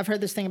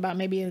thing about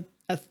maybe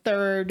a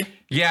third.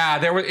 Yeah,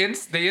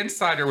 the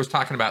insider was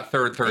talking about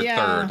third.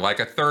 Like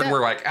a third were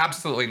like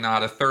absolutely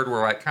not. A third were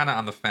like kind of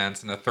on the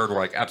fence, and a third were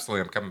like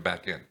absolutely I'm coming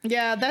back in.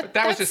 Yeah, that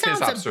was just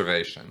his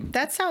observation.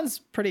 That sounds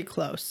pretty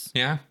close.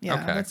 Yeah. Yeah,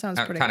 okay. that sounds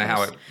pretty kind of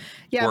how it.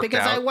 Yeah,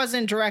 because out. I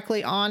wasn't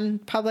directly on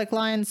public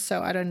lines,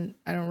 so I don't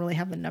really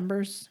have the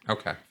numbers.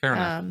 Okay, fair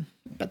enough.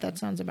 But that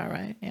sounds about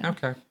right. Yeah.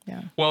 Okay.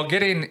 Yeah. Well,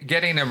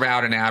 getting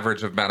about an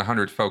average of about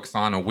 100 folks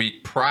on a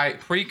week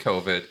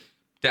pre-COVID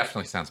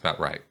definitely sounds about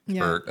right.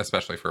 Yeah.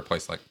 Especially for a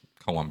place like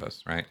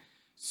Columbus, right?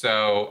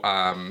 So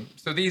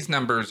so these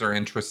numbers are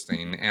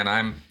interesting, and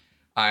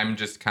I'm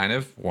just kind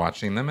of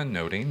watching them and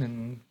noting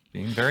and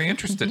being very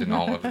interested in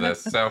all of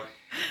this. So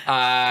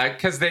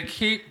because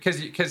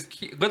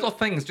little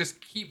things just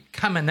keep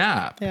coming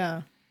up.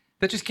 Yeah.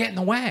 That just get in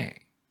the way.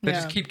 They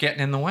just keep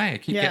getting in the way,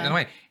 getting in the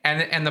way.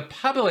 And the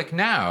public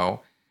know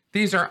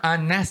these are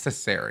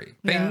unnecessary.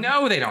 They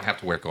know they don't have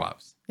to wear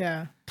gloves.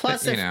 Yeah.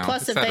 Plus,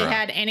 if they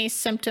had any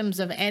symptoms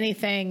of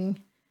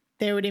anything,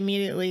 they would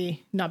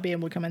immediately not be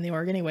able to come in the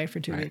org anyway for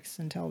 2 weeks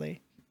until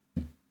they.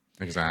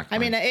 Exactly. I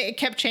mean, it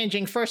kept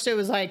changing. First, it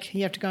was like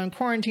you have to go in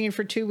quarantine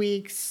for 2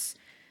 weeks.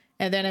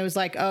 And then it was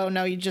like, oh,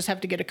 no, you just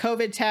have to get a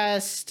COVID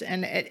test.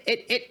 And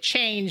it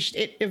changed.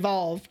 It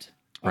evolved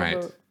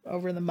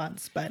over the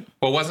months. But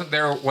well, wasn't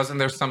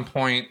there some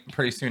point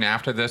pretty soon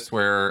after this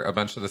where a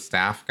bunch of the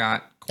staff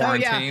got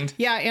quarantined? Oh,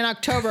 yeah, in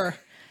October.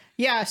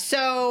 Yeah,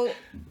 so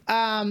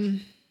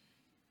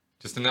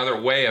just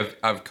another way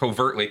of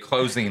covertly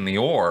closing the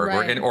org,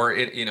 or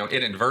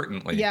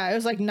inadvertently. Yeah, it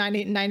was like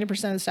 90%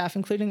 of the staff,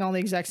 including all the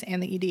execs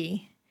and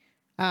the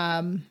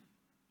ED,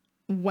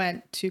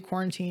 went to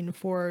quarantine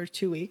for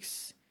 2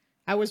 weeks.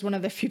 I was one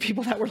of the few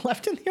people that were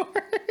left in the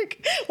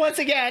org. Once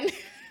again.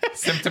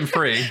 Symptom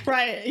free.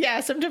 Right. Yeah,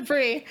 symptom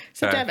free.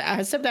 Except I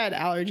had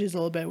allergies a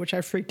little bit, which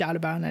I freaked out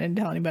about and I didn't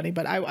tell anybody,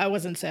 but I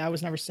wasn't sick. I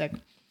was never sick.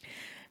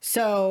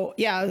 So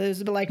yeah,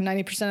 there's like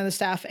 90% of the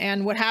staff.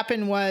 And what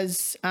happened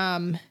was,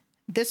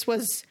 this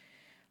was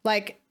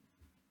like,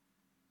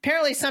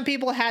 apparently some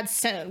people had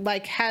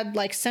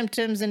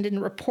symptoms and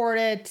didn't report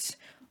it,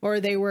 or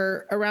they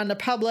were around the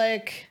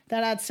public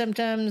that had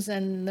symptoms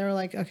and they were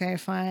like, okay,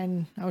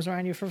 fine. I was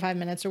around you for 5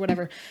 minutes or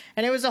whatever.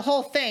 And it was a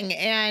whole thing.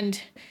 And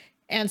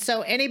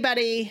so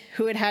anybody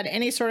who had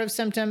any sort of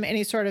symptom,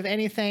 any sort of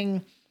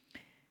anything,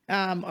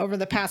 over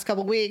the past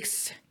couple of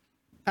weeks,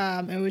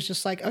 it was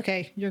just like,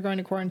 okay, you're going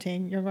to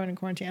quarantine. You're going to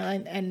quarantine.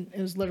 And it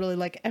was literally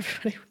like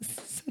everybody was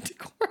sent to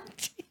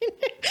quarantine.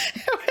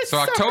 So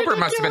October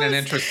must have been an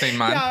interesting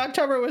month. Yeah,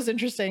 October was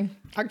interesting.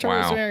 October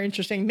was very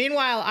interesting.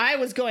 Meanwhile, I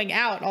was going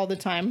out all the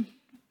time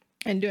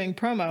and doing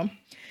promo.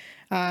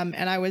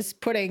 And I was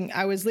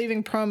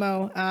leaving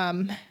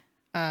promo,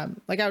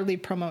 like I would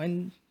leave promo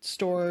in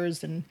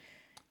stores and.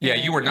 Yeah,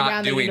 you were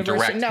not doing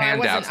direct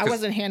handouts. I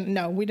wasn't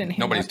we didn't hand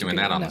nobody's doing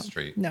that on the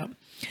street. No.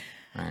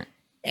 Right.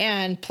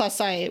 And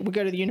plus I would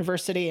go to the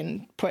university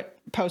and put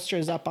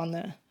posters up on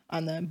the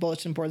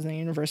bulletin boards in the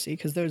university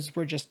because those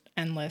were just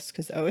endless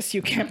because the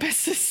OSU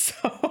campus is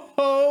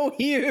so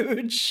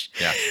huge.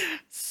 Yeah.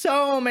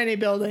 So many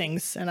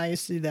buildings. And I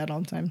used to do that all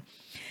the time.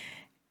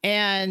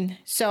 And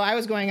so I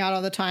was going out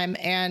all the time.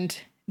 And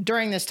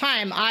during this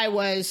time, I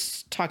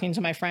was talking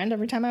to my friend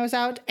every time I was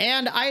out.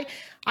 And I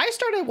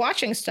started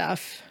watching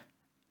stuff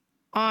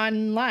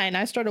online.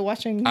 I started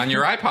watching. On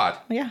your iPod?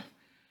 Yeah.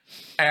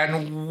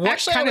 And what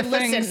Actually, kind I would of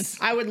things? listen.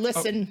 I would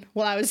listen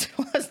while I was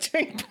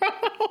doing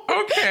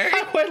promo. Okay.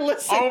 I would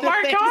listen. Oh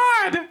my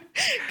God.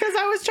 Because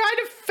I was trying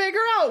to figure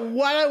out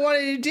what I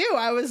wanted to do.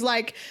 I was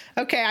like,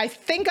 okay, I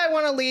think I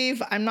want to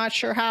leave. I'm not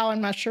sure how.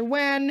 I'm not sure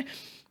when.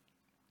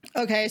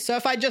 Okay, so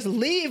if I just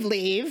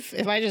leave,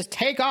 if I just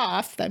take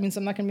off, that means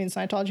I'm not going to be in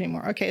Scientology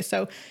anymore. Okay,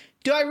 so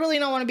do I really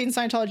not want to be in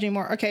Scientology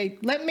anymore? Okay,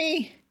 let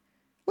me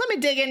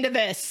dig into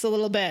this a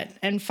little bit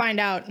and find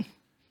out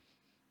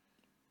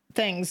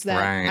things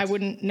that I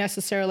wouldn't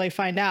necessarily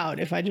find out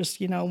if I just,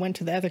 went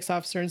to the ethics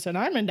officer and said,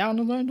 I'm in down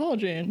in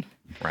Scientology, and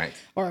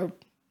or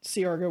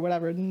Sea Org or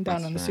whatever, and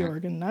down on the Sea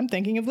Org, and I'm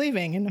thinking of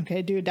leaving, and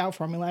okay, do a doubt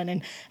formula,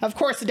 and of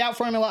course the doubt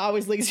formula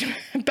always leads you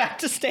back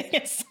to staying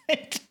in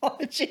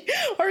Scientology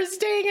or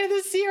staying in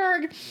the Sea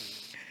Org.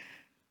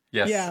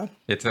 Yes. Yeah.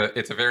 It's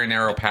a very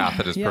narrow path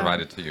that is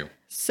provided to you.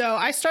 So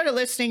I started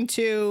listening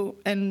to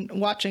and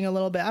watching a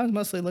little bit. I was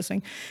mostly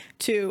listening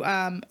to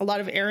a lot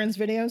of Aaron's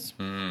videos,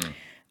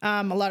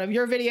 a lot of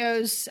your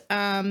videos,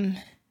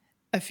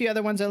 a few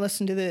other ones. I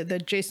listened to the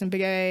Jason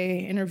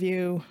Begay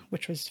interview,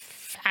 which was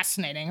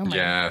fascinating. Oh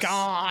my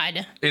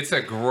God. It's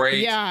a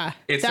great, that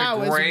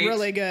was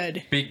really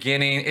good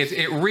beginning.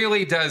 It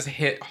really does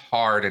hit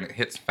hard and it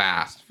hits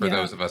fast for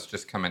those of us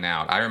just coming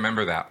out. I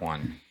remember that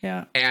one.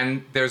 Yeah.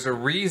 And there's a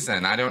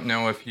reason. I don't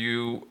know if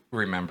you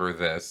remember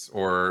this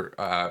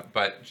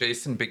but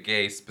Jason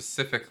Begay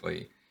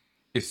specifically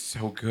is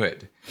so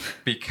good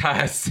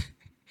because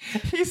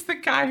he's the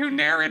guy who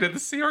narrated the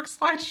Sea Org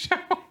slideshow.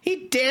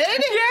 He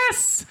did?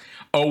 Yes.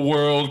 A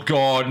world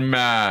gone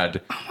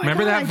mad.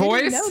 Remember that voice?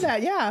 I didn't know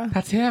that. Yeah.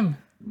 That's him.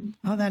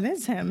 Oh, that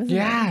is him, isn't it?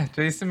 Yeah,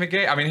 Jason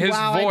Begay. I mean, his voice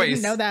I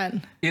didn't know that.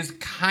 Is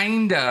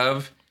kind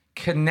of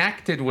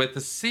connected with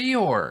the Sea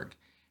Org.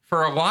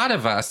 For a lot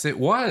of us, it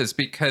was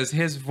because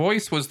his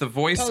voice was the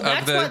voice of the...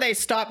 that's why they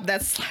stopped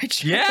that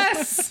slideshow.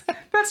 Yes,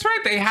 that's right.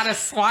 They had a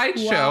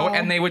slideshow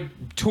and they would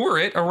tour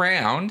it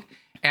around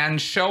and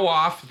show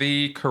off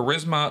the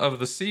charisma of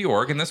the Sea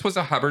Org. And this was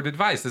a Hubbard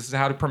advice. This is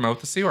how to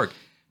promote the Sea Org.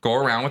 Go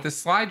around with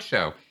this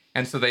slideshow.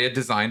 And so they had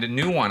designed a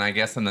new one, I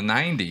guess, in the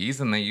 90s.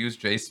 And they used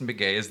Jason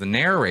Begay as the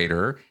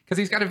narrator because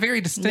he's got a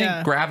very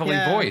distinct, gravelly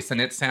voice. And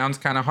it sounds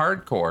kind of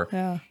hardcore.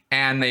 Yeah.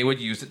 And they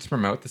would use it to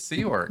promote the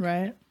Sea Org.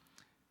 Right.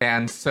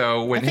 And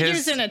so when he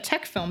was in a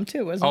tech film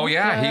too, wasn't he? Oh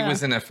yeah, he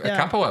was in a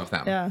couple of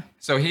them. Yeah.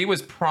 So he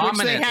was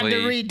prominently... Which they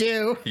had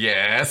to redo.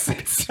 Yes.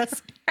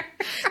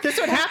 This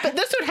would happen.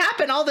 This would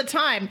happen all the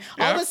time.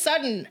 All of a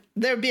sudden,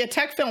 there would be a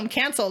tech film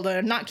canceled,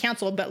 or not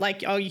canceled, but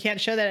like, oh, you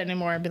can't show that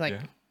anymore. I'd be like,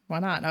 why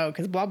not? Oh,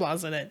 because blah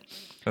blah's in it.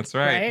 That's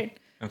right. Right.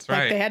 That's right.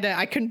 Like they had to.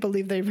 I couldn't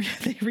believe they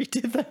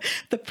redid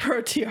the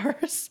Pro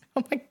TRs.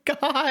 Oh my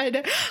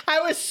God! I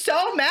was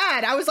so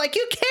mad. I was like,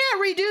 you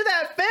can't redo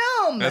that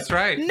film. That's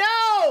right.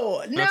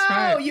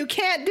 No, you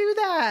can't do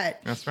that.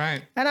 That's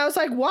right. And I was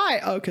like, why?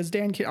 Oh, because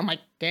Dan Kuhn. I'm like,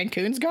 Dan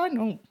Kuhn's gone.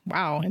 Oh,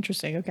 wow,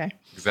 interesting. Okay.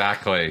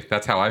 Exactly.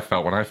 That's how I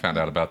felt when I found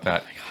out about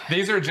that.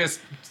 These are just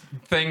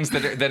things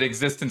that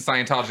exist in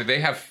Scientology. They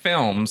have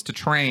films to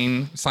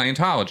train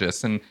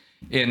Scientologists and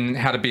in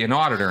how to be an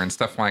auditor and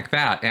stuff like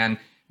that. And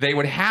they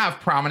would have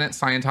prominent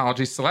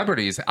Scientology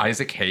celebrities.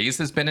 Isaac Hayes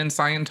has been in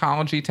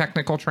Scientology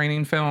technical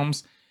training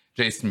films.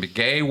 Jason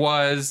Begay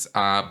was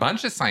a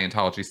bunch of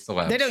Scientology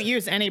celebs. They don't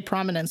use any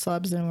prominent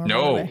celebs anymore.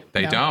 No,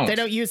 they don't. They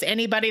don't use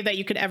anybody that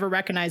you could ever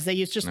recognize. They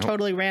use just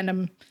totally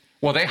random.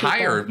 Well, they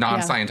hire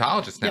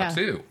non-Scientologists now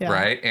too,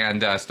 right?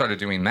 And started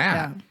doing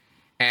that. Yeah.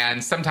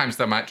 And sometimes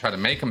they might try to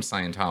make them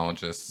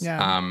Scientologists.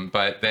 Yeah.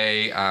 But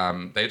they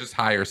just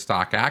hire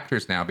stock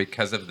actors now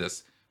because of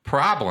this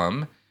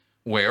problem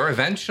where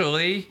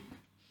eventually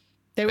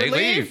they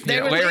leave. They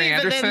would Larry leave,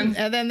 Anderson.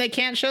 And then they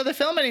can't show the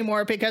film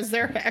anymore because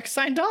they're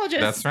ex-Scientologists.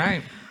 That's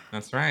right.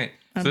 That's right.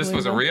 So this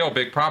was a real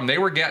big problem. They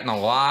were getting a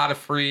lot of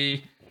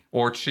free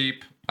or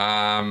cheap,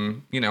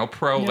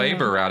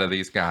 labor out of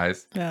these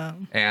guys. Yeah.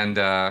 And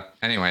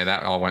anyway,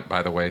 that all went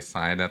by the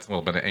wayside. That's a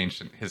little bit of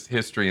ancient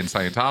history in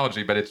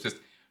Scientology, but it's just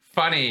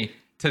funny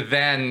to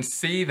then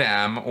see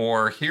them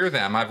or hear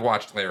them. I've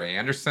watched Larry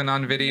Anderson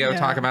on video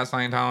talk about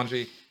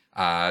Scientology.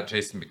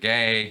 Jason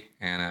Begay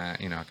and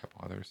a couple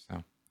others.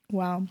 So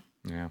wow.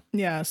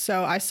 Yeah.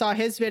 So I saw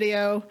his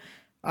video,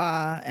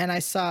 and I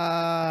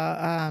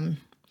saw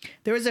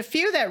there was a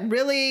few that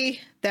really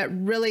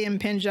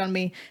impinged on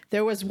me.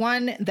 There was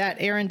one that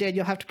Aaron did.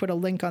 You'll have to put a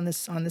link on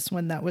this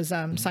one. That was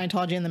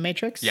Scientology and the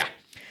Matrix. Yeah,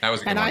 that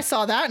was a good one. I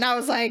saw that and I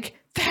was like,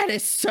 that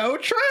is so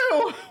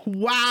true.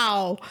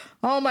 Wow.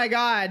 Oh my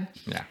God.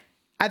 Yeah.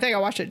 I think I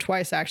watched it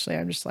twice actually.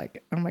 I'm just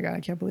like, oh my God,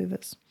 I can't believe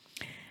this.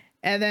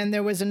 And then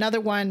there was another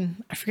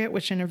one, I forget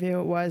which interview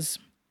it was,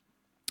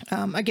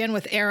 again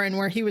with Aaron,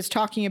 where he was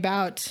talking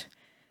about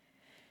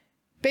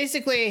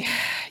basically,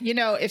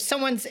 if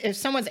someone's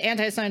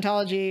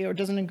anti-Scientology or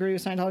doesn't agree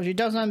with Scientology,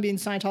 doesn't want to be in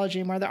Scientology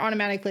anymore, they're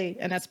automatically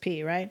an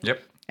SP, right?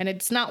 Yep. And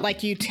it's not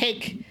like you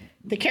take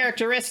the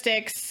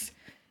characteristics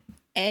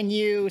and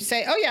you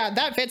say, oh yeah,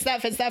 that fits.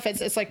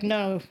 It's like,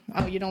 no,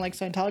 oh, you don't like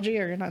Scientology,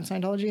 or you're not in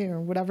Scientology, or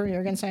whatever,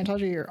 you're against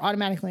Scientology, you're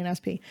automatically an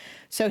SP.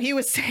 So he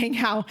was saying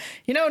how,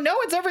 no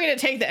one's ever going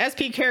to take the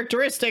SP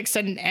characteristics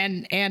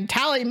and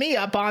tally me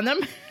up on them.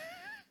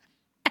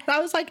 And I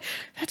was like,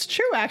 that's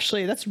true,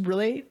 actually. That's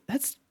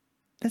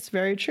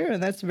very true.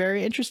 And that's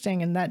very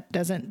interesting. And that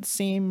doesn't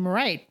seem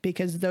right,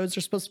 because those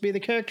are supposed to be the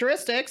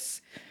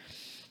characteristics.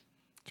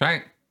 That's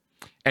right.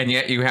 And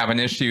yet you have an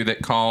issue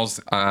that calls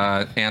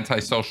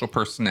antisocial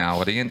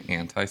personality and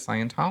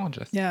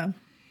anti-Scientologist. Yeah.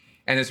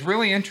 And it's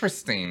really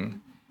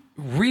interesting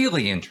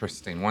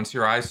once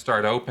your eyes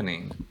start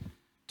opening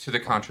to the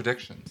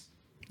contradictions.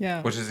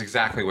 Yeah. Which is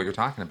exactly what you're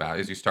talking about,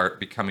 is you start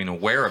becoming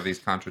aware of these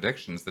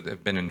contradictions that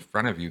have been in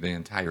front of you the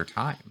entire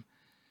time.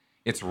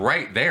 It's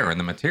right there in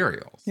the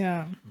materials.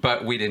 Yeah.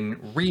 But we didn't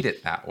read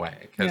it that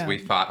way, because we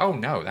thought, oh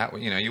no, that,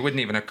 you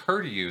wouldn't even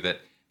occur to you that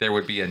there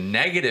would be a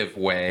negative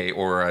way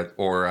or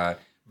a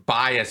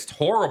biased,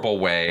 horrible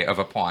way of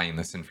applying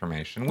this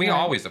information. We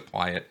always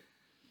apply it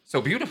so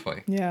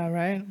beautifully. Yeah,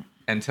 right.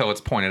 Until it's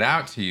pointed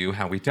out to you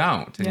how we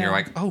don't. And you're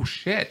like, oh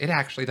shit, it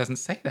actually doesn't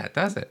say that,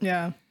 does it?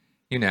 Yeah.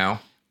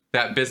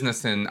 That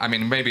business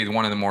maybe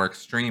one of the more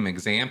extreme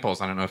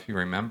examples, I don't know if you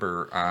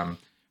remember,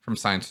 from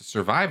Science of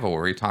Survival,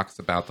 where he talks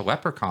about the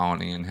leper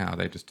colony and how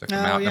they just took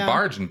them out in a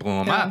barge and blew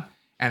them up.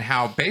 And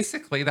how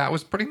basically that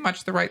was pretty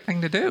much the right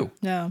thing to do.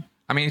 Yeah.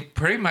 He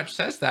pretty much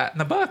says that in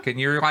the book, and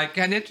you're like,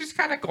 and it just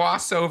kind of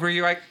gloss over.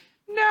 You're like,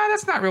 no,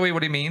 that's not really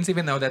what he means,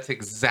 even though that's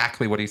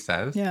exactly what he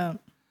says. Yeah.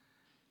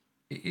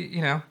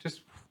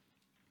 Just,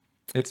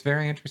 it's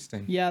very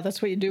interesting. Yeah,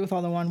 that's what you do with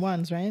all the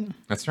 1-1s, right?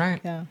 That's right.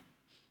 Yeah.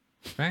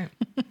 Right.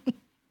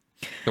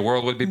 The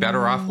world would be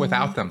better off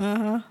without them.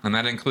 And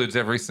that includes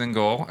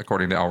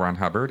according to L. Ron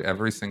Hubbard,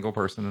 every single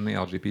person in the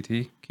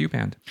LGBTQ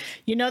band.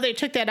 They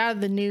took that out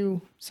of the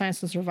new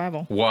Science of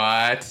Survival.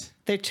 What?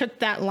 They took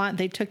that line.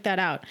 They took that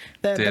out.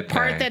 The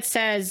part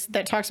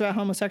that talks about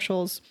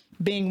homosexuals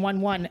being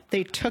 1-1,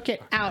 they took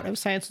it out of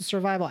Science of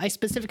Survival.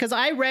 Because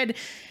I read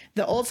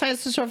the old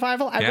Science of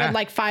Survival. I read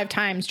like 5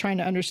 times trying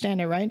to understand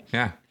it, right?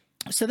 Yeah.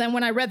 So then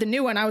when I read the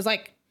new one, I was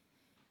like,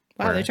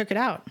 wow, they took it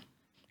out.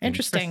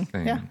 Interesting.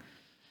 Yeah.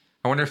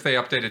 I wonder if they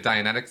updated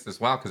Dianetics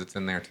as well, because it's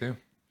in there too.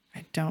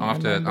 I don't I'll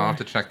have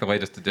to check the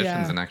latest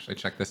editions and actually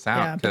check this out.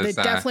 Yeah, but they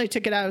definitely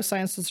took it out of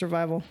Science of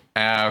Survival.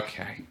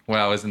 Okay.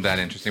 Well, isn't that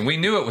interesting? We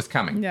knew it was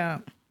coming. Yeah.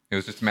 It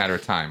was just a matter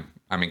of time.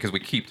 Because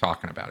we keep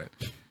talking about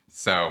it.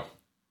 So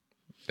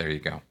there you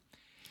go.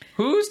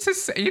 Who's to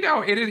say,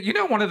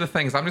 one of the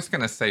things I'm just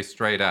going to say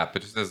straight up,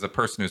 but just as a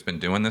person who's been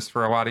doing this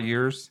for a lot of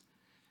years,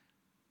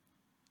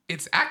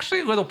 it's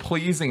actually a little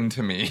pleasing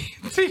to me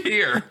to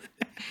hear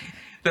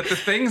that the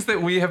things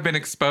that we have been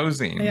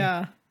exposing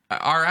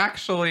are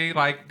actually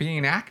like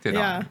being acted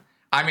on.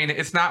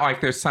 It's not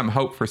like there's some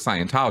hope for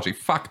Scientology.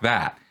 Fuck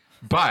that.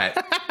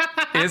 But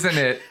isn't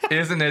it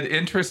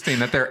interesting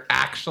that there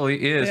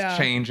actually is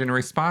change in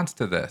response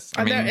to this?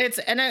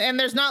 And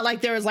there's not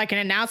like there was like an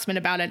announcement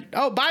about it.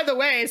 Oh, by the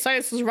way,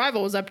 Science of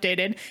Survival was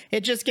updated.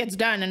 It just gets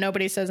done and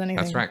nobody says anything.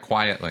 That's right.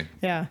 Quietly.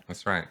 Yeah.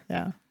 That's right.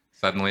 Yeah.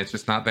 Suddenly it's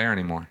just not there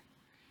anymore.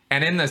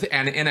 And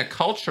in a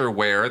culture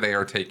where they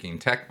are taking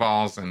tech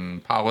balls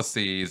and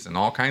policies and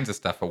all kinds of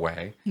stuff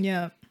away,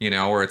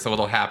 where it's a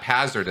little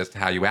haphazard as to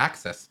how you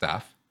access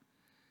stuff,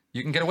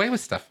 you can get away with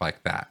stuff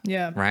like that.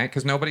 Yeah. Right?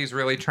 Because nobody's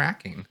really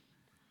tracking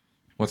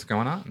what's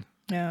going on.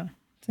 Yeah.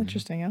 It's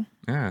interesting, yeah?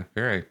 Yeah,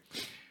 very.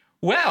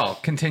 Well,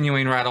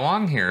 continuing right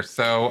along here.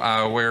 So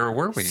where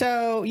were we?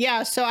 So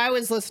I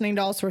was listening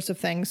to all sorts of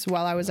things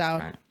while I was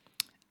out. Right.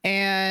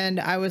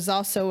 And I was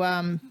also,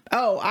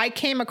 I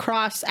came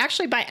across,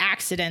 actually by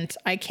accident,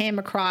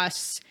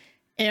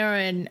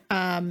 Aaron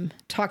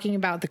talking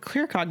about the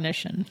clear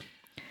cognition.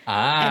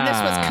 And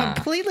this was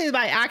completely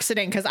by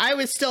accident, because I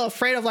was still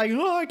afraid of like,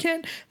 I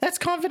can't, that's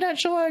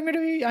confidential. I'm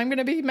going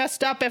to be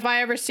messed up if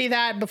I ever see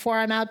that before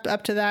I'm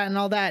up to that and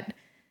all that,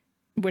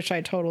 which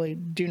I totally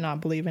do not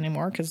believe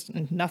anymore, because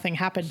nothing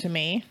happened to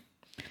me.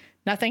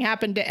 Nothing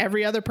happened to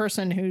every other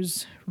person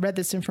who's read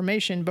this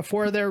information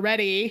before they're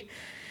ready.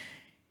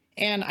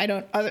 And I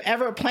don't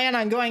ever plan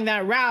on going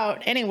that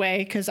route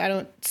anyway, because I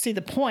don't see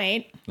the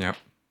point. Yep.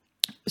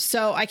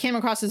 So I came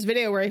across this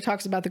video where he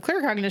talks about the clear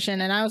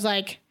cognition, and I was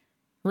like,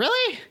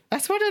 really?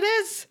 That's what it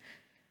is?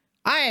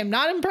 I am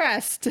not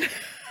impressed.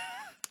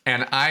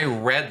 And I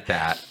read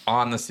that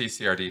on the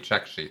CCRD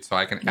check sheet, so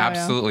I can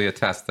absolutely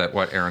attest that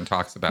what Aaron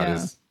talks about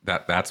is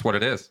that's what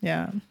it is.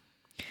 Yeah.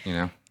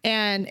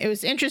 And it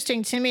was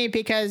interesting to me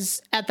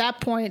because at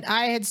that point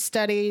I had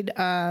studied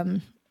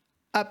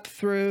up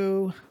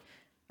through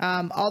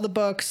all the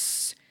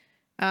books,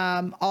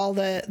 all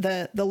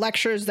the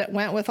lectures that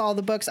went with all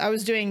the books. I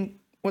was doing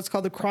what's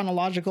called the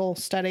chronological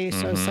study.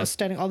 So I was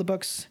studying all the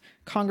books,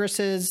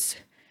 congresses,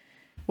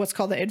 what's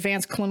called the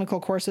advanced clinical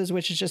courses,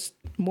 which is just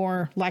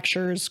more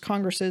lectures,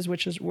 congresses,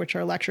 which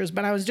are lectures.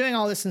 But I was doing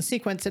all this in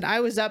sequence, and I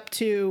was up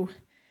to,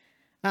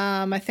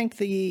 I think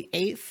the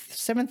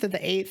 7th or the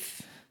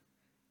 8th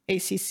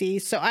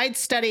ACC. So I'd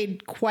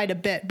studied quite a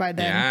bit by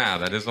then. Yeah,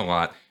 that is a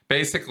lot.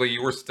 basically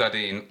you were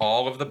studying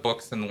all of the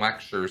books and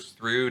lectures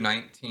through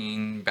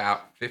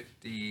about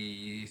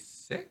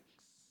 56.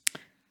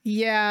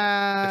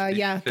 Yeah, 50,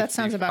 yeah, that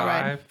sounds about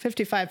right.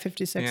 55? 55,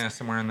 56. Yeah,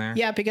 somewhere in there.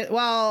 Yeah, because,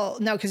 well,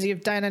 no, because you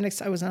have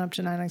Dianetics. I wasn't up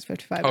to Dianetics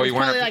 55. Oh, it was you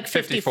weren't probably up like to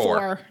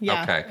 54.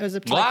 Yeah, okay. it was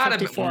up to like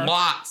 54.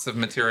 Lots of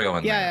material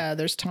in there. Yeah,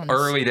 there's tons.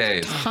 Early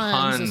days,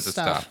 tons of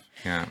stuff.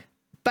 Yeah.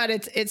 But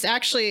it's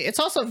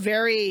also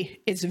very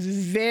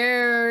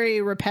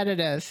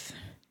repetitive.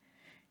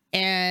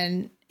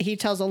 And he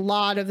tells a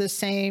lot of the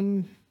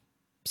same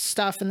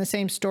stuff and the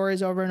same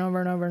stories over and over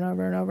and over and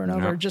over and over and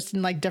over, just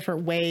in like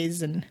different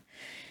ways and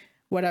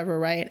whatever,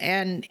 right?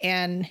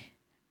 And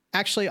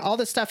actually all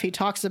the stuff he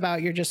talks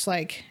about, you're just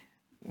like,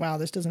 wow,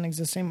 this doesn't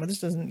exist anymore.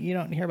 You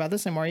don't hear about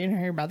this anymore. You don't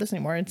hear about this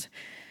anymore. And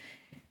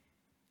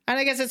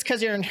I guess it's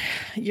because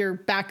you're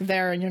back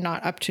there and you're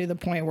not up to the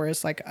point where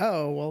it's like,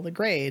 oh, well, the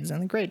grades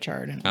and the grade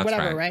chart and That's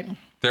whatever, right?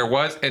 There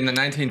was, in the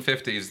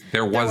 1950s,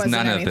 there was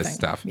none of this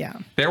stuff. Yeah.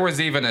 There was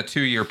even a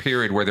 2-year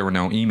period where there were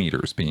no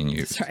e-meters being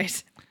used. That's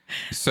right.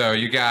 So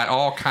you got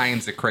all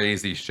kinds of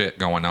crazy shit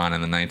going on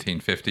in the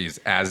 1950s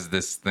as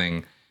this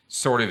thing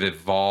sort of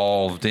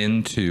evolved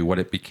into what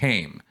it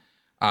became,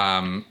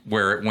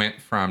 where it went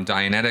from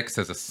Dianetics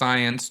as a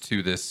science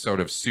to this sort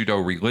of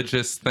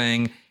pseudo-religious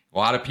thing. A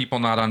lot of people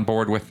not on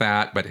board with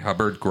that, but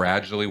Hubbard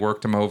gradually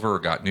worked them over or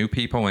got new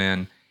people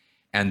in.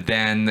 And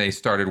then they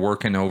started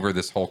working over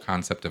this whole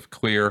concept of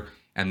clear.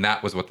 And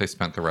that was what they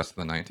spent the rest of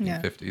the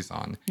 1950s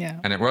on. Yeah.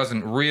 And it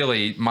wasn't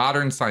really,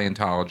 modern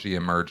Scientology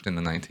emerged in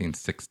the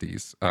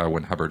 1960s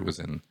when Hubbard was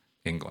in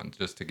England,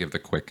 just to give the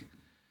quick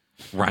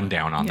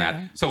rundown on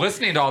that. So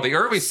listening to all the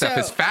early stuff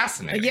is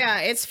fascinating.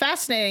 Yeah, it's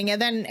fascinating.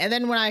 And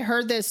then when I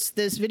heard this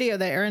video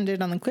that Aaron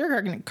did on the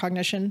clear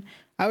cognition,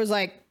 I was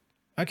like,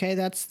 okay,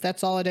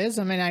 that's all it is.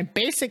 I mean, I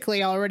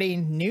basically already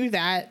knew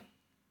that.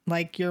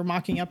 Like, you're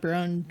mocking up your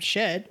own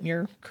shit.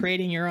 You're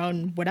creating your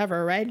own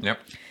whatever, right? Yep.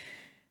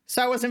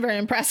 So I wasn't very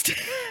impressed.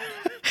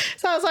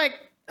 So I was like,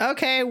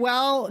 okay,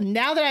 well,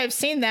 now that I've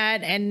seen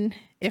that, and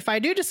if I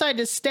do decide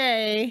to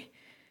stay,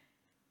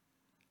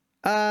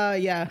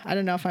 I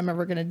don't know if I'm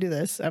ever going to do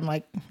this. I'm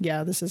like,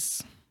 yeah,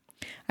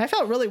 I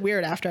felt really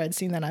weird after I'd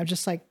seen that. I was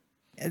just like,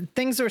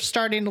 things were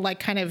starting to like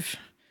kind of,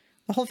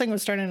 the whole thing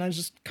was starting to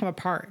just come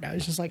apart. I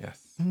was just like,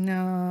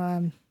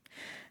 no,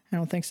 I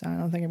don't think so. I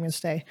don't think I'm going to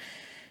stay.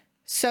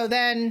 So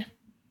then,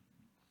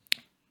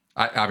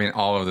 I mean,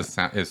 all of this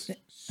is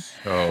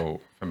so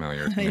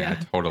familiar to me. I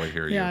totally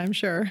hear you. Yeah, I'm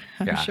sure.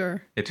 I'm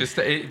sure.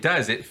 It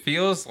does. It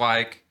feels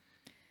like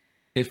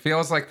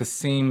the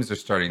seams are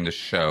starting to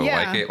show.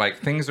 Yeah. Like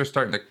things are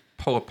starting to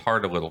pull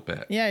apart a little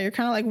bit. Yeah, you're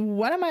kind of like,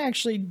 what am I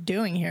actually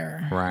doing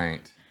here?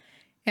 Right.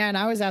 And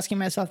I was asking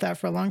myself that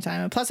for a long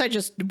time. And plus, I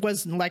just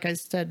was, like I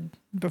said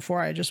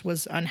before, I just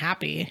was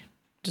unhappy.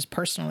 Just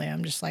personally,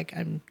 I'm just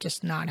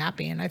not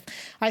happy. And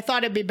I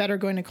thought it'd be better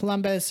going to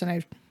Columbus,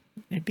 and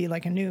it'd be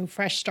like a new,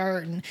 fresh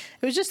start. And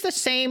it was just the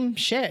same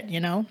shit, you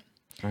know?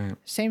 Right.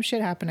 Same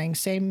shit happening.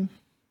 Same,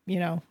 you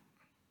know,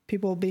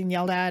 people being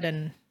yelled at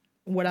and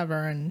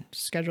whatever, and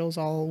schedules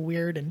all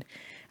weird. And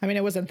I mean,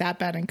 it wasn't that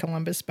bad in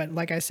Columbus, but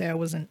like I say, I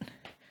wasn't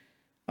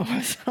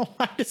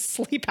allowed to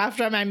sleep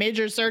after my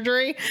major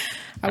surgery.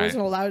 I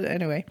wasn't allowed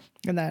anyway.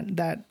 And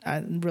that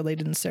really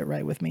didn't sit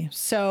right with me.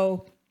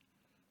 So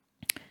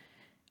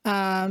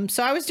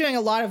I was doing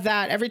a lot of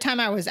that. Every time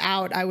I was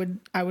out, I would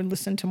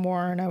listen to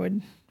more, and I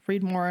would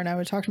read more, and I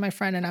would talk to my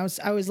friend. And I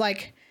was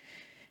like,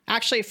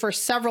 actually for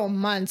several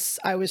months,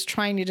 I was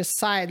trying to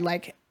decide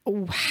like,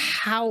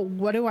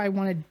 what do I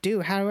want to do?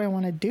 How do I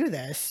want to do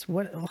this?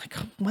 What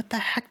the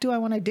heck do I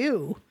want to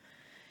do?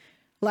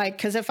 Like,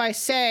 cause if I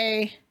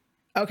say,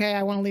 okay,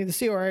 I want to leave the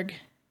Sea Org,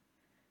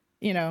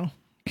 you know,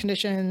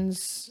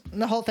 conditions,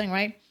 the whole thing,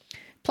 right?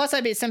 Plus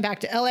I'd be sent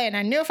back to LA. And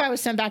I knew if I was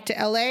sent back to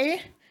LA,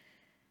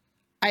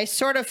 I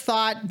sort of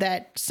thought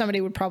that somebody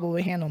would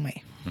probably handle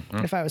me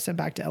if I was sent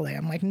back to LA.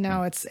 I'm like,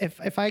 no, it's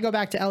if I go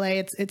back to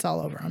LA, it's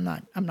all over. I'm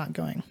not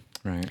going.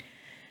 Right.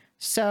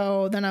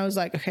 So then I was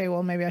like, okay,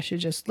 well, maybe I should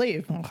just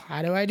leave. Well,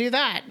 how do I do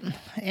that?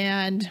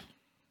 And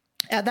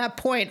at that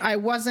point, I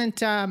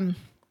wasn't, I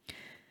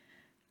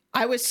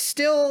was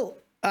still,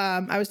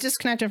 I was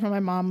disconnected from my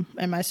mom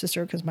and my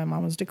sister because my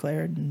mom was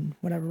declared and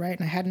whatever, right?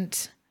 And I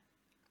hadn't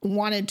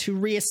wanted to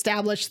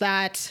reestablish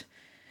that,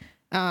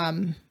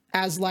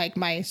 as like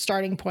my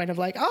starting point of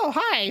like, oh,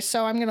 hi,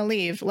 so I'm going to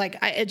leave. Like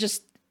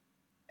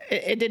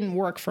it didn't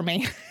work for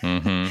me.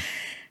 Mm-hmm.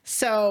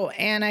 So,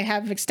 and I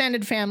have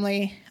extended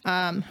family,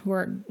 none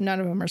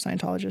of them are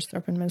Scientologists. They're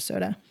up in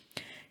Minnesota.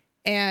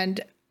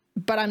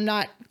 But I'm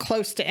not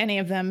close to any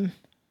of them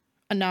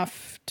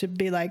enough to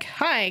be like,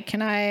 hi,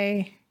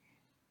 can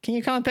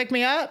you come and pick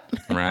me up?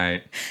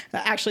 Right.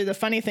 Actually, the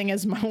funny thing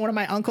is one of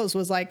my uncles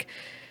was like,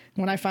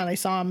 when I finally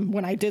saw him,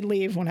 when I did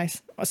leave, when I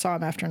saw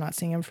him after not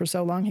seeing him for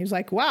so long, he was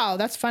like, wow,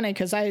 that's funny.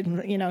 Cause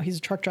he's a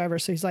truck driver.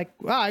 So he's like,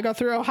 wow, I go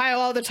through Ohio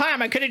all the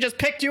time. I could have just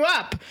picked you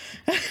up.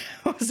 It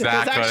was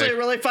actually a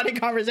really funny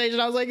conversation.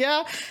 I was like,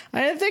 yeah,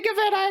 I didn't think of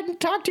it. I hadn't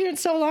talked to you in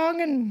so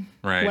long and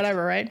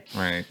whatever. Right.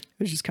 Right.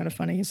 was just kind of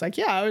funny. He's like,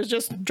 yeah, I was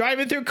just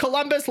driving through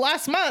Columbus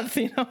last month,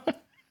 you know?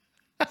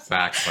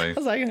 Exactly. I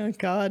was like, oh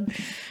God.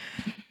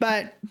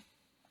 But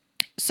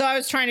so I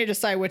was trying to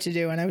decide what to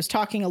do. And I was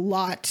talking a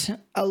lot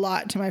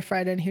to my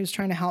friend, and he was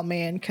trying to help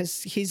me. And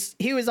cause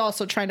he was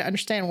also trying to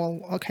understand,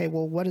 well, okay,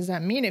 well, what does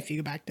that mean if you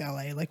go back to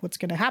LA? Like, what's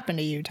going to happen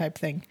to you type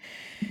thing.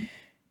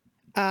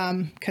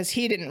 Cause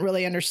he didn't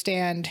really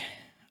understand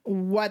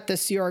what the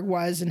Sea Org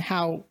was and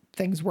how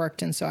things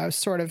worked. And so I was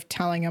sort of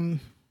telling him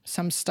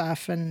some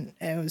stuff, and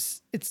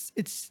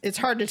it's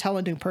hard to tell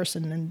a new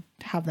person and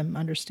have them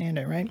understand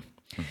it. Right.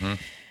 Mm-hmm.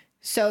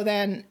 So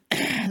then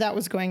there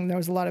was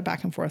a lot of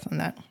back and forth on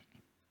that.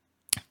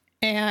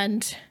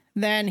 And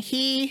then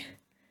he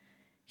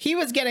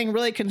was getting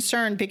really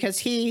concerned because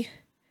he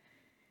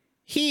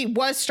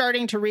was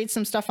starting to read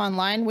some stuff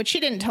online, which he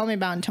didn't tell me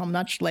about until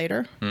much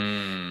later.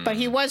 But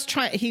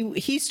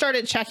he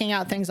started checking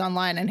out things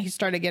online, and he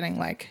started getting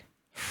like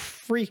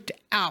freaked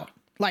out,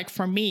 like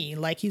for me,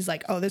 like he's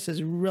like, oh, this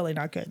is really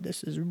not good.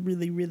 This is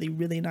really, really,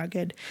 really not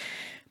good.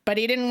 But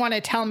he didn't want to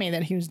tell me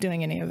that he was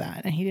doing any of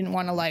that. And he didn't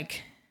want to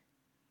like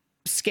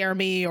scare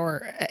me,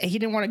 or he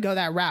didn't want to go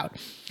that route.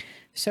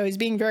 So he's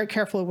being very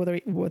careful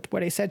with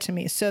what he said to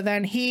me. So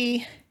then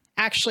he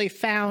actually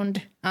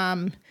found,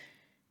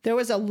 there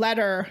was a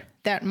letter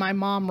that my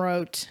mom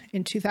wrote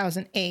in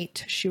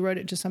 2008. She wrote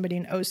it to somebody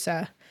in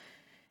OSA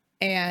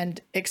and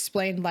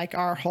explained like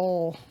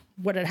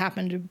what had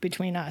happened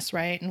between us,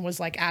 right? And was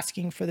like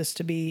asking for this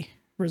to be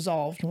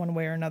resolved one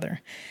way or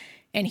another.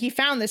 And he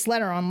found this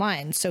letter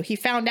online. So he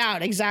found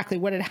out exactly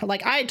what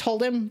like I had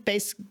told him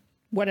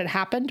what had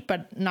happened,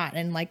 but not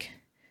in like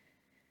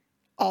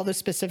all the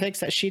specifics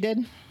that she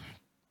did.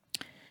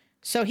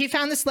 So he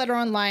found this letter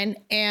online,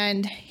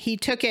 and he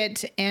took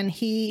it, and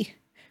he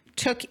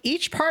took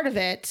each part of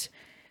it,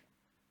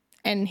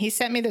 and he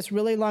sent me this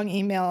really long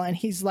email, and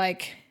he's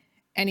like,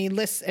 and he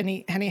lists, and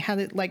he had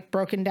it like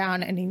broken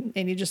down, and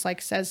he just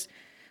like says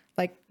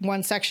like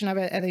one section of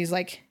it, and he's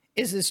like,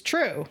 is this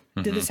true?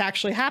 Mm-hmm. Did this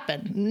actually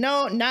happen?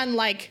 No,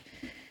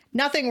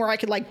 nothing where I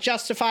could like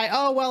justify,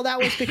 oh, well, that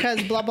was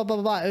because blah, blah,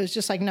 blah, blah. It was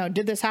just like, no,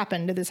 did this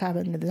happen? Did this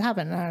happen? Did this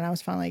happen? And I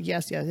was finally like,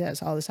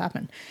 yes, all this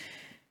happened.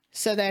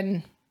 So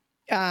then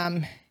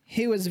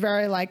he was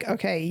very like,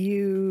 okay,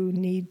 you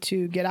need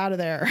to get out of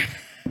there.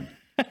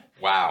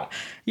 Wow.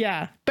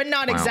 Yeah. But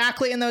not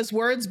exactly in those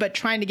words, but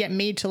trying to get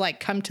me to like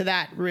come to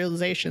that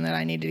realization that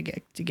I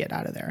needed to get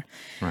out of there.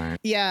 Right.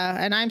 Yeah.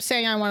 And I'm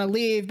saying I want to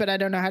leave, but I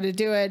don't know how to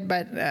do it.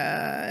 But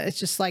it's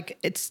just like,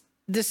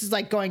 this is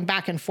like going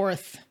back and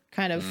forth,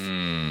 kind of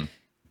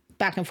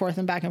back and forth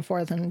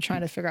and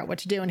trying to figure out what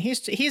to do. And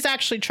he's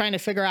actually trying to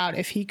figure out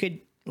if he could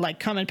like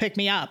come and pick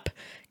me up,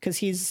 because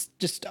he's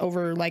just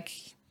over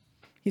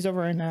he's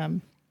over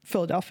in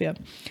Philadelphia.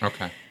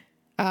 Okay.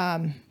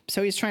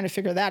 So he's trying to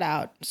figure that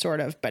out, sort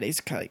of, but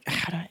he's like,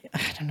 I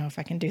don't know if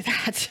I can do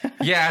that.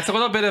 Yeah, it's a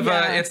little bit of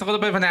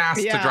an ask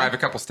to drive a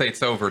couple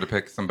states over to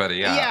pick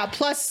somebody up. Yeah.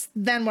 Plus,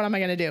 then what am I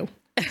going to do?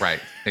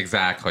 Right.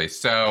 Exactly.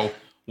 So,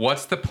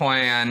 what's the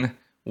plan?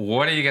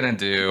 What are you going to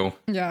do?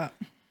 Yeah.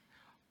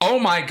 Oh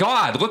my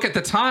God! Look at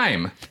the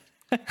time.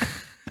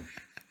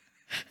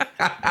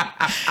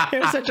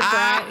 You're such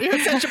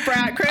a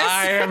brat, Chris.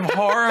 I am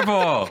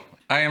horrible.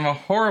 I am a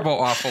horrible,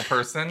 awful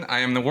person. I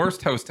am the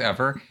worst host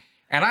ever.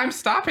 And I'm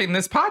stopping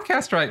this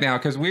podcast right now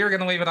because we are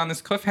going to leave it on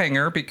this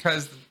cliffhanger,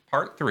 because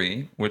part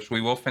 3, which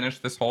we will finish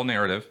this whole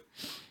narrative,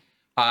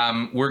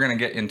 we're going to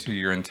get into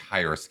your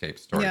entire escape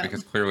story,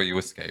 because clearly you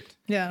escaped.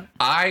 Yeah.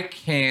 I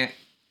can't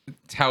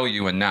tell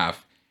you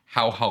enough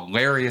how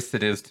hilarious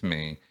it is to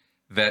me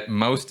that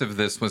most of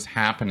this was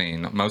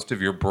happening, most of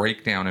your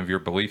breakdown of your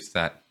belief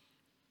set,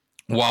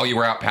 while you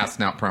were out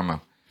passing out promo.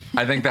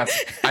 I think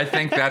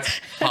that's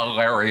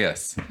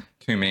hilarious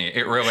to me.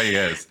 It really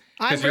is.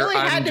 I really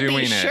had to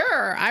be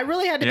sure. I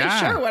really had to be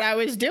sure what I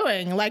was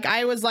doing. Like,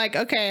 I was like,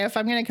 okay, if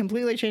I'm going to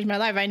completely change my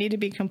life, I need to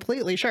be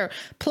completely sure.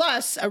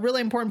 Plus, a really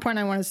important point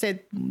I want to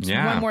say,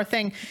 one more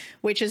thing,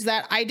 which is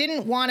that I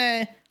didn't want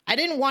to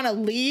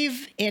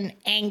leave in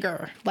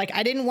anger. Like,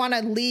 I didn't want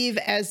to leave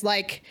as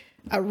like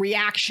a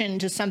reaction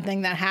to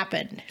something that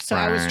happened. So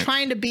I was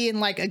trying to be in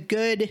like a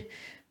good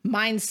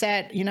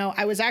mindset. You know,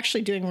 I was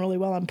actually doing really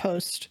well on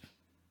post.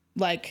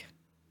 Like,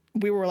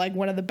 we were like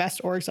one of the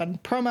best orgs on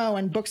promo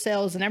and book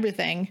sales and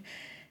everything.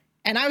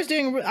 And I was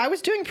doing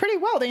pretty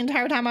well the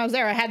entire time I was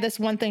there. I had this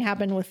one thing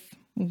happen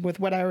with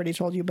what I already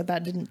told you, but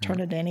that didn't turn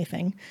into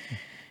anything.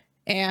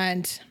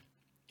 And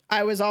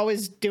I was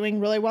always doing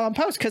really well on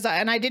post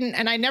I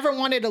never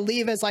wanted to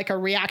leave as like a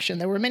reaction.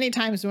 There were many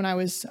times when I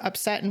was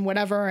upset and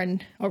whatever,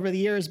 and over the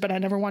years, but I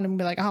never wanted to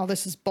be like, oh,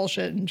 this is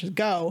bullshit, and just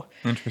go.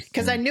 Interesting.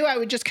 Because I knew I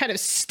would just kind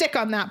of stick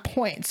on that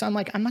point. So I'm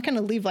like, I'm not going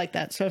to leave like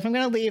that. So if I'm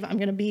going to leave,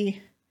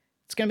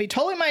 it's going to be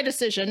totally my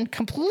decision,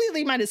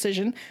 completely my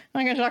decision. I'm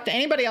not going to talk to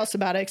anybody else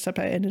about it, except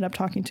I ended up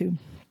talking to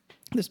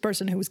this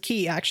person who was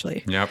key,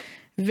 actually. Yep.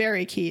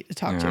 very key to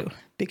talk to,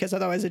 because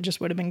otherwise it just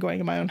would have been going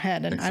in my own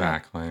head. And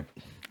exactly.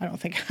 I don't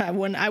think I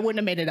wouldn't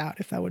have made it out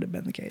if that would have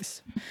been the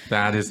case.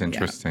 That is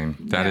interesting.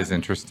 That is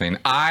interesting.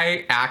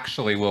 I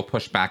actually will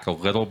push back a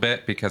little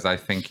bit, because I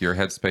think your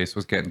headspace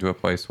was getting to a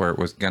place where it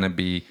was going to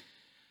be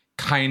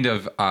kind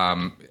of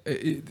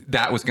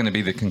that was going to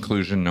be the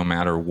conclusion no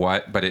matter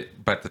what, but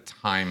the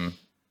time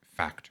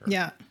factor.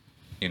 Yeah.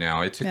 You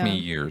know, it took me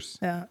years.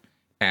 Yeah.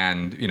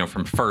 And, you know,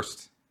 from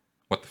first,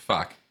 what the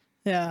fuck?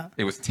 Yeah.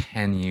 It was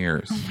 10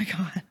 years. Oh my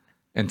God.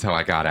 Until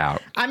I got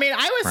out. I mean,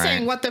 I was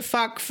saying what the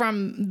fuck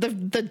from the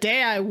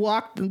day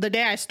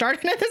I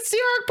started at the Sea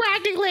Org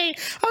practically.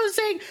 I was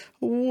saying,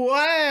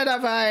 what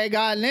have I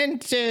gotten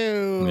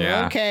into?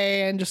 Yeah.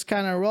 Okay, and just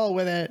kind of roll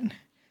with it.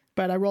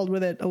 But I rolled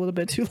with it a little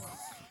bit too long.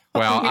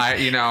 Well,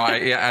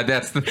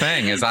 that's the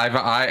thing is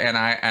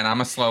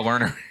I'm a slow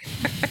learner.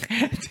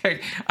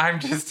 I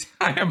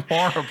am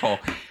horrible.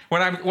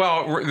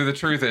 The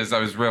truth is I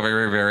was really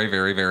very, very,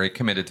 very, very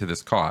committed to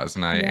this cause.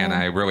 And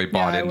I really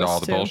bought into all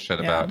the bullshit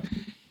about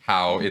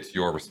how it's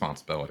your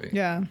responsibility.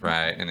 Yeah.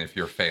 Right. And if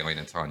you're failing,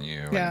 it's on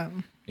you. Yeah.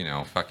 And, you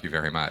know, fuck you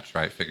very much.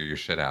 Right. Figure your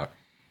shit out.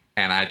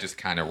 And I just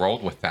kind of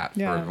rolled with that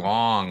for a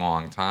long,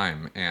 long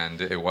time.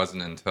 And it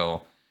wasn't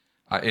until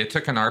it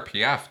took an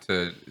RPF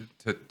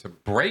to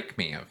break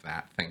me of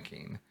that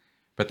thinking.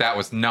 But that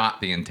was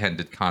not the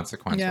intended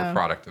consequence or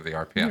product of the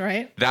RPF.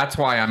 Right. That's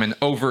why I'm an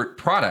overt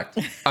product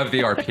of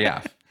the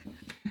RPF.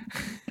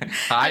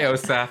 Hi,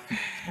 Osa.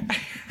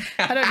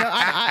 I don't know.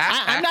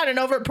 I'm not an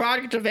overt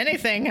product of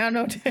anything. I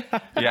don't know.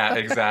 Yeah,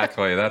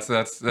 exactly. That's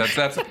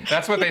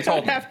what they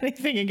told me. Don't have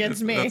anything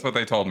against me. That's what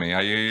they told me.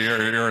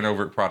 You're an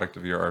overt product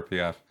of your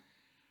RPF.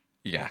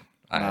 Yeah.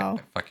 Wow.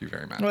 Fuck you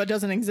very much. Well, it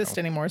doesn't exist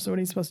anymore. So what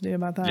are you supposed to do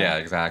about that? Yeah,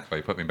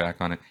 exactly. Put me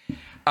back on it.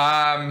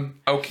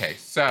 Okay,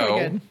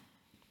 so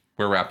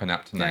we're wrapping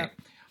up tonight.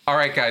 Yeah. All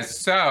right, guys.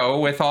 So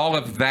with all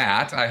of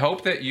that, I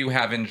hope that you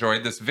have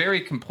enjoyed this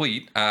very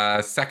complete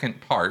second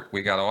part.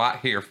 We got a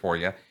lot here for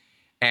you.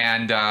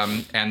 And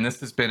this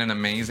has been an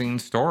amazing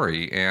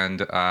story.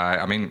 And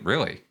I mean,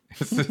 really,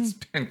 it's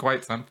been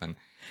quite something.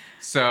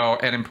 So,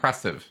 and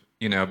impressive,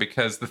 you know,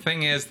 because the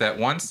thing is that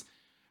once,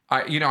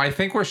 I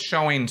think we're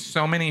showing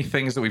so many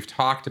things that we've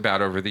talked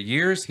about over the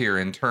years here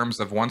in terms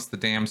of once the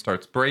dam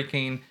starts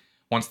breaking,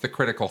 once the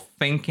critical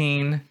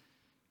thinking,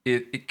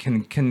 it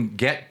can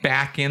get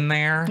back in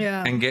there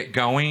and get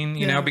going,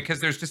 you know, because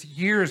there's just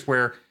years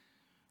where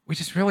we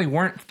just really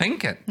weren't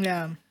thinking.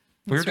 Yeah.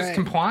 We were just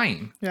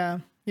complying. Yeah.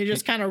 You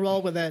just kind of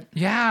roll with it.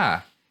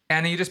 Yeah.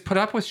 And you just put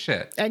up with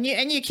shit. And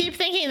you keep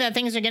thinking that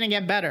things are going to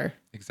get better.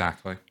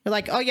 Exactly. You're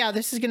like, oh yeah,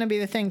 this is going to be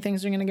the thing.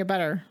 Things are going to get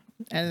better.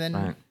 And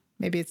then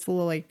maybe it's a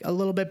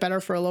little bit better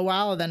for a little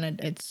while. Then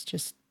it's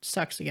just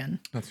sucks again.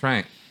 That's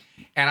right.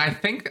 And I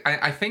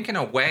think in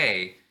a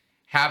way,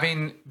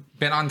 having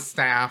been on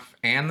staff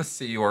and the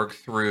Sea Org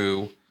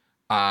through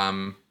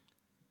the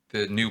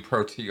new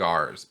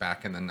Pro-TRs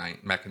back in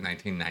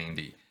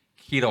 1990,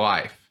 Key to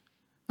Life.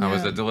 I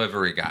was a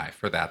delivery guy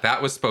for that.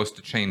 That was supposed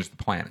to change the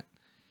planet.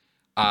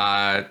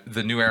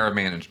 The new era of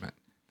management,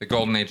 the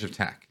golden age of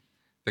tech,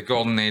 the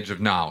golden age of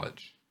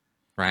knowledge,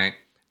 right?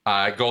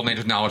 Golden age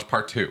of knowledge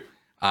part 2.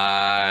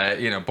 Blah,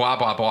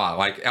 blah, blah.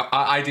 Like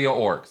ideal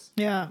orgs.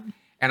 Yeah.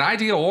 And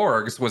ideal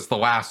orgs was the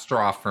last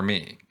straw for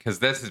me, because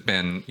this has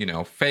been,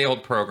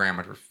 failed program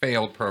after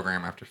failed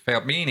program after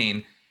failed,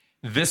 meaning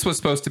this was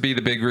supposed to be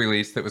the big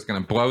release that was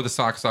going to blow the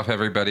socks off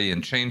everybody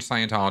and change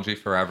Scientology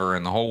forever,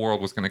 and the whole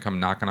world was going to come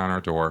knocking on our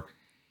door,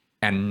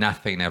 and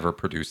nothing ever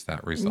produced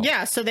that result.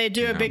 Yeah, so they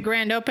do a big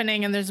grand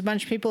opening, and there's a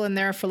bunch of people in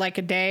there for like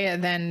a day,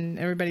 and then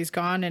everybody's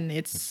gone, and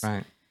it's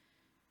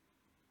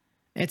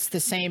the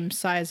same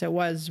size it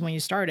was when you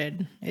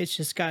started. It's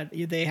just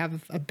they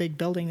have a big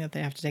building that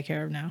they have to take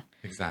care of now.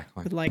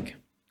 Exactly. With like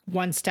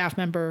one staff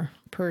member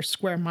per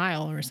square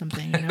mile or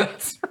something.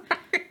 That's right.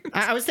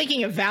 I was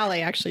thinking of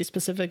Valley, actually,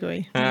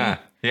 specifically. Yeah,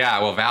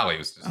 well, Valley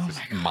was just this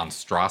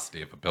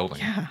monstrosity of a building.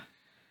 Yeah.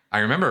 I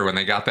remember when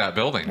they got that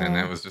building, and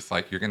it was just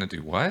like, you're going to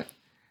do what?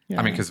 Yeah.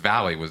 I mean, because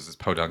Valley was as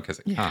podunk as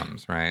it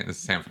comes, right? This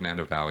is San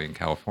Fernando Valley in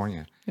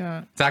California.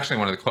 Yeah. It's actually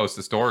one of the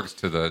closest orgs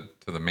to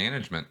the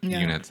management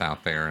units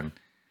out there, and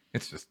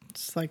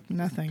it's like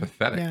nothing.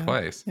 Pathetic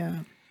place. Yeah.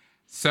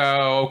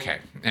 So, okay.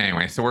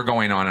 Anyway, so we're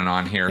going on and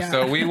on here. Yeah.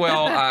 So we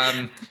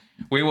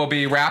will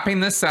be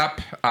wrapping this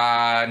up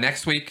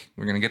next week.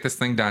 We're going to get this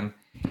thing done.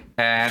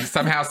 And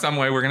somehow, some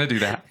way, we're going to do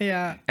that.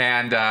 Yeah.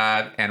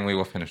 And we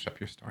will finish up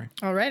your story.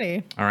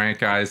 Alrighty. All right,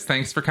 guys.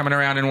 Thanks for coming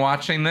around and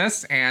watching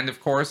this. And, of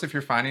course, if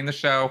you're finding the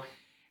show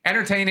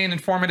entertaining,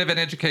 informative, and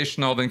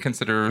educational, then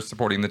consider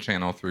supporting the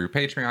channel through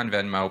Patreon,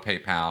 Venmo,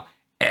 PayPal,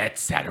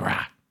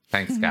 etc.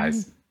 Thanks,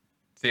 guys.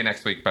 See you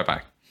next week.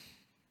 Bye-bye.